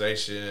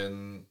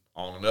organization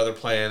on another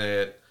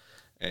planet,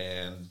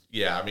 and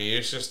I mean,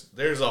 it's just,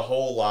 there's a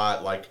whole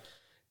lot. Like,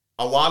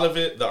 a lot of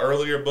it, the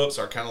earlier books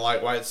are kind of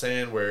like White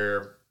Sand,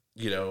 where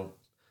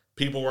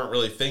people weren't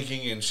really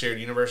thinking in shared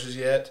universes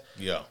yet.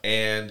 Yeah.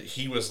 And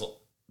he was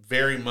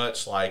very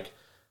much like,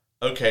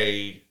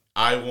 okay,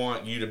 I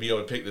want you to be able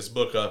to pick this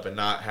book up and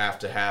not have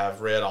to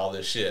have read all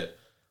this shit.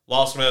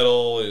 Lost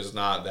Metal is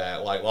not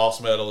that. Like,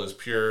 Lost Metal is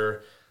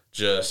pure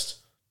just...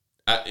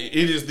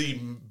 it is the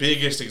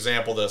biggest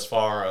example thus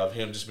far of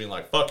him just being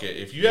like, fuck it.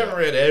 If you haven't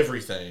read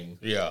everything,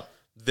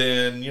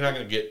 then you're not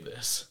going to get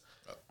this.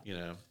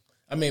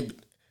 I mean,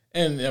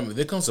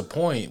 there comes a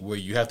point where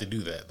you have to do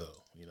that, though.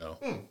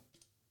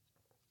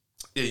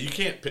 Yeah, you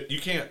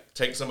can't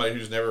take somebody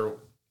who's never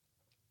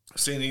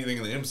seen anything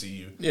in the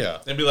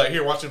MCU, and be like,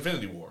 here, watch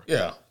Infinity War.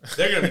 Yeah,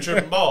 they're gonna be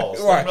tripping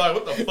balls. Right. They're like,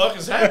 what the fuck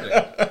is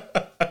happening?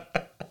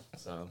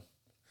 So,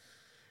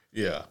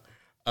 yeah,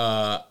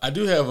 I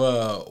do have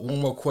one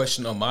more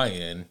question on my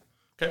end.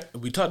 Okay,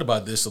 we talked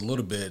about this a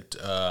little bit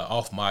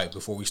off mic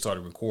before we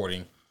started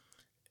recording.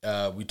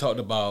 We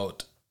talked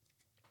about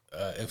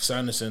if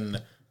Sanderson,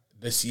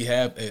 does he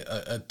have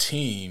a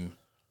team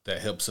that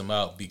helps him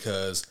out,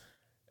 because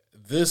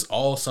this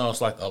all sounds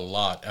like a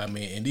lot. I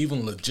mean, and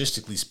even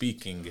logistically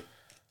speaking,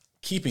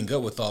 keeping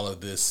up with all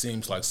of this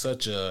seems like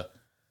such a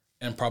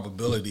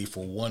improbability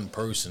for one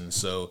person.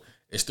 So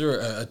is there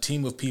a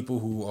team of people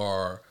who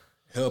are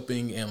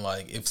helping, and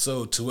like, if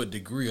so, to what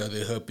degree are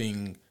they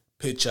helping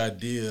pitch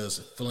ideas,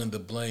 fill in the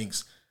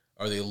blanks?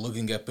 Are they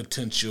looking at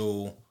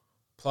potential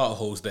plot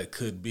holes that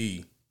could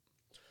be?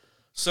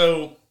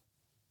 So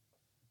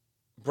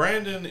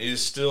Brandon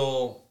is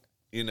still,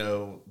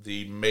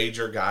 the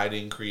major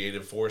guiding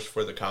creative force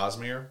for the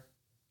Cosmere.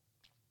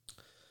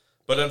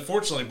 But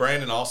unfortunately,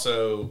 Brandon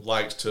also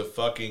likes to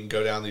fucking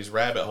go down these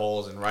rabbit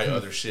holes and write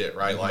other shit,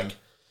 right? Mm-hmm. Like,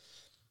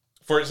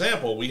 for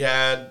example, we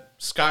had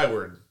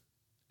Skyward,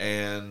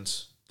 and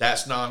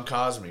that's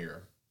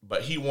non-Cosmere.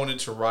 But he wanted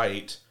to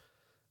write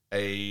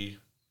a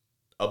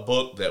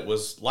book that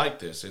was like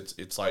this.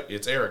 It's like,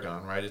 it's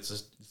Aragon, right? It's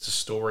a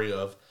story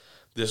of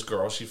this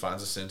girl. She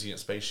finds a sentient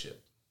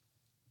spaceship.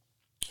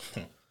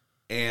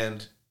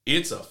 And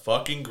it's a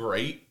fucking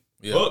great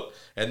book.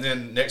 And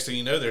then next thing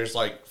you know, there's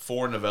like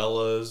 4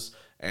 novellas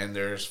and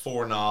there's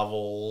 4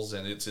 novels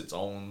and it's its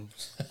own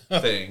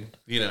thing,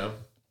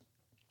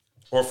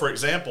 Or for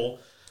example,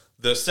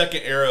 the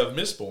second era of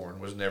Mistborn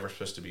was never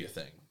supposed to be a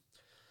thing.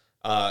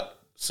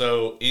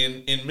 So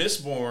in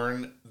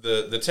Mistborn,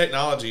 the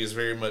technology is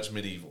very much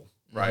medieval,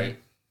 right?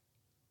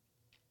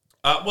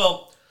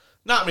 Well,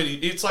 not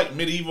medieval. It's like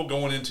medieval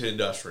going into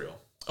industrial.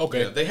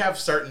 Okay. They have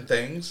certain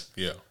things.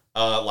 Yeah.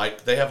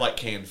 Like they have like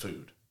canned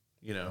food,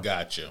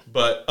 Gotcha.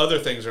 But other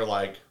things are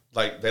like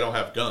they don't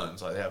have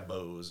guns. Like they have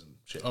bows and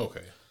shit.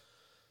 Okay.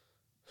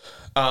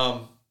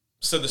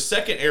 So the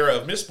second era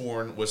of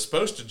Mistborn was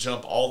supposed to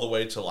jump all the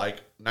way to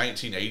like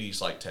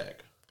 1980s like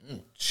tech.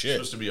 Shit.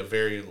 Supposed to be a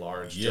very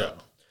large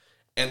jump.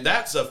 And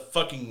that's a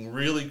fucking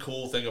really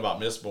cool thing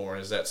about Mistborn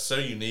is that's so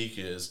unique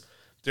is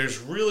there's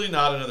really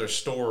not another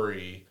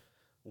story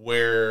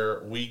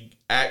where we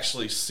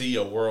actually see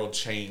a world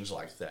change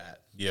like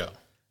that. Yeah.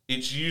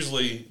 It's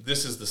usually,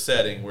 this is the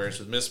setting, whereas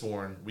with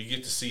Mistborn, we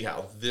get to see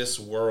how this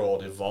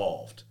world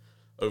evolved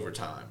over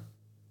time.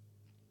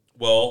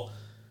 Well,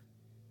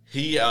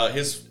 he,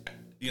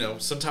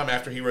 sometime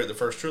after he wrote the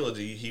first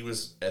trilogy, he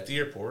was at the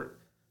airport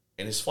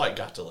and his flight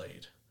got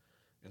delayed.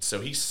 And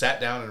so he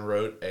sat down and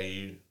wrote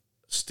a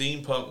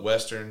steampunk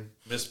Western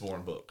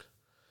Mistborn book.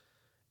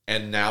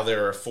 And now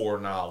there are 4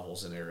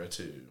 novels in Era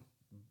 2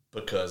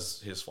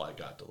 because his flight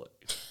got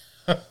delayed.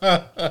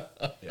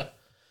 Yeah.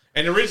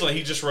 And originally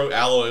he just wrote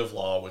Alloy of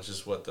Law, which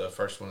is what the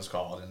first one is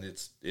called, and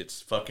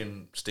it's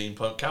fucking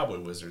steampunk cowboy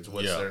wizards.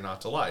 What's there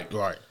not to like?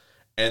 Right.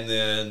 And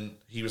then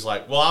he was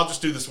like, "Well, I'll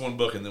just do this one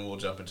book, and then we'll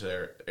jump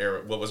into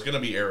era what was going to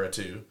be Era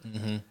 2."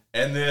 Mm-hmm.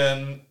 And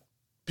then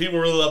people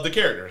really love the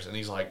characters, and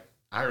he's like,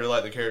 "I really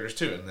like the characters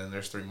too." And then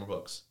there's 3 more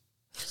books.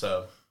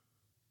 So,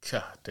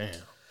 God damn.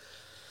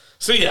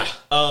 So yeah,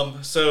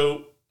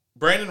 so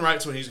Brandon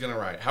writes what he's going to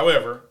write.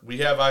 However, we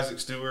have Isaac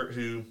Stewart,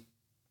 who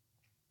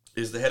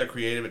is the head of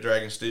creative at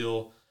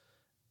Dragonsteel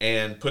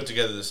and put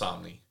together this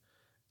Omni.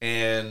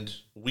 And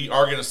we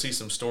are going to see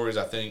some stories,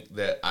 I think,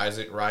 that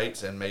Isaac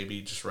writes and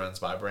maybe just runs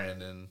by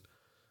Brandon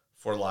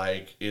for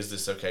like, is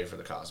this okay for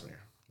the Cosmere?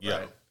 Yeah.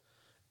 Right?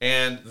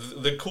 And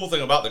the cool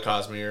thing about the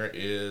Cosmere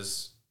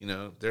is,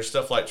 there's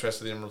stuff like Trust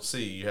of the Emerald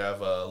Sea. You have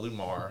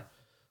Lumar,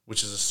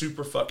 which is a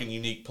super fucking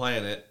unique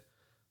planet,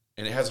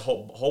 and it has a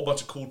whole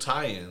bunch of cool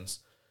tie-ins.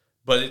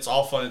 But it's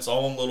all fun. Its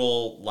own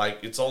little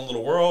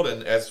world,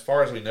 and as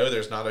far as we know,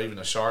 there's not even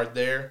a shard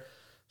there.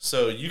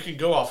 So you can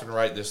go off and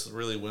write this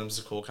really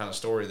whimsical kind of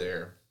story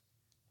there,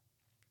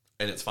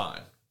 and it's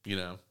fine,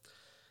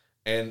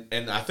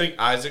 And I think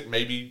Isaac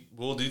maybe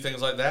will do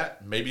things like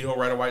that. Maybe he'll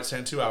write a White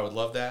Sand too. I would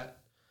love that.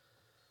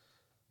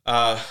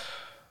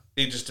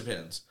 It just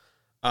depends.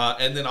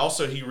 And then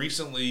also he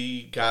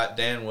recently got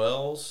Dan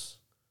Wells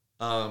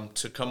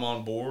to come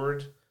on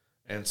board.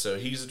 And so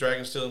he's a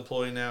Dragonsteel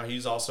employee now.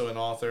 He's also an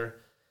author.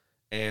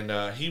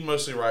 And he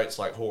mostly writes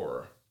like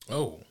horror.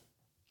 Oh.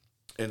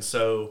 And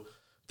so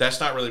that's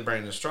not really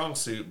Brandon's strong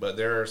suit, but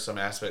there are some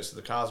aspects of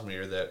the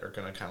Cosmere that are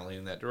going to kind of lean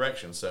in that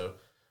direction. So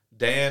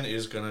Dan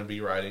is going to be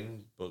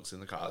writing books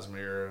in the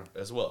Cosmere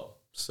as well.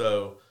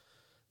 So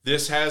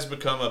this has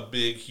become a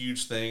big,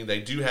 huge thing. They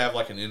do have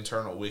like an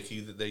internal wiki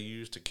that they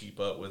use to keep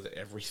up with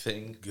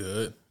everything.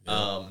 Good.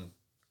 Yeah.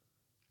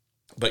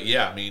 But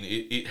yeah, I mean,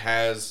 it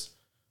has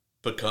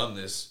become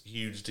this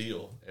huge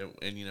deal.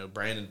 And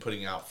Brandon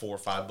putting out 4 or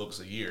 5 books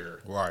a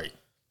year. Right.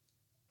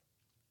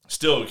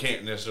 Still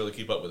can't necessarily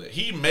keep up with it.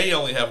 He may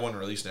only have one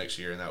release next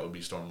year, and that would be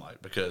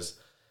Stormlight, because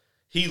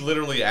he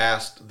literally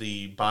asked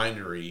the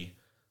bindery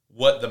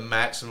what the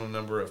maximum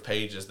number of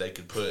pages they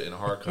could put in a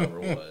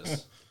hardcover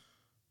was.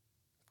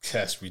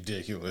 That's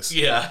ridiculous.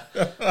 Yeah.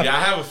 I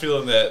have a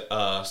feeling that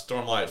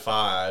Stormlight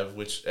 5,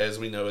 which as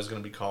we know is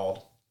going to be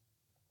called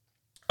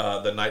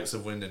The Knights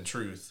of Wind and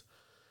Truth,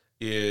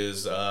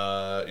 is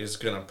it's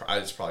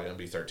probably gonna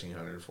be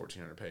 1,300,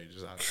 1,400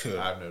 pages. I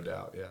have no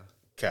doubt. Yeah.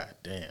 God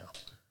damn.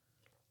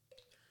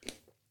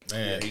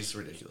 Man, yeah, he's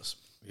ridiculous.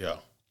 Yeah.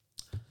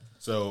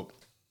 So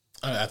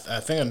I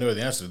think I know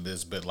the answer to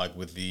this, but like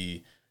with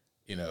the,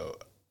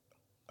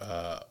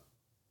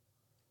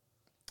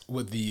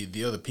 with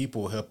the other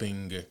people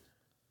helping,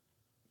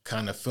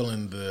 kind of fill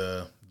in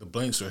the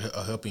blanks or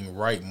helping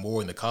write more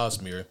in the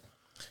Cosmere.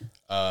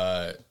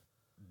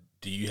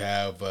 Do you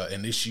have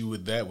an issue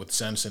with that, with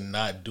Sanderson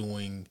not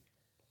doing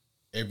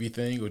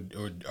everything,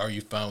 or are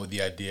you fine with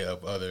the idea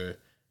of other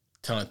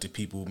talented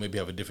people who maybe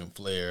have a different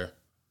flair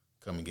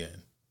coming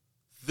in?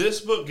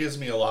 This book gives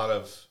me a lot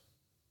of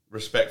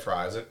respect for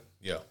Isaac.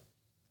 Yeah.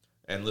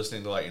 And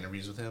listening to like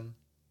interviews with him.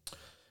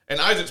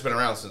 And Isaac's been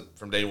around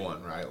from day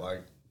one, right?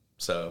 Like,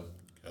 so.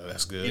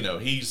 That's good.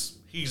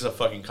 He's a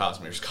fucking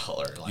Cosmere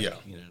scholar. Like,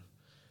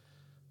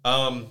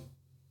 yeah.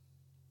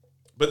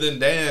 But then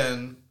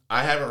Dan,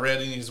 I haven't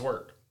read any of his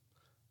work.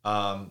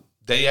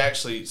 They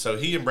actually, so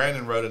he and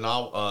Brandon wrote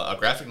a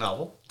graphic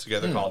novel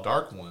together called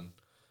Dark One.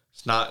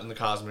 It's not in the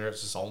Cosmere,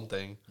 it's its own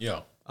thing.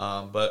 Yeah.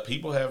 But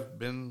people have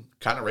been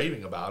kind of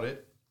raving about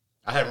it.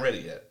 I haven't read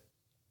it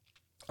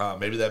yet.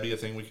 Maybe that'd be a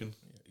thing we can.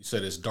 You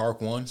said it's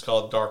Dark One? It's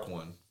called Dark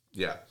One.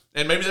 Yeah.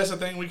 And maybe that's a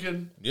thing we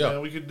could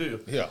we could do.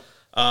 Yeah.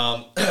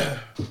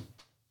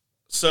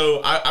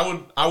 So I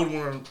would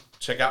want to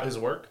check out his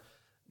work.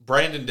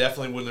 Brandon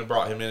definitely wouldn't have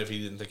brought him in if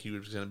he didn't think he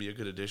was going to be a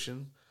good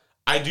addition.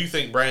 I do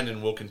think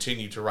Brandon will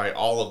continue to write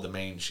all of the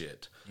main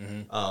shit.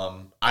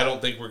 Mm-hmm. I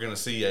don't think we're going to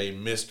see a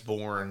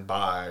Mistborn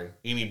by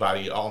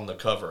anybody on the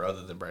cover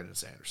other than Brandon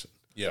Sanderson.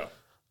 Yeah.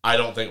 I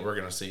don't think we're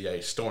going to see a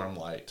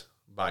Stormlight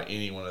by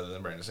anyone other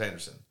than Brandon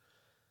Sanderson.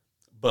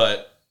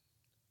 But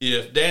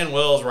if Dan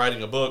Wells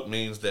writing a book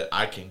means that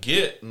I can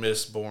get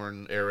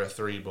Mistborn Era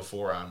 3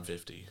 before I'm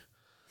 50,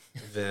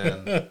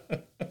 then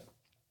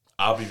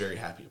I'll be very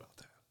happy about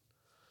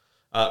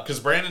that. Because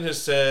Brandon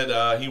has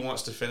said he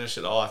wants to finish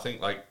it all. I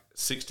think like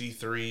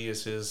 63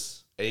 is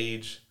his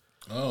age.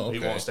 Oh, okay.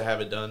 He wants to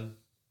have it done.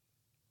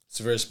 It's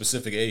a very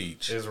specific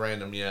age. It's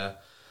random, yeah.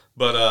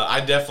 But I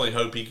definitely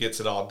hope he gets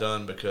it all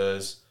done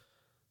because,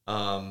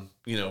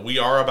 we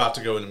are about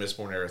to go into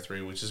Mistborn Era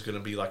 3, which is going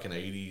to be like an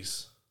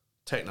 80s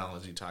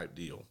technology type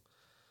deal.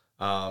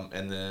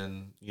 And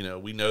then,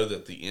 we know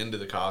that the end of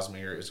the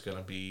Cosmere is going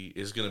to be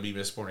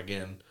Mistborn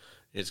again.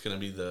 It's going to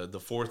be the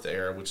fourth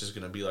era, which is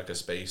going to be like a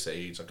space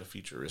age, like a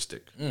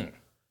futuristic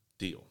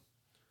deal.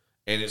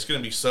 And it's going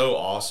to be so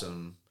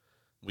awesome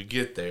we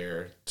get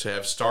there to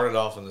have started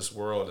off in this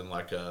world in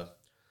like a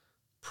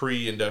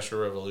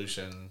pre-industrial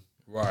revolution,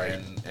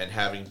 right? And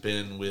having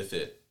been with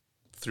it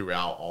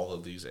throughout all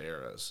of these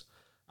eras.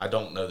 I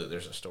don't know that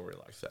there's a story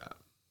like that.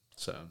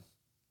 So,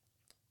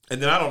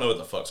 and then I don't know what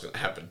the fuck's going to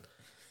happen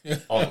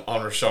on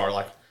Rashar.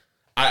 Like,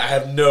 I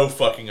have no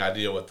fucking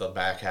idea what the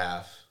back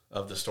half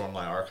of the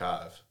Stormlight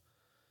Archive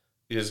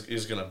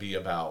is going to be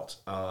about.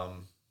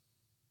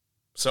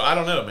 So I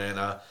don't know,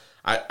 man.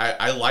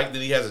 I like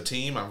that he has a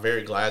team. I'm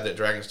very glad that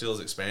Dragonsteel is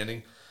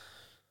expanding.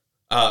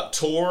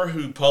 Tor,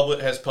 who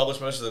has published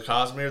most of the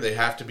Cosmere, they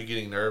have to be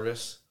getting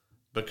nervous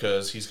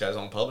because he's got his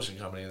own publishing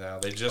company now.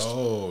 They just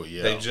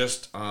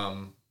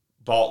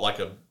bought like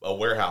a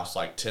warehouse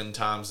like 10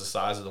 times the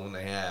size of the one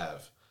they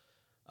have.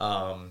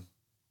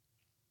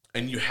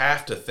 And you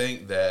have to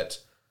think that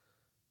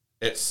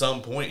at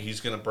some point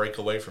he's going to break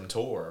away from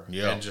Tor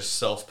and just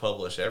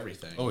self-publish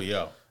everything. Oh,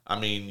 yeah. I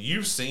mean,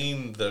 you've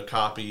seen the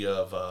copy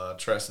of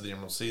Tress of the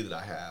Emerald Sea that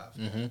I have.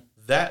 Mm-hmm.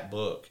 That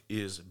book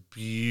is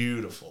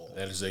beautiful.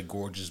 That is a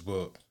gorgeous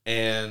book.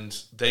 And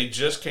they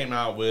just came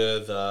out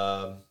with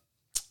the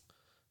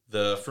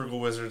Frugal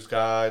Wizard's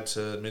Guide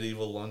to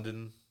Medieval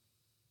London.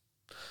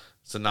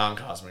 It's a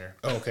non-Cosmere.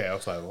 Okay, I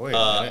was like, wait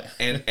a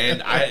minute.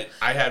 And I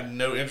have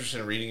no interest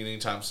in reading it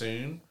anytime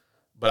soon,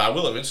 but I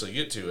will eventually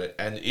get to it.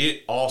 And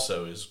it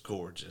also is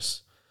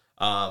gorgeous.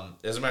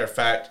 As a matter of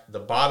fact, the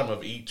bottom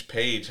of each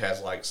page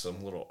has like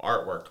some little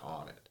artwork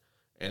on it,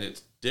 and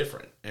it's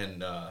different,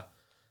 and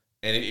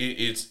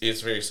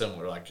it's very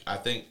similar. Like I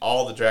think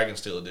all the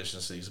Dragonsteel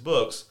editions to these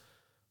books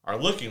are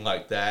looking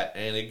like that,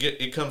 and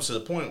it comes to the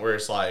point where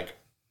it's like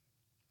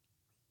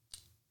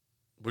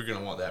we're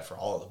gonna want that for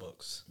all of the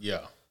books.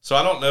 Yeah. So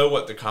I don't know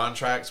what the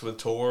contracts with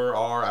Tor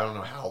are. I don't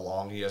know how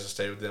long he has to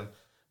stay with them,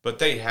 but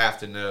they have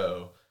to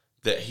know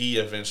that he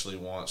eventually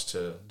wants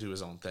to do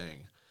his own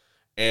thing.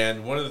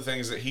 And one of the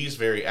things that he's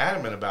very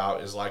adamant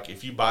about is like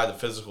if you buy the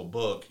physical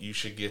book, you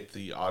should get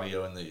the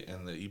audio and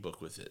the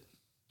ebook with it.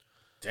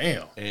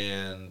 Damn.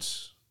 And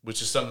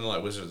which is something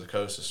like Wizard of the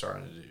Coast is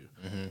starting to do.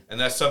 Mm-hmm. And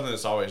that's something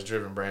that's always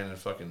driven Brandon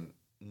fucking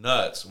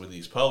nuts with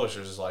these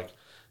publishers is like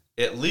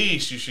at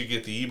least you should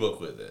get the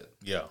ebook with it.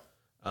 Yeah.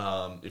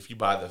 If you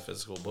buy the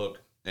physical book.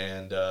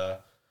 And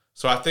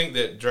so I think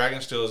that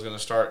Dragonsteel is going to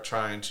start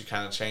trying to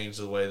kind of change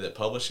the way that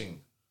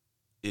publishing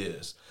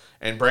is.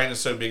 And Brandon's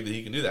so big that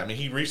he can do that. I mean,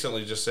 he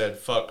recently just said,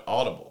 fuck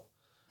Audible.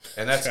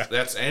 And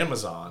that's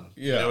Amazon.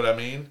 Yeah. You know what I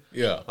mean?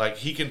 Yeah. Like,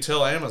 he can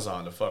tell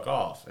Amazon to fuck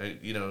off.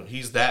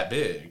 He's that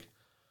big.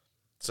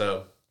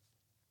 So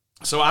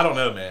I don't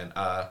know, man.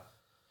 I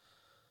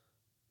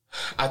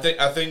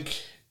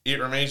think it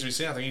remains to be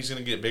seen. I think he's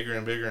going to get bigger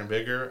and bigger and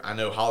bigger. I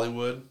know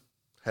Hollywood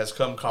has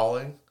come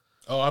calling.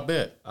 Oh, I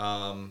bet.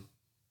 But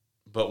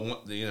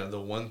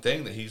the one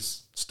thing that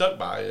he's stuck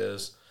by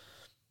is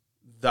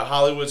the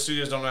Hollywood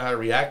studios don't know how to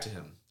react to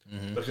him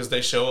because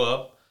they show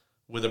up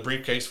with a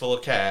briefcase full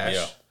of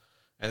cash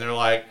and they're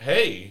like,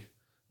 hey,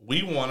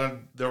 we wanted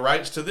the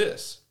rights to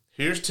this.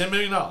 Here's $10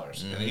 million.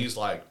 And he's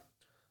like,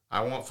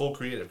 I want full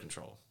creative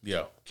control.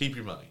 Yeah. Keep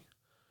your money.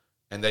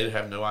 And they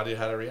have no idea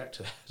how to react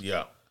to that.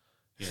 Yeah.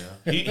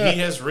 He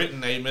has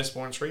written a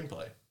Mistborn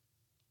screenplay.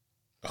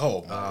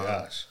 Oh, my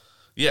gosh.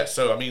 Yeah,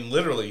 so, I mean,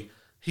 literally,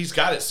 he's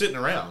got it sitting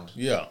around.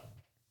 Yeah.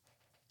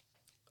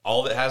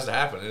 All that has to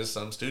happen is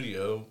some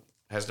studio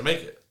has to make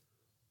it.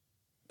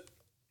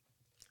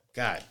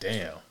 God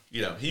damn.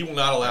 He will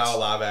not allow a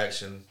live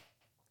action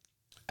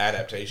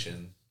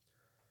adaptation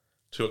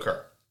to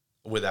occur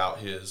without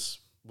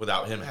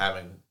him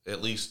having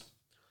at least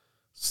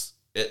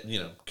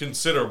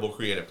considerable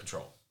creative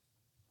control.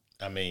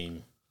 I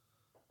mean,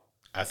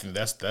 I think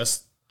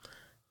that's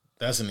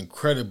an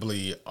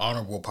incredibly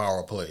honorable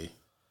power play.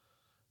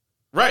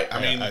 Right.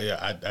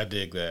 I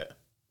dig that.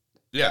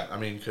 Yeah, I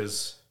mean,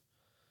 because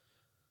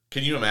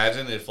can you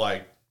imagine if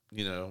like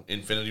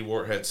Infinity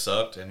War had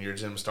sucked and you're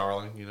Jim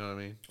Starlin, you know what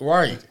I mean?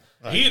 Right.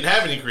 He didn't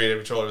have any creative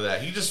control over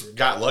that. He just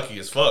got lucky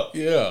as fuck.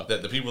 Yeah.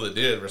 That the people that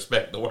did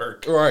respect the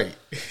work. Right.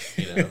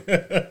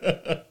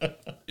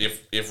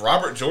 If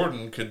Robert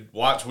Jordan could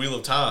watch Wheel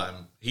of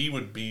Time, he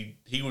would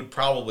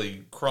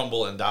probably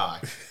crumble and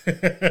die.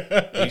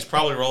 He's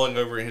probably rolling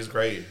over in his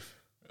grave.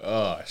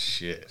 Oh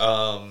shit.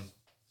 I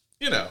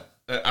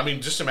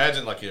mean, just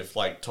imagine if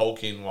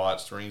Tolkien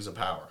watched Rings of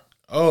Power.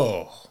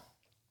 Oh.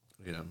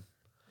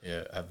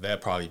 Yeah,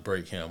 that'd probably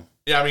break him.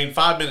 Yeah, I mean,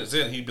 5 minutes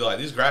in, he'd be like,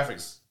 "These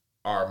graphics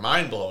are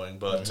mind blowing,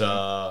 but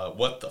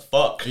what the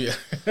fuck?" Yeah.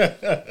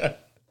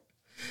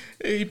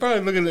 He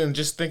probably look at it and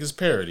just think it's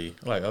parody.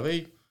 Like, are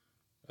they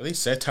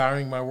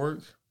satiring my work?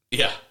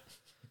 Yeah.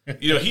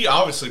 He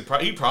obviously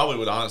he probably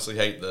would honestly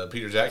hate the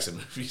Peter Jackson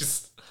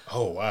movies.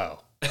 Oh wow.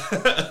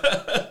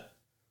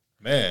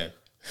 Man,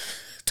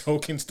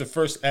 Tolkien's the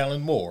first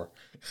Alan Moore.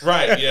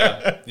 Right,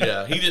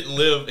 yeah. He didn't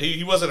live,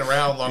 he wasn't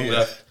around long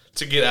enough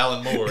to get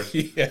Alan Moore.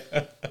 Yeah.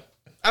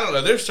 I don't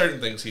know, there's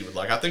certain things he would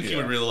like. I think he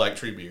would really like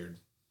Treebeard.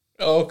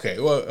 Oh, okay,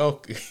 well,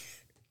 okay.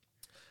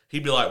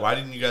 He'd be like, "Why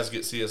didn't you guys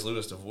get C.S.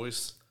 Lewis to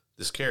voice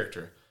this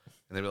character?"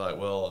 And they'd be like,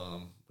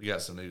 "Well, we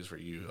got some news for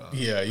you."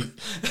 You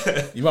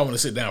might want to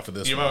sit down for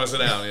this. You might want to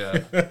sit down,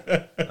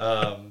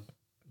 yeah.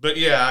 But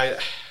yeah,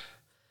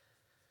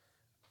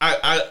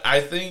 I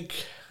think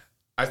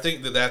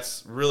that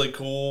that's really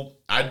cool.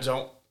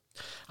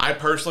 I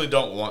personally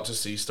don't want to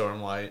see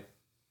Stormlight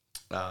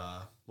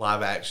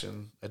live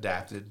action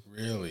adapted.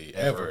 Really?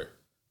 Ever?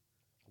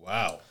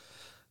 Wow.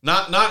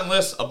 Not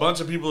unless a bunch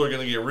of people are going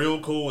to get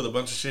real cool with a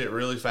bunch of shit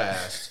really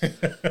fast.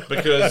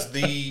 Because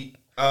the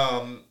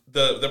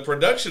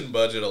production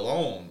budget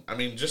alone, I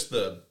mean, just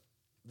the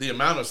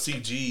amount of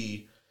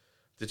CG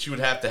that you would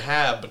have to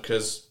have,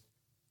 because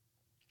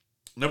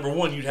number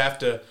one, you'd have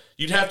to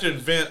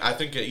invent, I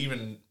think, an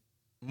even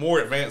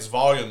more advanced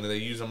volume than they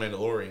use on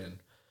Mandalorian.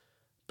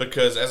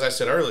 Because, as I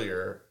said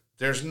earlier,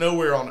 there's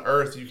nowhere on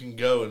Earth you can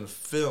go and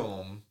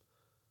film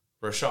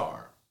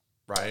Rashar,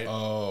 right?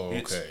 Oh,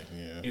 okay.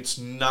 It's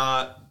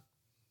not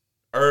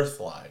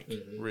Earth-like,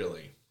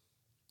 really.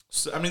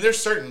 So, I mean, there's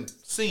certain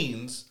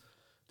scenes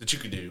that you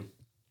could do,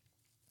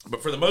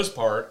 but for the most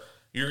part,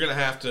 you're going to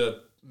have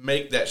to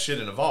make that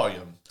shit in a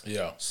volume.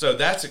 Yeah. So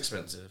that's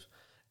expensive.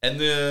 And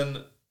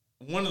then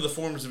one of the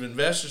forms of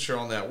investiture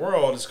on that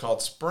world is called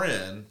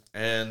Spren,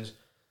 and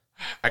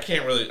I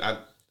can't,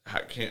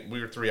 we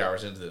were 3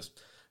 hours into this.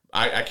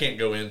 I can't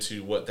go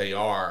into what they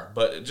are,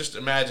 but just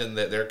imagine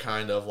that they're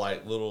kind of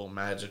like little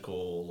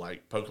magical,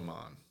 like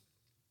Pokemon,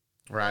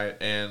 right?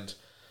 And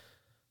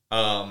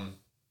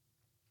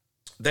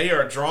they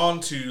are drawn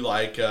to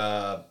like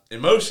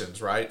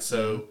emotions, right?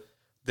 So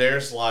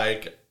there's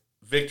like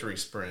victory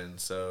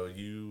sprint. So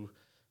you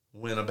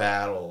win a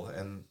battle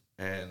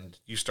and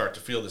you start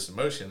to feel this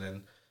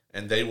emotion,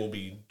 and they will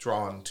be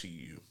drawn to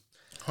you.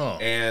 Huh.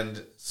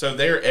 And so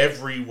they're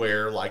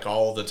everywhere, like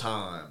all the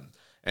time.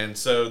 And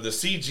so the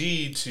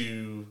CG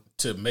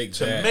to make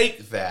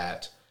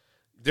that,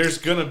 there's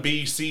gonna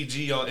be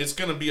CG on. It's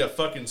gonna be a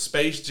fucking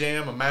Space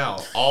Jam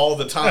amount all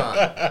the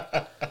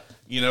time.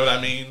 You know what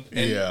I mean?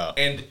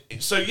 And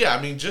so yeah,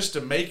 I mean, just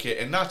to make it,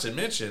 and not to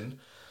mention,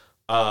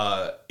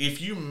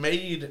 if you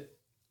made,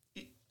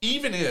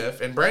 even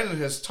if, and Brandon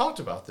has talked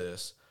about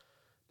this,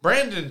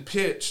 Brandon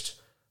pitched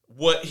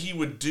what he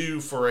would do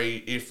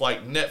if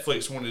like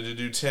Netflix wanted to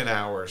do 10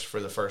 hours for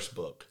the first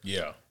book.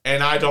 Yeah.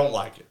 And I don't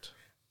like it.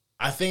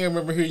 I think I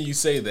remember hearing you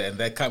say that, and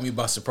that caught me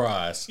by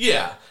surprise.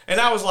 Yeah.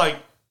 And I was like,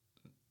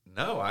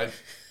 no,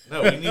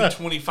 we need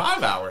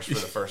 25 hours for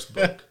the first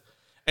book.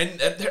 And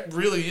that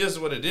really is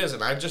what it is.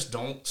 And I just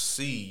don't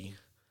see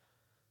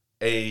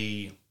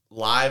a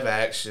live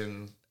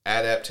action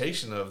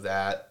adaptation of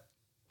that.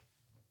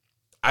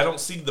 I don't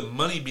see the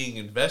money being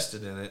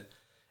invested in it.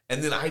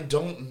 And then I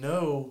don't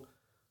know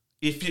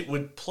if it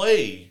would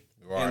play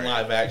in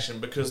live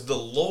action, because the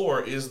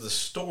lore is the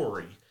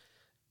story.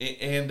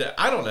 And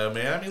I don't know,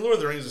 man. I mean, Lord of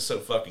the Rings is so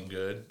fucking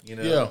good, you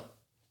know? Yeah.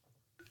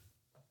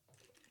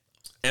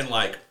 And,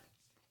 like,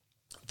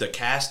 the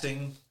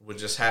casting would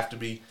just have to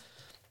be...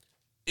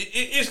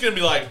 It's going to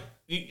be like,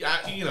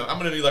 I'm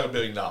going to need like $1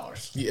 billion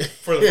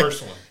for the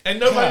first one. And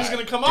nobody's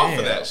going to come off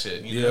of that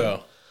shit, you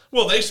know?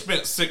 Well, they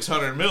spent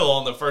 $600 million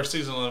on the first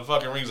season of the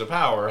fucking Rings of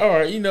Power. All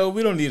right, we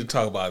don't need to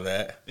talk about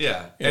that.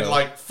 Yeah. And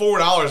like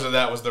 $4 of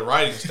that was the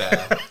writing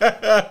staff.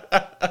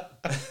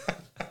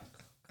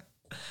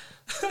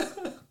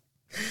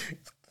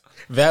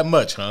 That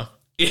much, huh?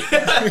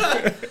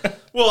 Yeah.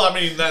 Well, I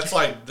mean, that's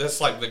like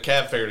the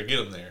cab fare to get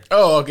them there.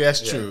 Oh, okay,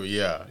 that's true.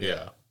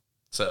 Yeah.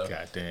 So,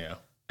 goddamn.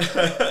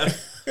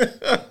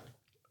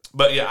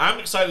 But yeah, I'm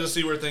excited to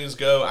see where things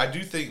go. I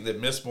do think that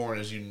Mistborn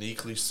is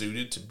uniquely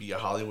suited to be a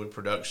Hollywood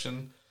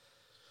production.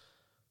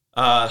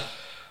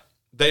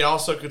 They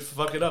also could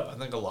fuck it up. I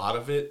think a lot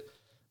of it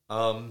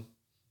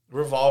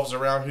revolves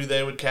around who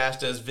they would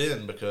cast as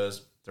Vin,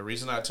 because the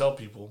reason I tell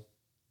people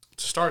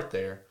to start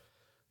there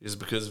is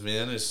because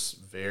Vin is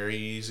very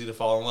easy to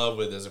fall in love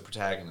with as a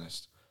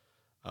protagonist.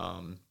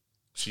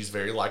 She's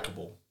very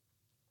likable.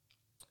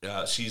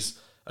 she's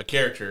a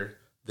character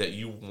that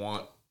you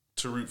want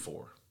to root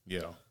for.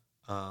 Yeah.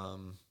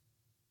 And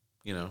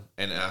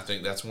I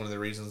think that's one of the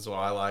reasons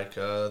why I like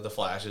the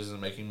Flash isn't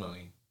making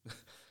money,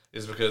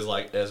 is because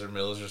like Ezra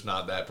Miller's just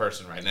not that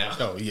person right now.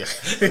 Oh yeah.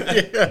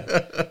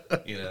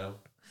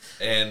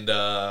 And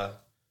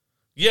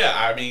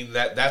I mean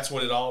that's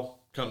what it all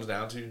comes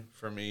down to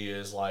for me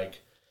is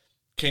like,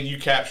 can you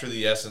capture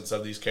the essence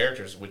of these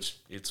characters? Which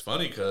it's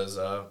funny because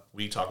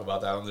we talk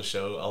about that on the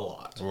show a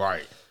lot.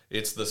 Right.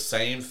 It's the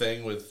same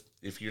thing with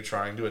if you're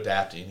trying to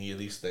adapt any of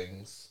these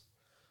things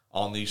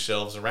on these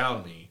shelves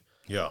around me.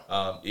 Yeah.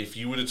 If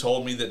you would have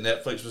told me that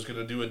Netflix was going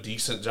to do a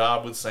decent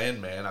job with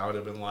Sandman, I would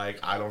have been like,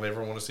 I don't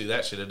ever want to see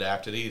that shit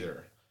adapted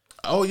either.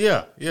 Oh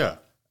yeah, yeah.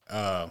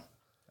 I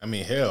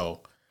mean,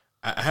 hell,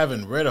 I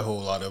haven't read a whole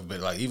lot of it, but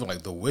like even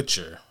like The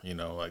Witcher,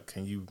 like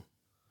can you?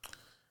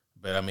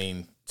 But I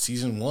mean,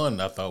 season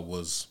 1 I thought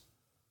was,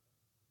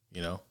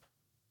 Yeah.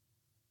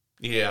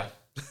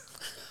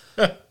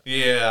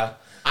 Yeah.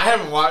 I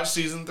haven't watched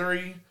season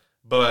 3,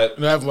 but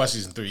no, I haven't watched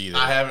season 3 either.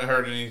 I haven't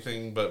heard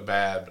anything but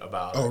bad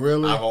about it. Oh,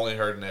 really? I've only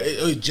heard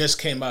negative. It just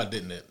came out,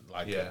 didn't it?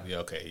 Like, yeah. Yeah.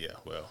 Okay. Yeah.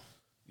 Well.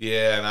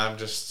 Yeah, and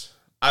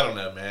I don't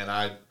know,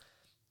 man.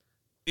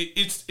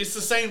 It's the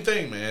same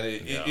thing, man.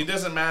 It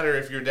doesn't matter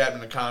if you're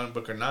adapting a comic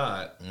book or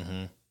not.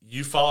 Mm-hmm.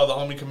 You follow the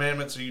homie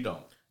commandments or you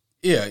don't.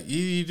 Yeah,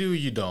 you do,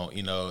 you don't,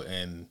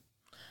 and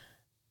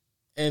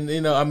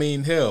I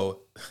mean, hell,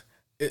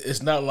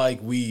 it's not like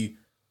we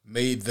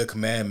made the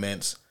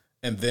commandments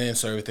and then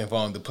so everything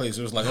fall into place.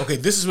 It was like, okay,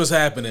 this is what's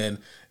happening.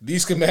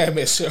 These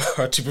commandments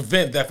are to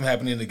prevent that from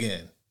happening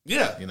again.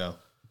 Yeah.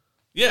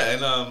 Yeah,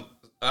 and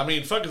I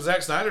mean, fucking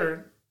Zack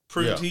Snyder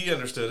proved he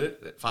understood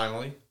it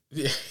finally.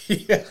 Yeah.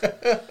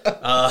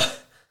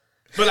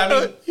 But I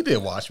mean, he did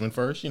Watchmen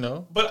first,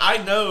 But I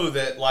know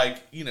that,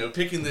 like,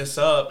 picking this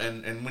up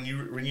and when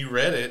you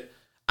read it,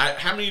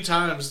 how many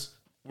times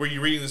were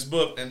you reading this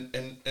book and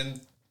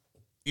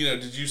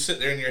did you sit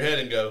there in your head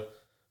and go,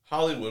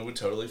 Hollywood would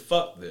totally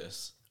fuck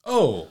this?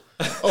 Oh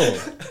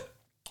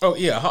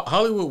yeah,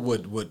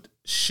 Hollywood would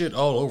shit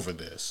all over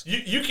this.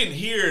 You can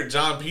hear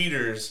John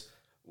Peters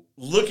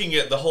looking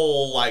at the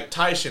whole like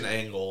Tyshian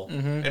angle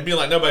and being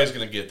like, nobody's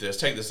gonna get this.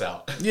 Take this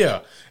out.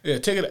 Yeah,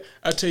 take it.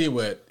 I tell you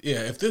what.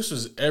 Yeah, if this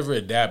was ever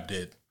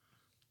adapted,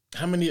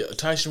 how many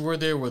Tyshian were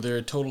there? Were there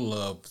a total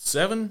of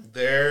 7?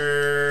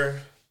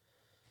 There,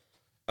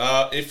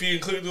 if you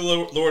include the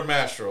Lord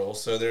Mastral,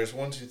 so there's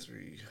 1, 2,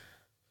 3.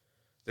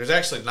 There's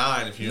actually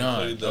 9 if you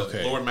include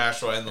the Lord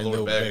Mastral and the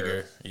Lord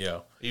Beggar.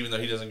 Yeah, even though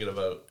he doesn't get a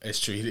vote. It's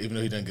true. Even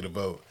though he doesn't get a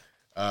vote.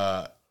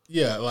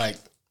 Yeah, like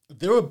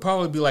there would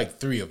probably be like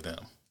 3 of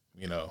them.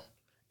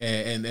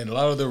 And a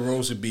lot of the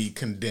roles would be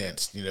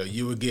condensed.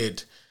 You would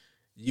get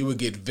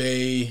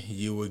Vay,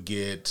 you would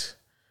get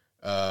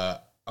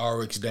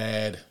Auric's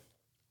dad,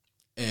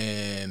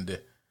 and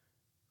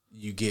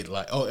you get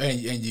like and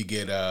you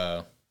get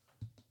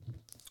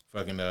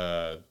fucking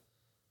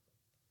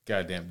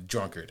goddamn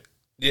drunkard.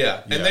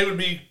 Yeah, and they would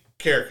be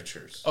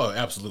caricatures. Oh,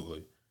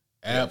 absolutely,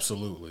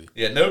 absolutely.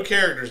 Yeah, no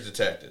characters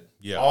detected.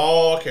 Yeah,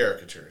 all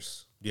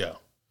caricatures. Yeah.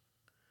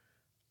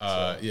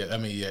 Yeah, I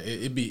mean, yeah,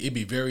 it'd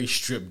be very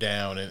stripped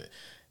down,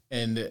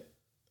 and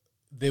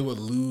they would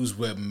lose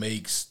what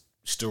makes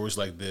stories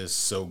like this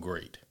so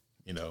great.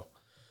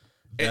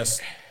 That's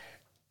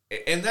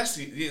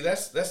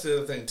the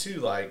other thing too.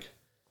 Like,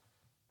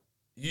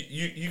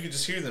 you could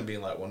just hear them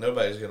being like, "Well,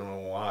 nobody's going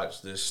to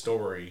watch this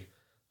story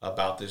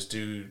about this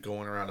dude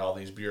going around all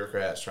these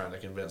bureaucrats trying to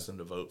convince them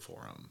to vote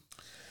for him."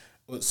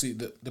 Well, see,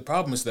 the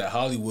problem is that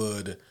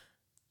Hollywood,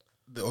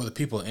 or the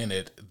people in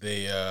it,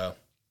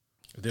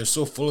 they're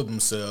so full of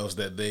themselves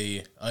that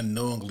they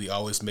unknowingly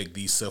always make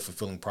these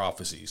self-fulfilling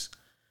prophecies.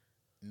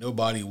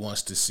 Nobody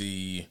wants to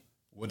see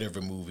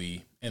whatever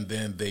movie, and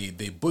then they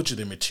butcher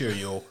the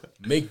material,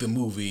 make the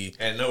movie,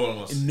 and no one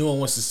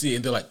wants to see it.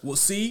 And they're like, well,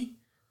 see?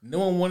 No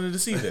one wanted to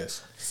see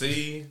this.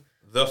 See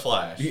The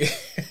Flash. Yeah.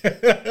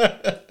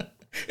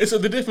 And so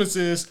the difference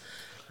is,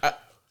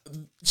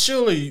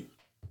 surely,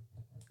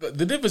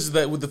 the difference is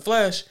that with The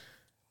Flash,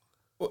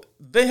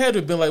 they had to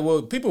have been like,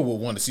 well, people will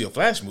want to see a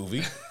Flash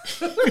movie.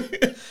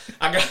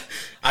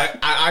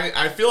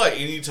 I feel like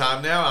any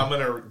time now I'm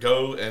gonna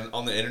go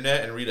on the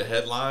internet and read a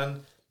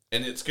headline,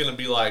 and it's gonna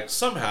be like,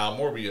 somehow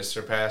Morbius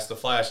surpassed the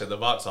Flash at the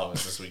box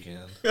office this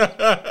weekend.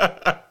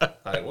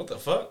 Like, what the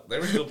fuck? They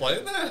were still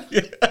playing that?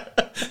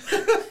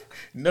 Yeah.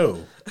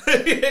 No.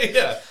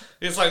 Yeah.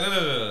 It's like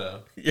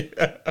no.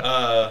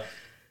 Yeah.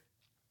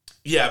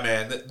 Yeah,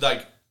 man.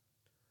 Like.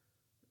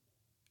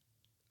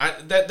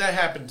 That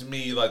happened to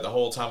me like the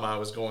whole time I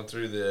was going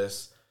through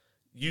this.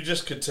 You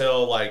just could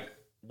tell like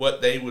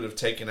what they would have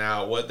taken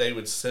out, what they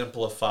would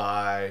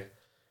simplify.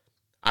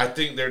 I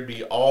think there'd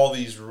be all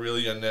these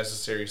really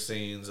unnecessary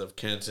scenes of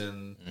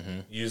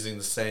Kenton using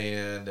the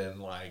sand and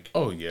like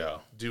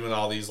doing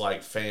all these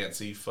like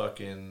fancy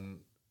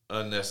fucking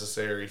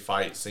unnecessary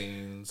fight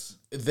scenes.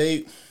 I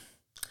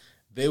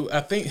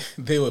think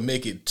they would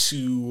make it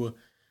too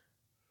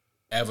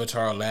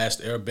Avatar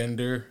Last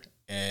Airbender.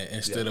 And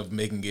instead of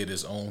making it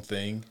his own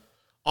thing.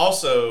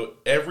 Also,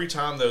 every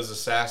time those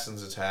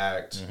assassins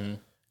attacked,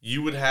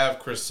 you would have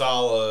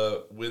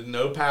Chrysala with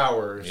no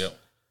powers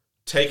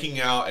taking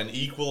out an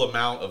equal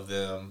amount of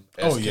them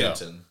as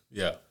Kenton.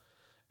 Yeah.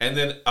 And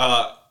then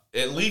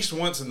at least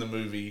once in the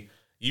movie,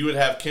 you would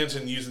have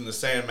Kenton using the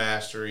Sand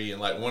Mastery,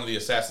 and like one of the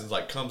assassins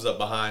like comes up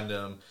behind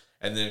him,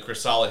 and then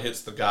Chrysala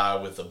hits the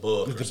guy with a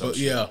book or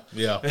something.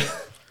 Yeah.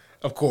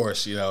 Of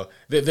course,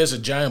 there's a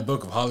giant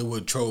book of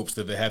Hollywood tropes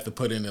that they have to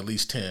put in at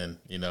least 10,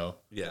 Yeah.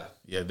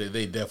 Yeah,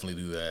 they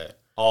definitely do that.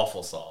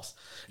 Awful sauce.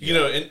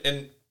 Yeah.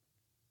 And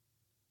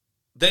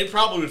they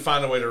probably would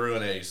find a way to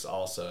ruin Ace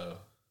also.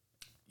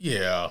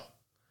 Yeah.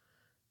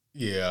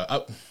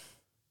 And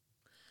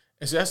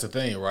so that's the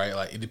thing, right?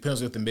 Like, it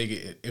depends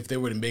if they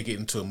were to make it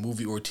into a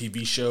movie or a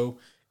TV show.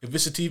 If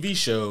it's a TV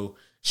show,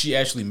 she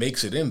actually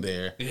makes it in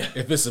there. Yeah.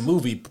 If it's a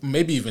movie,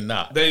 maybe even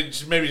not. They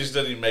maybe just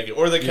doesn't even make it.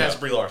 Or they cast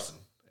Brie Larson.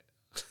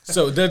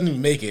 So it doesn't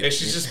even make it. And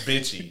she's just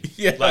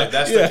bitchy. Like,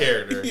 that's the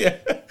character. Yeah.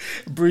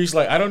 Brie's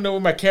like, I don't know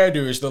what my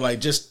character is. They're like,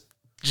 just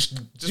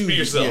be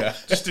yourself. Yeah.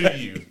 Just do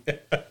you.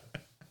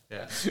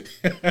 Yeah.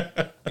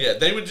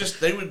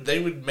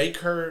 They would make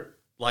her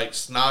like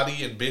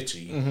snotty and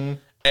bitchy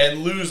and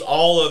lose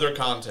all other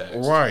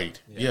context.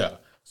 Right. Yeah.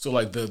 So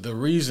like the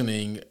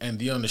reasoning and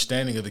the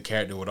understanding of the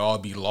character would all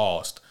be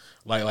lost.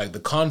 Like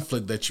the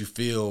conflict that you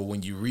feel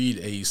when you read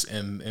Ace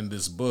in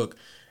this book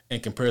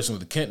in comparison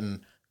with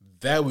Kenton,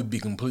 that would be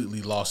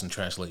completely lost in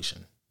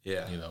translation.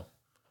 Yeah.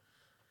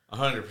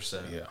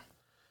 100%. Yeah.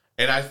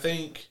 And I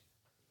think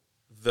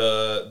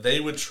they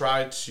would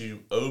try to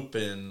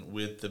open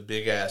with the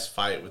big ass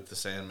fight with the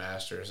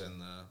Sandmasters and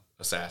the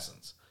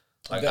Assassins.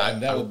 Like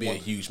that would be a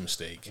huge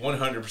mistake.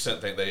 100%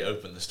 think they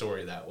open the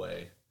story that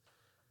way.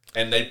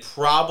 And they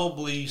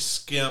probably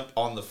skimp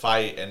on the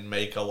fight and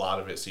make a lot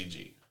of it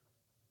CG.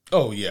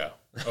 Oh yeah.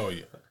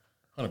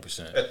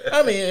 100%.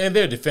 I mean, in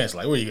their defense,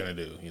 like, what are you gonna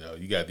do?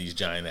 You got these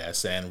giant ass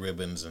sand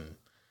ribbons and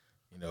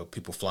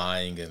people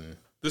flying, and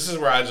this is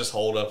where I just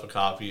hold up a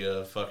copy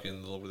of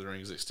fucking Lord of the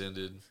Rings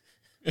Extended.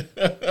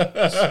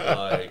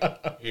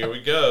 Like, here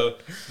we go.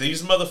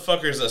 These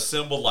motherfuckers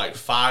assembled like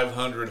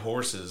 500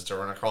 horses to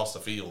run across the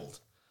field.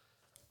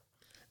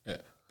 Yeah.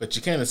 But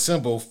you can't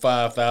assemble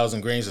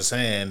 5,000 grains of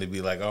sand to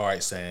be like, all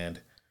right,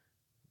 sand.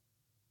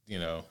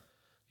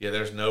 Yeah,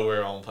 there's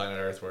nowhere on planet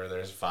Earth where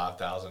there's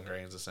 5,000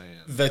 grains of sand.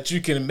 That you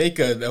can make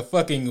a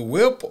fucking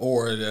whip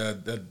or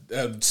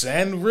a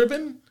sand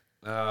ribbon?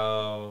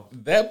 Oh.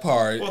 That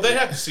part. Well, they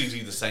have to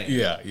CG the sand.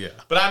 Yeah.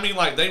 But I mean,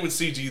 like, they would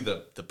CG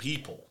the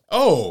people.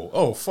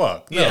 Oh,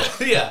 fuck. No.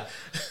 Yeah.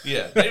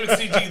 They would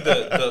CG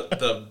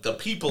the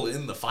people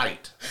in the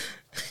fight.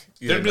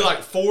 There'd be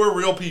like 4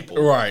 real people.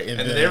 Right. And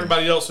then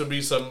everybody else would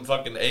be some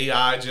fucking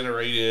AI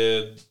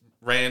generated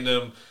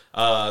random...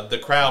 the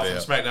crowd from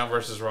SmackDown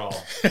versus Raw.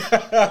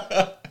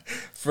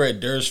 Fred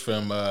Durst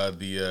from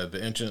the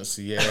entrance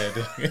he had.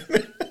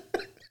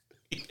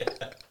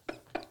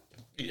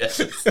 Yes.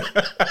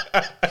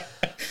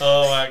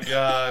 Oh my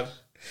God.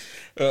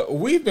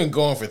 We've been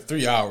going for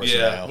 3 hours now.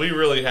 Yeah, we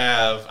really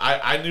have.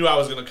 I knew I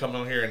was going to come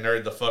on here and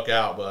nerd the fuck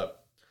out,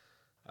 but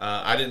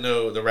I didn't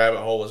know the rabbit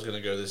hole was going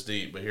to go this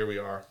deep, but here we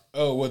are.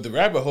 Oh, well, the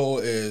rabbit hole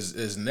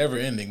is never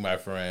ending, my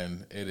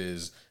friend. It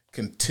is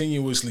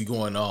continuously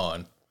going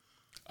on.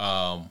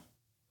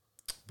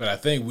 But I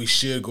think we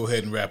should go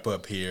ahead and wrap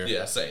up here.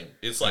 Yeah, same.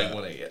 It's like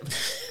 1 a.m.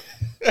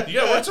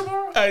 You got work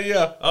tomorrow?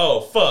 Yeah. Oh,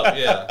 fuck,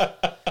 yeah.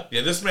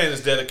 Yeah, this man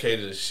is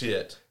dedicated as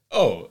shit.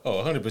 Oh,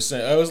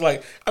 100%. I was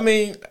like, I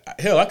mean,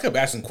 hell, I kept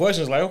asking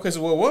questions like, okay,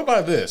 so what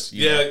about this?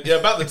 Yeah,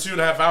 about the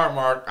 2.5 hour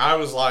mark, I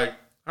was like,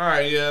 all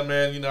right, yeah,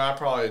 man, I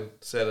probably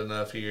said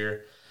enough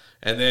here.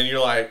 And then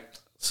you're like,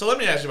 so let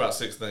me ask you about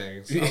 6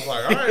 things. I was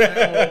like, all right,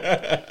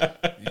 man,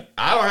 well,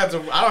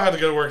 I don't have to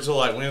go to work until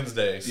like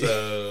Wednesday,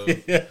 so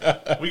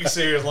we can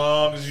sit here as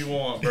long as you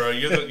want, bro.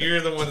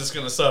 You're the one that's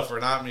gonna suffer,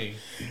 not me.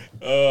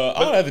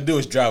 All I have to do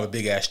is drive a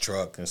big ass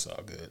truck. It's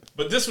all good.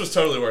 But this was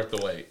totally worth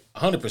the wait.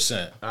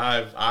 100%.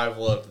 I've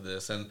loved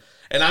this, and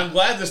I'm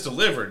glad this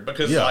delivered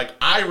because like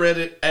I read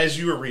it as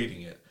you were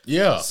reading it.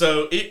 Yeah.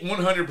 So it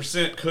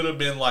 100% could have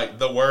been like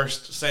the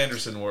worst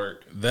Sanderson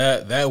work.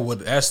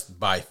 That's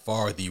by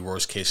far the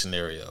worst case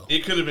scenario.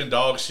 It could have been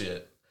dog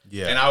shit.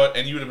 Yeah.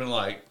 And you would have been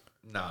like,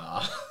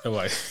 nah. I'm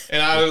like, and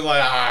I was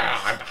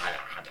like,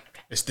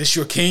 is this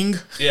your king?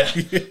 Yeah.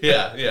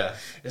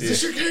 Is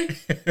this your king?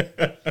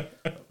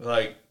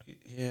 Like,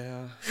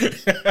 yeah.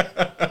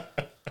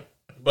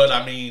 But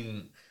I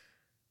mean,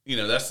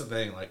 that's the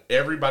thing. Like,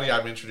 everybody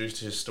I've introduced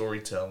to his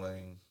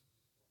storytelling,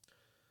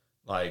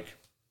 like,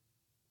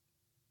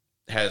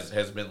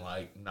 has been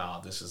like,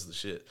 nah, this is the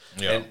shit.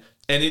 Yeah.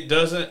 And it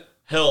doesn't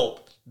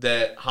help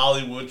that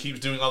Hollywood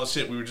keeps doing all the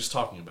shit we were just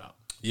talking about.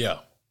 Yeah.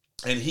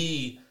 And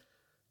he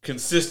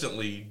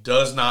consistently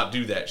does not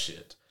do that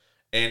shit.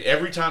 And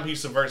every time he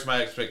subverts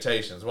my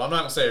expectations, well, I'm not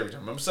going to say every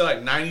time. I'm going to say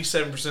like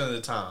 97% of the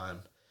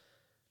time,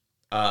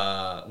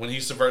 when he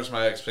subverts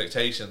my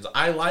expectations,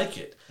 I like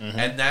it. Mm-hmm.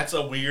 And that's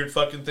a weird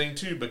fucking thing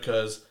too,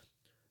 because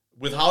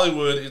with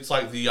Hollywood, it's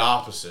like the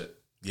opposite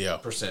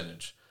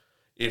percentage.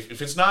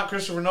 If it's not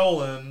Christopher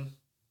Nolan,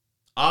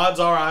 odds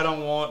are I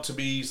don't want to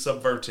be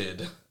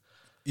subverted.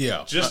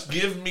 Yeah. Just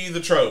give me the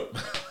trope.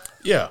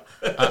 Yeah.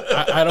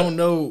 I don't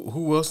know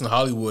who else in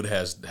Hollywood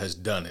has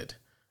done it.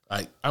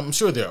 I'm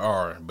sure there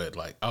are, but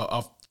like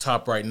off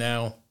top right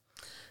now,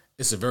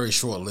 it's a very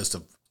short list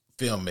of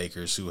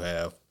filmmakers who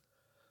have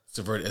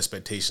subverted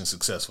expectations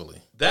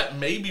successfully. That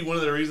may be one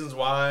of the reasons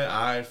why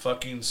I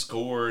fucking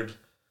scored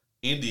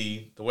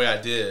Indy the way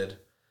I did,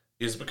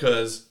 is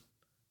because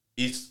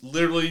it's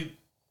literally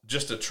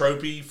just a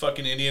tropey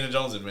fucking Indiana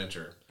Jones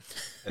adventure.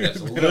 And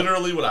that's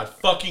literally what I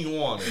fucking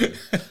wanted.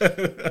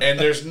 And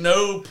there's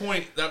no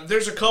point.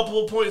 There's a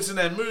couple of points in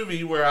that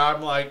movie where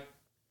I'm like,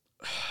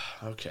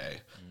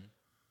 okay.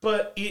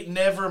 But it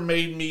never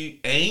made me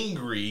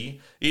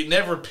angry. It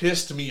never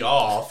pissed me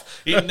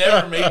off. It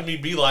never made me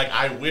be like,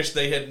 I wish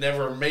they had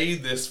never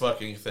made this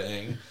fucking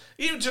thing.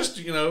 It just,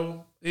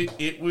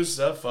 it was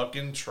a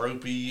fucking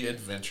tropey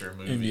adventure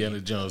movie. Indiana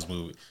Jones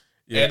movie.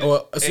 Yeah, and,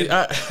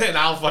 and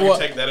I'll fucking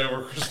take that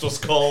over Crystal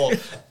Skull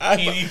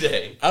any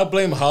day. I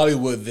blame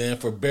Hollywood then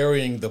for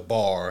burying the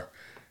bar,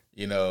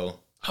 Oh,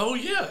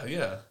 yeah,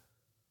 yeah.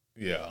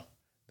 Yeah,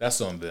 that's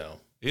on them.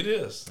 It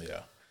is.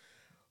 Yeah.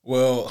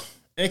 Well,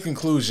 in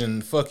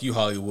conclusion, fuck you,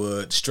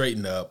 Hollywood.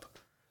 Straighten up,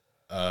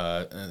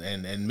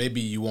 and maybe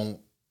you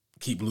won't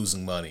keep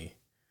losing money.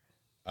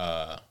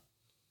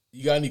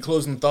 You got any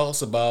closing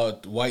thoughts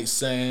about White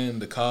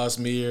Sand, the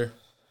Cosmere?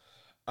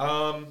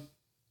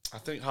 I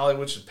think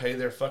Hollywood should pay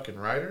their fucking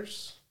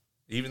writers,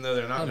 even though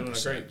they're not 100%. Doing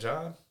a great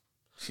job.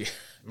 Yeah.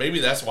 Maybe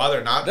that's why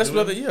they're not doing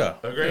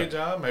a great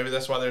job. Maybe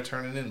that's why they're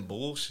turning in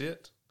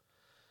bullshit.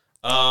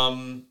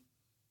 And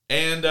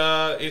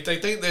if they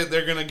think that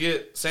they're going to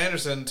get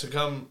Sanderson to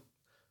come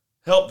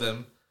help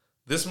them,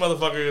 this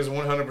motherfucker is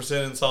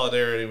 100% in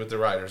solidarity with the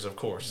writers, of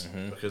course,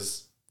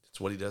 because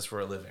it's what he does for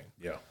a living.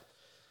 Yeah.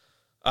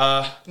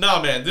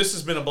 No, man, this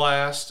has been a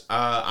blast.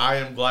 I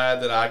am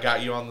glad that I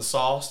got you on the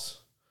sauce.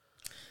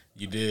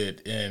 You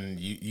did, and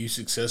you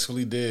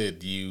successfully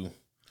did,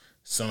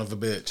 son of a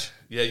bitch.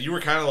 Yeah, you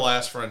were kind of the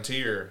last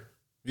frontier.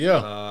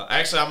 Yeah.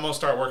 Actually, I'm going to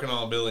start working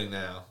on billing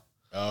now.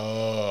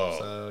 Oh.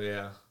 So,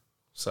 yeah.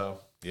 So.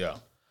 Yeah.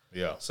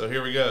 Yeah. So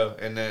here we go.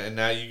 And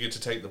now you get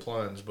to take the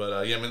plunge.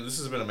 But, yeah, man, this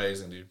has been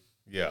amazing, dude.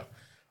 Yeah.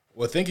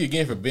 Well, thank you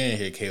again for being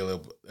here,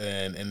 Caleb,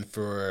 and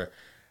for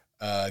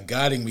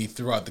guiding me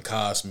throughout the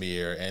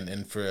Cosmere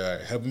and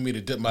for helping me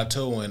to dip my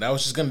toe in. I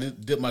was just going to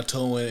dip my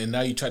toe in, and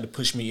now you tried to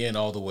push me in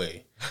all the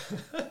way.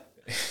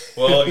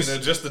 Well,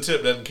 just the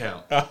tip doesn't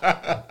count.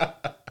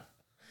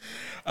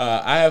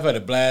 I have had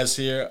a blast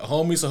here.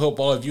 Homies, I hope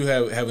all of you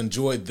have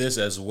enjoyed this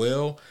as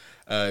well.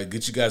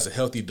 Get you guys a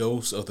healthy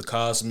dose of the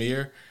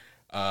Cosmere.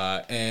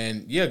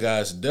 And yeah,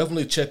 guys,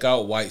 definitely check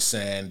out White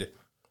Sand.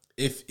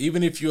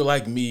 Even if you're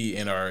like me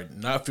and are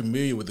not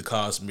familiar with the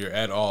Cosmere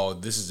at all,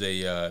 this is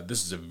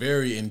a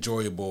very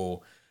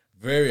enjoyable,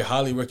 very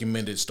highly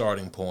recommended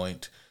starting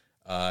point.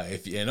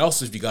 And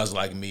also if you guys are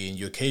like me and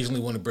you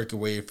occasionally want to break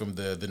away from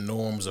the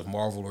norms of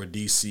Marvel or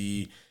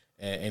DC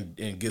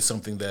and get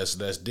something that's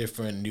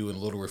different, new, and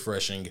a little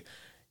refreshing,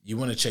 you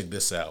want to check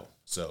this out.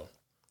 So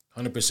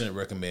 100%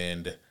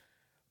 recommend.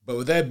 But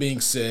with that being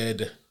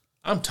said,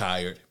 I'm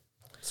tired.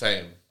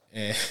 Same.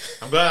 And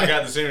I'm glad I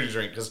got this energy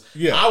drink because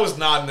I was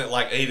nodding at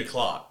like 8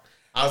 o'clock.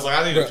 I was like,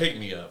 I need to pick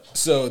me up.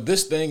 So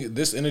this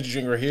energy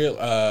drink right here,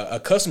 a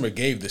customer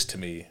gave this to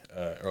me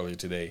earlier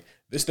today.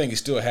 This thing is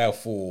still half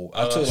full.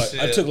 I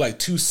took like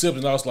 2 sips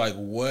and I was like,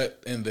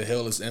 what in the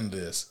hell is in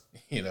this?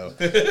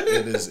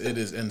 It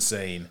is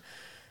insane.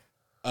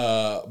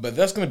 But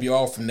that's going to be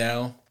all from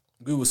now.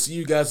 We will see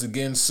you guys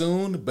again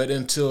soon. But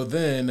until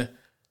then,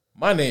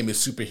 my name is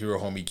Superhero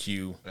Homie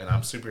Q. And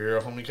I'm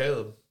Superhero Homie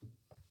Caleb.